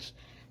a bitch,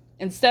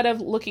 instead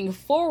of looking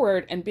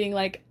forward and being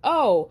like,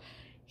 oh,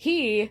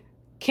 he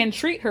can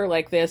treat her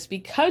like this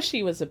because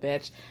she was a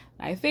bitch,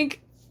 I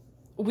think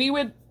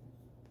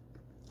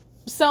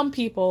some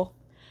people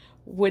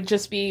would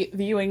just be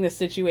viewing the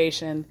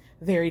situation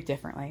very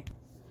differently.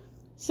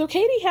 So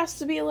Katie has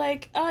to be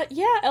like,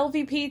 yeah,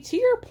 LVP, to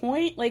your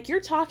point, like, you're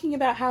talking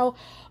about how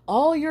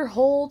all your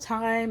whole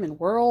time and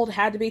world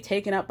had to be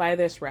taken up by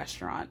this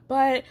restaurant.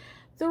 But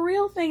the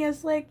real thing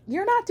is, like,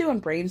 you're not doing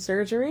brain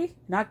surgery,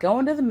 not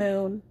going to the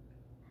moon.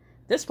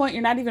 At this point,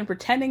 you're not even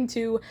pretending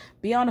to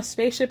be on a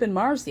spaceship in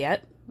Mars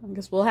yet. I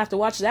guess we'll have to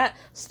watch that.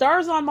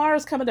 Stars on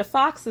Mars coming to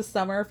Fox this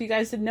summer, if you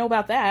guys didn't know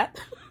about that.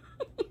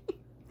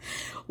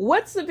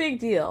 What's the big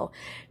deal?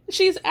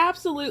 She's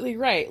absolutely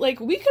right.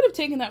 Like, we could have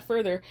taken that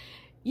further.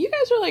 You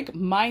guys are like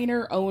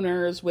minor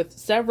owners with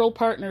several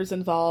partners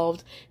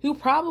involved who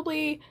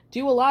probably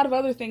do a lot of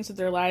other things with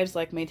their lives,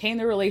 like maintain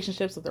their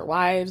relationships with their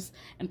wives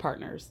and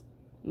partners.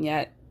 And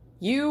yet,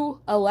 you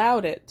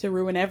allowed it to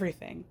ruin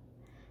everything.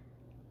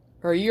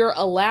 Or you're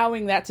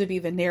allowing that to be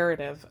the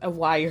narrative of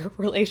why your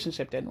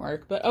relationship didn't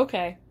work. But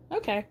okay.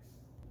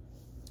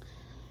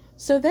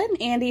 So then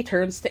Andy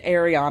turns to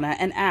Ariana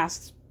and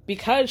asks,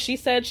 because she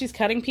said she's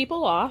cutting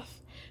people off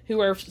who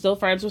are still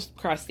friends with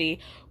Krusty,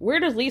 where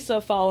does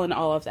Lisa fall in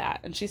all of that?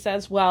 And she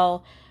says,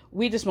 well,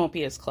 we just won't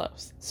be as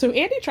close. So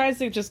Andy tries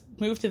to just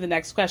move to the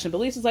next question, but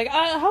Lisa's like,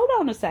 hold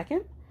on a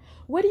second.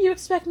 What do you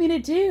expect me to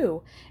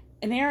do?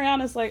 And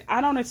Ariana's like,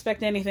 I don't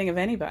expect anything of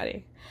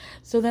anybody.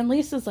 So then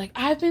Lisa's like,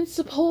 I've been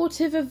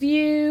supportive of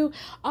you.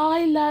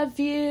 I love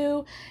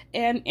you.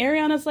 And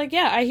Ariana's like,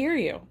 yeah, I hear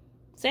you.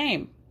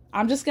 Same.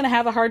 I'm just going to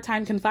have a hard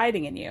time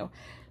confiding in you.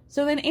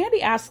 So then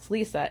Andy asks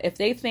Lisa if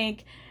they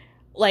think,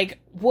 like,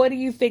 what do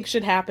you think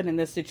should happen in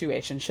this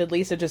situation? Should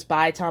Lisa just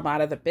buy Tom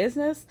out of the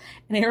business?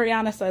 And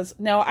Ariana says,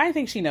 no, I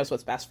think she knows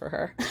what's best for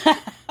her.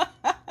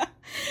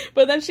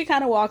 But then she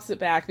kind of walks it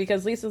back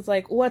because Lisa's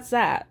like, what's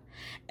that?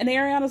 And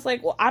Ariana's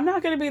like, well, I'm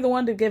not going to be the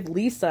one to give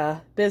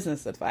Lisa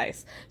business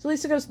advice. So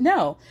Lisa goes,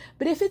 no,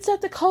 but if it's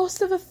at the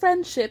cost of a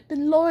friendship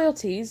and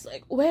loyalties,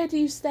 like, where do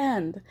you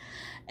stand?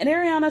 And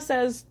Ariana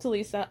says to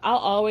Lisa, I'll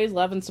always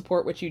love and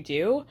support what you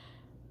do,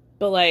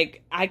 but,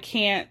 like, I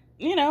can't,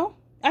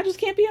 I just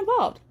can't be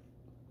involved.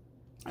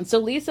 And so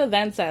Lisa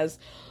then says,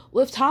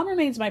 well, if Tom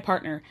remains my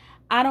partner,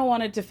 I don't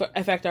want it to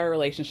affect our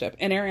relationship.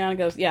 And Ariana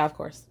goes, yeah, of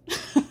course.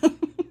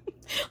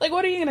 Like,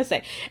 what are you going to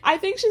say? I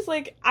think she's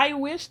like, I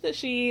wish that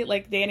she,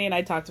 like Danny and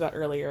I talked about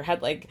earlier,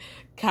 had, like,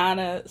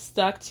 kind of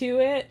stuck to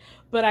it.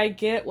 But I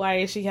get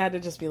why she had to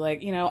just be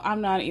like,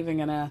 I'm not even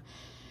going to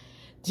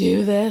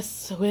do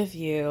this with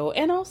you.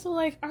 And also,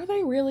 like, are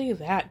they really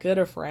that good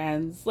of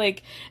friends?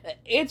 Like,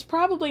 it's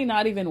probably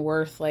not even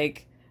worth,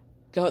 like,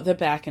 go the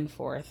back and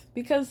forth,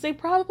 because they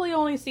probably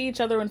only see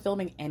each other when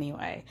filming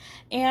anyway.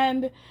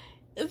 And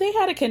they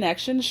had a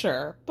connection,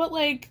 sure, but,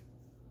 like,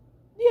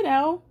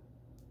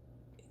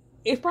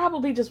 it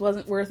probably just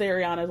wasn't worth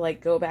Ariana to,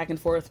 like, go back and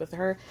forth with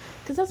her,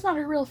 because that's not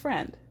her real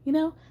friend.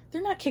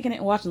 They're not kicking it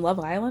and watching Love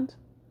Island.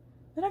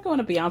 They're not going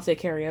to Beyonce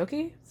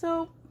karaoke.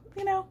 So,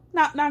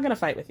 not gonna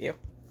fight with you.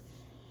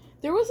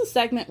 There was a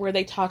segment where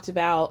they talked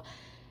about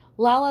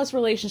Lala's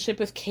relationship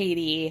with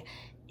Katie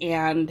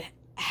and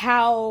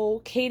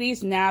how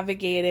Katie's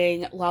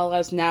navigating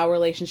Lala's now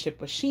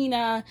relationship with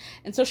Scheana.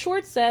 And so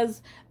Schwartz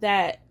says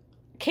that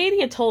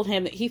Katie had told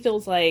him that he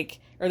feels like,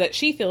 or that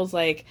she feels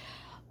like,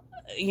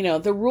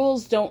 the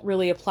rules don't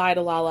really apply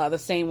to Lala the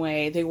same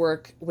way they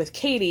work with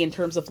Katie in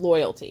terms of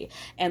loyalty.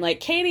 And, like,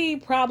 Katie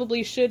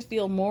probably should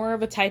feel more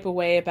of a type of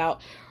way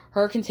about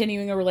her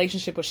continuing a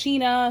relationship with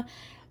Scheana,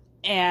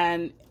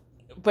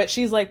 but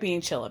she's, like,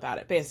 being chill about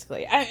it,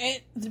 basically.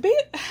 I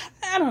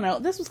don't know.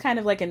 This was kind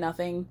of like a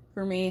nothing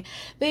for me.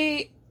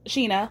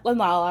 Scheana and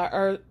Lala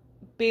are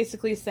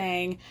basically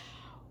saying,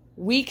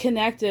 we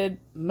connected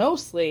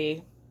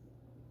mostly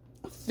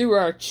through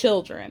our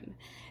children,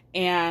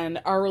 and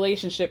our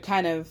relationship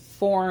kind of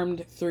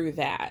formed through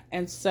that.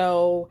 And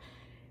so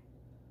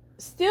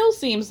still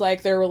seems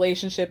like their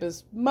relationship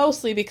is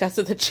mostly because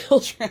of the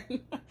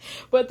children.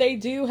 But they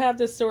do have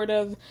this sort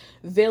of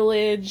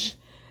village.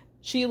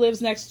 She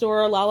lives next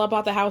door. Lala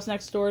bought the house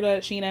next door to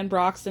Scheana and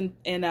Brock's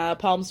in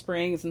Palm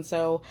Springs. And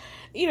so,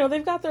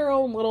 they've got their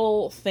own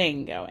little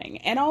thing going.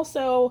 And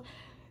also,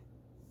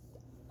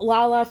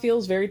 Lala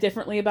feels very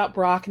differently about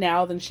Brock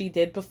now than she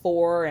did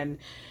before. And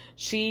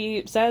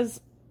she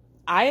says,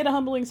 I had a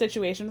humbling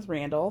situation with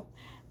Randall,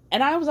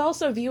 and I was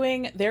also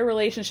viewing their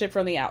relationship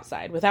from the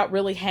outside without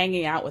really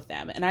hanging out with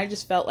them. And I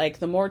just felt like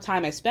the more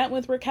time I spent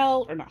with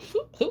Scheana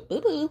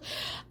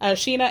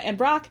and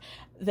Brock,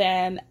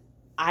 then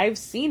I've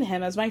seen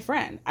him as my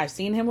friend. I've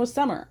seen him with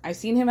Summer. I've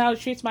seen him how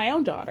he treats my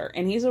own daughter,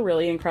 and he's a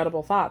really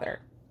incredible father.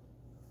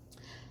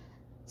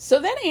 So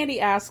then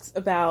Andy asks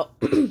about,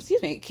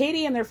 excuse me,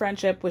 Katie and their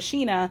friendship with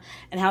Scheana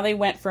and how they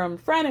went from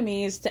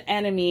frenemies to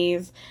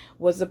enemies.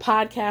 Was the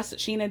podcast that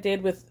Scheana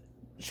did with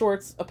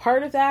Schwartz a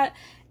part of that?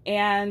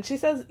 And she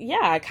says,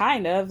 yeah,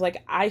 kind of.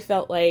 Like, I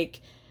felt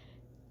like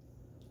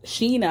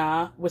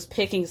Scheana was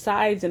picking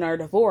sides in our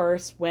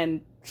divorce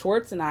when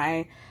Schwartz and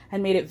I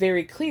had made it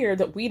very clear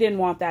that we didn't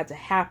want that to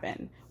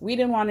happen. We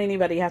didn't want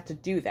anybody to have to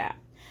do that.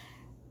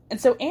 And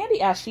so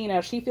Andy asked Scheana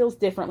if she feels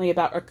differently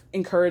about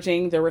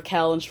encouraging the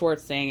Raquel and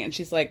Schwartz thing. And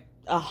she's like,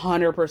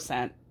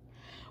 100%.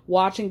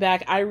 Watching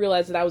back, I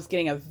realized that I was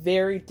getting a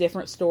very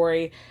different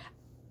story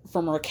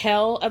from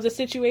Raquel of the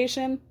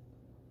situation.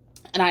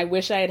 And I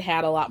wish I had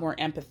had a lot more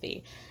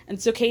empathy.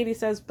 And so Katie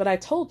says, but I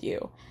told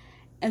you.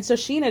 And so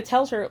Scheana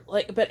tells her,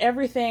 like, but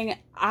everything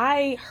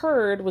I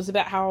heard was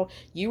about how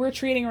you were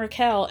treating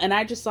Raquel, and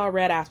I just saw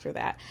red after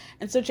that.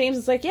 And so James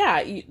is like,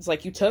 yeah, it's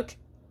like you took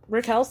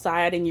Raquel's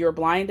side and you were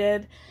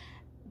blinded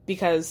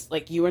because,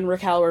 like, you and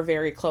Raquel were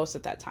very close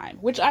at that time.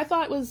 Which I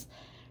thought was,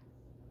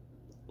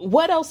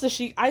 what else does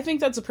she, I think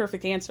that's a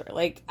perfect answer.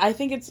 Like, I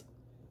think it's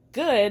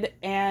good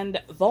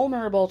and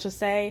vulnerable to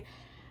say,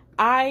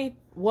 I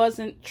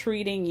wasn't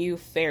treating you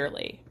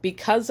fairly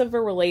because of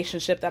a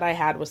relationship that I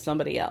had with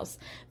somebody else.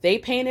 They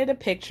painted a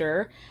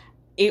picture.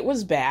 It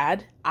was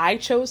bad. I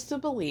chose to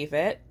believe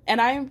it, and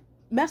I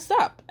messed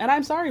up, and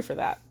I'm sorry for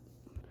that.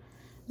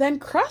 Then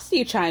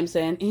Krusty chimes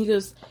in, and he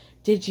goes,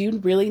 did you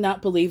really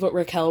not believe what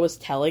Raquel was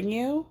telling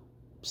you?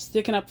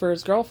 Sticking up for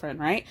his girlfriend,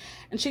 right?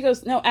 And she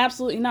goes, no,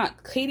 absolutely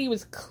not. Katie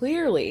was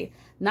clearly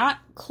not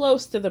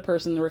close to the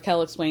person that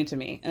Raquel explained to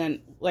me.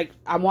 And, like,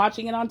 I'm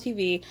watching it on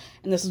TV,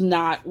 and this is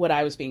not what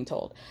I was being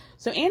told.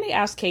 So Andy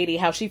asked Katie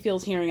how she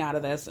feels hearing out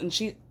of this,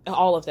 and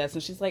all of this,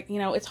 and she's like, you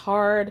know, it's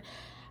hard.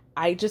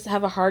 I just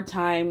have a hard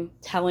time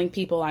telling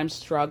people I'm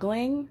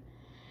struggling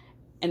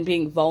and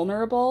being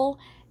vulnerable,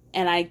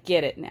 and I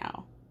get it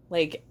now.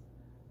 Like,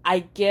 I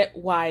get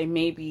why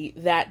maybe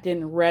that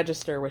didn't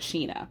register with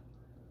Scheana.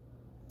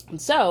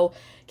 And so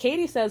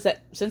Katie says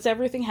that since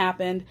everything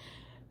happened,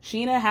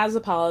 Scheana has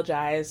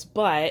apologized,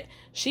 but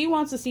she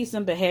wants to see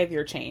some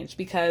behavior change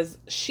because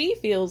she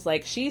feels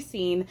like she's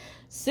seen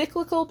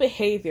cyclical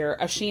behavior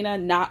of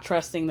Scheana not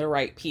trusting the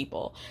right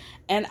people.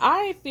 And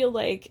I feel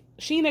like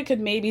Scheana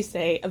could maybe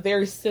say a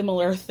very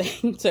similar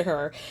thing to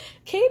her.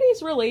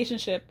 Scheana's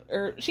relationship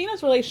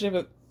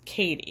with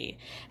Katie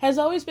has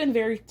always been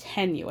very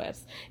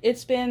tenuous.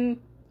 It's been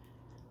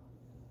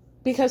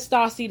because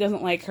Stassi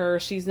doesn't like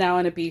her, she's now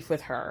in a beef with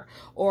her.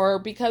 Or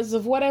because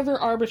of whatever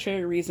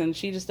arbitrary reason,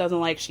 she just doesn't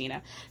like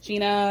Scheana.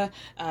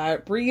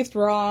 Scheana breathed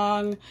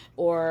wrong,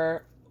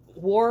 or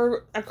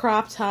wore a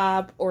crop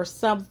top, or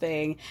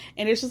something.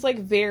 And it's just like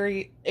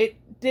it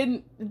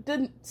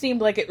didn't seem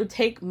like it would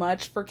take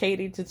much for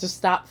Katie to just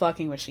stop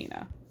fucking with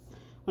Scheana.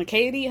 Like,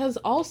 Katie has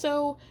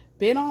also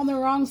been on the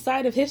wrong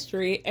side of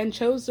history and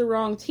chose the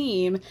wrong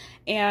team.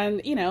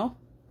 And, you know,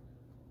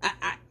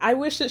 I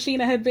wish that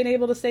Scheana had been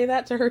able to say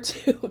that to her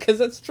too, because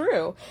it's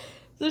true.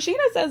 So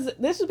Scheana says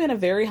this has been a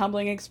very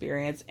humbling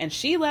experience, and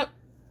she let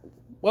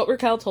what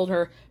Raquel told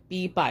her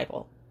be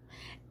Bible.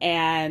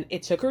 And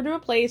it took her to a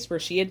place where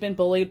she had been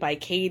bullied by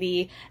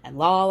Katie and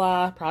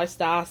Lala, probably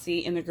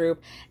Stassi in the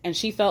group, and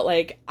she felt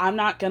like, I'm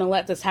not going to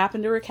let this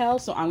happen to Raquel,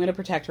 so I'm going to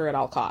protect her at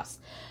all costs.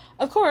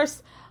 Of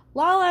course,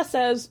 Lala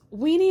says,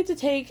 we need to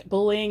take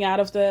bullying out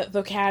of the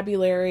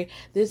vocabulary.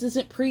 This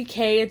isn't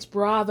pre-K, it's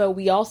Bravo.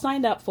 We all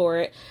signed up for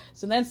it.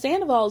 So then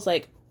Sandoval is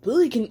like,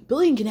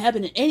 bullying can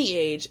happen at any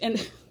age.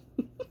 And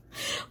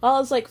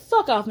Lala's like,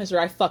 fuck off, mister,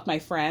 I fucked my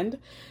friend.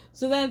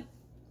 So then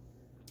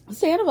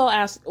Sandoval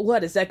asks,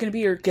 what, is that going to be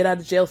your get out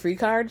of jail free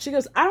card? She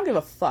goes, I don't give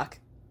a fuck.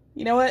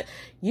 You know what?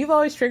 You've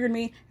always triggered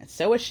me, and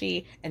so has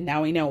she, and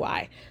now we know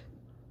why.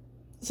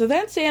 So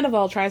then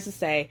Sandoval tries to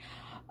say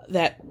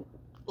that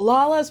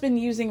Lala's been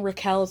using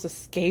Raquel as a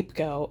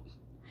scapegoat.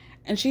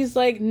 And she's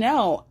like,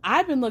 no,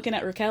 I've been looking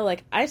at Raquel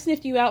like I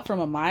sniffed you out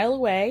from a mile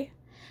away.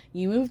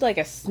 You moved like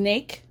a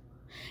snake.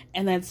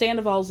 And then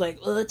Sandoval's like,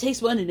 well, it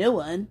takes one to know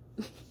one.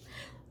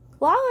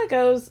 Lala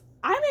goes,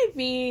 I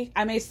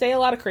may say a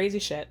lot of crazy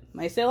shit. I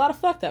may say a lot of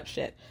fucked up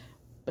shit.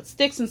 But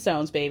sticks and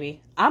stones,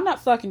 baby. I'm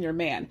not fucking your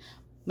man.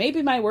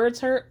 Maybe my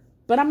words hurt,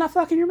 but I'm not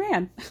fucking your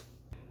man.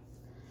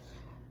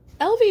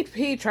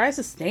 LVP tries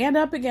to stand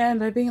up again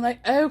by being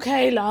like,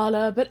 okay,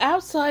 Lala, but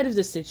outside of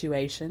this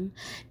situation,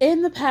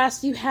 in the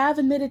past, you have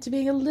admitted to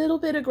being a little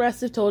bit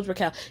aggressive towards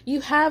Raquel.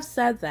 You have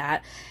said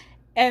that.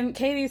 And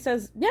Katie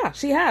says, yeah,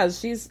 she has.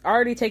 She's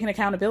already taken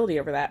accountability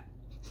over that.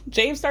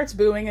 James starts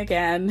booing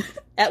again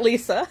at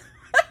Lisa.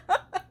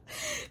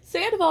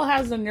 Sandoval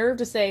has the nerve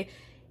to say,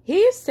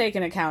 he's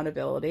taken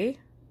accountability.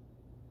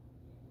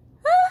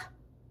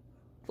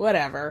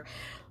 Whatever.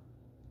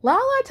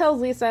 Lala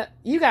tells Lisa,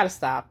 you gotta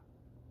stop.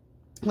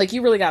 Like,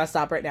 you really gotta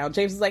stop right now.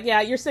 James is like,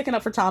 yeah, you're sticking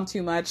up for Tom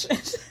too much.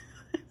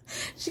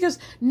 She goes,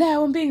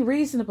 no, I'm being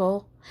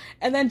reasonable.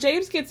 And then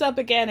James gets up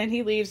again and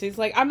he leaves. He's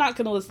like, I'm not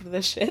gonna listen to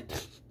this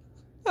shit.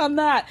 on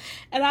that.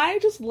 And I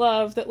just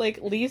love that, like,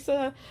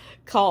 Lisa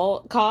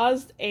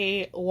caused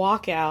a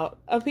walkout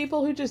of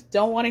people who just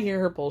don't want to hear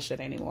her bullshit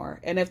anymore.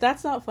 And if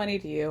that's not funny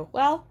to you,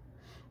 well,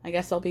 I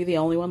guess I'll be the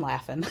only one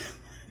laughing.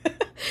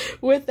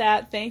 With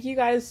that, thank you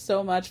guys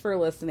so much for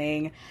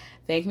listening.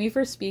 Thank me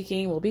for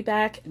speaking. We'll be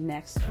back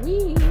next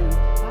week.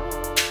 Bye.